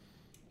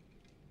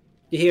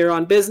 You here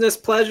on business,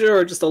 pleasure,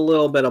 or just a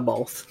little bit of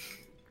both?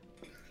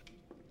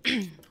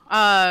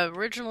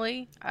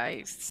 Originally,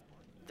 I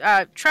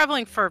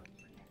traveling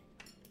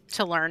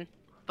to learn,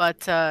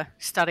 but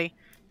study.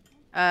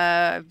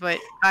 But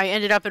I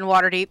ended up in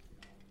Waterdeep.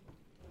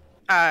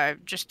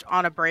 Just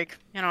on a break.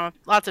 You know,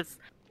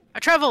 I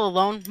travel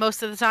alone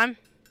most of the time,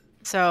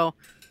 so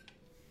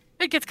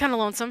it gets kind of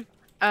lonesome.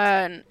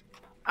 And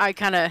I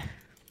kind of,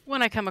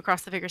 when I come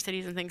across the bigger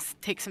cities and things,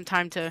 take some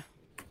time to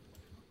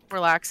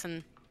relax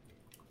and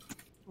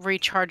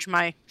recharge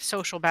my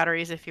social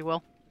batteries, if you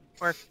will,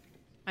 or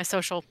my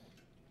social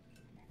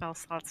spell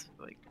slots.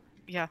 Like,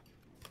 yeah.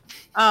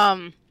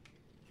 And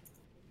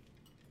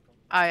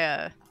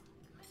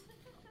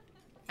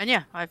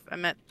yeah, I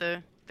met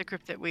the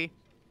group that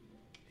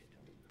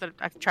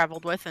I've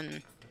traveled with,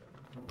 and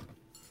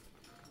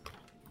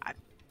I'm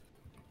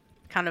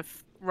kind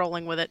of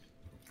rolling with it.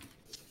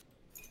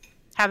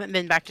 Haven't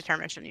been back to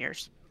Termish in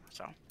years,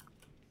 so.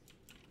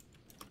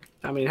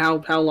 I mean,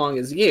 how long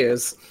is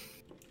years?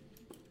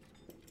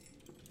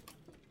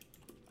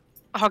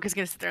 Hawk is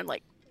gonna sit there and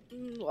like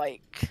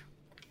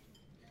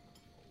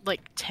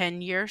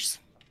 10 years.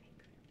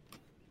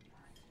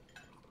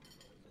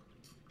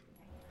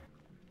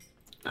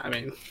 I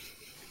mean,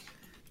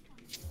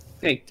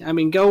 hey,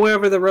 go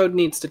wherever the road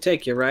needs to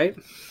take you, right?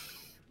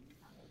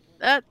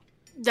 That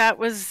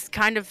was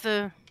kind of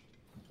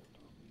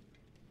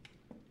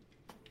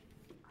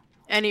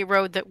any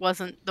road that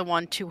wasn't the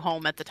one to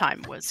home at the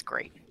time was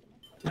great.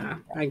 I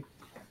mean,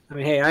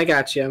 hey, I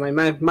got you.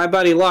 My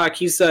buddy Lark,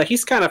 he's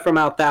kind of from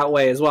out that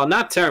way as well.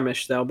 Not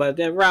Termish though, but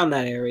around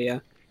that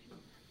area.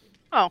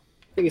 Oh,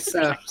 I think it's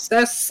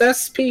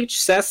Cespeach,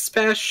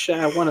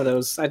 Cespesh, one of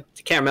those. I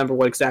can't remember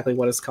what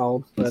it's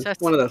called, but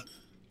one of those.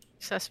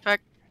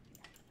 Suspect.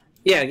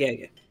 Yeah.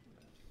 Hey,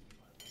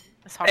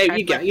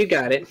 you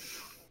got it.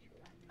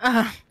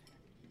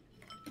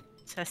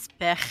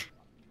 Suspect.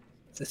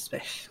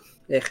 Suspect.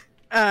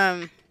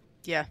 Yeah.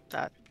 Yeah,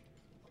 that.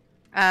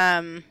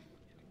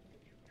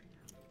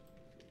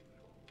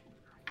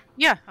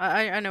 Yeah,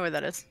 I know where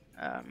that is.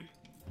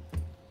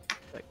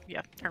 Like,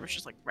 yeah, Termish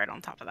is like right on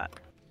top of that.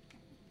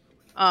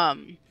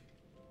 Kind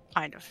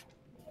of.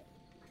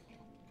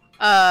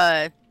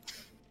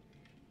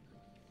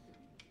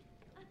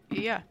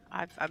 Yeah,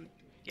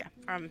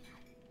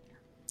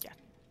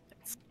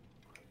 it's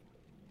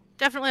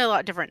definitely a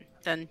lot different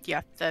than,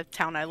 the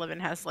town I live in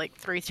has like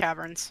 3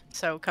 taverns,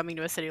 so coming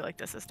to a city like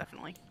this is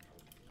definitely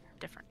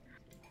different.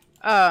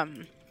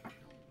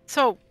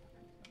 So,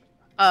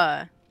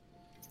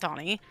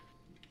 Donnie,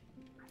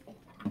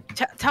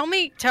 tell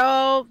me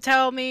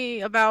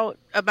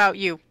about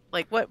you.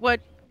 Like, what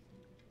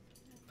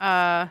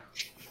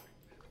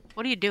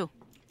do you do?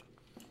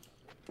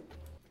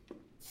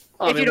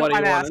 Well, If you don't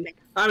mind asking.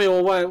 I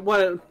mean, well,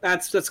 what?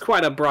 That's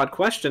quite a broad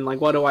question.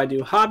 Like, what do I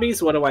do?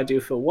 Hobbies? What do I do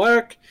for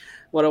work?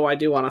 What do I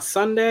do on a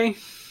Sunday?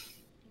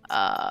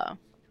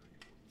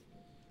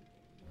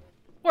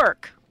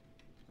 Work.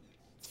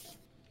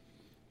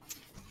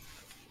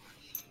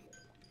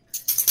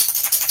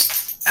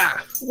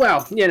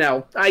 Well,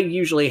 I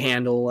usually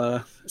handle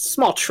a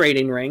small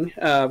trading ring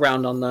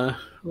around on the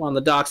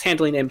docks,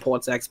 handling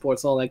imports,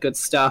 exports, all that good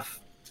stuff.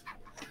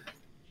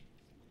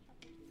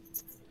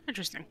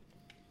 Interesting.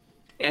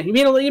 Yeah, you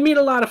meet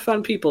a lot of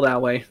fun people that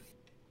way.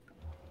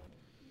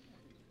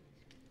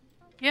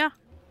 Yeah.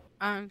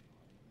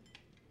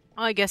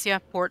 I guess,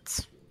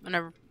 ports,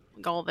 whenever,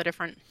 all the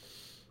different.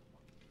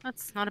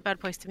 That's not a bad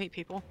place to meet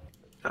people.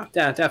 Oh,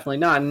 definitely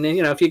not. And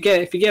if you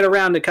get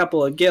around a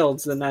couple of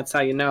guilds, then that's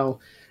how you know.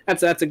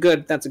 That's a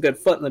good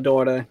foot in the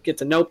door to get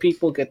to know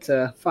people, get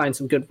to find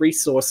some good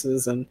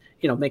resources, and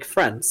make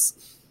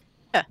friends.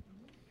 Yeah.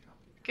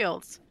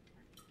 Guilds.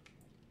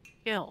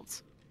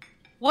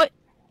 What?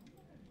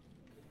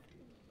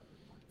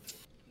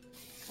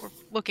 We're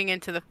looking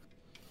into the.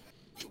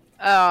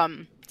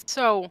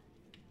 So.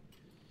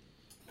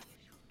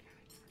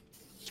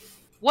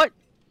 What?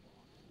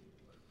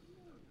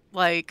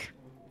 Like.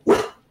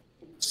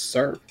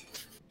 Sir.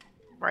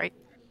 Right.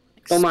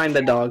 Don't mind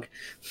the dog.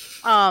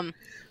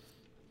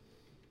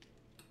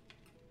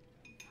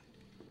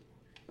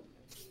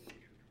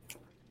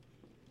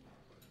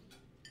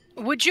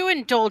 Would you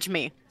indulge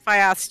me if I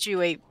asked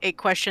you a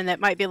question that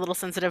might be a little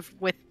sensitive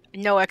with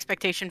no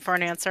expectation for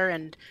an answer,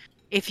 and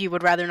if you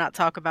would rather not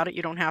talk about it,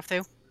 you don't have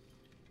to?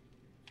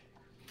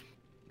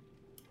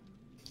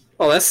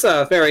 Well, that's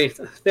very,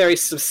 very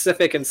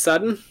specific and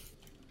sudden.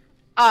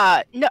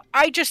 No,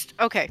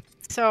 okay.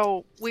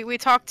 So, we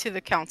talked to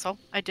the council.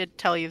 I did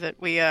tell you that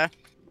we,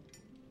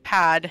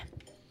 had,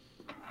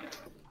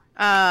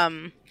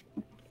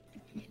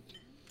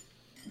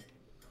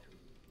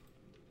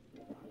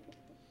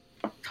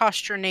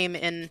 tossed your name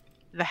in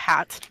the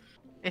hat,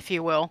 if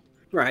you will.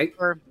 Right.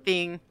 For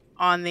being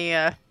on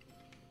the,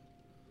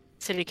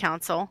 city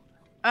council.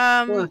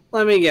 Well,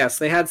 let me guess.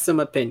 They had some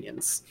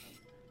opinions.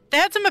 They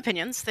had some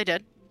opinions. They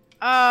did.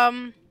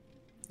 Yeah,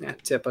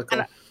 typical.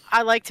 And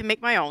I like to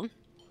make my own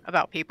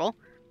about people.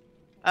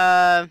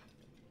 There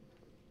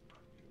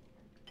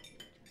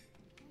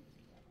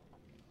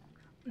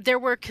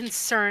were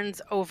concerns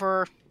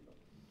over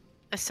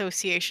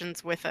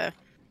associations with a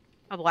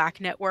black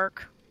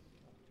network.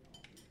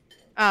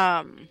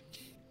 And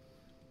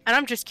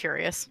I'm just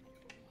curious.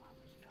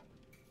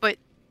 But,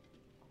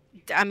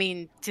 I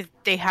mean, did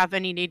they have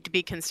any need to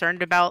be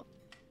concerned about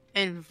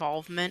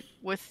involvement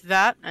with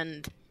that?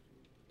 And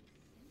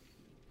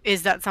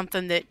is that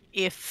something that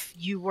if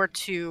you were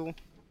to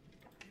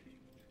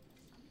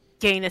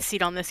gain a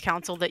seat on this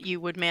council that you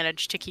would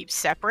manage to keep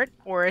separate?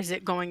 Or is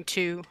it going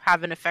to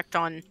have an effect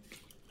on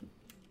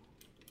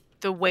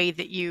the way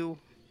that you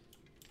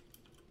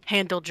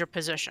handled your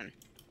position?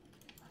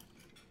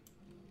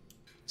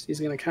 So he's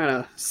gonna kind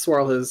of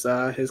swirl his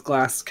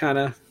glass, kind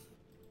of.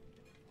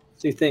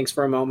 So he thinks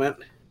for a moment.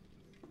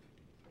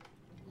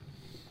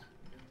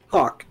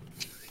 Hawk,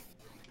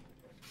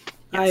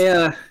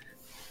 Yes.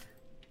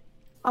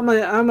 I'm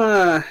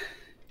gonna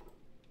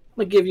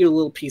give you a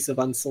little piece of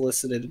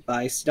unsolicited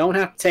advice. You don't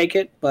have to take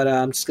it, but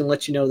I'm just gonna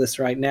let you know this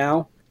right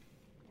now.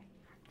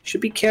 You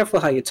should be careful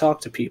how you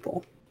talk to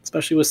people,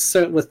 especially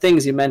with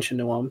things you mention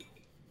to them.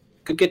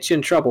 Could get you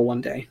in trouble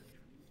one day.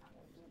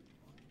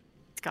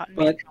 It's gotten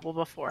me in trouble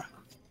before.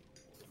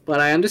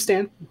 But I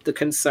understand the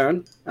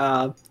concern.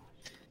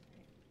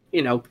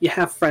 You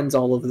have friends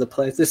all over the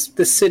place.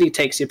 This city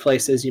takes you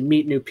places. You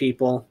meet new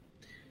people.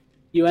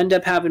 You end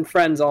up having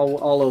friends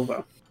all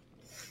over.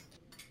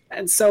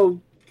 And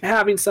so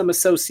having some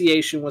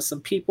association with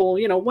some people,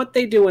 what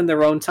they do in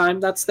their own time,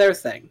 that's their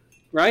thing,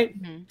 right?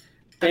 Mm-hmm.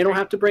 They don't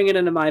have to bring it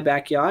into my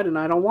backyard, and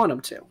I don't want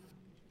them to.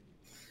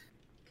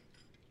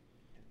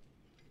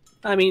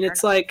 I mean,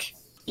 it's like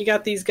you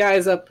got these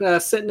guys up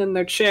sitting in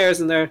their chairs,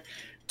 and they're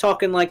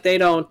talking like they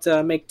don't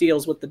make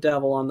deals with the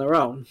devil on their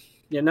own,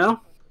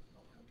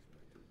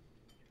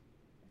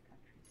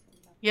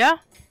 Yeah.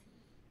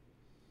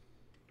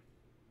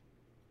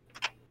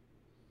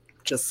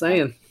 Just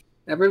saying.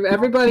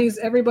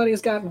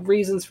 Everybody's got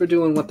reasons for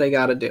doing what they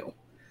got to do.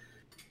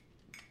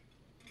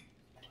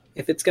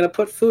 If it's gonna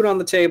put food on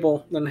the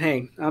table, then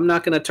hey, I'm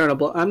not gonna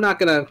I'm not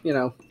gonna,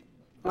 I'm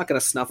not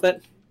gonna snuff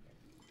it.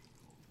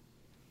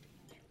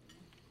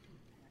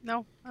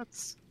 No,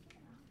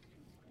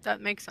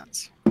 that makes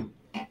sense.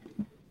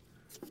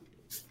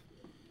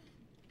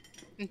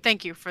 And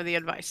thank you for the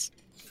advice.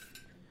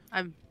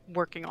 I'm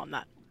working on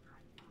that.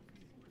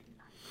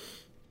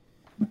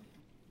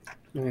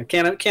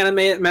 Can't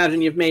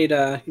imagine you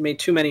made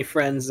too many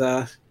friends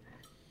kind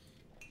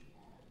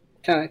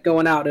of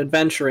going out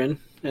adventuring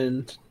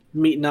and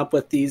meeting up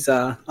with these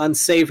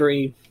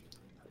unsavory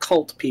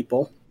cult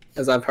people,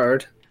 as I've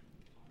heard.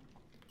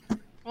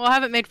 Well, I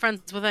haven't made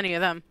friends with any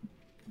of them.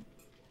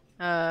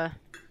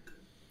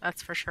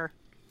 That's for sure.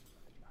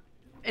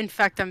 In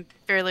fact, I'm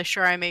fairly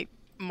sure I'm a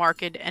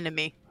marked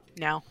enemy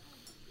now,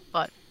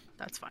 but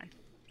that's fine.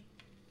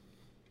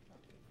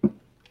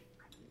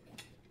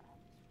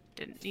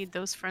 Didn't need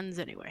those friends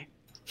anyway.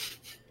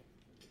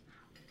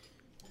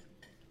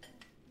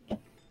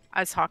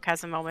 As Hawk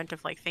has a moment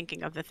of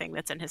thinking of the thing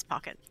that's in his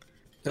pocket.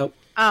 Nope.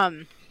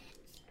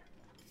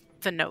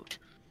 The note.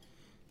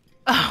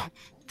 Oh,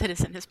 that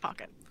is in his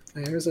pocket.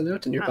 There's a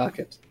note in your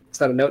pocket. Is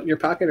that a note in your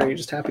pocket, or are you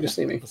just happy to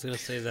see me? I was gonna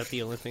say, is that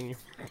the only thing?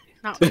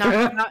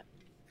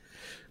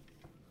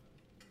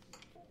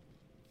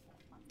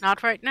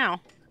 Not right now.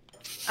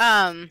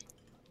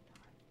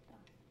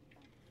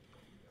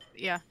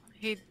 Yeah,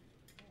 he'd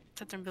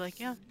sit there and be like,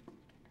 yeah.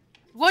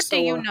 What do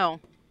you know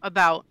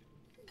about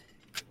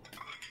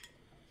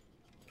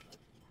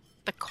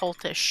the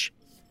cultish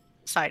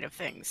side of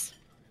things?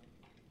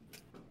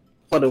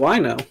 What do I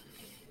know?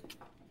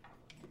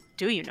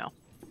 Do you know?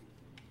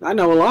 I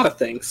know a lot of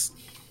things.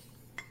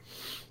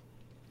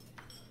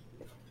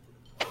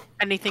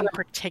 Anything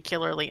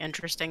particularly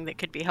interesting that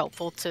could be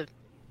helpful to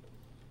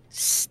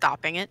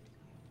stopping it?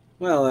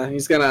 Well,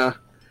 he's gonna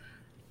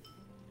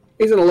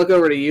look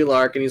over to you,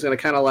 Lark, and he's gonna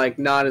kind of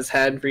nod his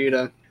head for you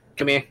to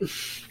come here.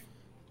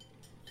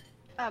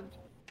 And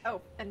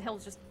he'll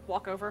just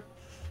walk over.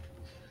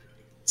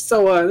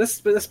 So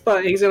this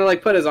he's gonna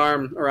put his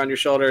arm around your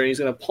shoulder, and he's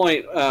gonna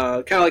point,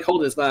 kind of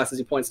hold his glass as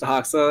he points to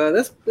Hawk. So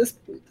this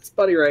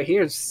buddy right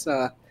here is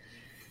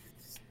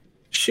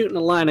shooting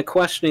a line of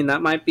questioning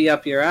that might be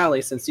up your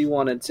alley, since you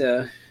wanted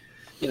to,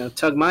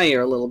 tug my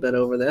ear a little bit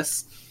over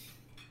this.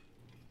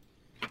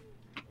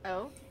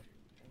 Oh.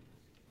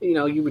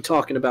 You were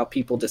talking about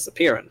people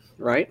disappearing,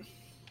 right?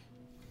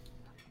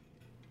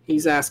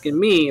 He's asking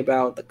me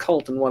about the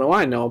cult and what do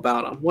I know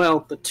about them.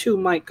 Well, the two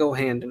might go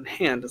hand in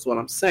hand, is what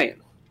I'm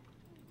saying.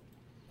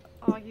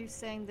 Are you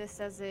saying this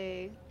as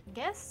a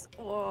guess,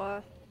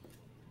 or...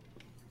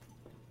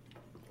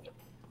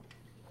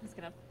 He's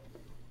gonna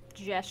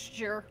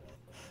gesture.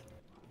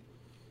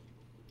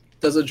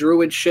 Does a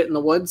druid shit in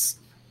the woods?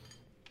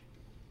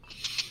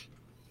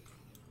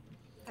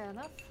 Fair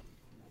enough.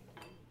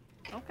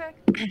 Okay.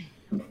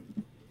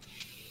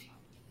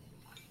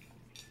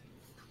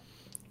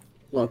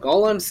 Look,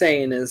 all I'm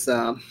saying is,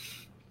 for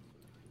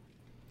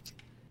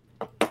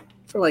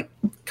a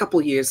couple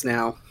years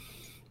now,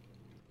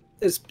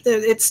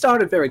 it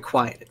started very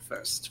quiet at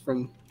first,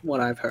 from what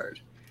I've heard.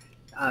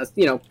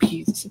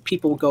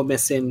 People go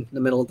missing in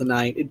the middle of the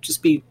night. It'd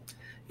just be,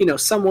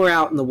 somewhere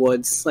out in the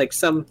woods,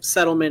 some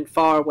settlement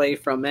far away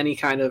from any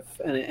kind of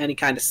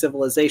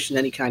civilization,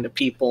 any kind of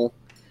people.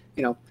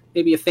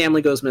 Maybe a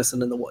family goes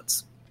missing in the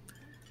woods.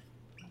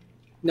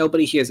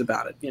 Nobody hears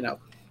about it,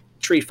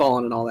 tree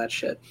falling and all that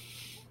shit.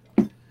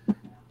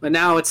 But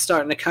now it's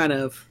starting to kind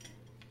of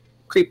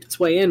creep its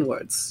way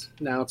inwards.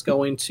 Now it's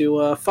going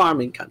to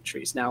farming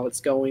countries. Now it's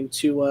going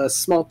to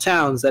small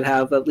towns that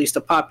have at least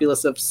a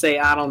populace of, say,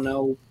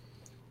 100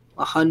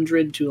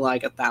 to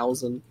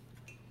 1,000.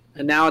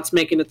 And now it's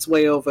making its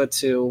way over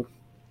to,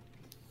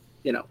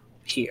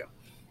 here.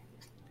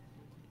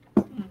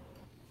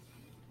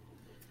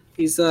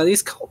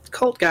 These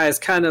cult guys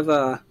kind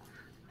of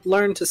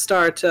learned to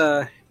start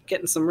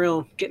getting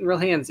real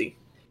handsy,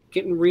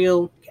 getting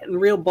real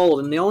bold,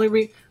 and the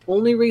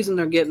only reason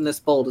they're getting this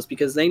bold is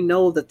because they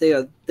know that they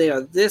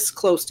are this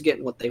close to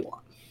getting what they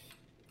want.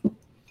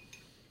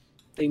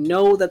 They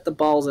know that the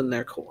ball's in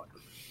their court.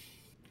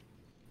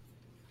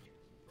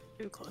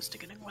 Too close to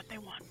getting what they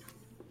want.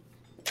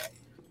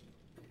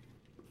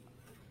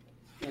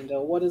 And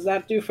what does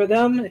that do for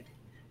them? It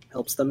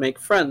helps them make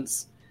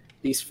friends.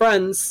 These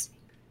friends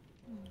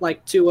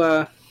like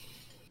to,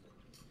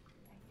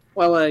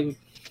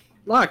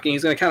 Look, and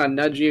he's going to kind of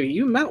nudge you.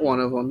 You met one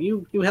of them.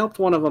 You helped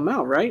one of them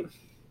out, right?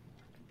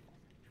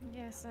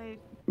 Yes, I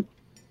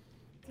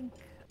think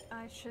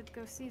I should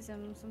go see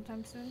them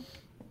sometime soon.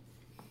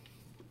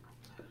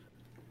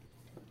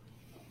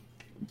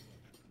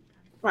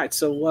 Right,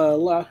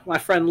 so my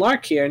friend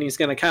Lark here, and he's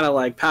going to kind of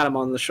like pat him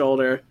on the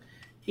shoulder.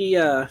 He,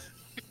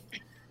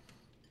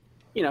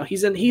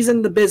 he's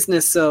in the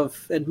business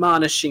of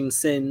admonishing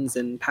sins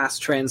and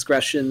past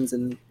transgressions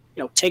and,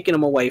 taking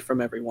them away from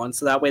everyone,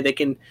 so that way they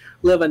can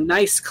live a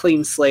nice,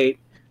 clean slate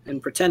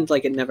and pretend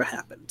like it never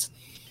happened.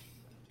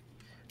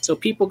 So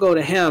people go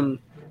to him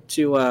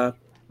to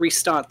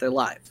restart their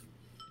life.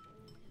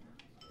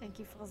 Thank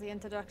you for the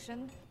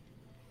introduction.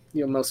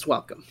 You're most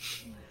welcome.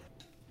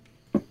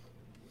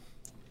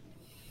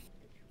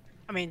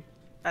 I mean,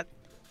 that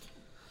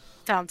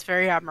sounds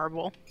very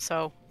admirable,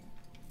 so...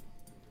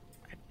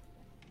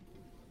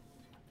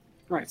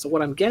 Right, so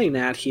what I'm getting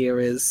at here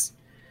is,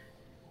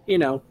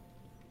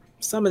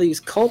 some of these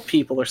cult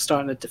people are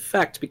starting to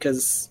defect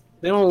because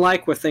they don't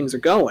like where things are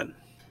going.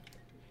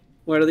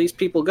 Where do these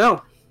people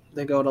go?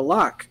 They go to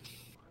Locke.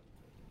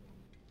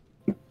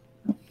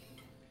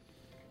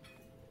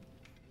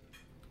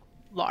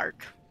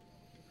 Lark.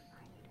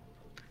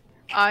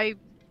 I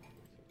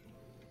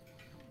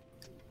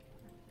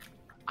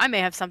may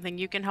have something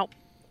you can help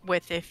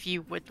with if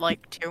you would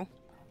like to. Of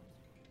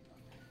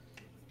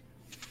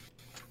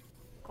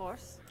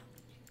course.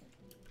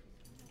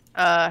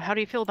 How do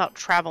you feel about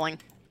traveling?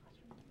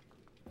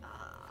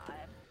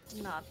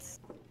 I'm not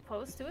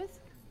opposed to it.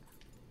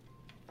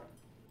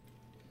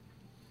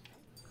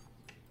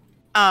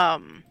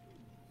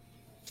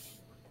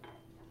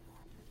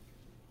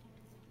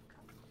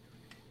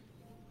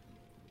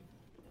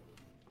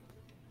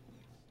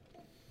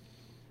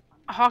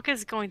 Hawk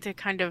is going to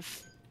kind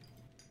of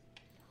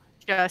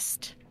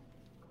just...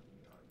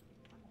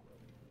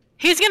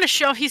 He's gonna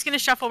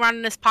shuffle around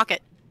in his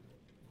pocket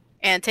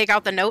and take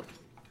out the note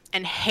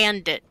and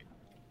hand it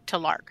to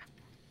Lark.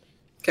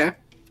 Okay.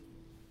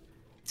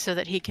 So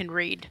that he can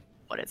read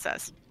what it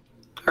says.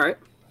 All right.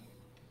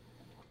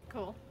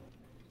 Cool.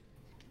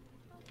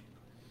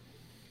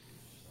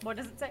 What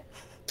does it say?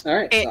 All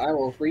right, so I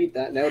will read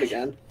that note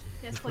again.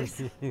 Yes,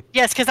 please.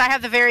 Yes, because I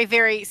have the very,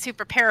 very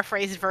super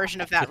paraphrased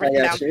version of that I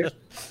written got down. you.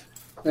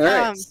 All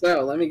right,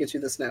 so let me get you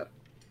this note.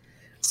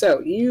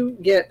 So you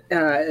get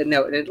a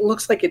note, and it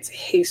looks like it's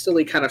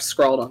hastily kind of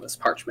scrawled on this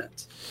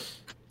parchment.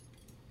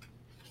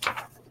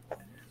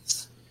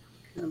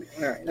 All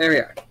right, there we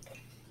are.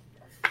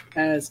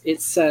 As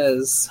it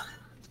says,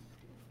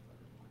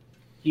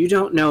 "You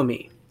don't know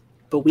me,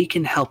 but we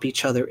can help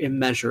each other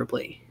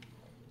immeasurably.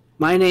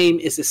 My name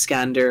is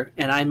Iskander,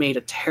 and I made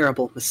a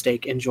terrible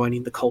mistake in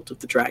joining the Cult of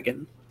the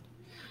Dragon.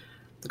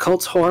 The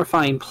cult's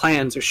horrifying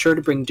plans are sure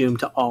to bring doom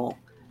to all,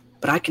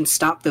 but I can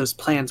stop those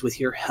plans with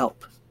your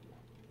help.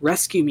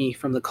 Rescue me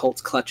from the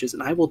cult's clutches,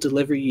 and I will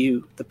deliver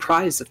you the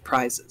prize of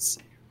prizes,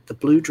 the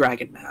Blue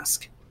Dragon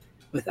Mask.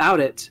 Without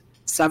it,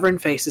 Severin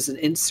faces an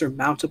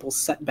insurmountable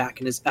setback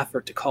in his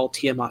effort to call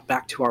Tiamat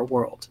back to our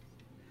world.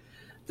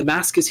 The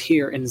mask is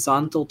here in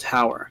Zonthal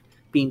Tower,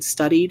 being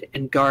studied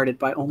and guarded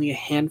by only a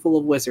handful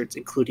of wizards,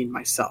 including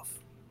myself.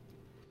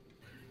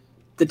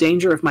 The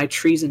danger of my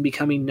treason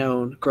becoming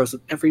known grows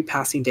with every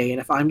passing day, and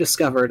if I'm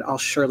discovered, I'll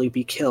surely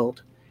be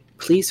killed.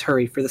 Please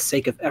hurry for the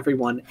sake of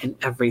everyone and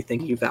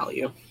everything you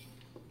value."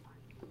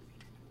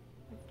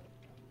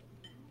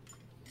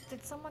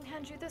 Did someone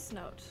hand you this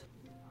note?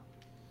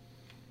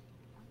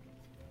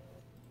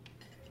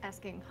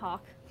 Asking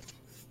Hawk.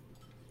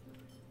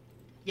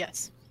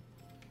 Yes.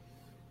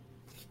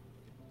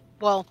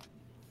 Well,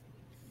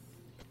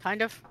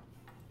 kind of.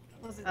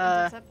 Was it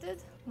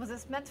intercepted? Was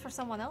this meant for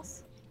someone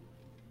else?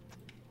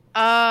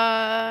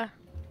 No.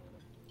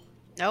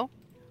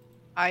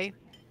 I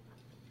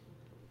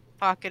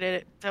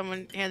pocketed it.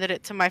 Someone handed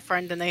it to my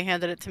friend and they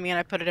handed it to me and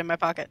I put it in my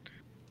pocket.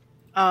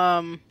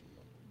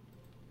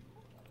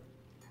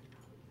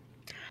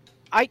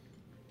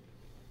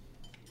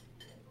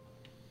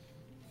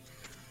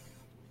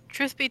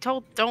 Truth be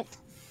told, don't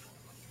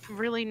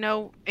really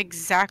know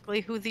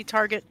exactly who the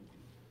target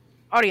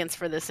audience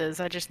for this is.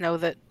 I just know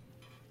that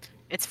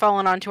it's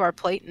fallen onto our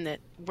plate and that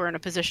we're in a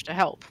position to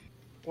help.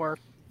 Or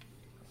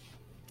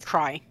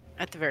try,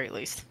 at the very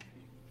least,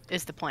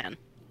 is the plan.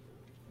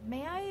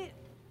 May I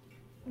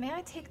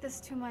take this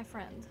to my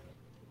friend?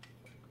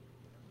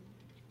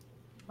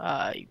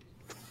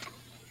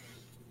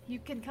 You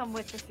can come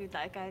with if you'd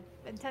like. I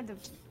intend to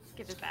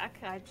give it back.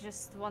 I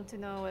just want to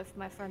know if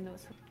my friend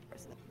knows who the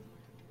person is.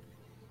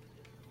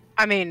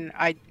 I mean,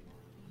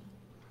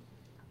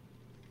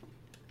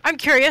 I'm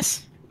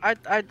curious.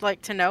 I'd like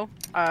to know,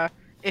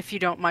 if you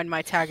don't mind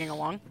my tagging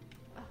along.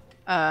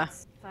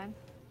 That's fine.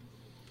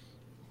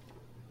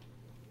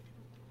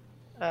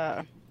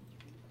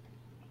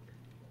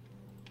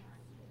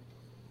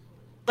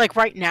 Like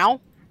right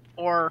now,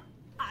 or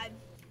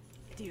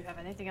Do you have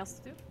anything else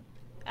to do?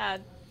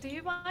 Do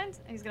you mind?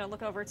 And he's gonna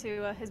look over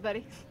to his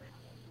buddy.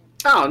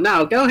 Oh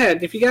no, go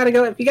ahead. If you gotta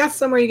go, if you got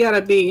somewhere you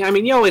gotta be, I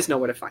mean, you always know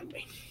where to find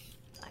me.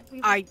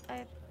 I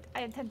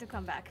intend to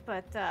come back,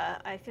 but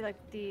I feel like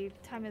the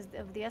time is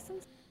of the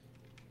essence.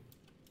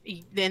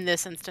 in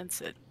this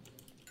instance,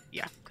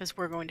 yeah, because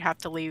we're going to have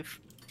to leave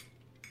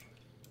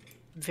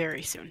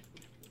very soon.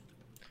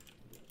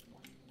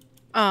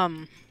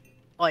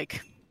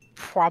 Like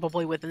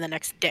probably within the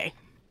next day.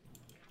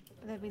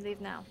 Then we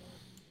leave now.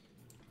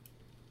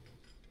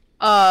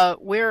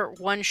 We're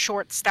one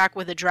short stack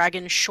with a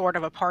dragon short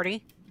of a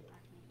party.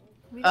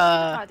 We don't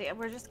need a party.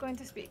 We're just going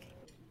to speak.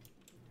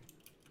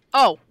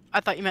 Oh, I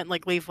thought you meant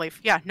like leave.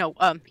 Yeah, no.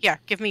 Yeah.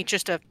 Give me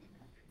just a,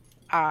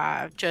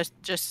 just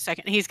a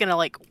second. He's gonna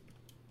like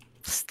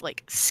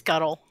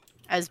scuttle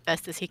as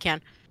best as he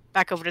can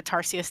back over to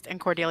Tarsius and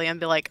Cordelia and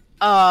be like,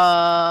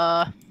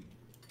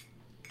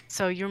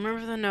 so you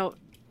remember the note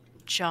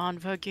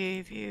Janva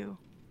gave you?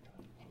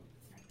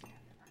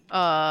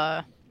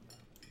 Lark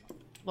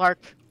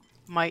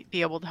might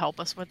be able to help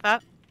us with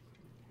that.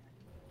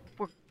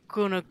 We're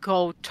gonna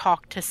go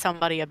talk to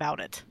somebody about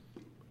it.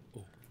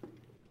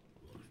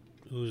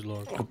 Who's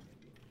Lark?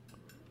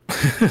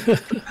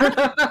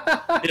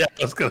 Yeah,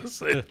 I was gonna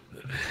say.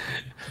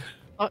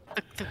 Lark,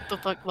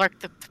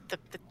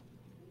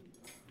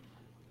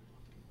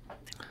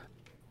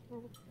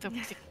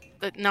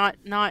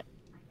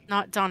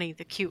 not Donnie,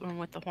 the cute one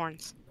with the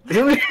horns.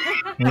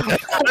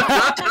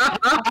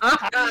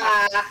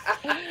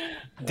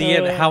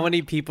 DM, how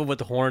many people with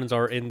horns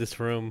are in this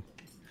room?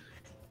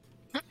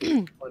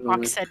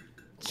 Fox said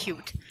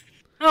cute.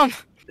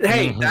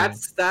 Hey,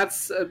 that's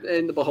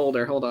in the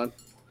beholder. Hold on.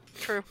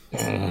 True.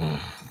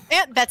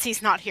 Aunt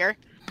Betsy's not here.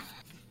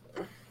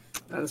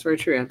 That is very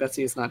true. Aunt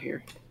Betsy is not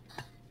here.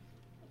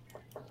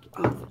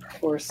 Of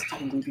course,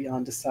 D&D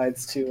Beyond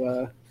decides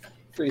to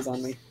freeze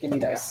on me. Give me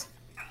dice.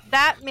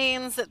 That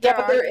means that Yeah,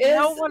 but there is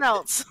no one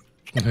else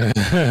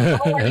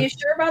Oh, are you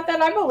sure about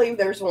that? I believe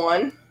there's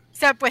one.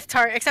 except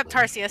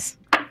Tarsius.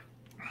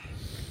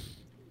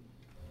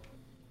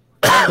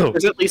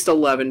 There's at least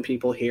 11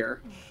 people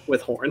here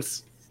with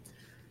horns.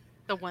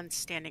 The one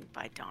standing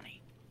by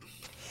Donnie.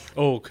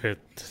 Oh, okay.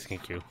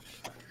 Thank you.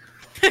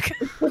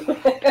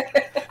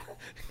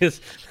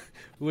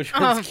 Which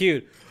one's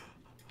cute?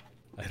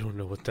 I don't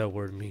know what that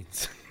word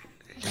means.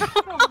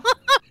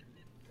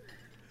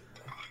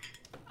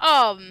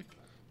 It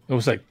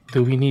was like,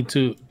 do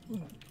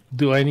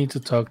I need to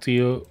talk to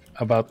you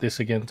about this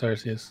again,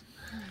 Tarsius?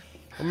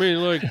 I mean,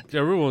 like,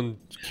 everyone's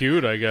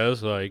cute, I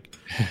guess. Like,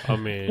 I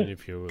mean,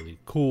 if you're really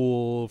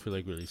cool, if you're,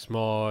 like, really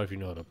smart, if you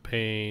know how to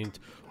paint,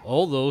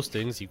 all those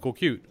things equal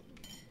cute.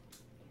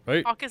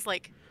 Right? Hawk is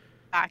like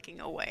backing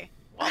away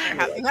while they're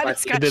having that Like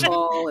discussion.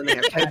 ball, and they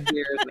have cat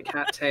ears and a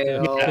cat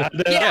tail.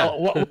 Yeah.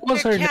 What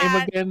was her name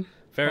cat. again?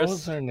 Ferris. What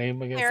was her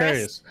name again? Ferris.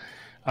 Ferris.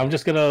 I'm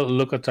just gonna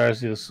look at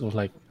Tarsius and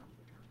like,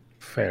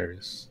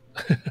 Ferris.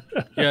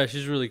 Yeah,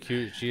 she's really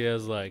cute. She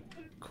has, like,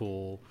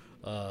 cool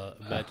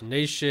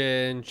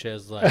imagination. She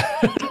has, like,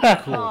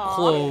 cool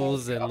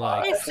clothes and,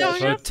 like, It's so- her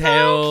you're so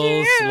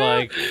tails, cute.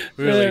 like,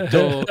 really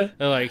dope.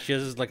 And, like, she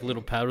has, this, like,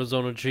 little powders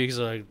on her cheeks.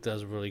 So, like,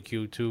 that's really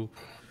cute, too.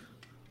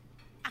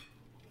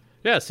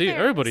 Yeah, see, Ferris.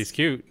 everybody's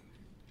cute.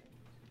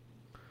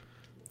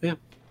 Yeah.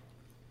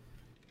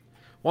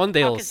 One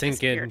day Hawk it'll has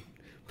sink in, disappeared.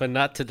 but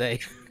not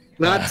today.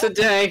 Not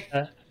today.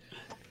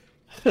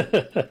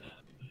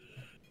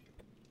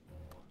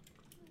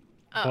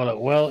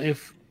 Well,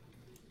 if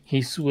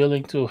he's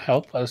willing to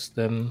help us,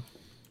 then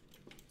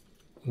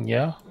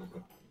yeah.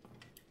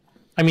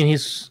 I mean,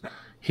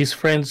 he's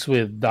friends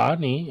with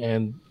Donnie,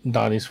 and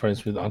Donnie's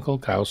friends with Uncle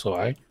Kyle, so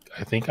I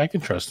think I can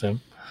trust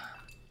him.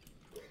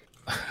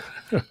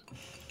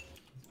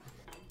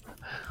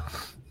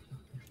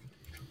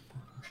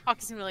 Hawk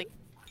is gonna be like,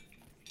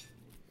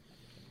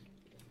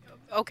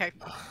 okay.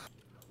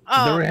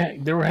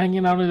 They were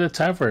hanging out in the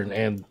tavern,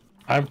 and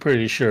I'm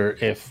pretty sure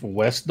if Uncle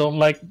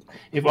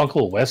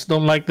West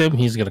don't like them,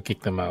 he's gonna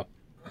kick them out.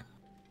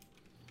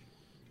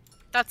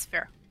 That's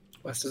fair.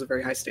 West is a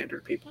very high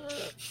standard, people.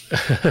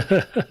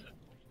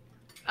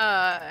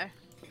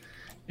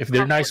 If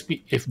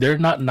they're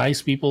not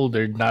nice people,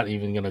 they're not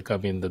even gonna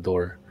come in the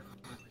door.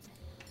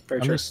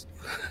 Very I'm true. just-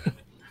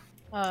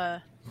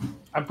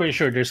 I'm pretty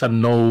sure there's a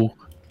no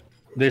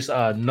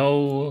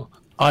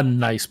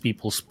unnice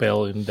people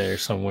spell in there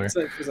somewhere.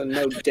 There's a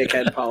no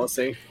dickhead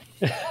policy.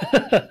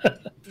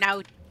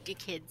 Now,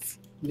 dickheads.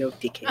 No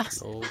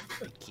dickheads. Oh,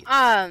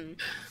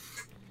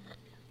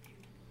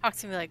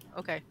 Hawk's gonna be like,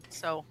 okay,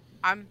 so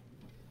I'm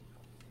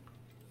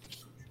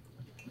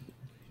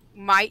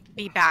might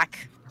be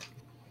back.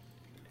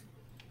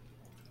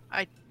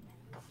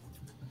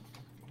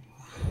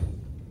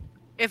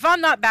 If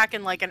I'm not back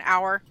in like an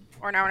hour,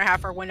 or an hour and a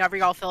half, or whenever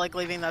y'all feel like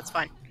leaving, that's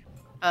fine.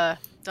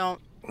 Don't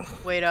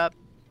wait up.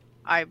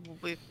 I will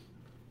be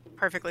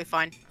perfectly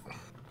fine.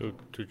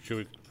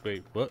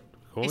 Wait, what?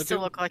 He still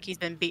look like he's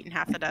been beaten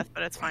half to death,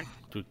 but it's fine.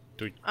 We're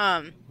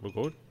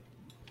going?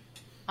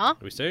 Huh?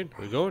 Are we staying?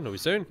 Are we going? Are we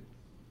staying?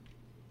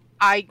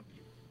 I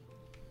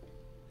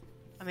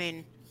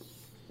mean,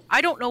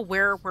 I don't know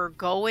where we're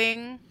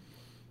going,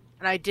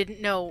 and I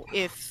didn't know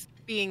if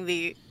being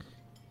the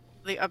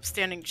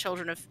upstanding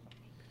children of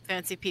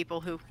fancy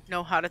people who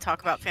know how to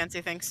talk about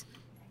fancy things.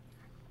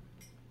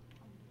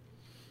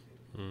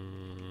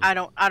 I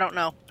don't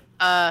know.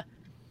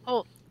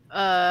 Hold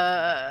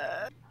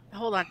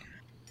on.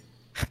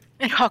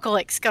 And Hawk will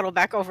like scuttle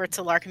back over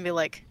to Lark and be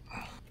like,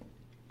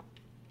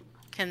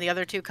 "Can the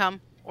other two come,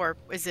 or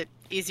is it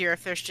easier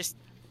if there's just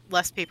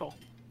less people?"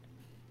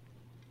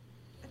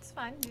 It's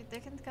fine. They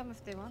can come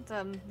if they want.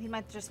 He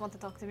might just want to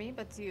talk to me,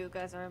 but you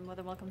guys are more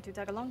than welcome to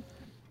tag along.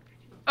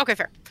 Okay,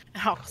 fair.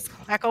 And I'll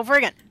scuttle back over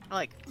again.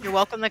 Like, you're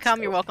welcome to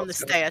come. You're welcome to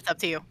stay. It's up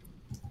to you.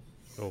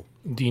 Oh.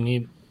 Do you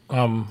need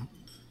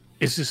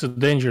is this a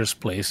dangerous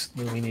place?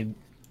 Do we need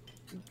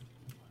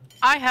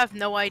I have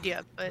no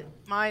idea, but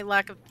my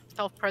lack of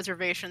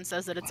self-preservation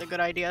says that it's a good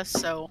idea,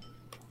 so...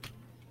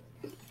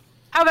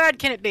 How bad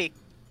can it be?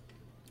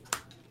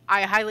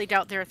 I highly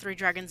doubt there are 3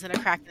 dragons and a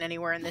kraken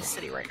anywhere in this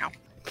city right now.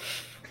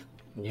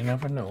 You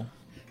never know.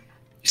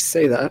 You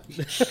say that.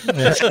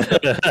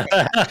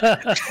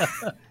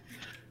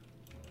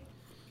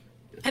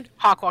 And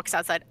Hawk walks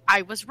outside.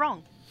 I was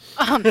wrong.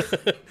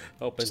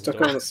 Open Stuck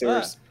door. on the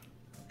sewers.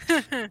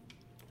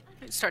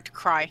 Start to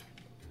cry.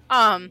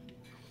 But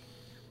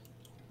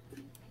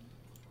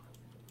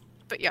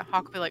yeah,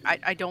 Hawk will be like,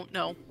 I don't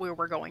know where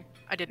we're going.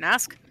 I didn't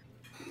ask.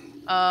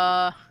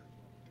 Not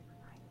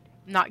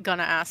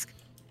gonna ask.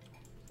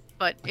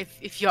 But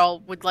if y'all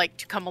would like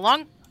to come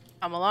along,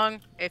 come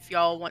along. If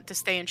y'all want to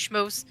stay in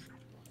schmoes,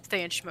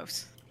 stay in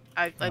schmoes.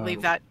 I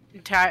leave that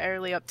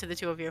entirely up to the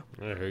two of you.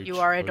 I hate You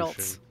are schmoozing.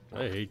 adults.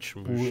 I hate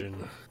schmoozing.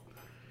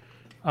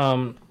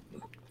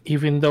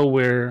 Even though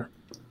we're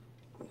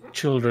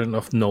children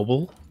of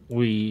noble,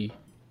 we,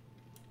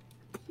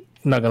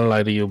 not gonna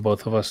lie to you,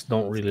 both of us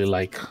don't really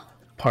like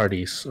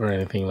parties or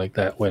anything like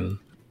that when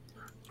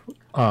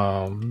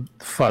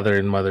father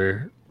and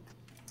mother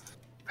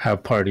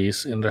have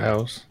parties in their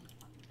house.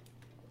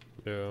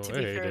 Yeah, To I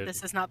be hate fair, it.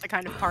 this is not the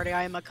kind of party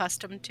I am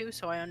accustomed to,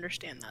 so I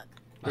understand that.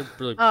 They're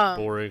really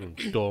boring and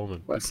dumb.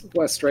 And...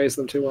 West raised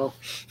them too well.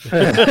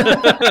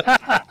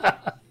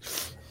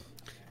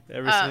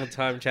 Every single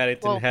time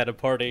Chaddington well- had a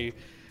party,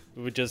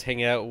 we would just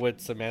hang out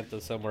with Samantha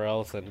somewhere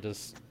else and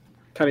just...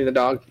 Penny the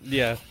dog.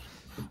 Yeah.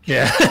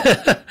 Yeah.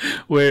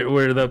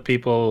 we're the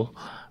people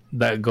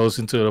that goes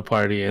into the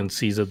party and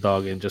sees a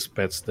dog and just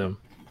pets them.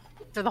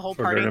 For the whole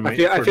For party. their- I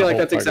feel for like the that's whole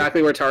party.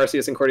 exactly where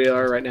Tarsius and Cordelia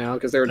are right now,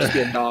 because there would just be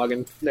a dog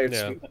and they're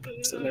just Yeah.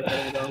 sitting there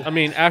petting the dog. I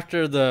mean,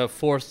 after the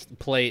 4th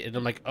plate, and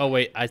I'm like, oh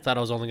wait, I thought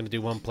I was only going to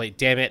do 1 plate.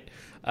 Damn it.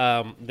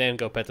 Then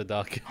go pet the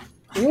dog.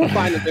 You will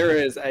find that there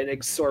is an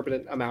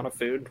exorbitant amount of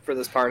food for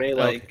this party.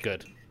 Okay,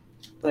 good.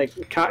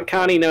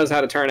 Connie knows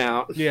how to turn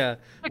out. Yeah.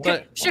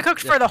 But, She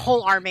cooked for the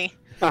whole army.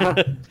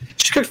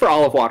 She cooked for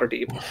all of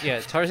Waterdeep.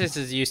 yeah, Tarsis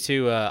is used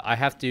to, I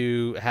have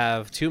to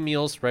have 2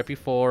 meals right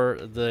before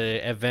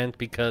the event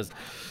because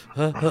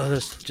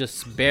there's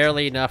just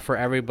barely enough for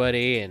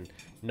everybody and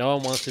no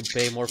one wants to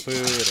pay more food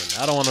and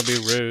I don't want to be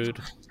rude.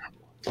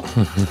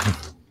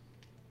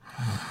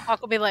 Hawk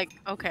will be like,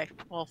 okay,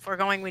 well, if we're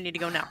going, we need to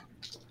go now.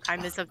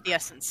 Time is of the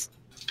essence.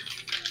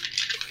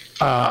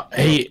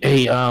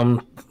 Hey,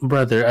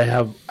 brother, I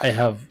have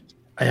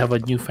a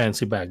new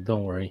fancy bag.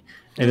 Don't worry.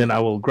 And then I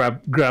will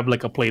grab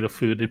like a plate of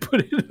food and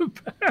put it in the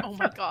bag. Oh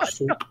my god.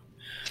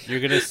 You're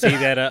going to see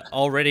that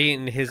already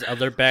in his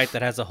other bag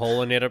that has a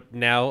hole in it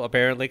now,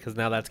 apparently, because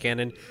now that's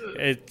canon.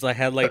 It's like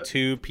had like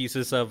 2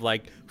 pieces of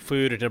like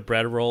food and a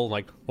bread roll.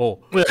 Like, oh,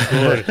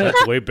 good,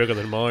 that's way bigger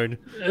than mine.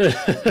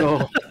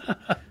 Oh.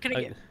 I'm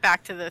gonna get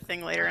back to the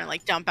thing later and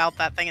like dump out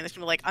that thing and there's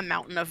gonna be like a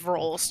mountain of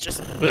rolls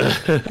just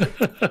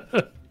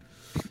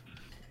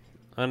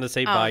I'm going to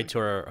say bye to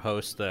our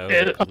host, though,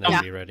 Yeah. and then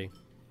Yeah. be ready.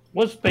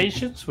 Was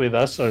Patience with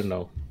us or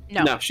no?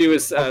 no. She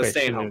was Okay,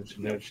 staying home.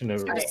 She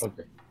never. Right.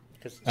 Okay.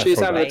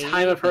 She's I having the forgot.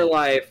 time of her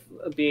life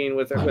being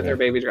with her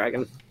baby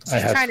dragon. I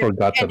had Trying to,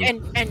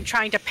 forgotten. and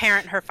trying to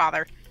parent her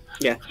father.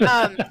 Yeah.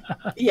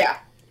 Yeah.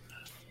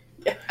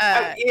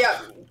 Uh,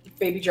 Yeah.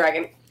 Baby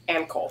dragon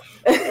and Cole.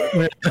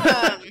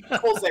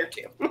 Cole's there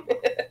too.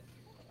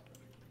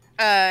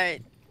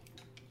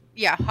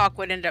 Yeah, Hawk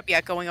would end up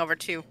going over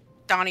to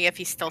Donnie if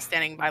he's still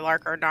standing by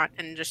Lark or not,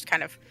 and just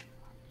kind of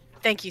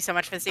thank you so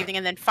much for this evening,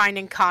 and then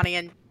finding Connie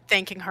and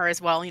thanking her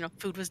as well. You know,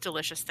 food was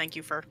delicious. Thank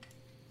you for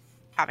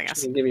having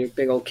us. Give you a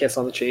big old kiss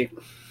on the cheek.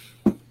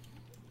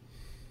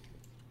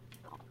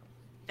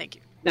 Thank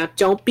you. Now,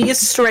 don't be a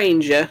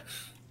stranger.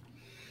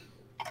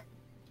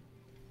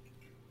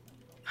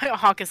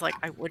 Hawk is like,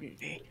 I wouldn't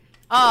be.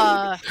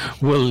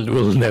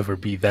 We'll never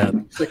be that.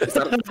 Like, is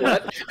that a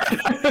threat?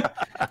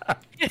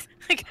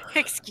 Like,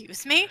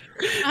 excuse me?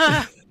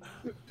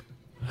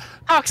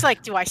 Hawk's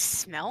like, do I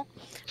smell?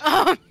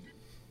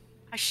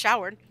 I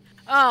showered.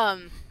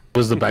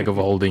 Was the bag of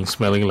holding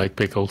smelling like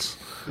pickles?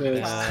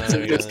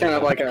 It's kind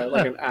of like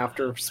an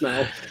after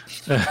smell.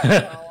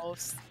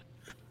 Gross.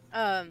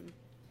 But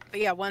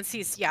yeah, once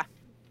he's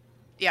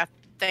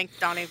thanked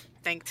Donnie,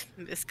 thanked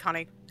Miss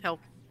Connie. He'll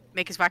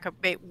make his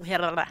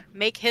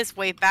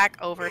way back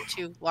over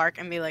to Lark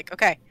and be like,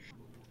 okay.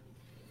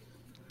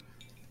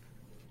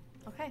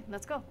 Okay,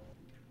 let's go.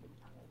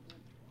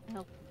 And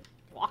he'll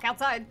walk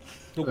outside.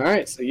 All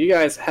right, so you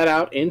guys head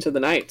out into the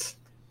night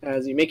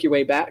as you make your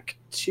way back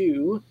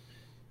to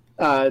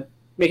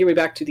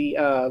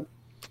the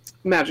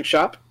magic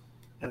shop.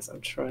 As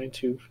I'm trying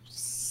to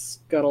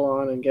scuttle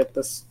on and get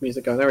this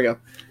music going. There we go.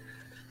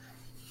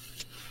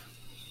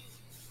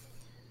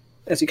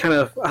 As you kind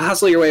of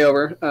hustle your way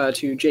over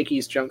to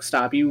Jakey's junk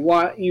stop,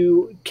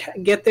 you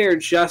get there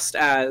just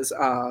as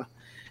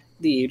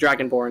the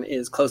Dragonborn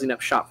is closing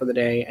up shop for the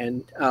day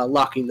and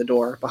locking the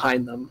door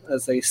behind them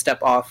as they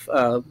step off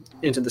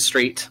into the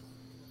street.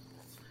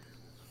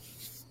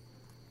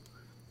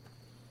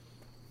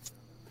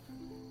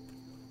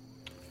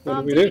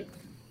 What do we do?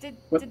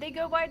 Did they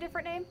go by a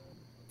different name?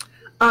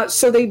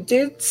 So they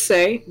did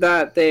say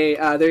that they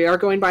are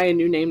going by a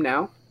new name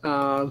now.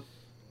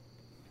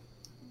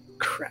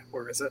 Crap,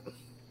 where is it?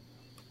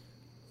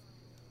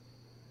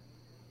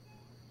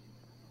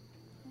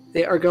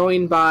 They are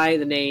going by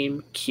the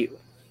name Q.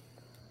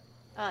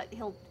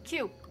 He'll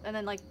Q, and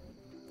then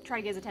try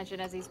to get his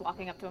attention as he's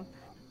walking up to him.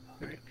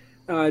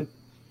 All right.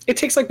 It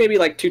takes maybe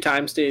 2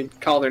 times to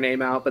call their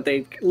name out, but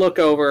they look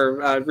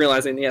over,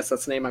 realizing yes,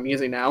 that's the name I'm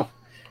using now.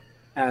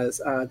 As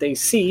they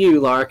see you,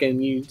 Lark,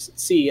 and you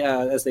see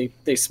as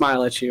they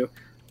smile at you.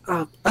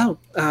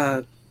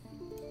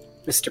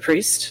 Mr.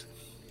 Priest.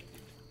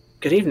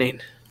 Good evening.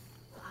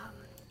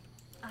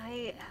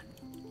 I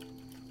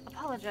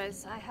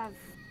apologize. I have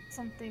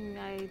something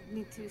I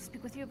need to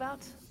speak with you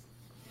about.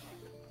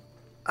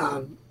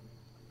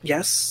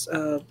 Yes.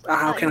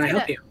 How can I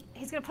help you?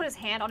 He's gonna put his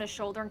hand on his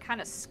shoulder and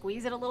kind of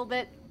squeeze it a little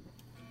bit.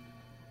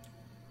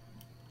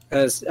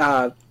 As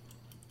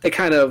they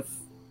kind of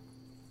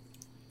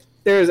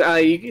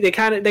they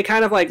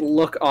kind of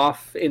look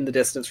off in the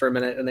distance for a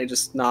minute, and they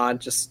just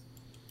nod.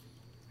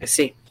 I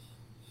see.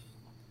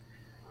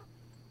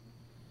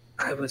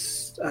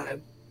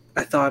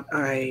 I thought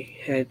I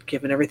had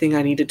given everything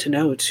I needed to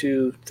know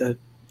to the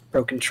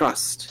Broken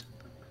Trust.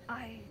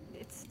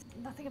 It's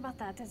nothing about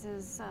that. This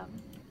is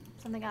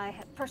something I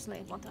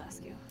personally want to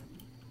ask you.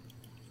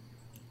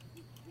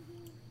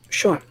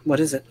 Sure. What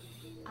is it?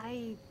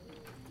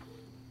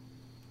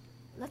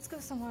 Let's go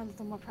somewhere a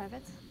little more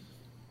private.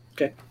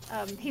 Okay.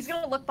 He's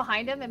gonna look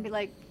behind him and be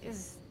like,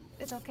 "Is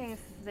it okay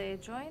if they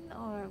join,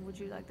 or would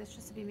you like this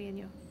just to be me and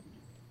you?"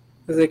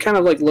 They kind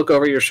of look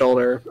over your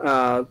shoulder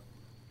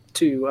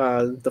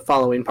to the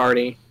following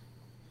party.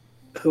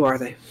 Who are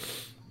they?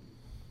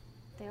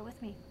 They're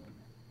with me.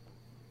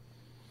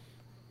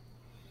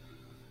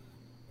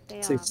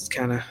 So it's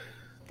kind of.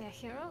 They're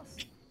heroes.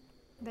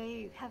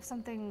 They have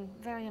something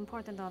very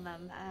important on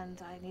them,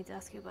 and I need to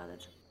ask you about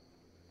it.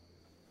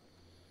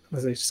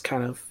 They just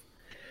kind of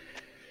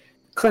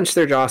clench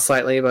their jaw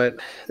slightly, but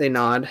they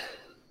nod.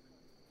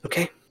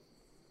 Okay.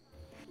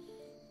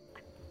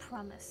 I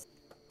promise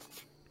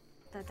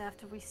that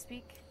after we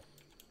speak,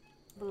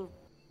 we'll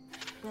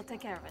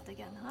take care of it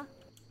again, huh?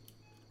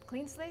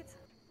 Clean slate?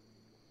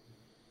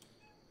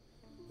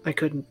 I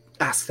couldn't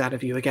ask that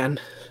of you again.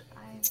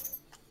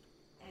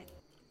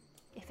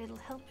 If it'll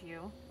help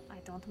you, I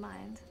don't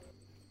mind.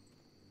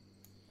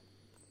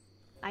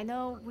 I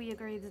know we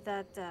agreed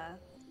that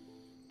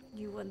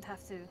you wouldn't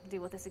have to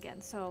deal with this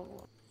again,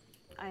 so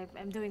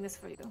I'm doing this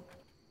for you.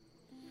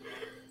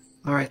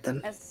 All right,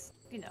 then. As,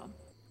 you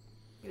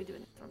were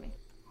doing it for me.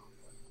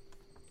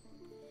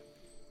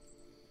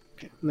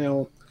 Okay. And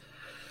they'll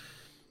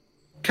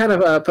kind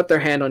of put their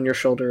hand on your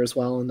shoulder as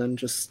well, and then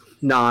just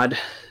nod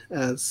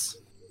as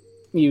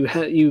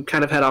you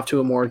kind of head off to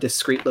a more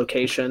discreet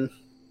location.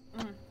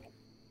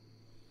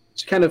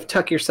 So you kind of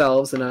tuck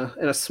yourselves in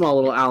a small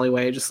little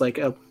alleyway, just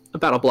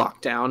about a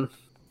block down.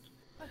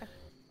 Okay.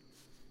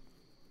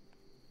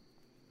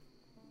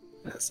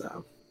 As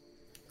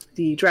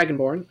the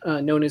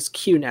Dragonborn, known as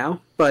Q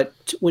now,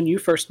 but when you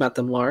first met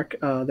them, Lark,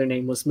 their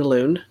name was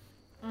Maloon.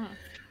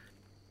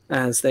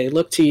 As they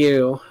look to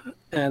you,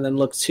 and then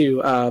look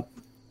to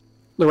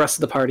the rest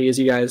of the party as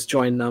you guys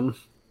join them.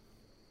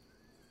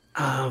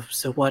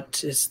 So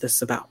what is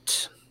this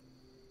about?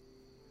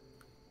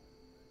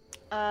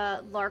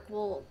 Lark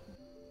will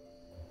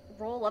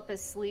roll up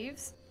his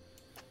sleeves.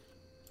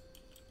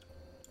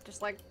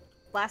 Just like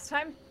last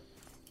time.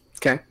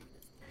 Okay.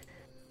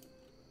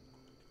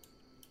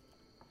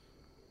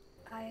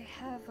 I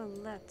have a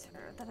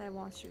letter that I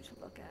want you to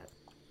look at.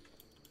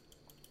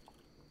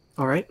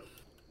 All right.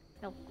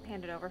 He'll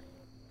hand it over.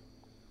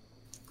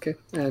 Okay,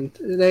 and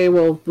they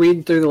will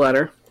read through the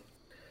letter.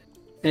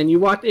 And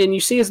you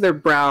see as their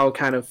brow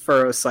kind of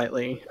furrows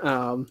slightly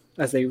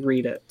as they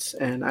read it.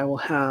 And I will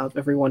have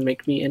everyone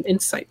make me an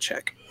insight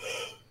check.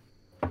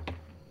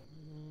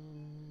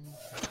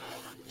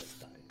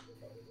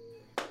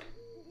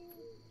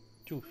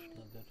 Oof,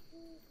 not good.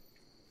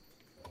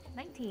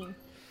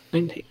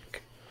 19.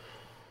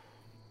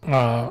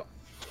 19.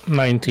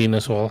 19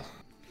 as well.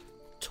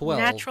 12.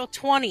 Natural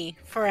 20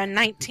 for a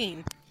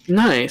 19.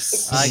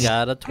 Nice. I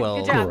got a 12.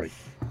 Good job. Great.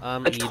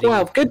 I'm A eating.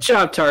 12. Good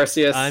job,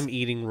 Tarsius. I'm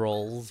eating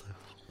rolls.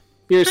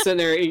 You're sitting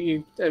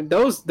there.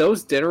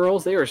 Those dinner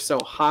rolls, they are so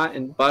hot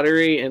and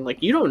buttery, and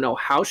like you don't know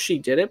how she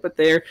did it, but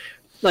they're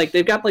like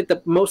they've got like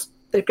the most.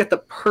 They've got the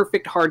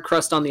perfect hard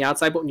crust on the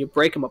outside, but when you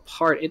break them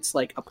apart, it's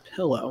like a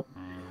pillow,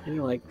 and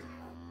you're like,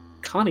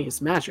 Connie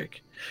is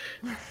magic.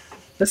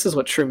 This is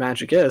what true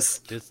magic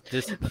is. This.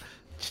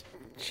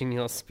 She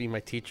needs to be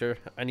my teacher.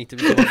 I need to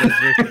become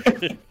a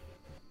wizard.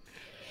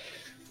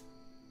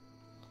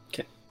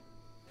 Okay.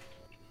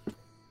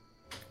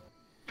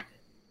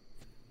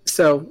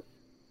 So,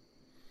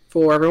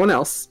 for everyone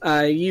else,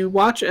 you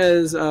watch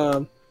as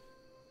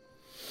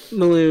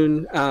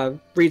Maloon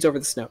reads over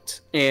this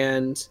note,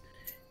 and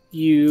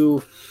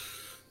you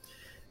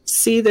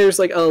see there's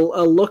like a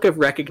look of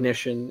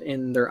recognition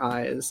in their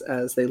eyes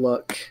as they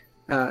look,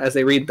 as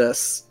they read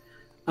this.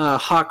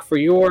 Hawk, for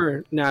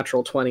your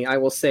natural 20, I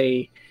will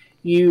say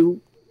you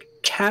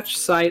catch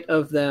sight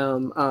of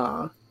them.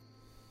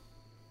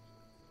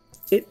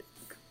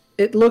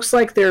 It looks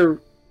like they're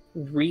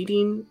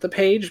reading the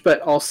page,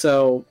 but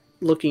also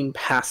looking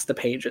past the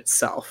page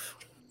itself.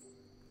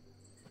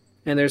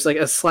 And there's like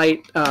a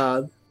slight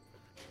kind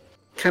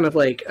of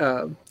like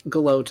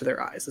glow to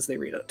their eyes as they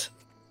read it.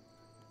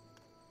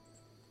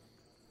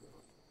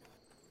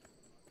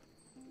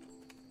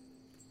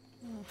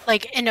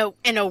 Like in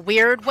a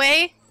weird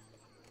way.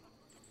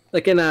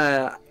 Like in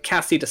a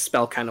Cassie to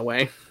spell kind of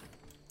way.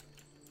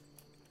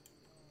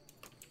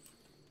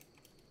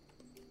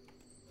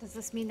 Does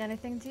this mean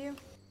anything to you?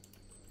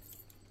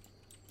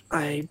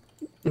 I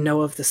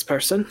know of this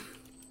person.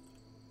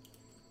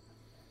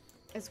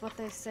 Is what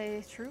they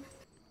say true?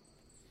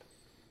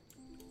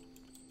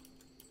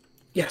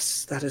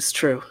 Yes, that is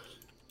true.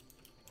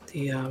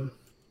 The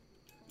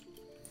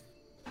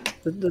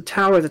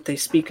tower that they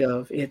speak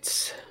of,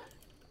 it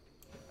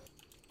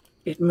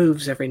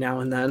moves every now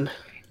and then.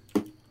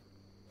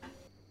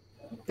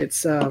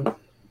 It's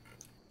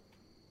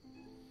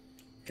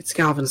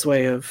Galvin's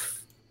way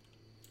of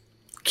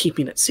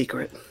keeping it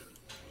secret.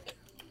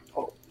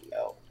 Oh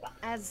no.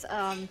 As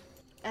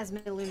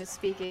Maloon is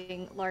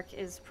speaking, Lark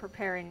is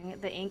preparing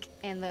the ink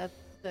and the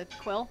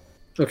quill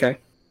Okay.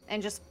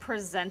 and just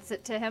presents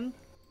it to him.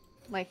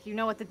 Like, you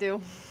know what to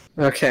do.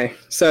 Okay.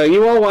 So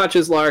you all watch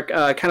as Lark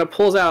kind of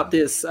pulls out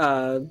this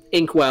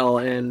inkwell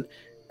and,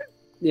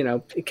 you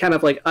know, it kind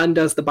of like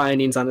undoes the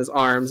bindings on his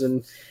arms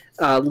and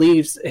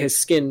leaves his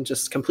skin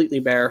just completely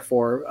bare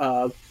for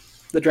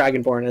the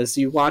Dragonborn as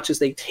you watch as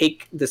they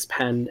take this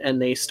pen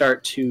and they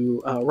start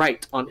to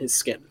write on his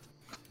skin.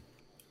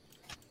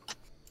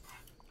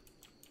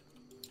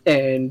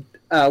 And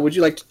would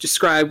you like to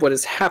describe what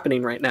is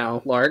happening right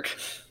now, Lark?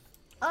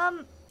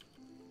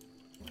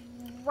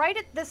 Write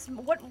it this.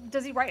 What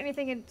does he write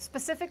anything in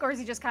specific, or is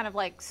he just kind of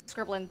like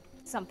scribbling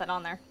something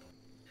on there?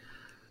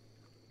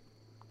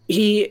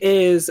 He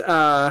is.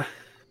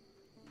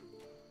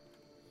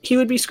 He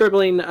would be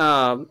scribbling,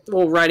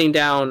 writing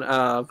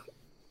down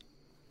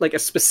like a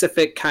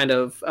specific kind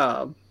of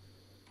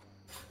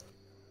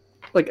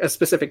like a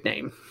specific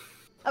name.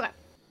 Okay,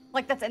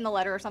 like that's in the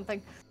letter or something.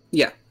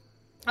 Yeah.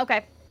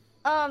 Okay.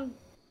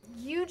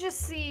 You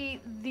just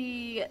see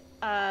the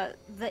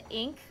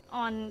ink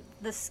on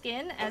the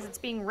skin as it's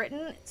being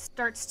written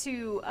starts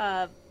to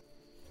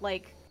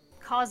like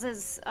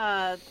causes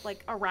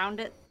like around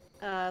it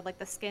like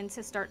the skin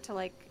to start to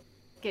like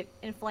get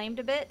inflamed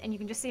a bit, and you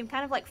can just see him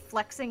kind of like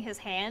flexing his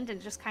hand and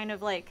just kind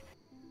of like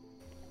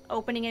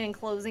opening it and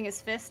closing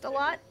his fist a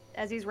lot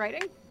as he's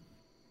writing.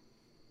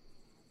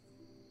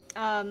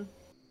 But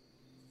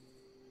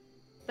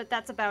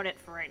that's about it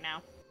for right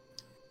now.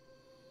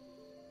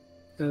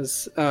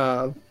 As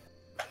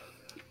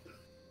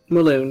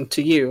Maloon,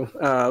 to you,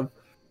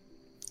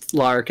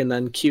 Lark, and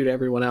then Q to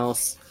everyone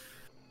else.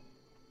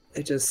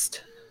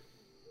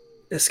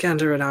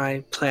 Iskander and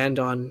I planned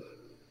on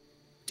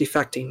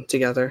defecting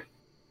together,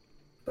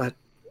 but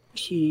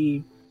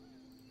he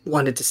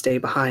wanted to stay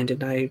behind,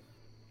 and I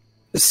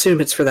assume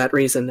it's for that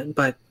reason,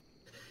 but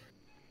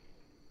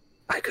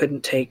I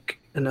couldn't take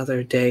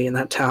another day in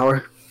that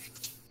tower.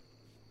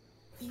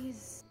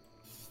 These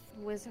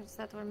wizards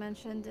that were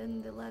mentioned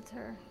in the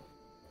letter,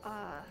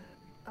 are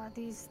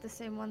these the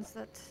same ones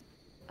that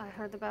I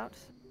heard about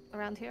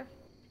around here?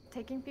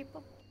 Taking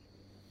people?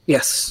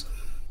 Yes.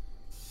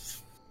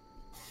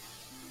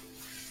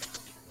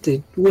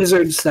 The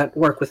wizards that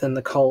work within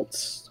the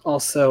cults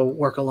also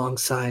work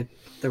alongside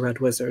the Red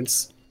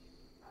Wizards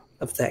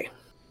of Thay.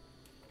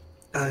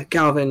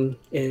 Galvin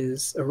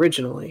is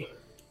originally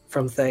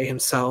from Thay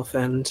himself,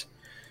 and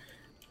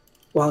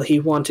while he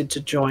wanted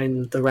to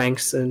join the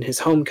ranks in his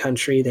home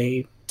country,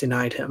 they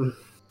denied him.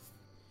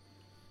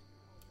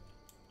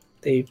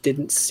 They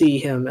didn't see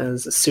him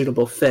as a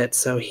suitable fit,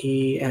 so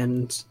he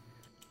and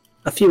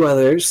a few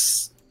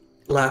others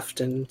left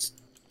and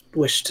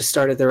wished to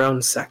start their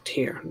own sect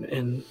here.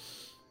 And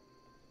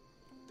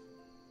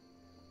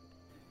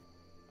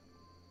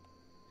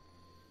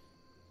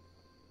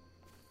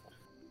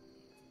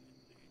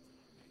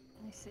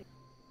me see.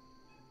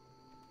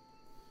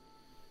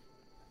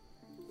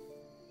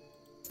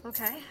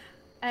 Okay.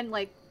 And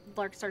like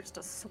Lark starts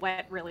to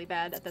sweat really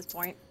bad at this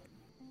point.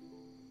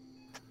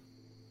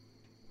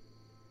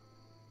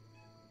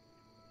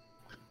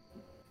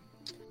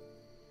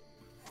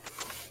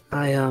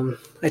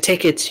 I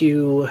take it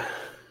you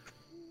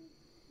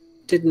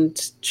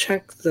didn't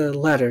check the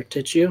letter,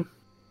 did you?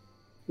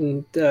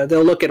 And,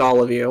 they'll look at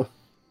all of you.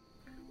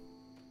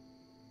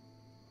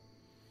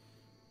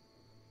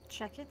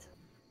 Check it.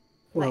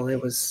 Well, Like-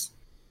 it was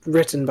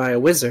written by a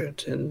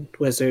wizard, and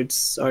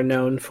wizards are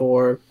known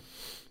for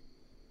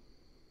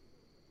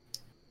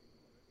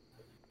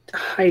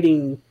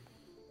hiding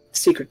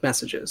secret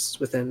messages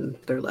within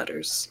their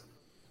letters.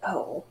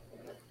 Oh.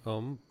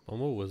 I'm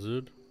a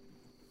wizard.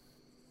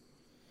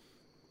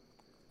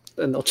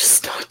 And they'll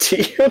just nod to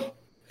you.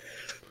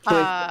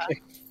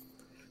 Okay.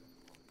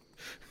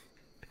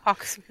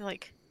 Hawks would be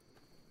like,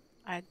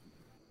 I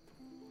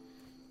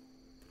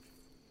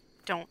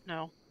don't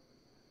know.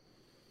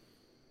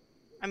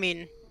 I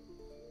mean,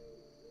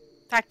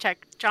 fact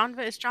check.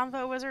 Is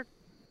Jonva a wizard?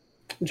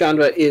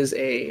 Janva is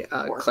a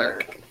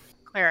cleric.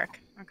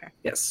 Cleric. Okay.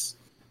 Yes.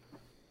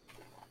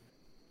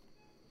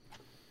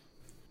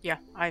 Yeah,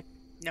 I have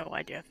no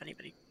idea if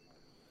anybody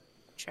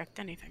checked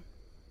anything.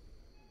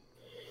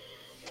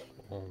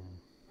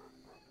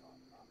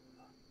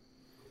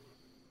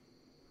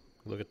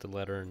 Look at the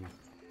letter and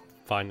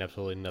find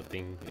absolutely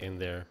nothing in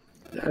there.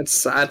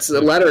 That's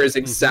the letter is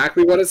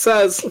exactly what it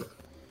says.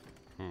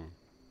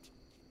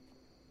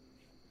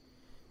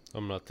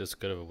 I'm not this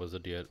good of a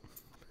wizard yet.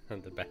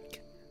 On the back.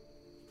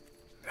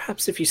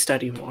 Perhaps if you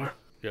study more.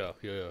 Yeah.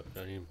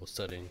 I need more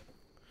studying.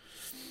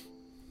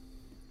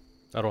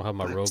 I don't have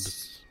my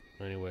robes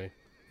anyway.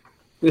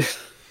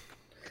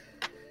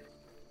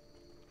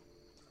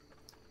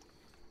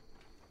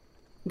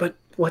 But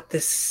what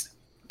this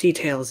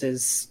details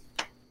is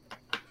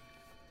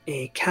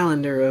a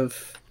calendar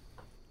of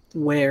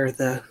where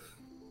the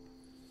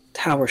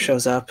tower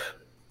shows up,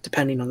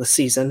 depending on the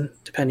season,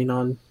 depending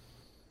on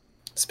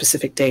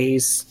specific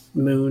days,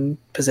 moon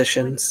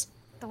positions.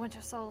 The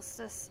winter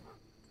solstice.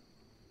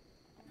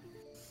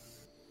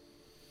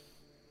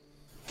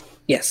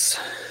 Yes,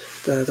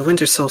 the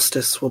winter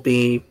solstice will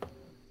be,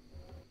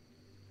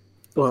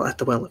 well, at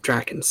the Well of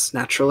Dragons,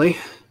 naturally.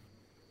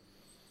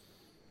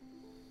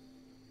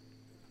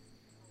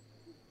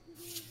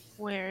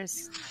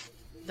 Where's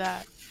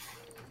that?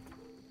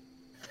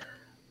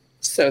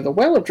 So the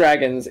Well of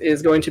Dragons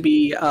is going to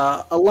be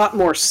a lot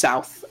more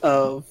south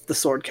of the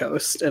Sword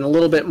Coast and a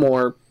little bit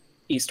more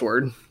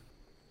eastward.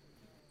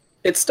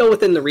 It's still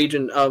within the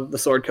region of the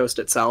Sword Coast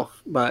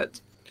itself,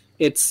 but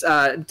it's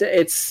a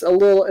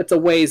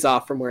ways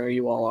off from where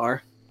you all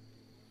are.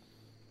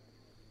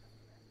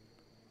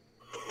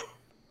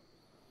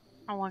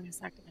 How long is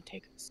that going to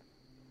take us?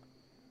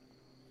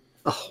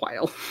 A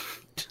while.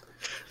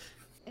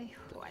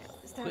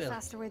 Is there a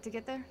faster way to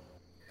get there?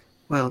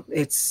 Well,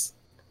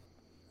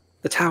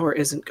 the tower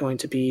isn't going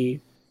to be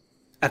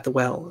at the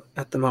well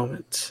at the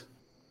moment.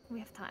 We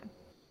have time.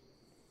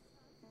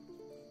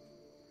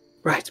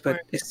 Right,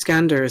 but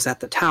Iskander is at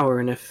the tower,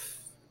 and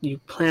if you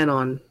plan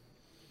on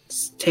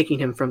taking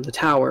him from the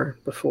tower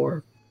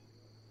before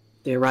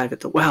they arrive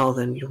at the well,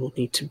 then you will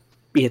need to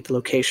be at the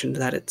location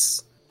that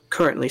it's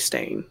currently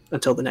staying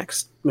until the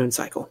next moon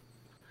cycle.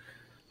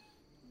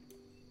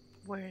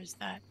 Where is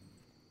that?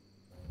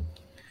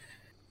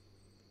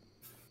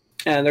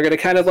 And they're going to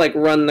kind of like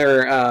run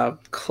their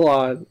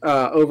claw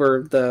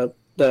over the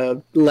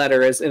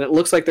letters, and it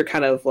looks like they're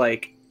kind of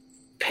like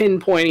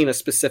pinpointing a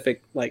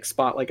specific like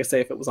spot, like I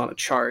say, if it was on a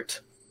chart.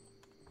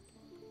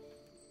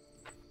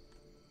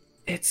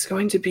 It's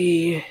going to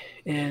be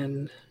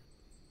in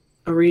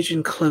a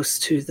region close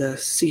to the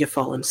Sea of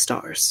Fallen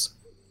Stars.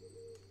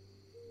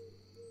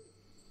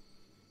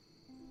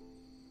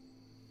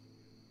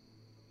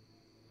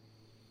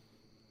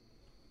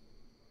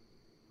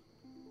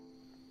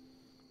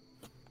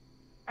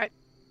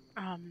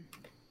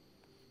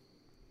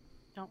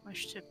 Don't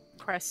wish to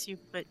press you,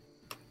 but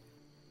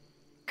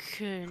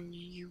can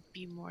you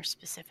be more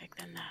specific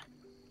than that?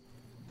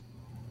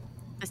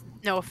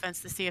 No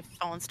offense, the Sea of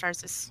Fallen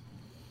Stars is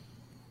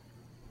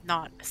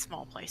not a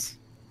small place.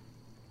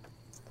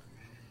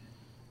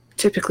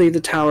 Typically, the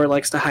tower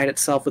likes to hide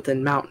itself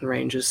within mountain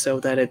ranges so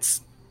that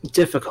it's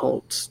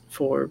difficult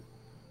for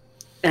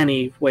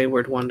any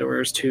wayward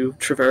wanderers to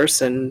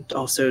traverse, and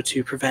also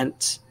to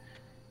prevent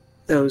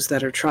those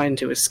that are trying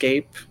to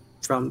escape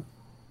from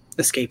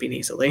escaping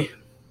easily.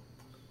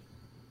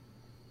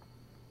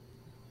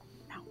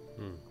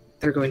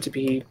 They're going to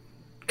be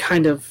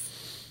kind of,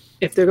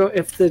 if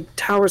the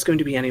tower is going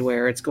to be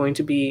anywhere, it's going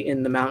to be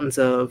in the mountains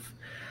of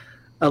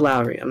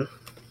Alaurium.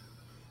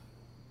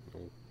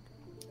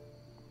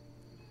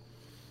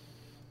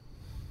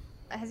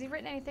 Has he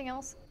written anything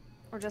else?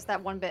 Or just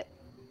that one bit?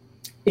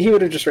 He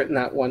would have just written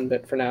that one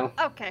bit for now.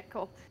 Okay,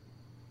 cool.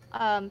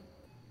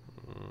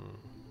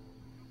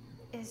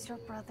 Is your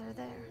brother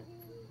there?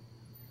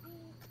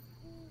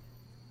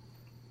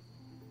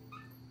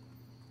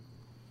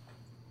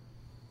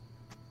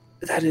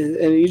 That is,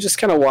 and you just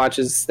kind of watch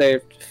as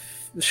their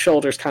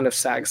shoulders kind of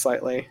sag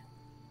slightly.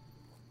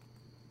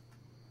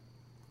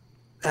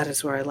 That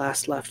is where I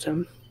last left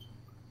him.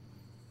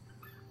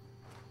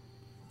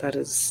 That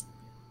is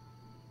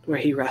where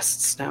he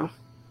rests now.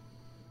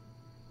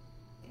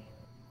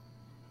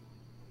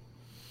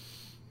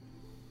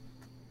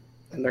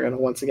 And they're going to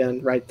once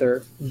again write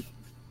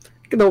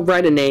they'll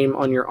write a name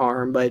on your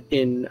arm, but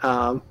in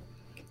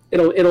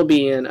it'll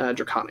be in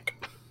Draconic.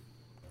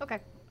 Okay.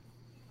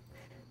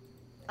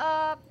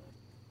 Let's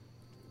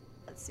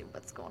see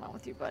what's going on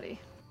with you, buddy.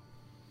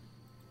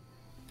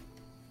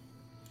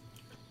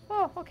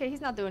 Oh, okay,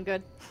 he's not doing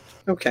good.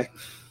 Okay.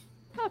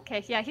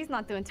 Okay, yeah, he's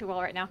not doing too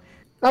well right now.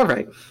 All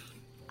right.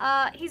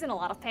 He's in a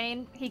lot of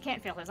pain. He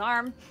can't feel his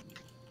arm.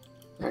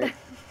 All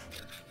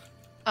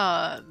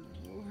right.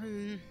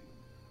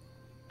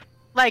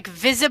 Like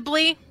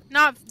visibly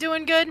not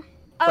doing good.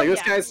 Oh, Like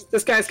yeah.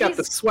 this guy's got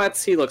the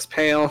sweats. He looks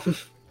pale.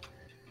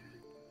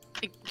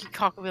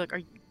 Cock will be like,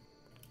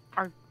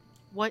 are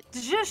what?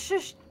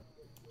 Shush.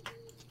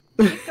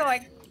 Keep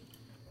going.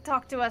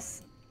 Talk to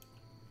us.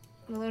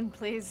 Loon,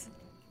 please.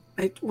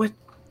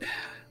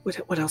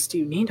 What else do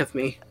you need of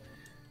me?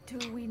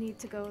 Do we need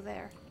to go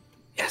there?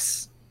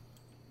 Yes.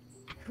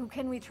 Who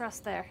can we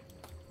trust there?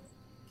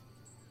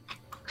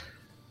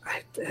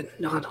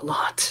 Not a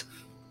lot.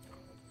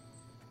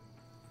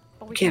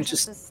 But we Can't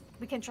trust just-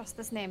 we can trust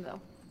this name though.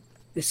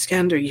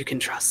 Iskander you can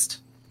trust.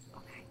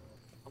 Okay.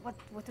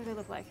 What do they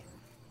look like?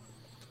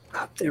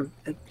 They're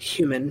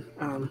human.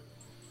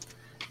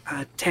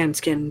 Tan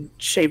skin,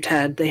 shaved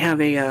head. They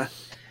have a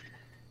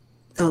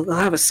they'll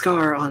have a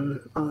scar on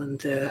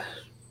the.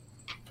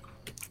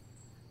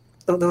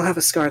 They'll have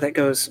a scar that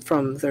goes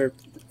from their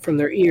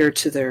ear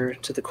to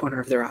the corner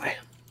of their eye.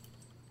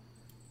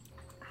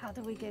 How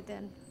do we get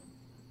in?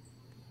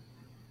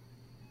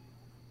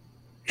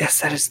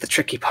 Yes, that is the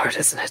tricky part,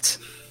 isn't it?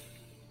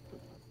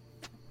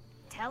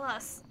 Tell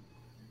us.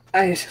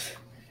 Tell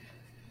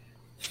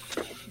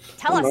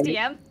Tell us,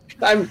 DM.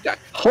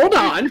 Hold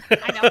on.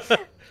 I know.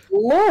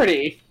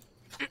 Lordy.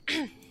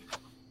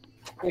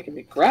 Making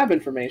me grab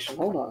information.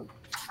 Hold on.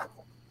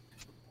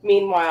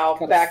 Meanwhile,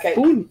 Gotta back at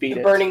spoon feed the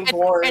it. burning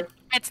boar.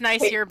 It's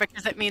nice here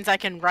because it means I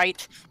can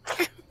write.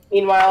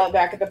 Meanwhile,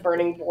 back at the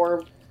burning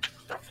boar,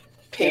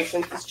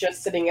 Patience is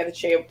just sitting at the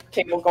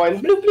table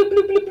going bloop bloop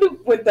bloop bloop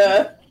bloop with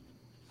the.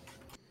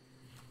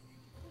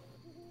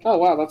 Oh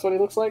wow, that's what he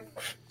looks like.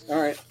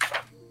 All right.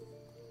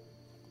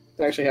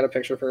 They actually had a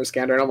picture for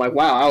Iskander, and I'm like,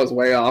 wow, I was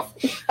way off.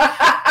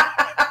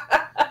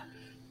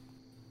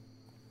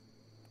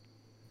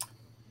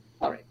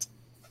 All right.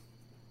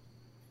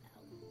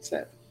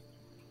 So,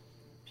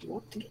 if you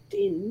want to get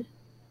in,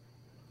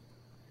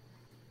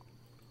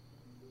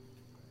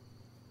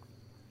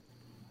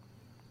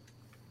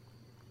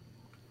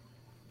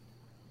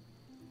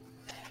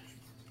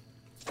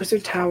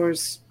 Wizard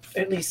Towers,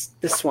 at least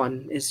this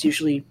one, is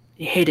usually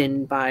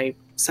hidden by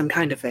some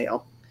kind of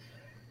veil.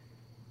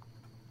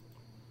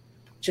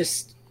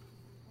 Just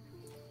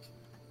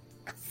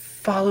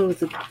follow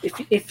the.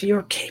 If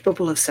you're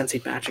capable of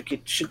sensing magic,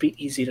 it should be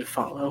easy to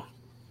follow.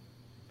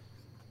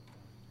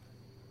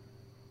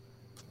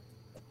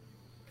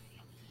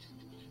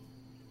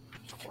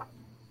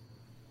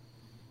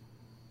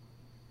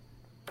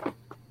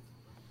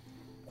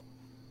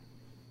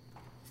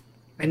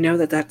 I know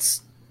that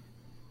that's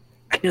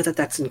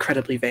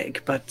incredibly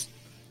vague, but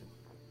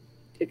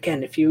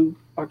again, if you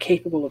are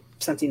capable of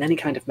sensing any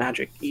kind of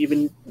magic,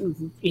 even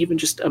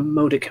just a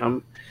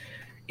modicum,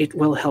 it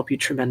will help you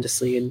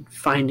tremendously in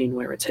finding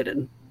where it's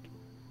hidden.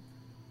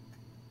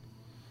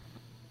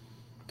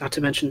 Not to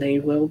mention they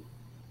will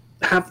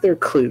have their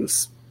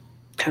clues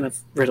kind of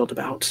riddled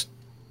about.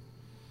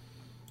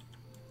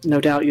 No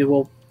doubt you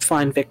will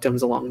find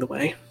victims along the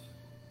way.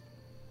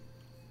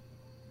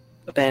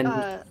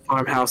 Abandoned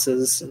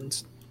farmhouses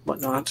and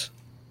whatnot.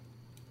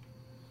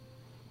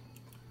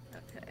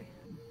 Okay.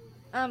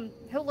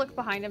 He'll look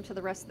behind him to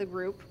the rest of the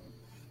group,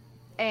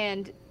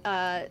 and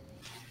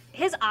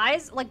his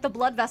eyes, like the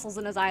blood vessels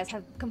in his eyes,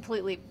 have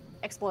completely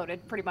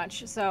exploded, pretty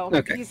much. So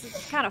Okay.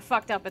 he's kind of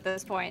fucked up at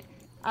this point.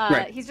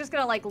 Right. He's just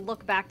gonna like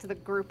look back to the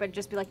group and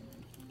just be like,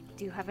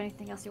 "Do you have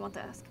anything else you want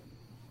to ask?"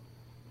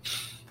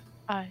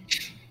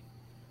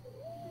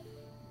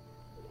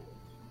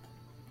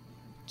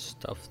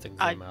 Stuff things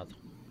in mouth.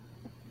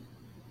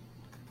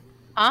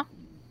 Huh?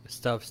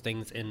 Stuff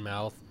things in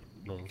mouth.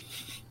 No.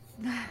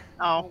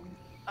 Oh.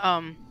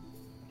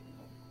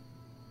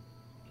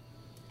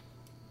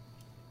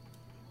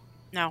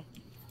 No.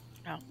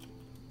 No.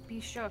 Be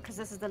sure, because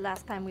this is the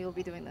last time we will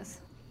be doing this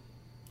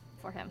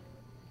for him.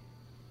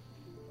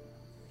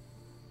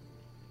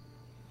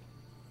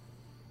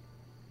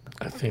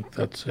 I think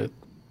that's it.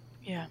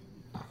 Yeah.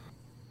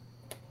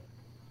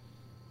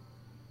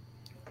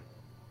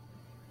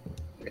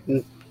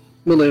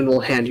 Maloon will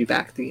hand you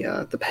back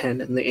the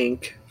pen and the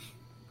ink.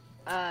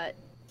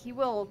 He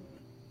will.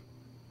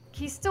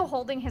 He's still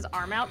holding his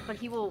arm out, but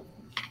he will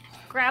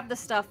grab the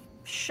stuff,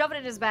 shove it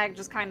in his bag,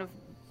 just kind of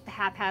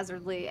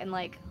haphazardly, and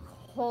like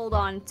hold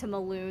on to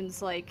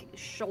Maloon's like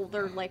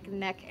shoulder, like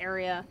neck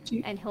area,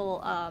 and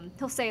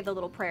he'll say the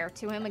little prayer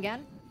to him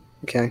again.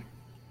 Okay.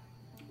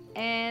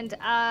 And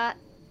at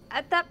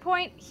that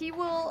point, he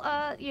will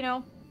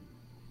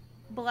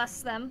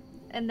bless them,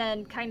 and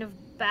then kind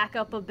of back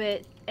up a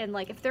bit. And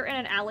like if they're in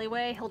an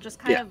alleyway, he'll just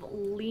kind of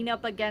lean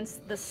up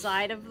against the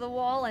side of the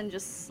wall and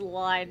just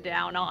slide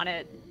down on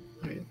it.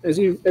 As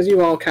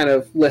you all kind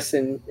of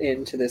listen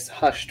into this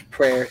hushed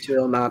prayer to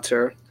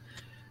Ilmater,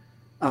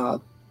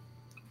 and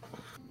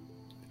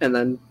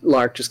then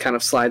Lark just kind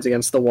of slides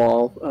against the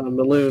wall.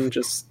 Maloon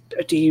just,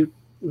 do you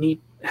need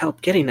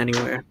help getting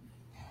anywhere?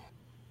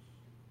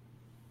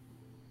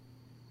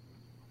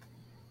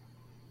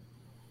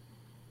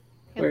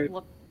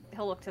 He'll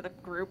look to the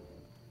group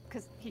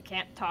because he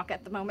can't talk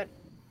at the moment.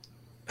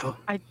 Oh,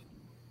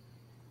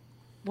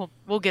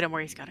 We'll get him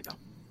where he's got to go.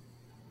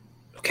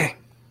 okay.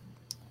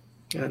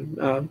 And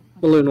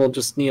Maloon will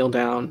just kneel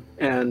down,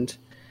 and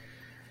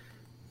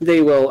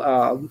they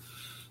will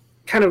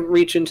kind of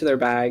reach into their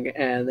bag,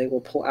 and they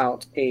will pull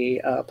out a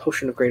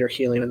potion of greater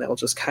healing, and they will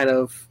just kind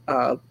of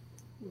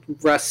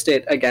rest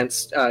it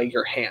against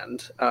your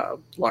hand,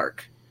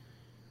 Lark.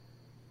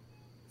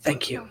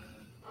 Thank you.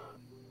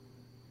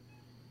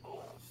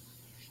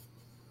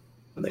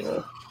 And they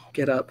will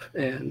get up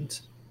and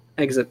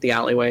exit the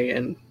alleyway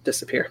and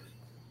disappear.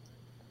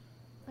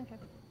 Okay.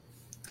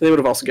 They would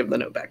have also given the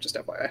note back, just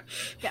FYI.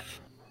 Yeah.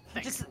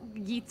 Just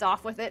yeets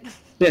off with it.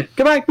 Yeah,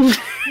 goodbye.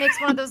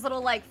 Makes one of those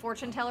little like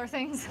fortune teller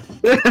things.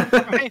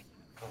 Right.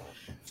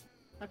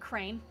 A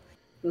crane.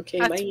 Okay,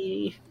 That's-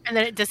 bye. And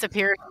then it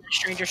disappears, and the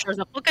stranger shows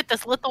up. Look at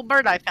this little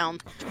bird I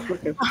found.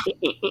 Okay.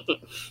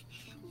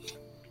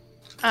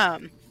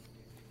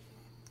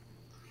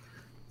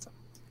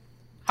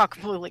 Hawk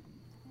will like,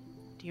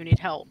 do you need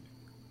help?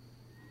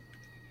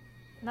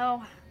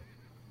 No.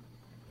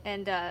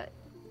 And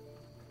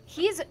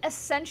he's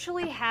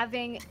essentially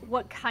having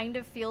what kind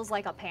of feels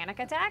like a panic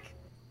attack.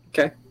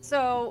 Okay.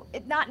 So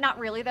not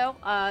really though.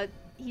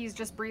 He's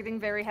just breathing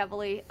very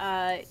heavily.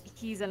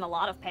 He's in a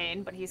lot of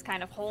pain, but he's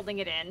kind of holding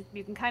it in.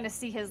 You can kind of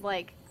see his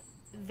like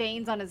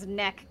veins on his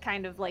neck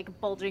kind of like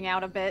bulging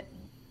out a bit.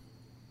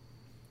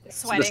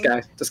 Sweating.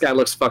 So this guy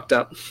looks fucked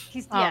up.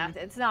 He's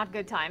it's not a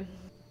good time.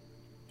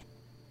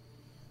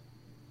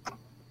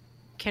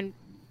 Can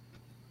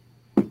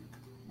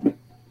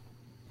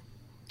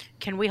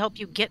we help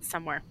you get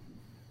somewhere?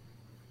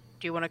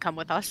 Do you want to come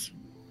with us?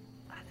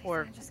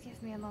 Or Just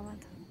give me a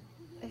moment.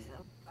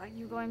 Are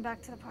you going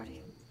back to the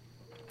party?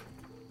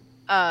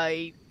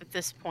 at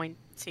this point,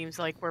 seems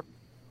like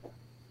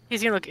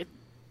he's gonna look at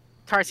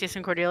Tarsius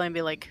and Cordelia and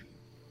be like,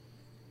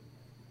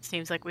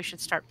 seems like we should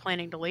start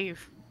planning to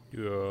leave.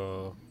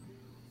 Yeah.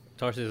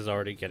 Tarsius is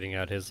already getting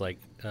out his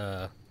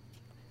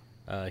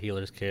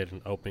healer's kit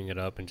and opening it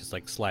up and just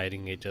like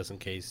sliding it just in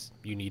case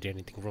you need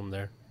anything from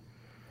there.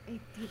 He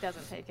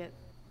doesn't take it.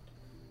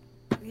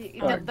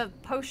 The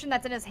potion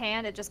that's in his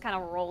hand, it just kind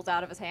of rolls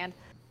out of his hand.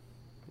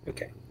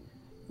 Okay.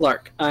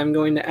 Lark, I'm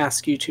going to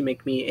ask you to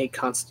make me a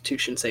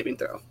Constitution saving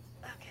throw.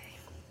 Okay.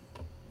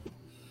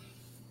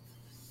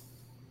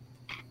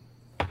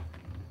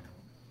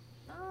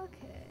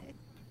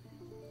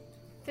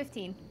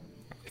 15.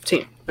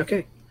 15.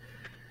 Okay.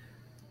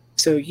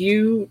 So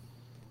you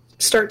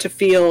start to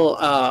feel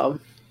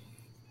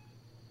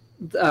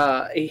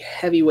a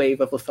heavy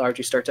wave of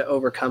lethargy start to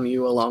overcome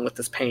you along with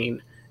this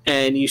pain.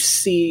 And you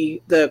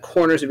see the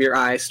corners of your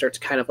eyes start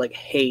to kind of like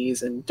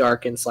haze and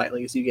darken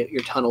slightly as you get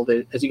your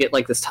as you get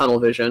like this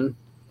tunnel vision.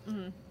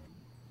 Mm-hmm.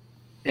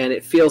 And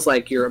it feels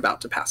like you're about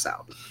to pass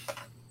out.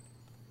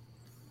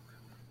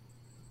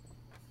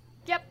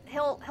 Yep,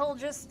 he'll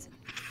just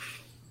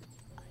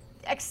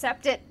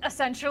accept it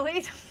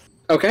essentially.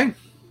 Okay.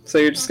 So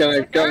you're just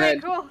gonna go All right,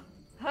 ahead. cool.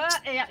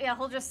 Yeah,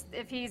 he'll just,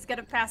 if he's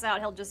gonna pass out,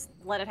 he'll just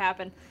let it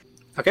happen.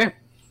 Okay.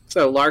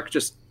 So Lark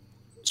just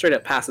straight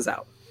up passes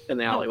out in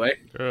the alleyway.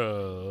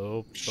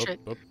 Shit.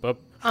 Up.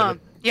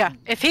 Yeah,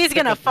 if he's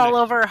gonna fall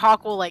over,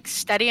 Hawk will like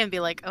steady and be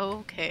like, oh,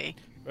 okay.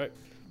 Right.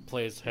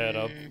 Play his head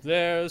up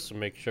there, so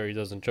make sure he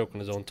doesn't choke on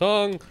his own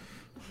tongue.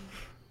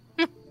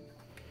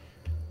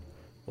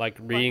 Like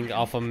reading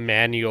off a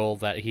manual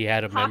that he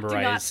had to Hawk,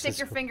 memorize. do not stick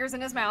your fingers in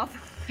his mouth.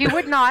 He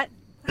would not.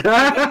 He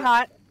would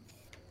not.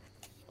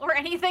 Or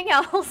anything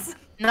else.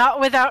 Not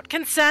without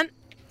consent.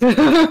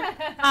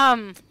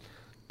 Consent.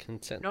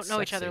 Don't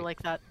know each other like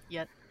that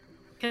yet.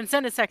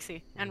 Consent is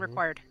sexy and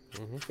required.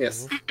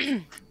 Yes.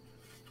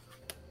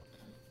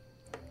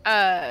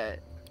 Yeah.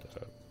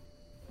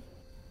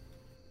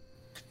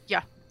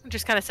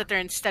 Just kind of sit there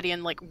and steady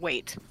and like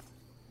wait.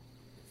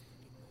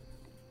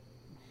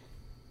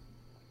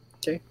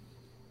 Okay.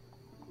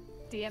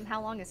 DM,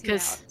 how long is he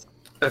out?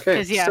 Okay.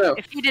 Because yeah, So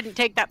if he didn't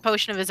take that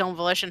potion of his own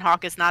volition,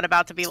 Hawk is not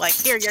about to be like,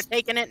 here, you're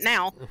taking it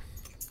now.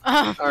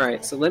 all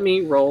right. So let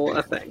me roll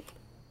a thing.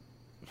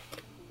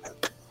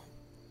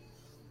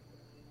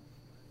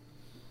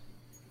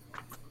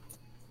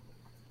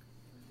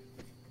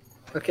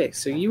 Okay,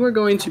 so you are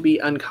going to be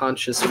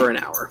unconscious for an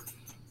hour.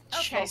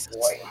 Okay.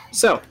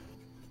 So,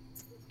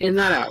 in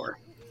that hour,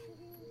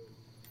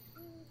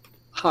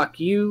 Hawk,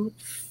 you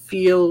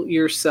feel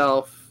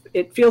yourself,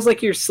 it feels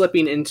like you're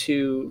slipping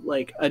into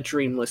like a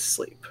dreamless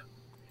sleep.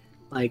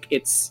 Like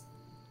it's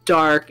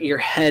dark, your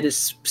head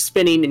is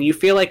spinning, and you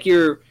feel like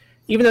you're,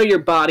 even though your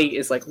body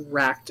is like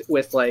racked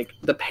with like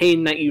the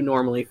pain that you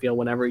normally feel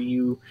whenever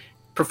you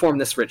perform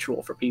this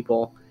ritual for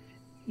people,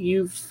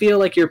 you feel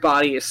like your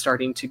body is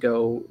starting to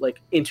go like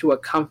into a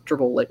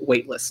comfortable like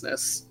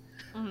weightlessness.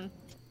 Mm-hmm.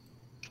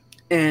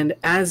 And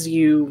as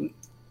you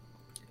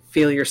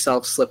feel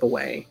yourself slip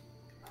away,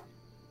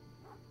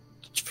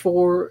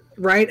 for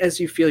right as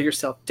you feel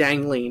yourself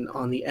dangling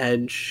on the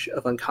edge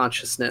of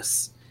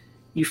unconsciousness,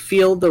 you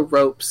feel the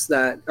ropes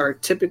that are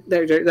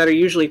that are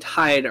usually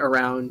tied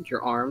around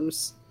your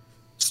arms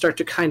start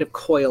to kind of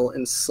coil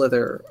and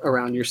slither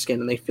around your skin,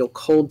 and they feel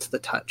cold to the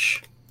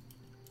touch.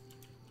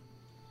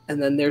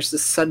 And then there's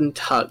this sudden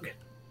tug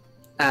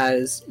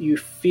as you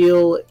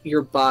feel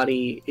your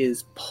body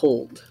is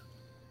pulled,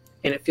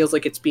 and it feels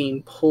like it's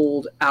being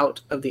pulled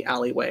out of the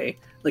alleyway,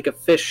 like a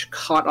fish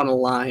caught on a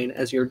line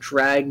as you're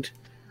dragged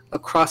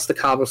across the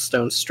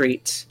cobblestone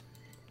street.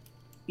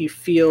 You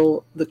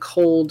feel the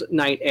cold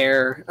night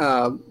air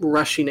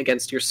rushing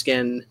against your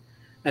skin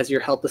as you're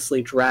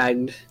helplessly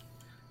dragged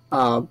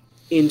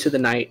into the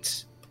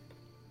night.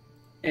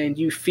 And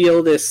you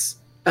feel this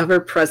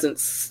ever-present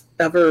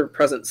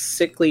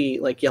sickly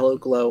like yellow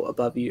glow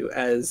above you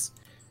as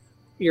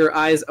your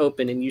eyes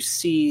open and you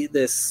see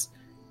this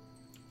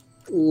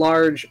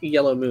large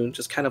yellow moon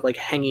just kind of like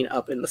hanging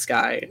up in the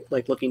sky,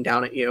 like looking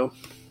down at you.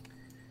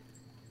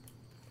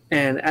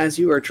 And as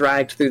you are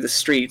dragged through the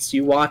streets,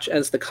 you watch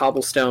as the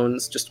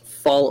cobblestones just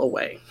fall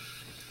away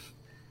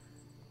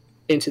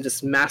into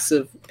this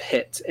massive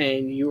pit,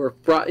 and you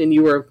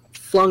were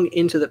flung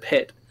into the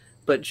pit.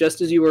 But just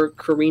as you were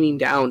careening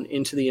down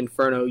into the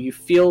inferno, you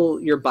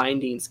feel your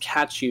bindings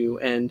catch you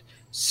and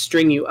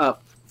string you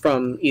up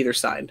from either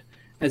side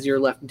as you're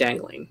left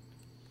dangling.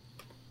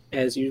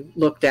 As you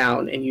look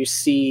down and you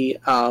see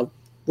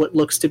what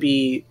looks to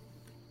be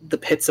the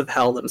pits of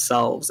hell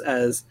themselves,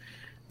 as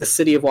the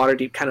city of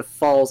Waterdeep kind of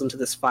falls into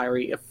this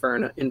fiery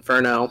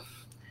inferno.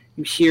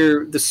 You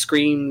hear the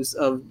screams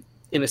of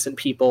innocent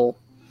people.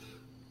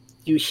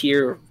 You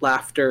hear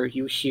laughter.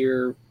 You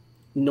hear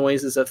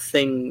noises of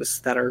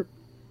things that are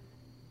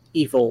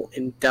evil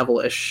and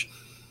devilish.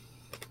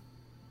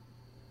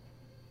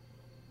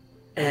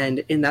 And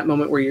in that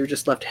moment where you're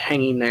just left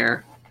hanging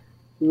there,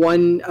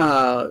 one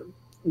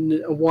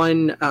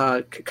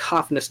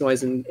cacophonous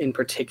noise in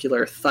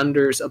particular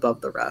thunders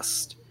above the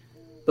rest.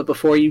 But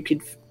before you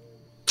could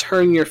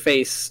turn your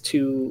face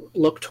to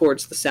look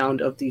towards the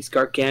sound of these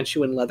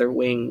gargantuan leather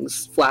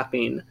wings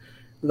flapping,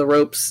 the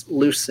ropes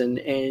loosen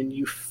and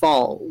you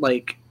fall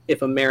like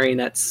if a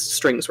marionette's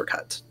strings were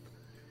cut.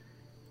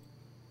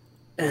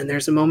 And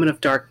there's a moment of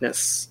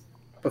darkness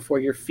before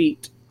your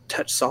feet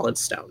touch solid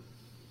stone.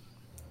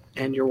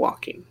 And you're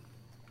walking.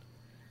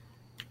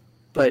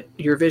 But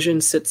your vision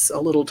sits a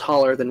little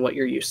taller than what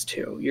you're used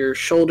to. Your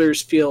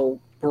shoulders feel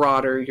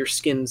broader, your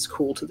skin's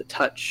cool to the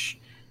touch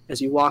as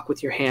you walk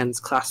with your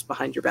hands clasped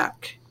behind your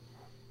back.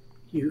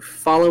 You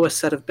follow a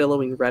set of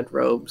billowing red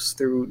robes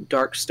through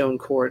dark stone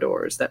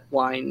corridors that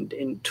wind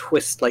and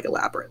twist like a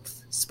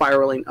labyrinth,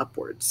 spiraling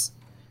upwards.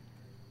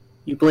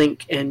 You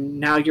blink,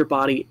 and now your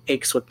body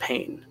aches with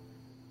pain.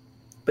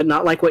 But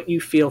not like what you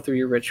feel through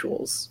your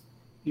rituals.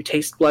 You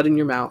taste blood in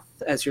your mouth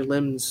as your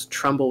limbs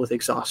tremble with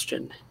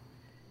exhaustion.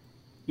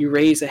 You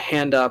raise a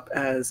hand up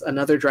as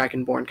another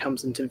Dragonborn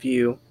comes into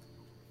view,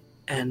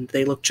 and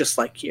they look just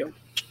like you.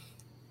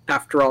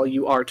 After all,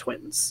 you are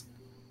twins.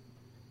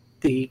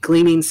 The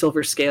gleaming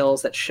silver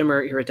scales that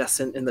shimmer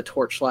iridescent in the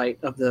torchlight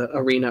of the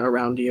arena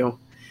around you.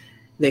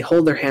 They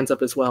hold their hands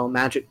up as well,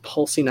 magic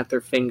pulsing at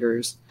their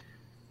fingers.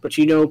 But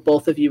you know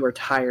both of you are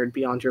tired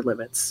beyond your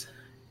limits.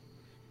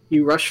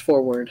 You rush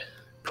forward,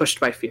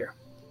 pushed by fear,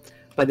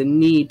 by the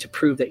need to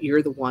prove that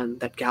you're the one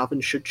that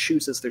Galvin should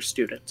choose as their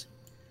student.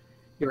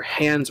 Your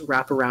hands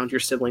wrap around your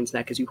sibling's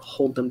neck as you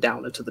hold them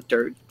down into the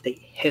dirt. They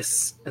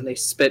hiss and they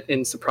spit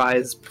in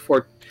surprise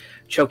before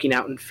choking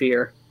out in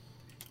fear.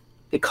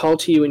 They call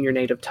to you in your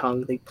native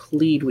tongue. They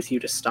plead with you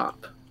to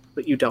stop,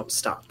 but you don't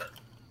stop.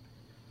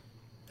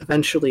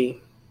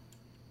 Eventually,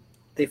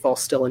 they fall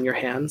still in your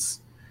hands,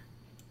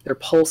 their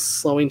pulse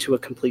slowing to a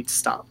complete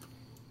stop,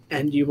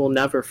 and you will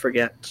never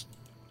forget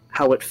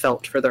how it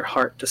felt for their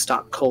heart to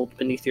stop cold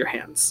beneath your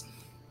hands.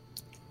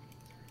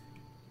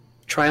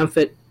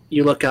 Triumphant,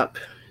 you look up.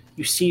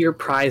 You see your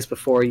prize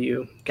before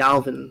you,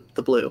 Galvin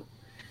the Blue.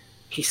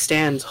 He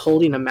stands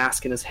holding a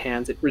mask in his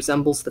hands. It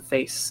resembles the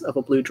face of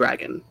a blue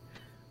dragon,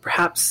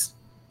 perhaps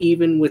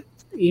even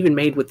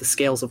made with the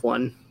scales of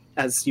one,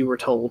 as you were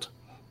told.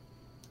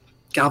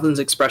 Galvin's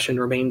expression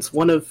remains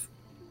one of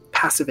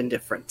passive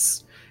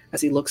indifference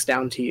as he looks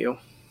down to you.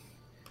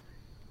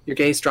 Your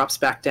gaze drops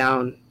back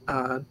down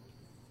out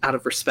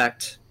of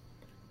respect,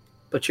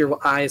 but your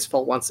eyes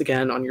fall once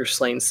again on your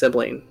slain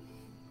sibling.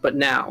 But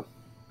now,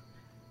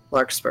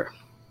 Larkspur,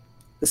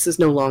 this is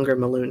no longer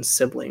Maloon's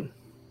sibling.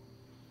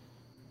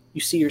 You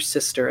see your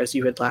sister as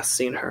you had last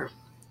seen her,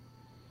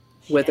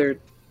 withered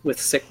with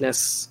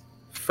sickness,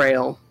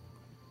 frail,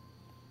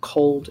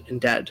 cold,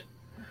 and dead.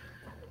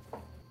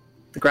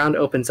 The ground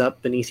opens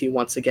up beneath you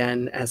once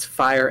again as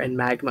fire and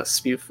magma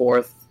spew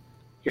forth.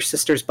 Your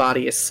sister's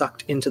body is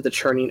sucked into the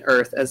churning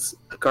earth as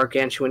a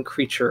gargantuan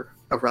creature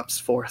erupts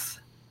forth.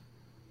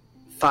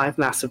 5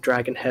 massive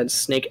dragon heads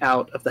snake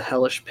out of the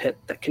hellish pit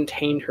that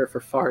contained her for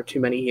far too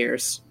many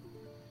years.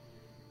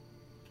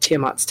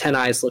 Tiamat's 10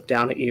 eyes look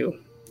down at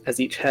you as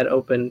each head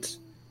opened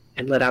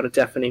and let out a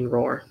deafening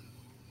roar.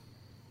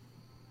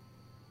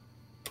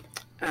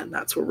 And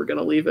that's where we're going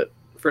to leave it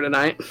for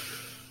tonight.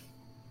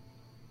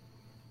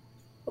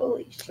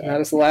 Holy shit. And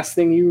that is the last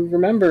thing you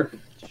remember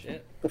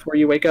Shit. before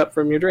you wake up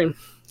from your dream.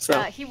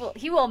 So He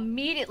will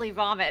immediately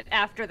vomit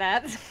after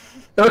that.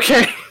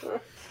 okay.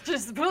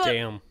 Just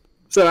Damn.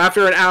 So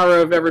after an hour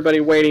of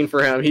everybody waiting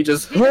for him, he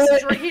just he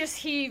just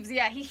heaves.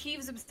 Yeah, he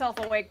heaves himself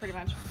awake pretty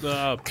much.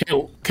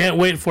 Can't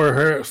wait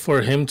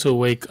for him to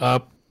wake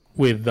up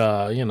with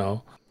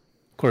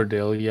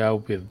Cordelia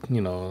with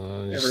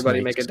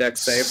everybody make a deck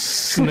save.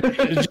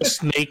 just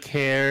snake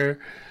hair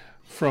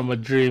from a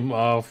dream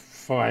of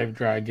 5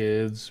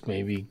 dragons,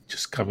 maybe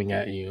just coming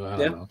at you. I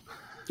don't know.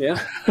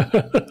 Yeah.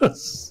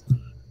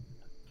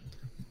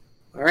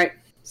 All right.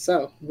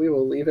 So we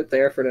will leave it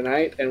there for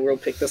tonight, and we'll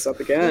pick this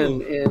up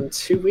again in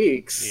 2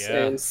 weeks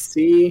and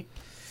see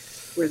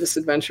where this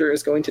adventure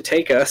is going to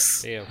take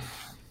us. Yeah.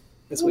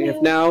 As we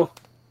have now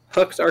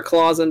hooked our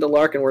claws into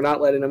Lark, and we're not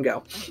letting him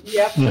go.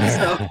 Yep.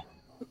 So,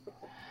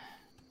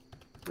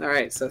 all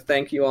right. So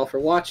thank you all for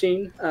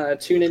watching.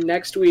 Tune in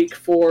next week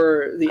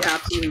for the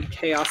absolute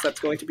chaos that's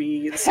going to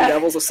be the Sea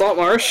Devils of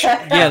Saltmarsh.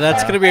 Yeah,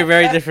 that's going to be a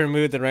very different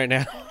mood than right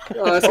now.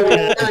 That's going to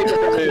be a very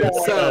different mood.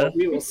 So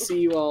we will see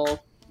you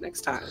all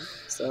next time.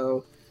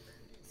 So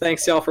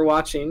thanks y'all for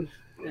watching,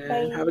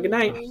 and have a good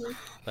night.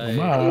 Bye.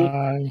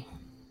 Bye.